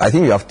 Yeah. I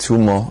think you have 2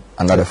 more,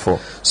 another 4.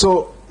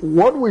 So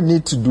what we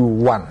need to do,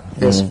 one,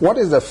 is what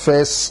is the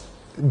first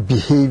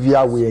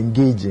behavior we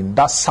engage in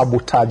that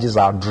sabotages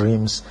our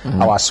dreams,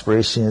 our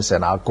aspirations,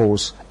 and our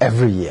goals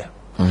every year?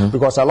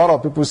 Because a lot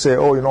of people say,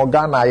 oh,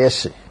 Ghana,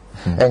 yeshi.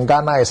 And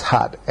Ghana is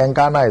hard, and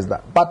Ghana is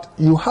that. But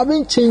you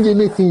haven't changed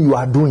anything you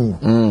are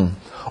doing.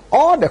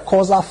 All the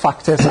causal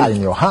factors are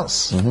in your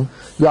hands.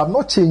 You have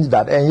not changed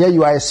that, and yet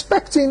you are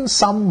expecting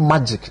some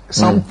magic,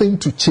 something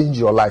to change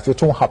your life. It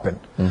won't happen.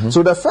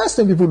 So the first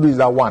thing people do is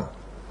that, one,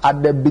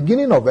 at the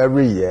beginning of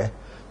every year,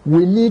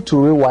 we need to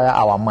rewire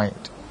our mind.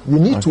 You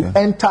need to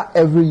enter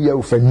every year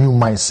with a new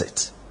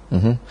mindset.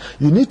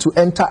 You need to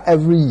enter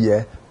every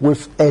year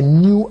with a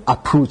new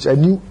approach, a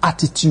new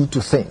attitude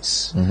to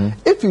things.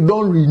 If you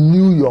don't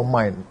renew your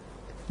mind,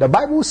 the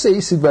Bible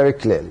says it very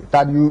clearly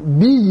that you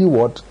be ye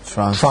what?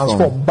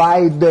 Transformed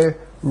by the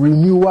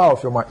renewal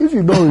of your mind. If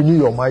you don't renew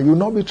your mind, you will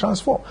not be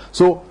transformed.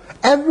 So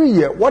every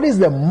year, what is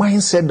the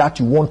mindset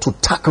that you want to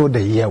tackle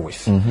the year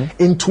with?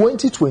 In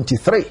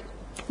 2023,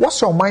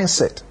 what's your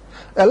mindset?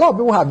 A lot of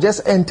people have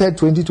just entered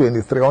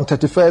 2023. On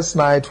 31st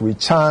night, we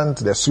chant,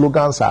 the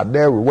slogans are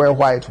there, we wear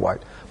white.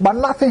 But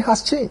nothing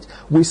has changed.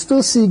 We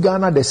still see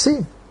Ghana the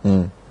same.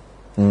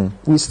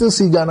 We still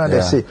see Ghana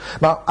the same.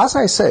 Now, as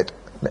I said,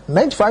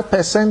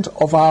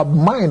 95% of our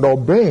mind or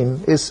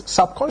brain is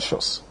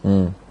subconscious.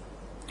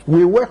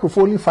 We work with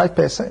only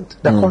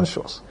 5%, the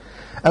conscious.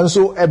 And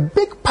so a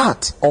big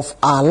part of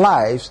our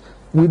lives,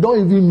 we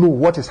don't even know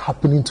what is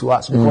happening to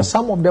us because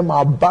some of them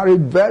are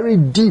buried very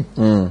deep.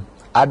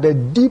 At the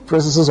deep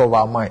recesses of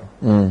our mind.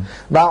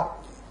 Now,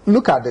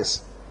 look at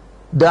this.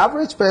 The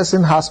average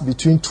person has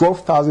between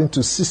 12,000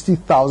 to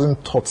 60,000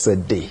 thoughts a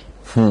day.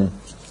 Now,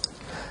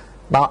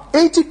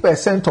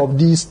 80% of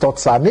these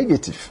thoughts are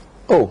negative.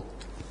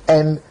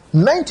 And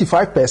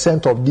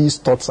 95% of these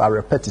thoughts are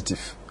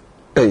repetitive.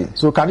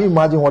 So can you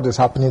imagine what is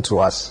happening to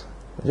us?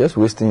 Just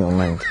wasting your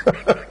mind.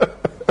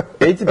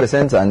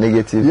 80% are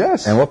negative.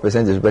 Yes. And what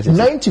percent is repetitive?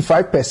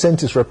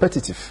 95% is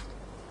repetitive.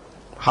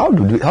 How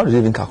do you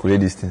even calculate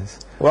these things?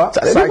 Well,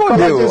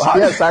 psychologists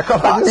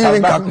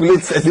have done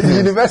this. The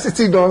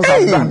university don't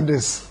have done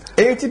this.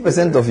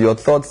 80% of your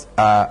thoughts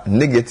are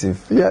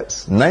negative.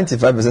 Yes.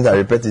 95% are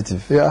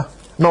repetitive. Yeah.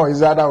 No, it's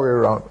the other way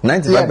around.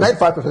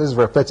 95% is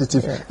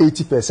repetitive,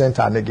 80%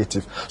 are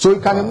negative. So you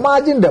can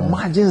imagine the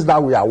margins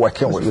that we are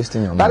working with.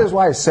 That is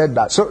why I said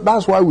that. So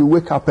that's why we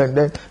wake up and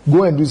then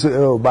go and do say,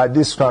 oh, by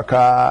this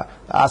contract,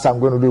 as I'm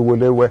going to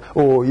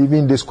do,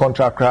 even this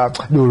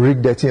contract, they'll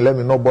rig the thing, let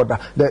me not bother.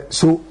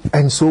 So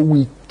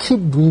we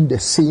keep doing the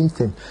same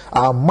thing.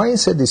 Our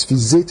mindset is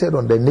fixated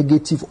on the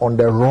negative, on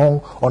the wrong,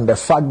 on the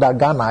fact that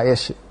Ghana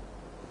is.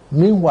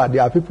 Meanwhile,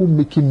 there are people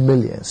making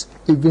millions,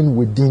 even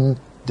within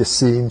the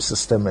same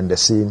system and the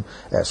same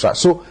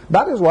so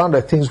that is one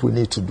of the things we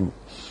need to do.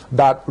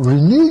 That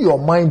renew your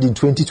mind in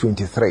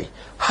 2023.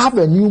 Have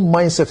a new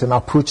mindset and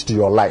approach to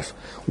your life.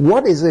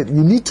 What is it?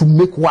 You need to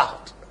make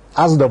wild,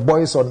 as the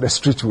boys on the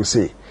street will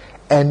say.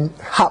 And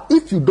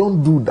if you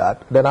don't do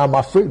that, then I'm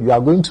afraid you are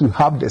going to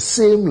have the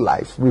same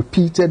life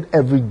repeated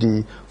every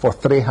day for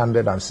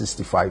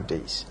 365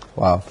 days.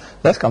 Wow.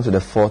 Let's come to the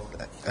 4th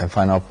and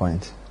final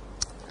point.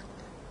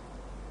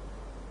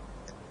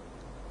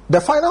 The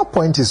final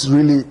point is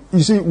really, you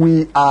see,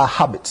 we are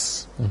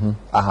habits.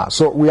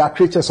 So we are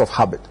creatures of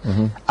habit.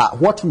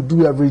 What we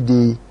do every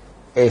day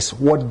is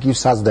what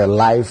gives us the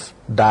life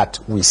that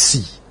we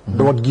see.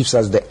 What gives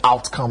us the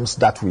outcomes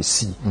that we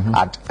see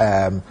at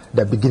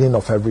the beginning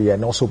of every year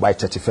and also by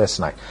 31st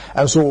night.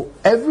 And so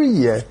every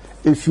year,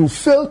 if you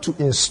fail to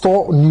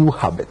install new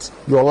habits,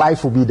 your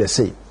life will be the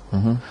same.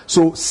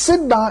 So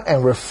sit down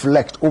and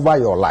reflect over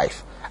your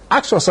life.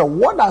 Ask yourself,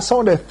 what are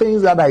some of the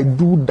things that I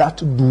do that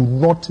do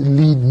not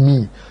lead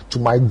me to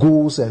my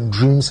goals and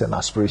dreams and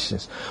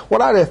aspirations?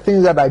 What are the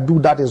things that I do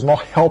that is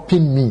not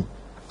helping me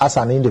as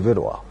an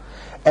individual?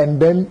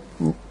 And then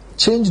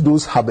change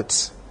those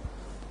habits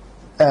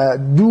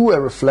do a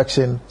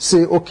reflection,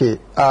 say, okay,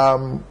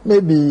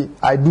 maybe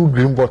I do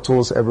green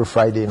bottles every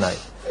Friday night.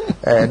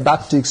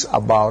 That takes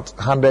about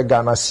 100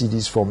 Ghana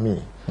cedis for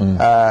me.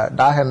 That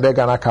 100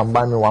 Ghana can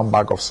buy me 1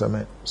 bag of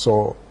cement.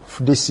 So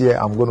this year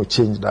I'm going to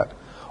change that.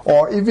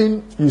 Or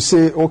even you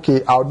say,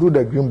 okay, I'll do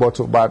the green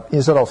bottle, but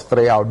instead of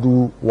 3, I'll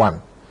do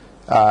 1,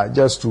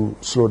 just to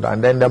slow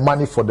down. Then the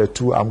money for the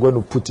 2, I'm going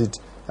to put it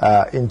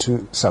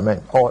into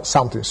cement or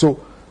something.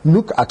 So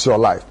look at your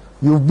life.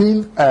 You've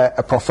been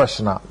a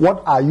professional.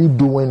 What are you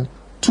doing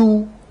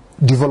to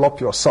develop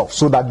yourself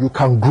so that you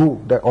can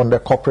grow on the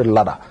corporate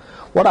ladder?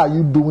 What are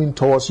you doing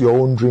towards your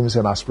own dreams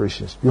and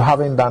aspirations? You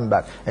haven't done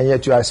that, and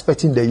yet you are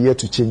expecting the year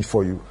to change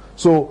for you.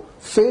 So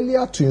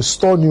failure to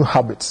install new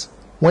habits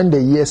when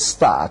the year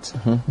starts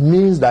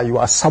means that you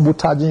are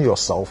sabotaging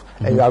yourself,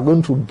 and you are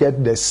going to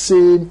get the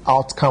same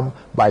outcome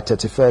by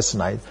 31st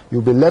night.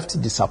 You'll be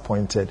left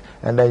disappointed,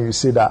 and then you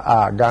say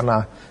that,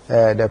 Ghana,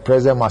 the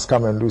president must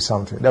come and do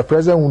something. The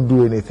president won't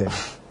do anything.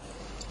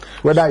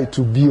 Whether it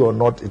will be or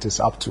not, it is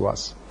up to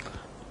us.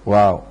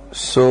 Wow.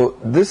 So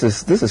this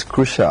is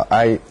crucial.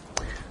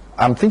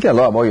 I'm thinking a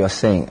lot about what you're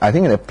saying. I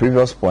think in the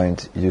previous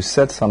point, you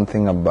said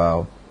something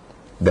about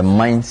the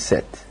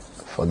mindset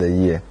for the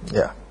year.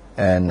 Yeah.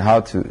 And how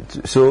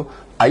to so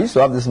I used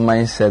to have this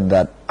mindset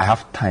that I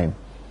have time.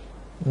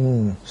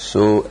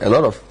 So a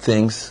lot of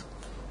things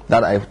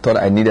that I thought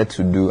I needed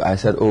to do, I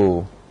said,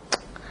 oh,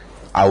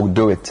 I will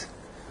do it.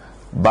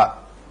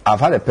 But I've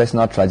had a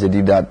personal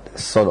tragedy that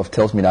sort of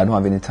tells me that I don't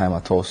have any time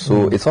at all.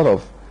 So it's sort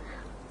of,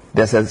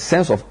 there's a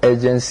sense of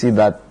urgency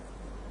that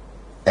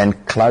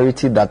and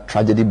clarity that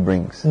tragedy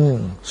brings.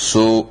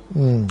 So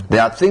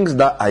there are things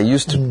that I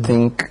used to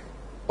think,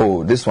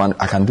 oh, this one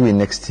I can do it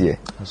next year.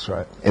 That's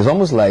right. It's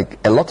almost like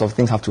a lot of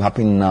things have to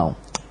happen now.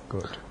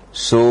 Good.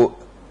 So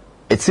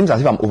it seems as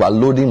if I'm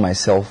overloading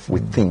myself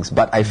with things,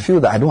 but I feel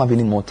that I don't have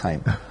any more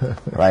time.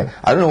 Right?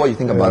 I don't know what you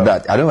think about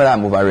that. I don't know whether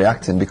I'm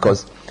overreacting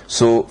because,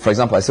 so for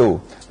example, I say,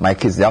 oh, my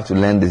kids, they have to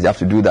learn this, they have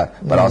to do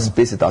that, but I'll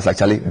space it. I was like,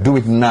 Charlie, do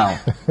it now.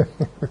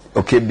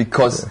 Okay,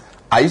 because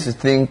I used to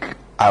think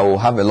I will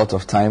have a lot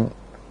of time,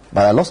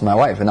 but I lost my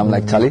wife, and I'm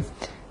like, Charlie,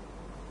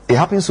 it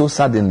happened so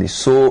suddenly,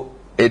 so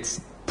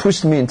it's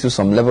pushed me into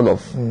some level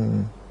of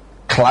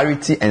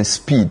clarity and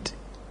speed,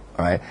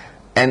 right?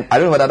 And I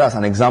don't know whether that's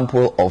an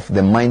example of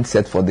the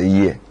mindset for the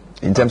year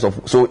in terms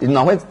of, so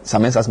now when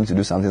someone asks me to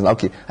do something,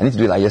 like, okay, I need to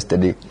do it like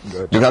yesterday.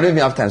 Because I don't even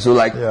have time. So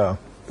like,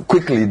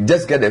 quickly,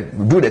 just do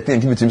the thing,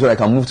 give it to me so I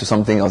can move to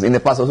something else. In the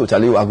past also,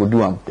 Charlie, I would do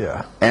them.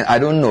 Yeah. And I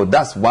don't know,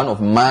 that's one of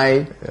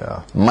my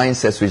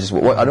mindset switches. I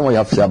don't know what you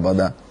have to say about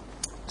that.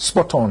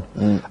 Spot on.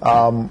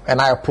 And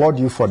I applaud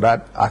you for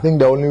that. I think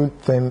the only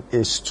thing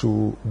is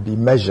to be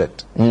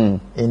measured in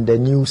the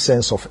new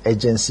sense of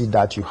urgency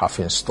that you have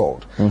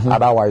installed.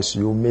 Otherwise,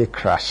 you may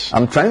crash.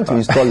 I'm trying to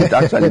install it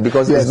actually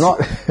because it's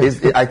not.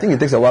 I think it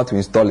takes a while to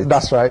install it.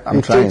 That's right.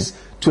 I'm trying. Takes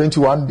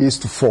 21 days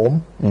to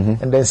form,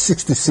 and then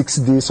 66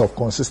 days of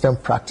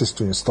consistent practice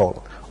to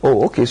install.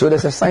 Oh, okay. So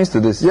there's a science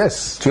to this.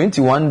 Yes.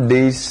 21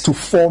 days to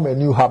form a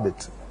new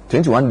habit.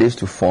 21 days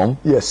to form?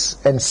 Yes,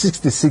 and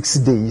 66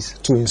 days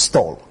to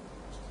install.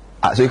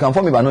 So you can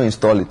form it but not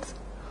install it.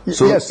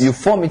 So you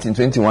form it in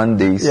 21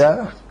 days.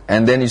 Yeah.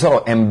 And then you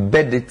sort of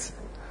embed it.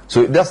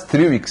 So that's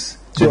 3 weeks.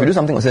 So if you do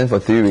something consistent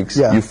for 3 weeks,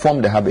 you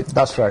form the habit.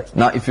 That's right.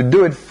 Now if you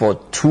do it for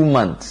 2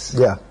 months,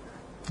 then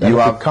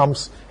it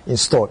becomes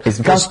installed. It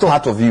becomes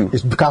part of you.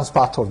 It becomes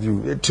part of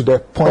you to the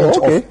point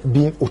of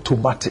being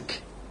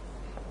automatic.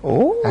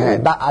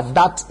 And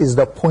that is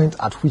the point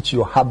at which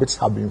your habits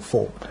have been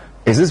formed.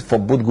 Is this for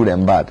both good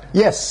and bad?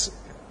 Yes.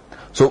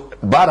 So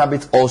bad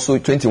habits also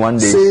 21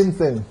 days. Same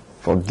thing.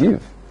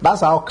 Forgive. That's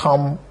how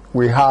come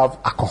we have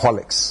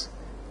alcoholics,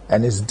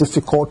 and it's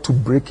difficult to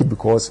break it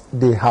because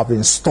they have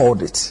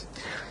installed it.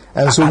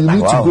 And so you need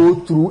to go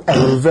through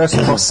a reverse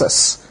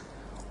process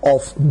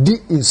of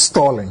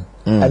deinstalling,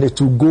 and it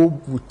will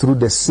go through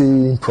the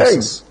same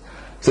process. Hey.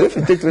 So if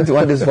you take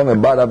 21 days to form a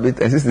bad habit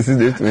and 66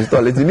 days to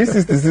install it, you need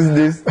 66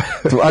 days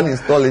to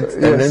uninstall it,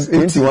 and then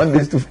 21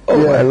 days to...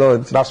 Oh my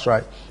Lord. That's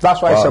right.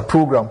 That's why it's a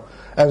program.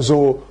 And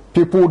so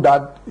people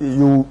that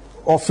you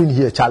often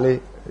hear,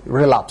 Charlie,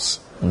 relapse,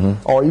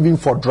 or even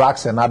for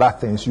drugs and other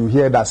things, you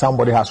hear that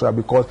somebody has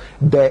relapsed because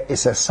there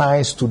is a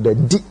science to the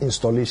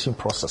deinstallation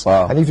process.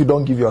 And if you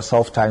don't give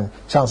yourself time,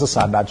 chances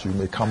are that you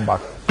may come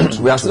back.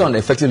 We are still on the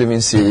Effective Living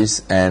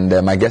series,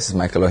 and my guest is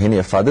Michael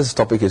Ohene-Effah. This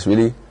topic is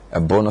really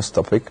a bonus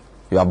topic.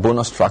 You have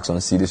bonus tracks on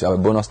CDs. You have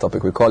a bonus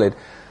topic. We call it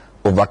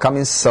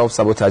Overcoming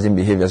Self-Sabotaging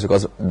Behaviors,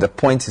 because the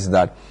point is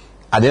that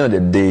at the end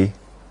of the day,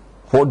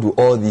 what do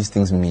all these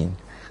things mean?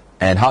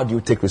 And how do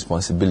you take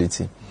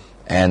responsibility?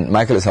 And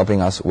Michael is helping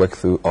us work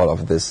through all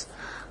of this.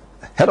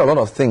 Heard a lot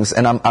of things,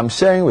 and I'm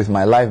sharing with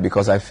my life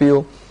because I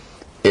feel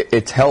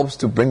it helps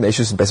to bring the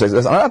issues in perspective.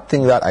 There's another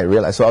thing that I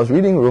realized. So I was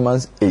reading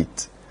Romans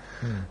 8.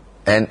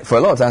 And for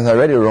a lot of times I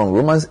read it wrong.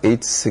 Romans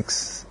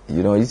 8:6.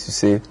 You know, it used to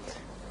say,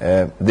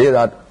 they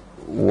that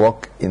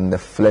walk in the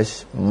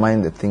flesh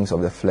mind the things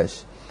of the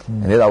flesh,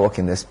 and they that walk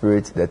in the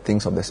spirit the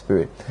things of the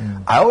spirit.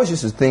 I always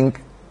used to think,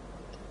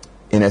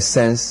 in a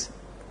sense,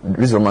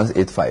 This Romans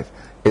 8:5.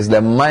 It's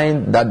the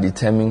mind that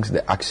determines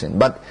the action.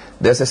 But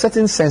there's a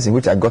certain sense in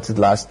which I got it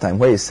last time,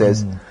 where it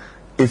says,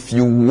 if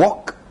you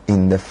walk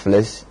in the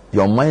flesh,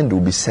 your mind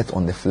will be set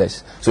on the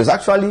flesh. So it's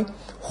actually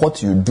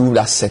what you do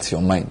that sets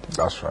your mind.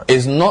 That's right.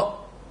 It's not.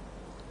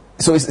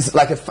 So it's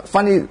like a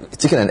funny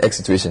chicken and egg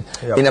situation.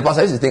 Yep. In the past,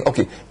 I used to think,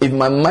 okay, if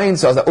my mind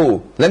says,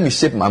 oh, let me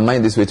shape my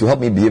mind this way to help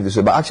me behave this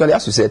way. But actually,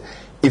 as you said,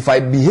 if I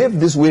behave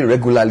this way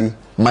regularly,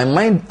 my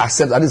mind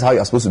accepts that is how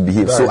you're supposed to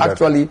behave. So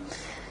actually,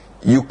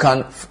 you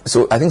can.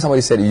 So I think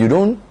somebody said, you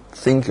don't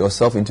think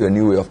yourself into a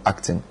new way of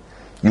acting.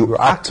 You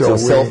act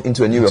yourself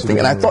into a new way of thinking.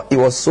 And I thought it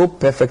was so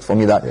perfect for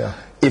me that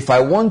if I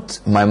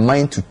want my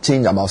mind to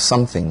change about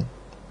something,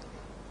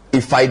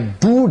 if I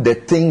do the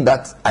thing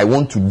that I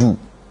want to do,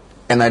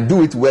 and I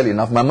do it well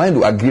enough, my mind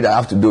will agree that I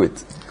have to do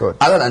it. Good.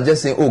 Other than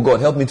just saying, oh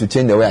God, help me to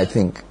change the way I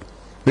think.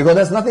 Because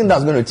there's nothing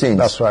that's going to change.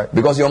 That's right.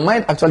 Because your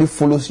mind actually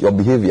follows your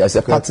behavior as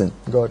a pattern.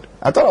 Good.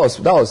 I thought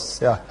that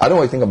was I don't know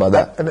what you think about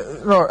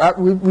that.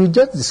 We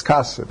just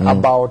discussed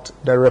about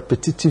the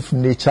repetitive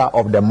nature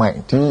of the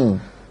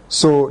mind.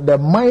 So the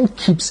mind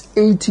keeps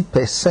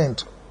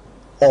 80%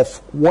 of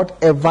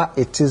whatever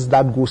it is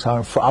that goes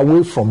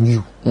away from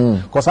you.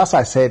 Because as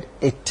I said,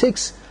 it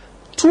takes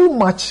too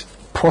much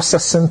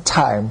processing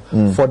time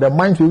for the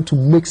mind to be able to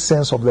make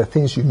sense of the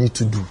things you need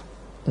to do.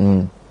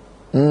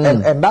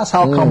 And that's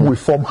how come we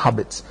form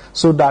habits.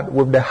 So that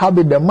with the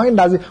habit, the mind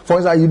doesn't, for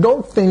example, you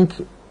don't think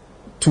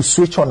to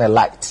switch on a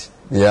light.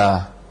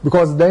 Yeah.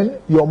 Because then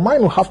your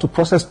mind will have to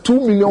process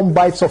 2 million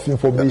bytes of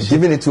information.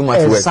 Giving it too much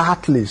work.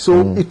 Exactly.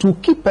 So it will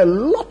keep a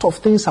lot of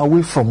things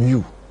away from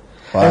you.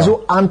 Wow. And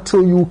so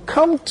until you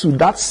come to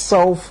that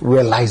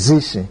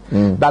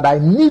self-realization that I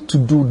need to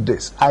do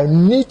this, I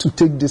need to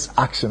take this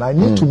action, I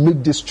need to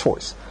make this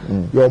choice,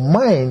 your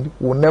mind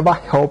will never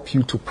help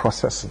you to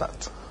process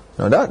that.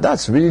 No,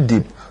 that's really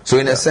deep. So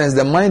in a sense,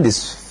 the mind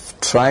is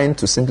trying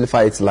to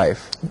simplify its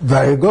life.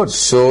 Very good.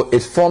 So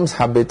it forms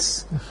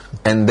habits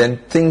and then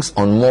thinks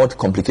on more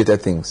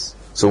complicated things.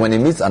 So when it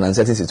meets an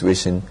uncertain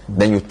situation,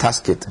 then you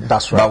task it.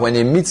 That's right. But when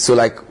it meets, so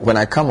like when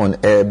I come on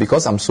air,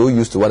 because I'm so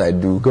used to what I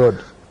do,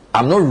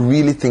 I'm not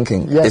really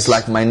thinking. Yes. It's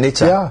like my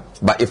nature. Yeah.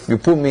 But if you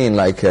put me in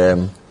like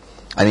an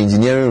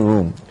engineering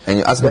room and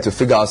you ask me to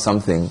figure out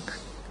something,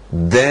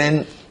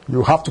 then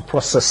you have to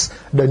process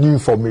the new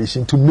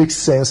information to make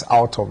sense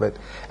out of it.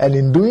 And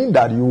in doing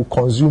that, you will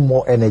consume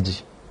more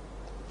energy.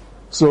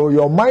 So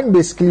your mind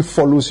basically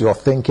follows your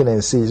thinking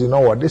and says, you know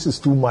what, this is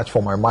too much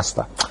for my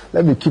master.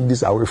 Let me keep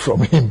this away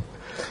from him.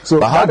 So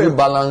but how do you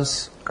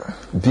balance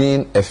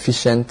being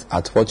efficient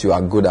at what you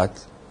are good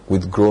at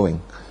with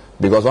growing?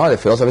 Because one of the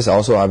philosophies I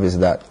also have is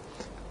that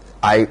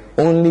I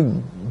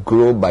only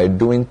grow by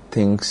doing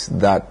things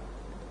that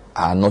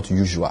are not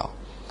usual.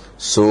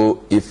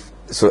 So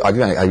I'll give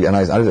you an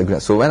example.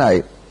 So when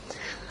I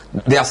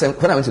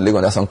went to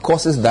Lagos, there are some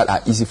courses that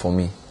are easy for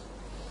me.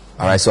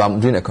 All right, so I'm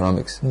doing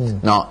economics.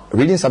 Now,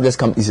 reading subjects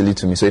come easily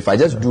to me. So if I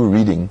just do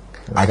reading,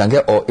 I can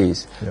get all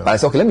A's. But I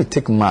said, okay, let me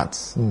take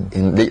maths.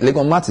 In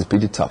Lagos, maths is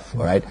pretty tough.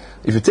 All right,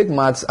 if you take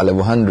maths at level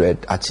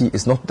 100, actually,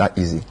 it's not that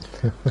easy.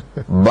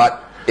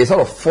 But it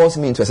sort of forced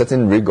me into a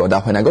certain rigor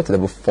that when I got to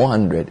level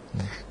 400,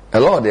 a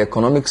lot of the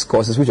economics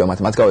courses, which were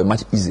mathematical, were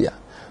much easier.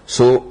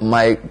 So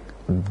my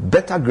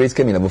better grades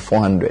came in level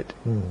 400.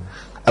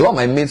 A lot of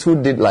my mates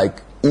who did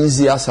like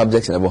easier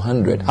subjects in level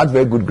 100 had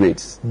very good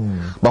grades.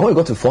 But when we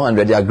got to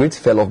 400, their grades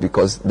fell off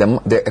because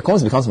the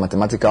economics becomes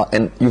mathematical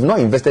and you've not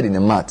invested in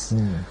the maths.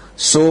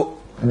 So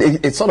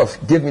it sort of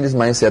gave me this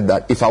mindset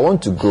that if I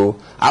want to grow,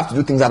 I have to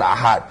do things that are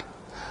hard.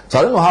 So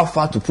I don't know how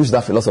far to push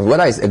that philosophy,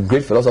 whether it's a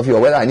great philosophy or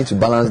whether I need to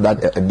balance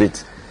that a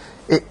bit.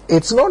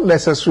 It's not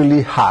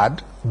necessarily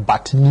hard,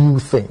 but new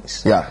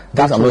things. Yeah,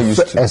 that I'm not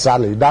used to.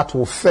 Exactly, that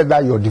will further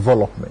your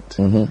development.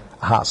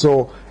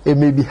 So it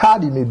may be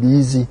hard, it may be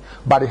easy,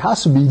 but it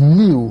has to be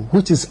new,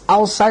 which is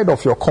outside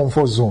of your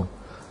comfort zone.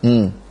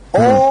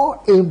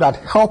 All aimed at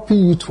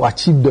helping you to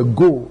achieve the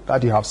goal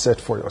that you have set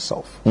for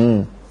yourself.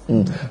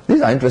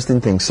 These are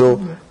interesting things.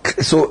 So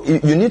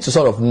you need to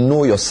sort of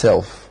know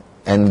yourself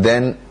and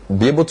then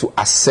be able to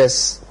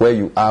assess where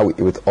you are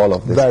with all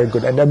of this. Very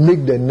good. And then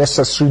make the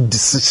necessary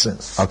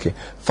decisions. Okay.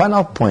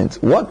 Final point.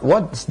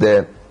 What's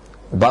the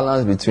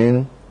balance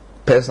between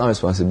personal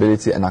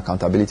responsibility and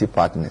accountability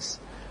partners?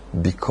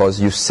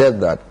 Because you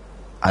said that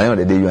at the end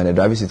of the day you are in the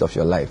driving seat of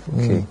your life.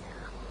 Okay.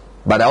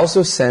 But I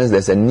also sense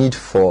there's a need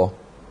for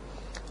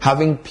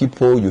having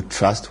people you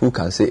trust who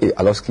can say, hey,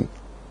 Alowski,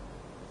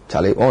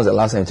 Charlie, when was the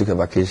last time you took a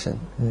vacation?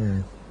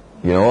 You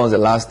know, when was the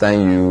last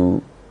time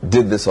you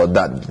did this or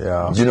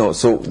that? You know,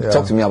 so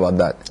talk to me about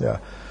that.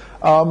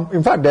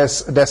 In fact,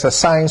 there's a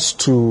science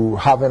to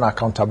having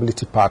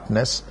accountability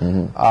partners.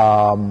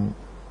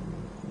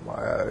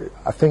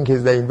 I think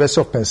it's the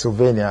University of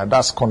Pennsylvania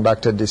that's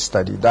conducted this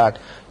study that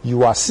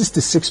you are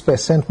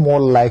 66% more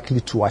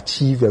likely to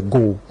achieve a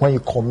goal when you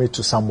commit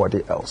to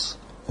somebody else.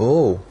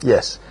 Oh.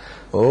 Yes.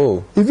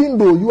 Oh. Even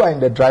though you are in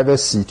the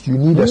driver's seat, you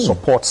need a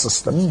support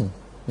system.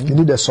 You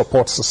need a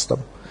support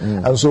system.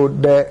 And so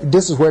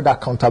this is where the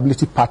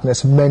accountability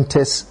partners,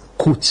 mentors,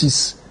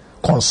 coaches,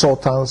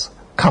 consultants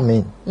come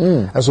in.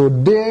 And so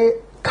they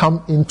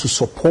come in to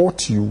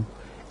support you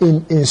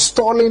in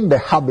installing the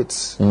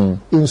habits,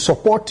 in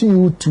supporting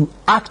you to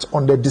act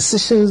on the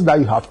decisions that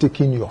you have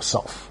taken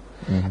yourself.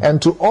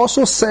 And to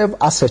also serve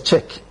as a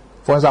check.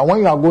 For instance, when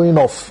you are going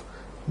off,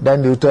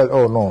 then they tell,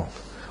 oh no.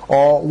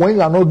 Or when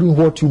you are not doing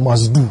what you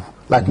must do,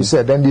 like you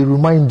said, then they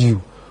remind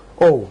you,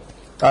 oh,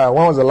 when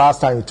was the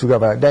last time you took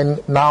about it? Then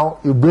now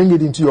you bring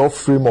it into your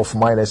frame of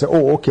mind and say,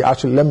 oh, okay,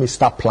 actually, let me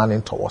start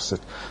planning towards it.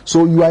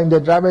 So you are in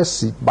the driver's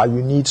seat, but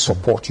you need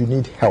support, you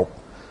need help.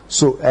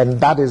 So, and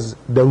that is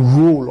the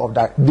role of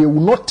that. They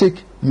will not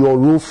take your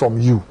role from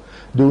you.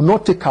 They will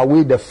not take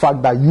away the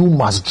fact that you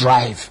must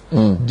drive.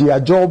 Their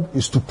job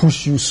is to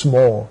push you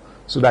small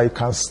so that you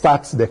can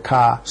start the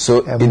car.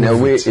 So in a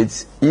way,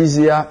 it's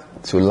easier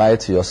to lie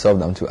to yourself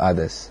than to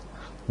others.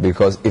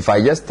 Because if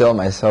I just tell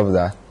myself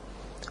that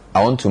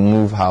I want to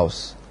move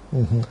house,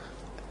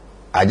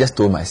 I just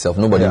told myself,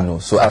 nobody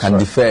knows. So I can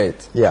defer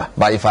it.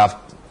 But if I have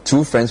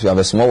two friends, we have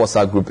a small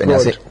WhatsApp group, and I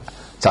say,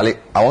 Charlie,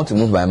 I want to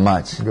move by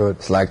March.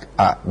 It's like,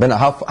 Ben,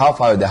 how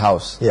far is the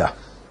house?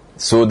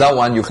 So that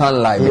one you can't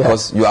lie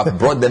because you have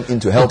brought them in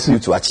to help you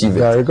to achieve it.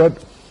 Very good.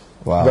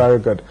 Wow. Very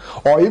good.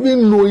 Or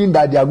even knowing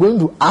that they are going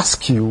to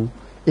ask you,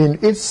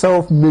 in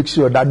itself make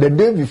sure that the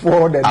day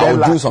before the I will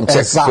deadline, do some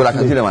checks so that I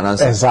can give them an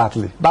answer.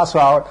 Exactly. That's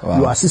how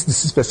you are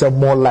 66%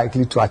 more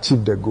likely to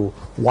achieve the goal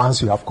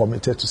once you have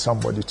committed to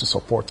somebody to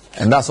support.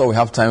 And that's all we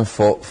have time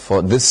for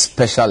this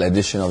special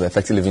edition of the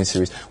Effective Living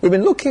series. We've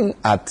been looking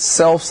at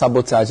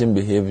self-sabotaging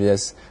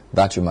behaviors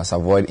that you must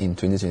avoid in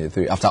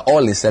 2023. After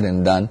all is said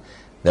and done,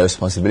 the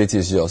responsibility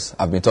is yours.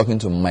 I've been talking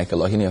to Michael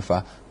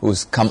Ohinefa,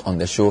 who's come on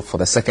the show for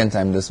the second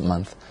time this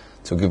month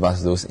to give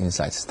us those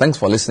insights. Thanks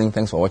for listening.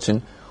 Thanks for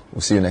watching.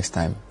 We'll see you next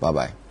time.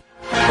 Bye-bye.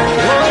 Don't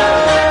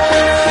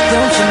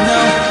you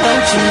know, you're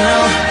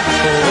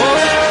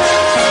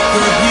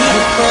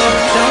beautiful,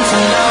 don't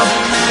you know,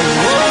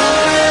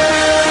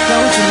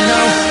 don't you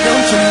know,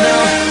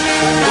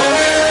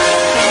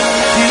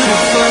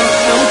 beautiful,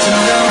 don't you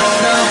know,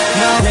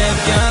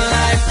 live your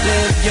life.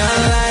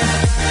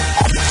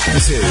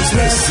 This is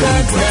the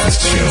City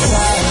Breakfast Show,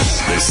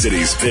 the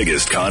city's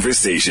biggest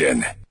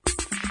conversation.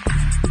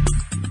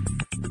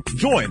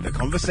 Join the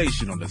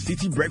conversation on the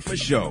City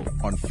Breakfast Show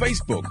on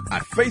Facebook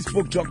at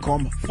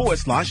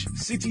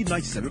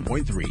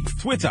facebook.com/City97.3,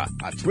 Twitter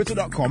at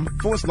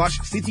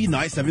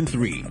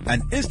twitter.com/City973,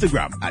 and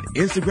Instagram at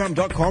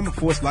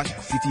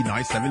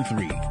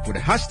instagram.com/City973 with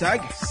the hashtag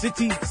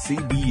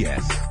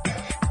CityCBS.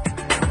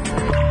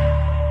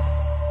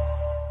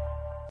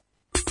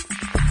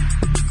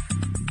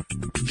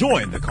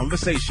 Join the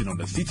conversation on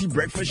the City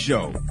Breakfast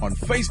Show on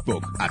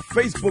Facebook at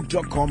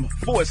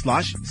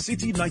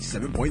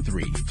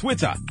facebook.com/City97.3,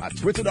 Twitter at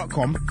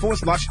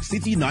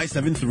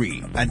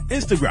twitter.com/City973, and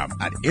Instagram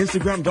at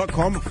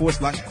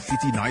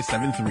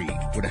instagram.com/City973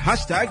 with the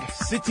hashtag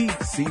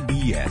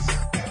CityCBS.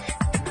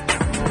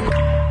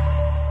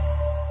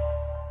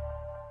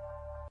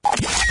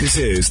 This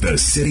is the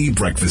City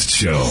Breakfast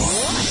Show,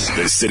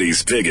 the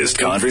city's biggest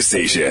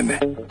conversation.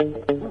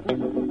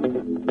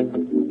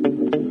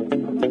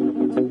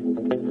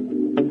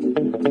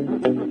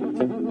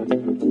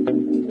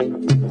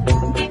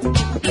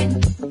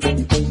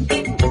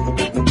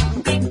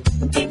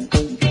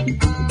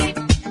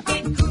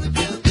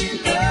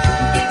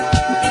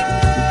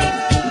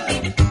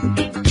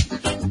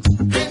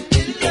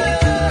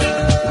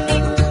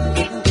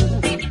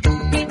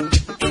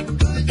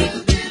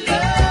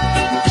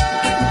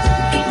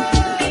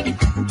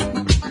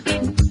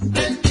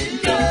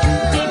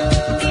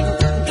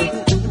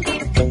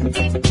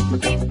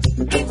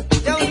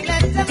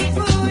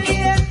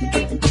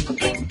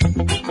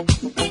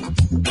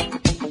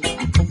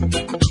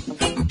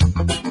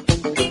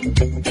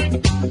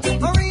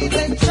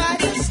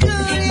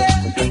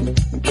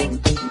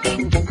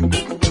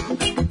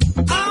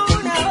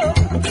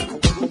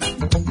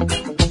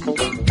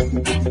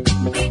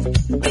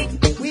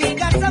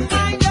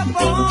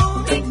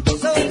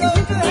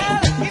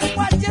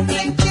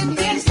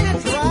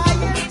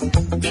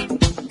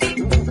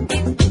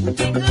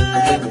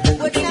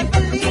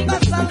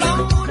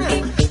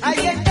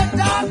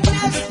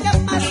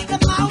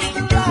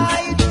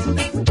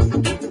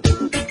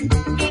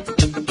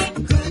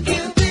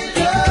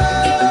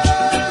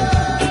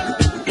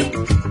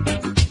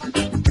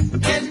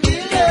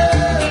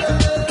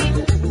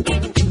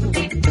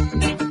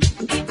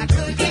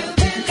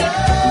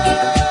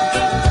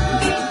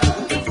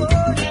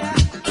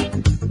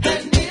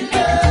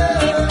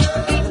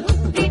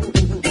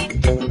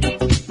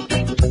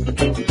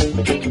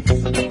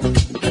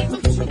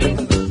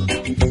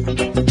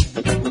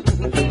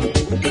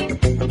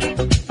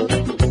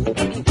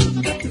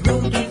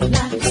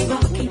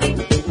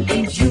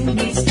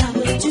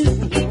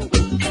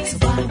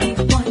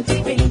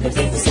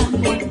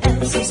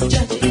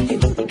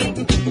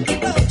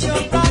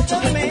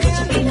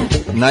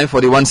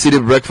 9:41 City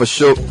Breakfast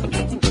Show.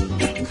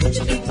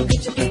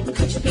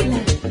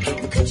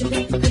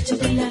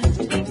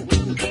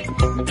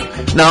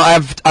 Now,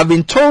 I've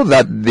been told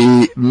that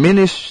the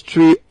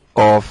Ministry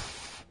of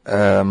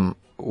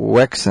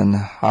Works and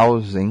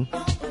Housing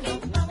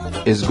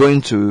is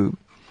going to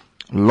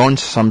launch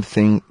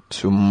something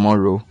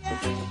tomorrow,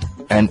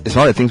 and it's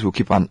one of the things we'll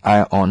keep an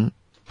eye on.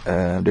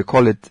 They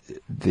call it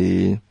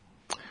the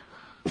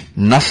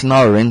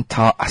National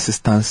Rental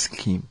Assistance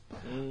Scheme.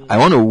 I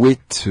want to wait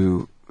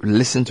to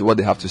listen to what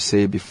they have to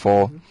say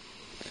before.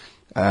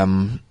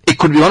 It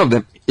could be one of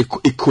them.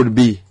 It could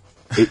be.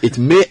 It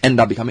may end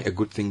up becoming a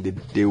good thing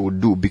that they will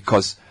do,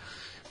 because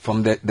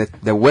from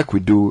the work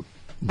we do,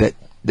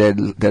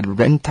 the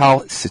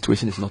rental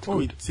situation is not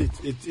good.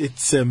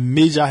 It's a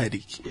major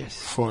headache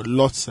for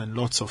lots and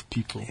lots of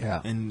people.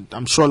 And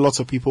I'm sure lots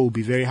of people will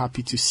be very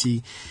happy to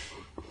see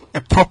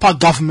a proper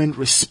government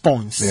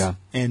response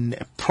and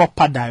a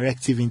proper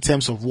directive in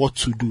terms of what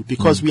to do,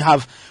 because we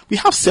have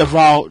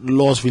several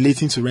laws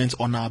relating to rent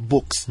on our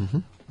books,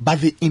 but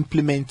the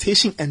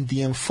implementation and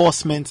the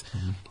enforcement,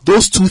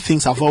 those two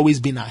things have always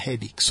been a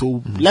headache.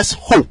 So let's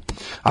hope.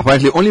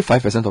 Apparently, only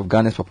 5% of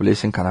Ghana's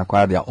population can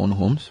acquire their own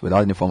homes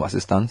without any form of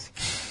assistance.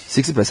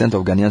 60%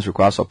 of Ghanaians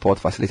require support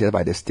facilitated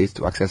by the state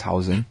to access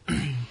housing,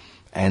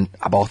 and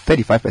about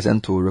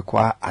 35% will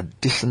require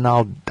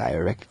additional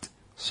direct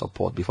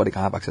support before they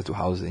can have access to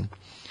housing.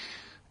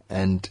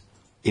 And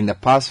in the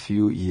past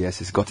few years,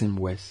 it's gotten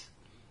worse.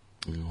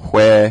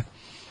 Where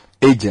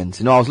agents,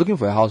 I was looking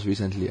for a house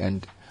recently,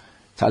 and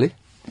Charlie,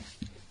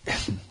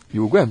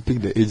 you will go and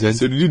pick the agent.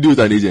 So did you do it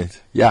with an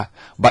agent? Yeah,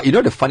 but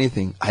the funny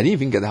thing, I didn't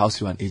even get the house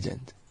through an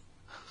agent.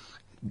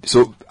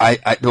 So I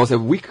there was a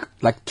week,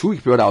 like 2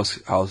 week period. I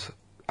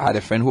had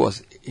a friend who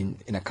was in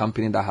a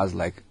company that has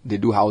they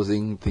do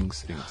housing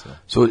things.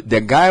 So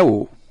the guy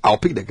I'll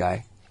pick the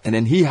guy, and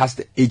then he has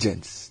the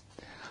agents.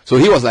 So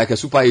he was like a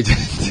super agent.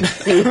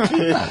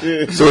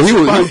 So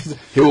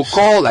he will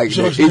call the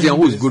agent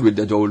who is good with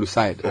the Jowolu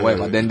side or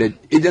whatever. Then the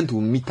agent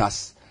will meet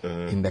us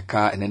in the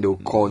car, and then they will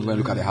call and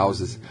look at the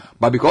houses.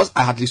 But because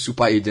I had this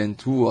super agent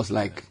who was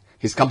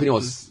his company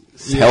was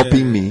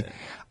helping me,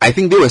 I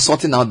think they were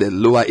sorting out the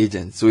lower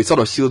agents. So it sort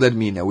of shielded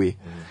me in a way.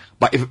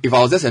 But if I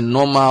was just a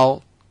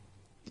normal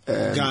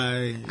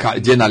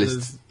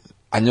journalist,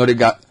 I already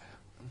got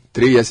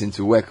 3 years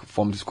into work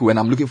from the school, and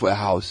I'm looking for a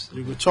house,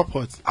 you go chop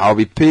what? I'll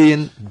be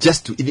paying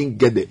just to even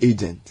get the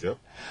agent.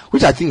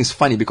 Which I think is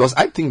funny, because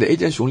I think the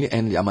agents should only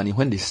earn their money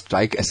when they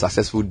strike a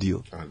successful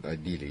deal.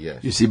 Ideally,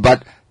 yes. You see,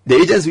 but the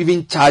agents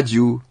even charge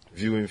you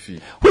viewing fee,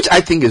 which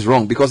I think is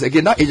wrong, because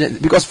again, that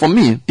agent, because for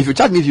me, if you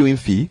charge me viewing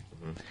fee,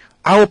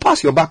 I will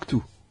pass your back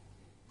too.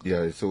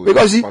 Yeah, so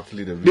because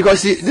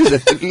this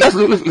is let's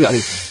look at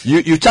it.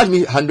 You charge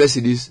me 100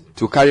 cedis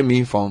to carry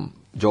me from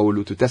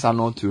Jowolu to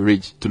Tesano to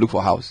Ridge to look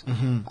for a house.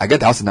 I get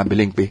the house in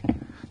Abilingpe.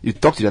 You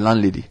talk to the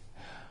landlady.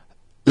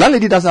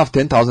 Landlady doesn't have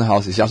 10,000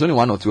 houses. She has only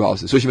 1 or 2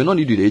 houses, so she may not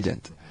need you, the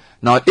agent.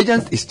 Now,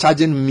 agent is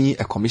charging me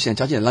a commission,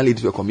 charging the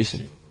landlady to a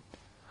commission.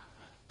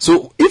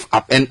 So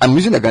and I'm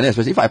using the Ghanaian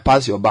expression, if I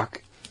pass your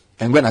back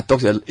and when I talk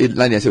to the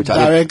landlady and say,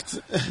 direct,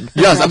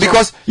 yes,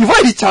 because you've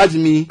already charged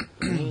me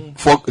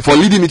for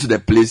leading me to the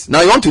place.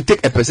 Now you want to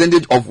take a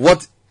percentage of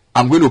what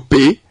I'm going to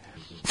pay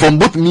from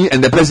both me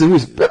and the person who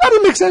is. That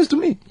doesn't make sense to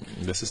me.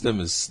 The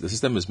system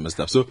is messed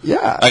up. So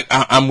yeah,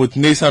 I'm with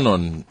Nathan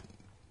on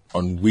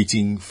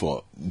waiting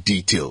for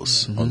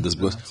details on this,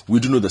 because we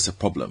do know there's a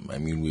problem. I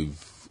mean,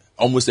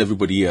 almost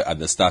everybody here at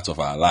the start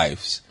of our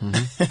lives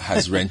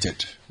has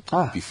rented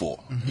before,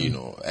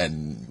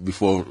 and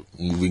before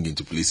moving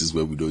into places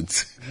where we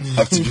don't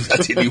have to do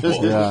that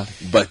anymore. Yeah.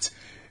 But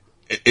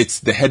it's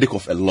the headache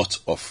of a lot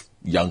of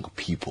young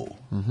people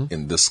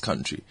in this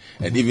country,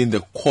 and even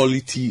the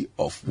quality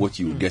of what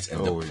you get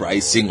and the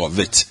pricing of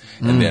it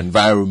and the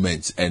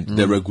environment and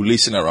the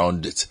regulation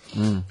around it.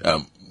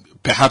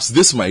 Perhaps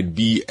this might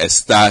be a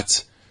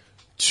start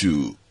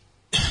to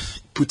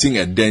putting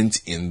a dent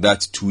in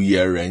that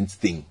 2-year rent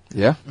thing.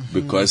 Yeah.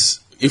 Because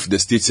if the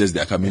state says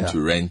they're coming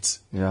to rent,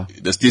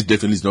 the state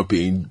definitely is not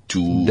paying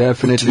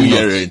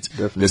 2-year rent.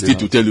 The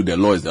state will tell you the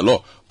law is the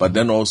law. But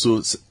then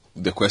also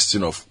the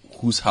question of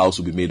whose house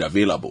will be made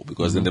available,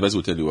 because then the person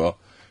will tell you, well,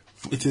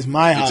 it is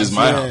my house. It is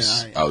my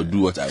house. I'll do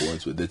what I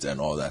want with it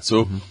and all that.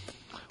 So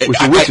we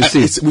should wait to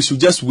see. We should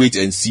just wait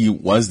and see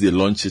once they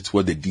launch it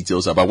what the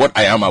details are. But what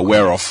I am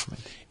aware of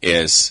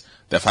is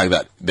the fact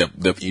that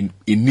the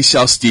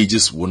initial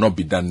stages will not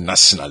be done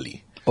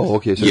nationally. Oh,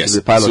 okay. So yes.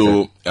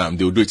 So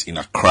they will do it in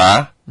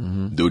Accra.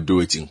 They will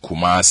do it in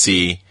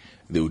Kumasi.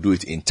 They will do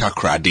it in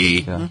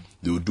Takoradi.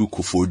 They will do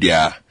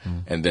Kofodia,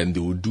 and then they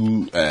will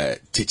do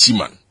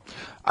Techiman.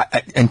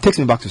 And takes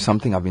me back to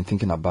something I've been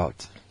thinking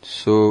about.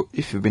 So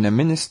if you've been a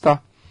minister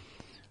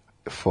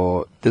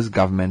for this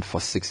government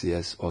for 6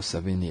 years or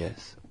 7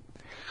 years,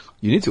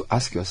 you need to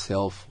ask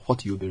yourself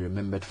what you'll be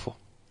remembered for.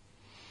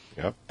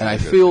 Yep. And I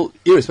feel,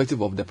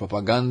 irrespective of the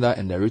propaganda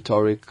and the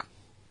rhetoric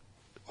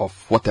of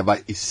whatever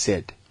is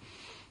said,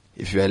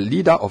 if you're a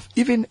leader of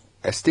even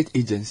a state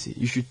agency,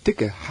 you should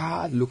take a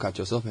hard look at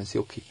yourself and say,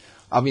 okay,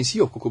 I've been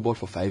CEO of Cocoa Board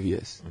for 5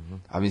 years.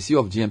 I've been CEO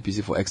of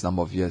GMPC for X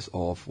number of years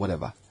or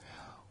whatever.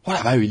 What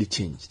have I really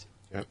changed?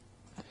 Yep.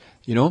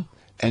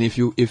 And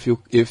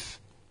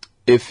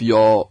if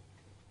your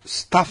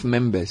staff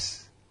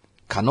members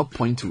cannot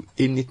point to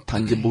any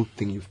tangible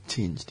thing you've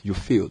changed, you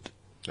failed.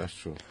 That's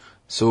true.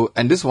 So,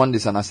 and this one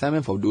is an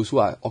assignment for those who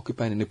are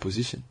occupying any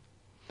position.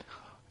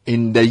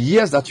 In the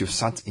years that you've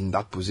sat in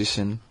that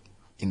position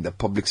in the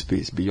public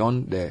space,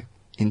 beyond the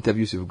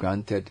interviews you've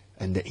granted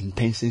and the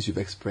intentions you've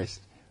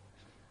expressed,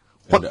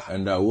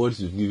 and the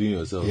awards you've given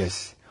yourself.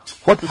 Yes.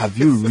 What have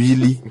you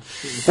really,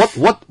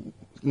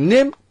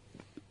 name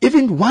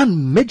even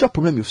one major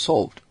problem you've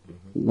solved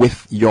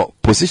with your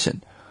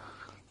position.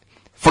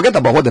 Forget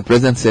about what the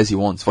president says he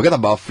wants. Forget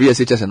about free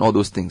SHS and all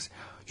those things.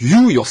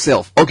 You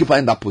yourself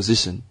occupying that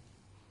position.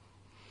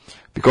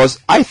 Because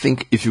I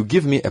think if you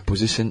give me a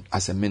position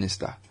as a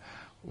minister,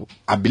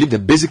 I believe the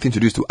basic thing to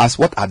do is to ask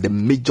what are the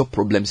major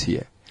problems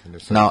here.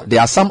 Now,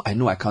 there are some I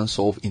know I can't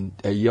solve in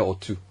a year or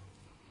two.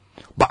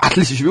 But at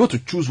least you should be able to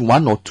choose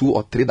one or two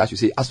or three that you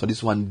say, as for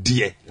this one,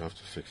 dear. You have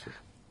to fix it.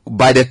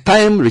 By the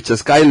time Richard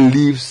Sky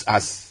leaves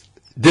as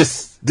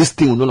this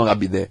thing will no longer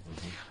be there.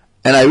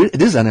 And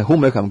this is a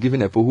homework I'm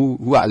giving people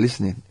who are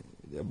listening,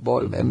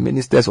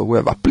 ministers or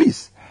whoever.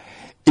 Please,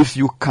 if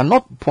you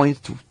cannot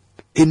point to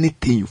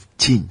anything you've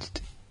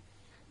changed,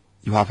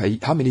 you have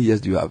how many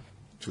years do you have?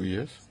 2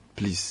 years.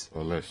 Please.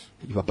 Or less.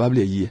 You have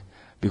probably a year.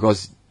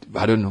 Because,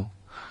 I don't know.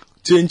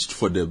 Changed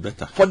for the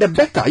better. For the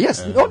better,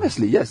 yes.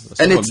 Honestly, yes.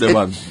 Some of them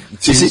have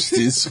changed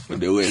things for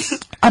the worse.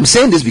 I'm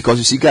saying this because,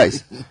 you see,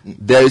 guys,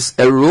 there is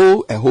a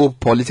role a whole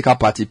political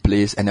party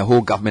plays and a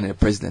whole government and a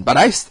president. But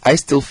I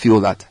still feel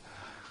that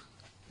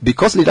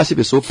because leadership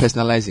is so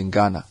personalized in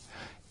Ghana,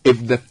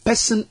 if the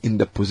person in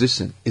the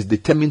position is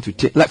determined to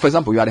change, like for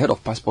example, you are the head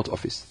of passport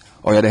office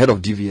or you are the head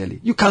of DVLA,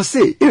 you can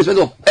say,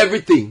 irrespective of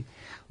everything,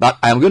 that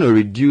I am going to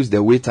reduce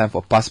the wait time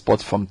for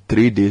passport from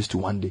 3 days to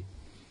 1 day.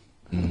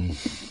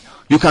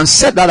 You can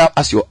set that up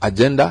as your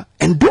agenda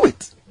and do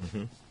it.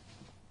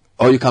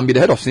 Or you can be the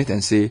head of Senate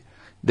and say,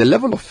 the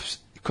level of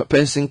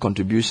pension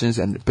contributions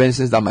and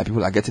pensions that my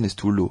people are getting is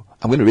too low.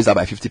 I'm going to raise that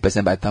by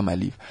 50% by the time I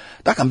leave.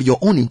 That can be your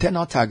own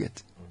internal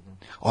target.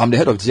 Or I'm the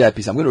head of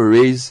GIPs, I'm going to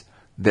raise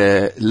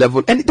the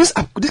level. And this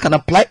can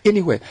apply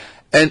anywhere.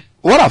 And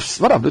what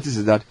I've noticed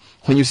is that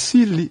when you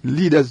see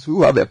leaders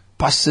who have a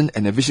passion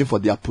and a vision for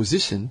their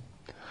position,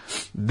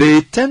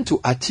 they tend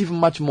to achieve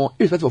much more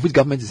irrespective of which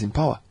government is in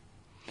power.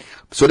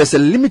 So there's a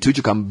limit to which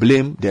you can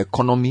blame the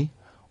economy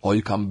or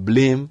you can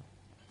blame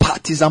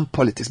partisan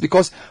politics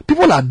because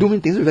people are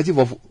doing things irrespective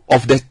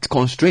of the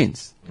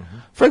constraints.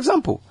 For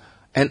example,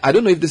 and I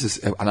don't know if this is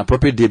an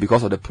appropriate day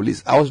because of the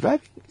police. I was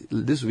driving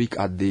this week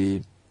at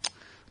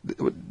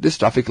this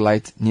traffic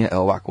light near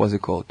Elwak. What's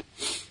it called?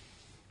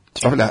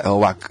 Traffic light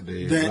Elwak.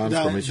 The Lands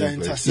Commission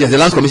place. Yes, the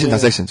Lands Commission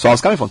intersection. So I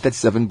was coming from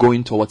 37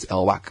 going towards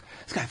Elwak.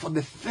 This guy, for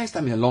the first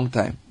time in a long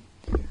time,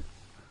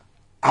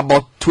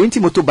 about 20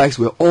 motorbikes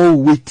were all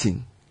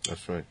waiting.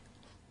 That's right.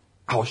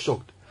 I was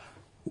shocked.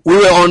 We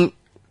were on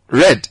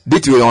red.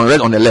 We were on red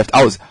on the left.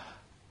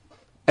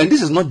 And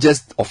this is not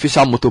just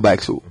official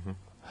motorbikes. So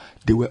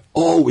they were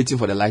all waiting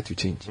for the light to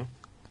change.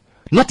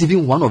 Not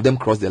even one of them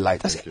crossed the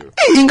light. I said,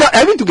 hey, Inga,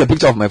 I even took a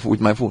picture of with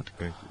my phone.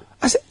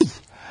 I said, hey,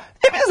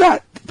 it means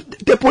that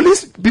the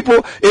police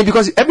people,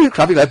 because every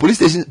traffic light, police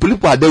station,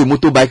 people are there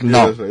with motorbike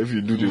now. Yes, if you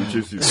do, they will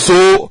chase you.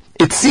 So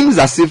it seems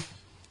as if,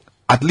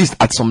 at least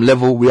at some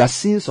level, we are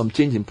seeing some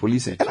change in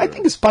policing. And I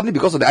think it's partly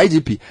because of the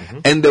IGP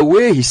and the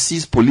way he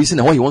sees policing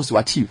and what he wants to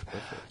achieve.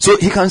 So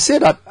he can say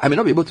that I may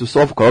not be able to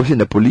solve corruption in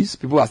the police.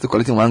 People are still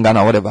collecting 1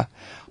 Ghana or whatever.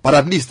 But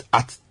at least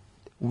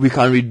we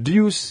can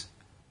reduce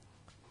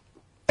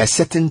a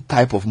certain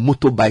type of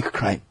motorbike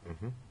crime.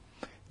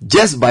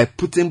 Just by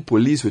putting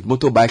police with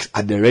motorbikes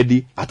at the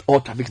ready at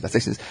all traffic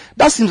intersections.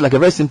 That seems like a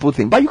very simple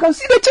thing. But you can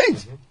see the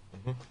change.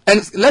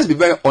 And let's be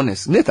very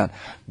honest, Nathan,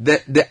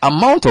 the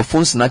amount of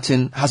phone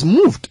snatching has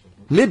moved.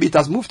 Maybe it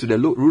has moved to the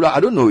rural, I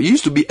don't know. It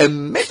used to be a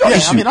major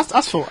issue. I mean,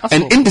 that's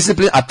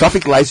indiscipline at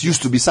traffic lights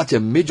used to be such a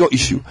major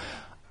issue.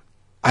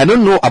 I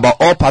don't know about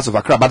all parts of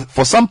Accra, but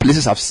for some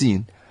places I've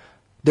seen,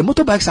 the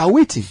motorbikes are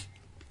waiting.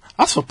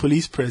 As for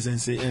police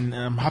presence, and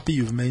I'm happy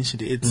you've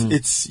mentioned it,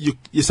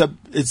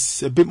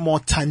 it's a bit more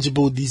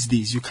tangible these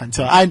days. You can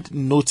tell. I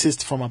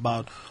noticed from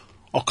about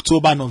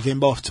October,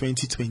 November of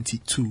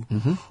 2022,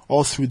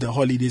 all through the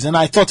holidays. And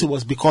I thought it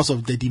was because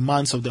of the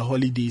demands of the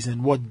holidays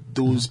and what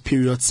those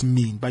periods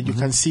mean. But you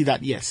can see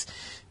that, yes,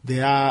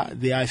 there are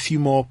a few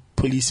more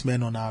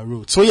policemen on our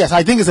road. So yes,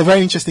 I think it's a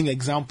very interesting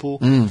example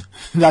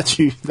that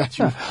you.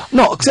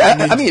 No,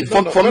 I mean,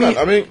 for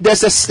me,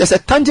 there's a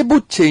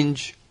tangible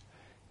change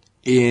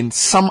in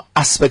some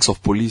aspects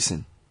of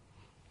policing.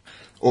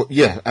 Oh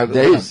yeah,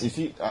 there is. You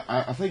see,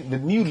 I think the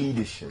new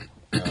leadership,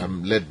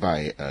 led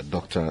by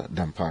Dr.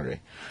 Dampare,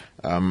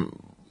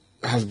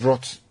 has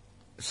brought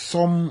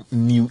some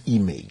new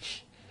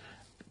image,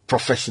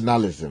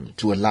 professionalism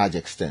to a large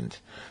extent,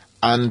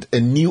 and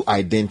a new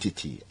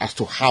identity as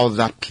to how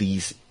that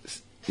policing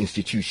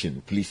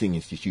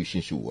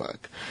institution should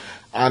work.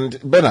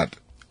 And Bernard,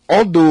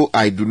 although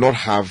I do not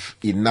have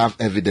enough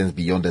evidence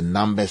beyond the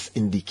numbers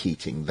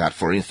indicating that,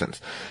 for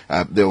instance,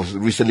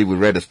 recently we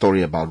read a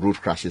story about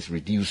road crashes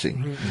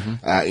reducing.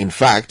 In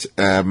fact,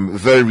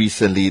 very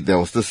recently there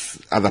was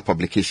this other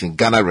publication,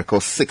 Ghana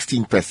records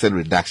 16%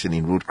 reduction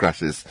in road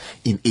crashes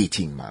in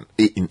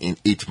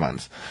 8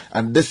 months.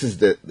 And this is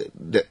the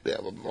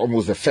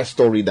almost the first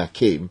story that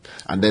came,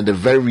 and then the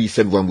very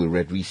recent one we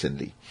read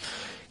recently.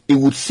 It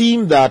would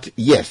seem that,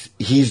 yes,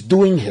 he's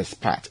doing his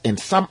part, and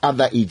some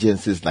other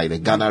agencies like the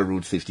Ghana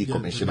Road Safety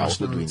Commission are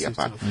also doing their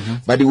part.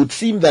 But it would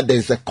seem that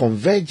there's a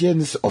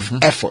convergence of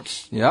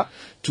efforts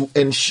to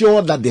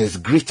ensure that there's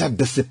greater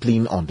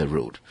discipline on the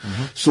road.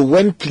 So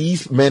when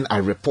policemen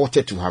are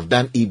reported to have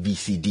done A, B,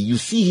 C, D, you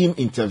see him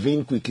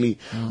intervene quickly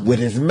with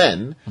his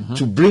men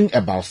to bring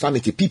about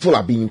sanity. People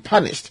are being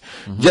punished.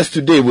 Just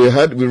today we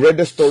read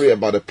a story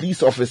about a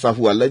police officer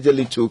who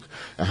allegedly took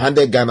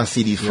 100 Ghana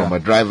cedis from a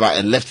driver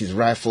and left his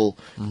rifle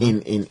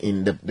in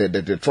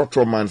the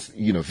trotro man's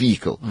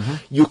vehicle.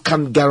 You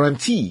can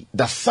guarantee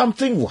that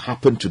something will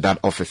happen to that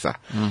officer.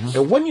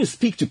 And when you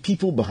speak to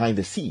people behind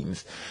the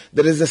scenes,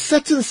 there is a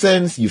certain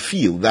sense you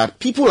feel that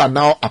people are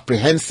now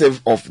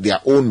apprehensive of their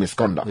own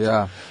misconduct,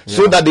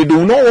 so that they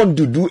do not want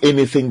to do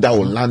anything that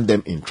will land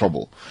them in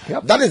trouble.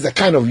 That is the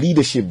kind of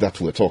leadership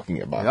that we're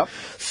talking about.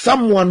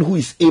 Someone who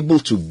is able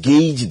to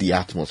gauge the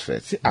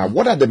atmosphere. See,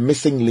 what are the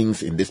missing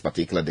links in this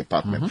particular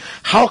department?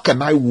 How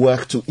can I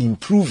work to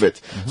improve it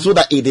so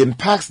that it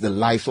impacts the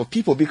lives of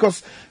people?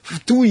 Because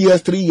 2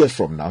 years, 3 years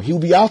from now, he'll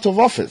be out of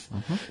office.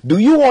 Do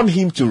you want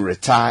him to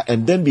retire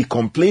and then be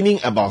complaining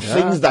about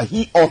things that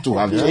he ought to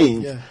have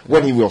changed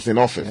when he was in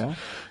office?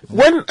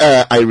 When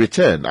I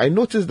returned, I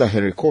noticed that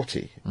Henry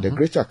Korte, the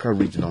Greater Accra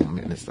Regional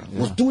Minister,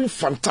 was doing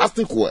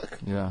fantastic work.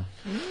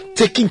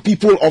 Taking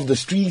people off the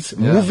streets,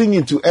 moving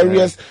into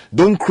areas,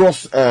 don't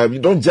cross, you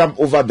don't jump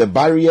over the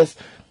barriers,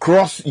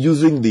 cross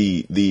using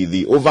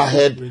the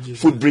overhead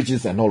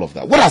footbridges and all of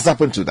that. What has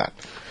happened to that?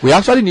 We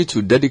actually need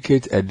to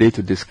dedicate a day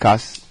to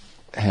discuss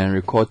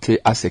Henry Korte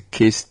as a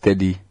case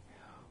study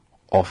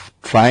of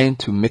trying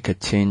to make a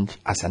change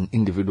as an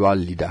individual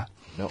leader.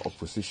 No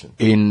opposition.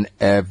 In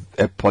a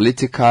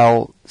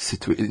political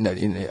situation,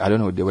 I don't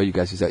know the way you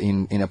guys use it,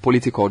 in a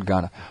political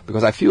Ghana,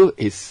 because I feel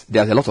there's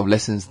a lot of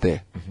lessons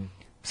there.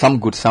 Some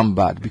good, some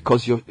bad,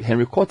 because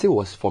Henry Korte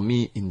was, for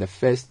me, in the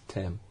first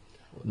term.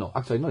 No,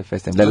 actually not the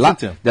first term.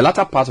 The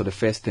latter part of the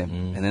first term,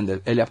 and then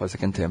the earlier part of the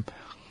second term.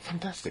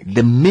 Fantastic.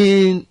 The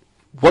main,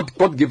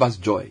 what gave us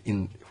joy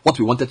in what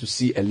we wanted to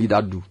see a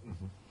leader do.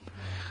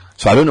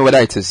 So I don't know whether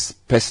it is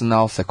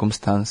personal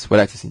circumstance,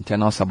 whether it is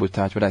internal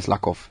sabotage, whether it's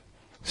lack of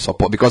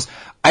support, because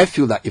I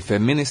feel that if a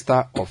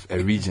minister of a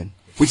region,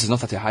 which is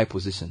not at a high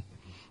position,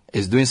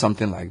 is doing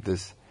something like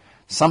this,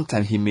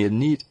 sometimes he may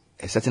need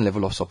a certain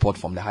level of support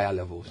from the higher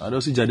levels. I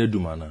don't see Jade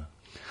Dumana.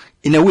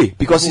 In a way,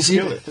 because you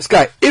see,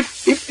 Sky,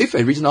 if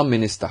a regional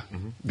minister,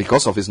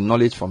 because of his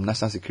knowledge from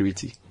national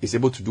security, is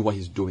able to do what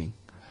he's doing,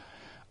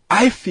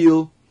 I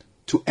feel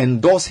to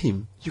endorse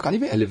him, you can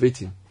even elevate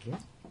him.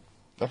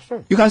 That's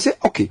fair. You can say,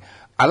 okay,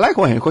 I like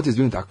what Henry Korte is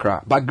doing to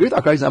Accra, but Greater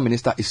Accra regional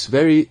minister is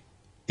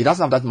he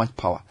doesn't have that much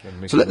power.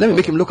 So let me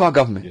make him local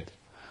government,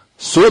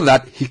 so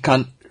that he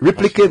can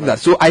replicate that.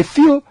 So I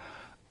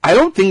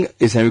don't think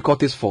it's Henry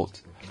Korte's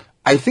fault.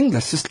 I think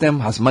the system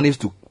has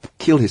managed to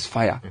kill his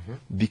fire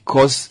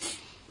because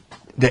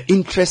the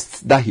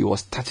interests that he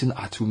was touching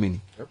are too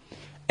many.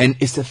 And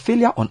it's a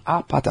failure on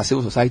our part as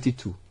civil society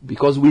too,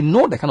 because we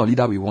know the kind of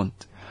leader we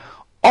want.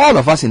 All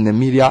of us in the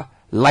media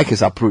like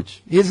his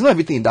approach. He's not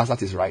everything he does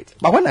that is right.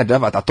 But when I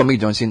drive at Atomic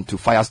Junction to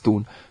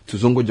Firestone to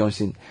Zongo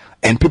Junction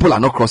and people are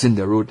not crossing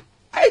the road,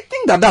 I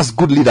think that's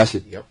good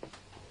leadership.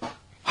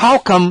 How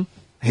come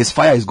his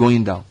fire is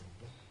going down?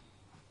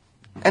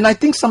 And I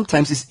think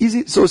sometimes it's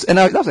easy. That's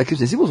why I keep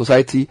saying civil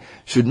society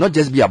should not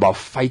just be about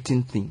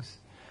fighting things.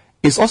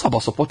 It's also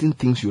about supporting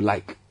things you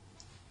like.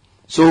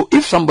 So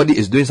if somebody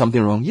is doing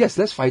something wrong, yes,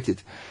 let's fight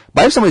it.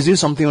 But if somebody is doing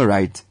something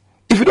right,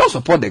 if you don't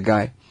support the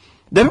guy,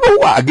 the people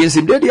who are against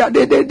him, they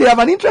have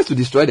an interest to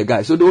destroy the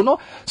guy. So they will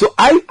not. So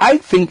I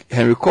think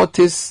Henry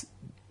Korte's,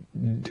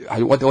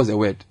 what was the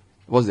word?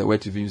 What's the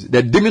word to use?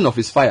 The dimming of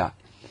his fire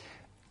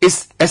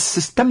is a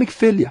systemic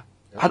failure.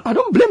 I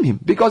don't blame him,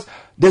 because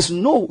there's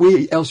no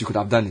way else you could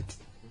have done it.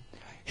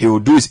 He will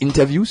do his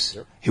interviews.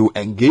 He will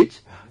engage.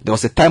 There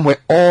was a time where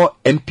all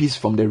MPs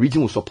from the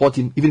region will support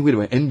him, even when they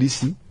were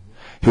NDC.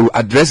 He will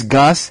address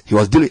gas.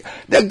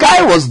 The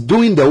guy was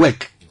doing the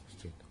work.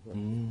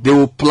 They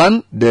will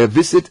plan the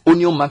visit,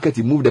 Onion Market,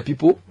 he move the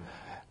people.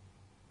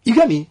 You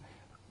get me?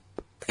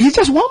 He's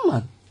just one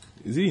man.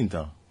 Is he in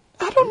town?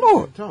 I don't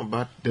know. No,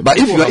 but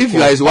if you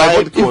are his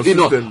wife, if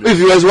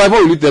you are his wife,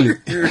 what will you tell you?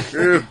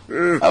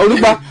 I will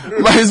look back.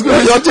 But it's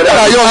good. Your children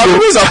are young. I'm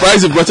really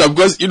surprised you brought up,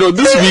 because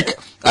this week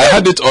I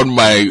had it on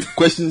my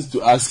questions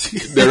to ask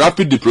the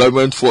Rapid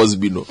Deployment Force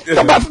Bino. The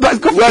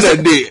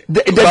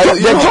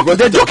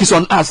joke is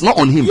on us, not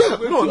on him.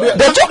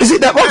 The joke is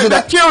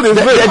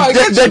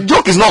the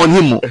joke is not on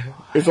him.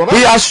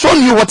 He has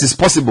shown you what is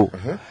possible,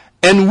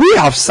 and we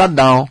have sat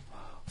down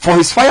for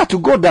his fire to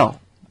go down.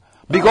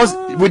 Because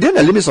within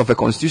the limits of a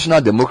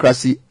constitutional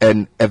democracy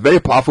and a very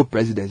powerful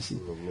presidency,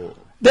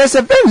 there's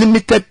a very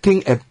limited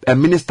thing a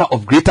minister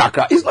of Greater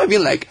Accra. He's not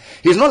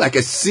like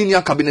a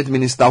senior cabinet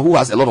minister who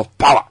has a lot of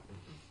power.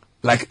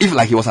 Like if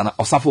he was an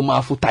Osafo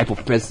Mafu type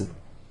of person.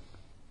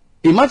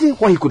 Imagine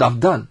what he could have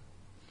done.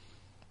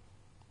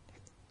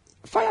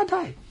 Fire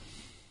died.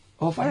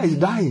 Or fire is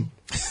dying.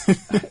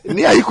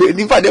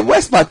 In fact, the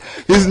worst part,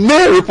 his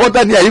main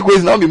reporter near Iko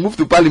is now been moved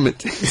to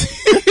parliament. You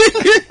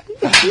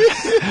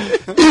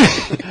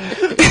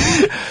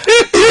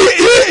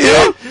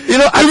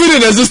know, I mean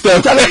in the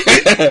system.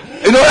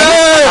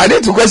 I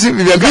need to question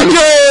Vivian Kalu.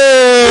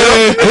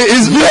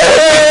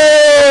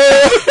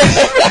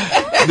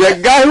 The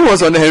guy who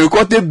was on the Henry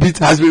beat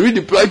has been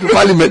redeployed to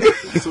parliament.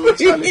 Because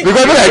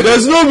like,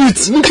 there's no beat.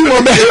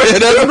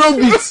 There's no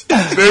beat.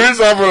 There is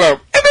a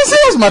problem. It's a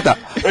serious matter.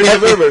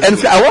 And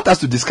I want us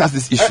to discuss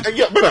this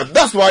issue. But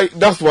that's why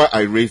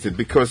I raised it,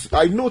 because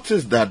I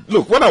noticed that,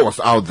 look, when I was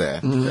out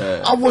there,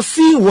 I was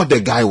seeing what the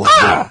guy was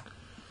doing.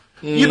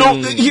 You know,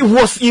 he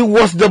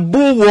was the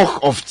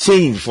bulwark of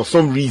change for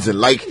some reason,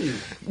 like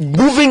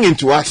moving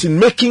into action,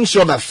 making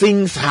sure that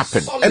things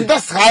happen. Solid. And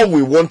that's how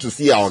we want to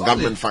see our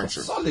government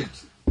function. Solid.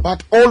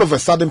 But all of a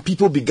sudden,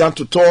 people began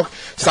to talk,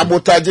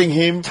 sabotaging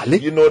him.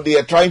 You know, they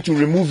are trying to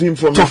remove him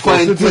from the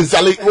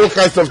constituency. All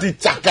kinds of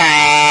things.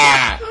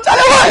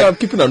 I'm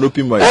keeping an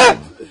open mind.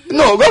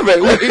 No, we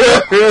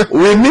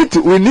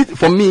need.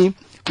 For me,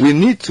 we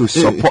need to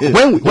support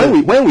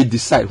when we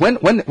decide when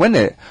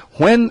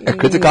a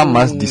critical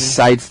mass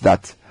decides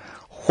that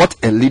what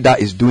a leader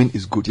is doing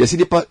is good. You see,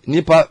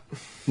 nipa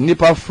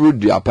fruit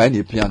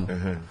the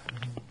piano.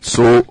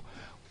 So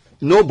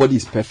nobody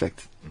is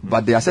perfect,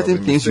 but there are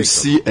certain things you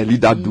see a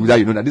leader do that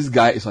you know that this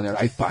guy is on the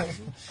right path.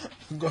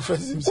 We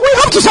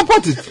have to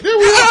support it.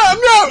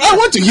 I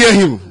want to hear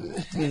him.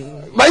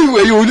 By the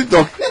way, you will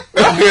talk. You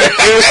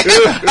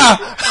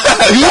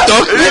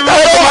talk. He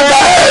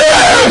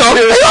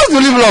has to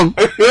live long.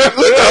 He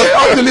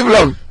has to live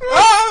long.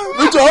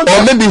 Or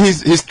maybe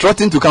he's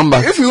trotting to come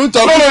back. If you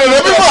talk,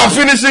 no, people are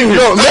finishing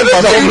him.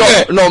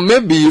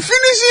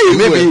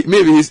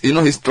 Maybe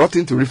he's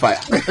trotting to refire.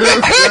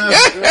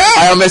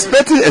 I am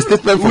expecting a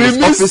statement from his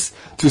office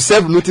to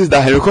serve notice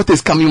that Henry Cote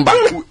is coming back.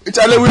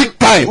 Big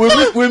time.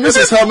 We miss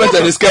his helmet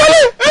and his cap.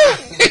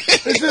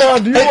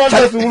 Do you want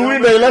us to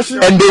win the election?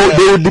 And they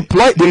will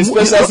deploy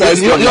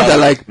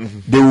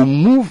they will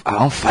move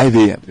around 5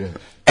 a.m. Yeah.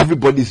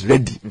 Everybody's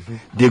ready.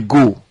 They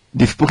go.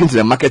 They've spoken to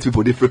the market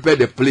people. They prepare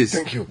the place.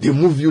 They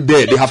move you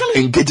there. They have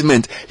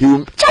engagement.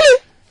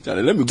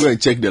 Charlie, let me go and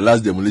check the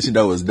last demolition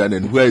that was done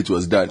and where it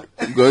was done,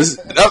 because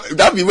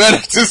that be where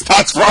it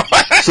starts from.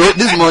 So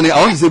this morning,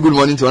 I want to say good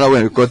morning to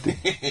Honorable Kote.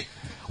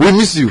 We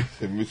miss you.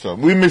 We miss you.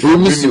 We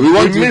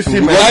want you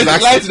to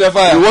light the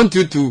fire. We want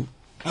you to.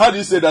 How do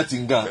you say that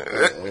in Ghana?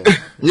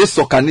 No,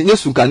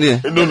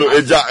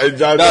 eja.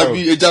 That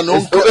be eja no. La.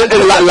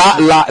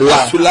 No,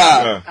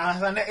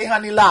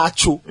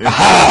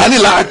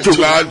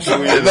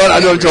 I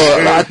don't know.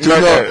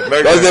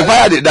 Because the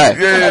fire they die.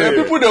 The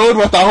people they hold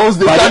water hose,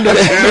 they stand there.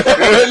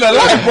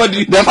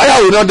 The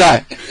fire will not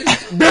die.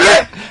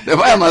 The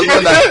fire must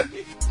not die.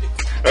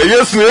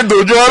 Yes, we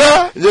do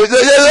Joara.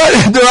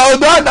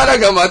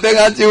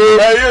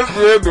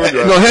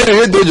 No,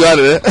 Henry do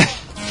Joara.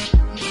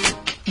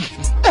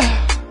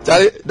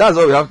 Charlie, that's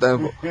all we have time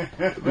for.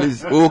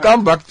 Please, we will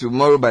come back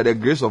tomorrow by the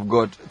grace of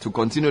God to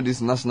continue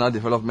this national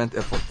development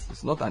effort.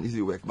 It's not an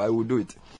easy work, but we will do it.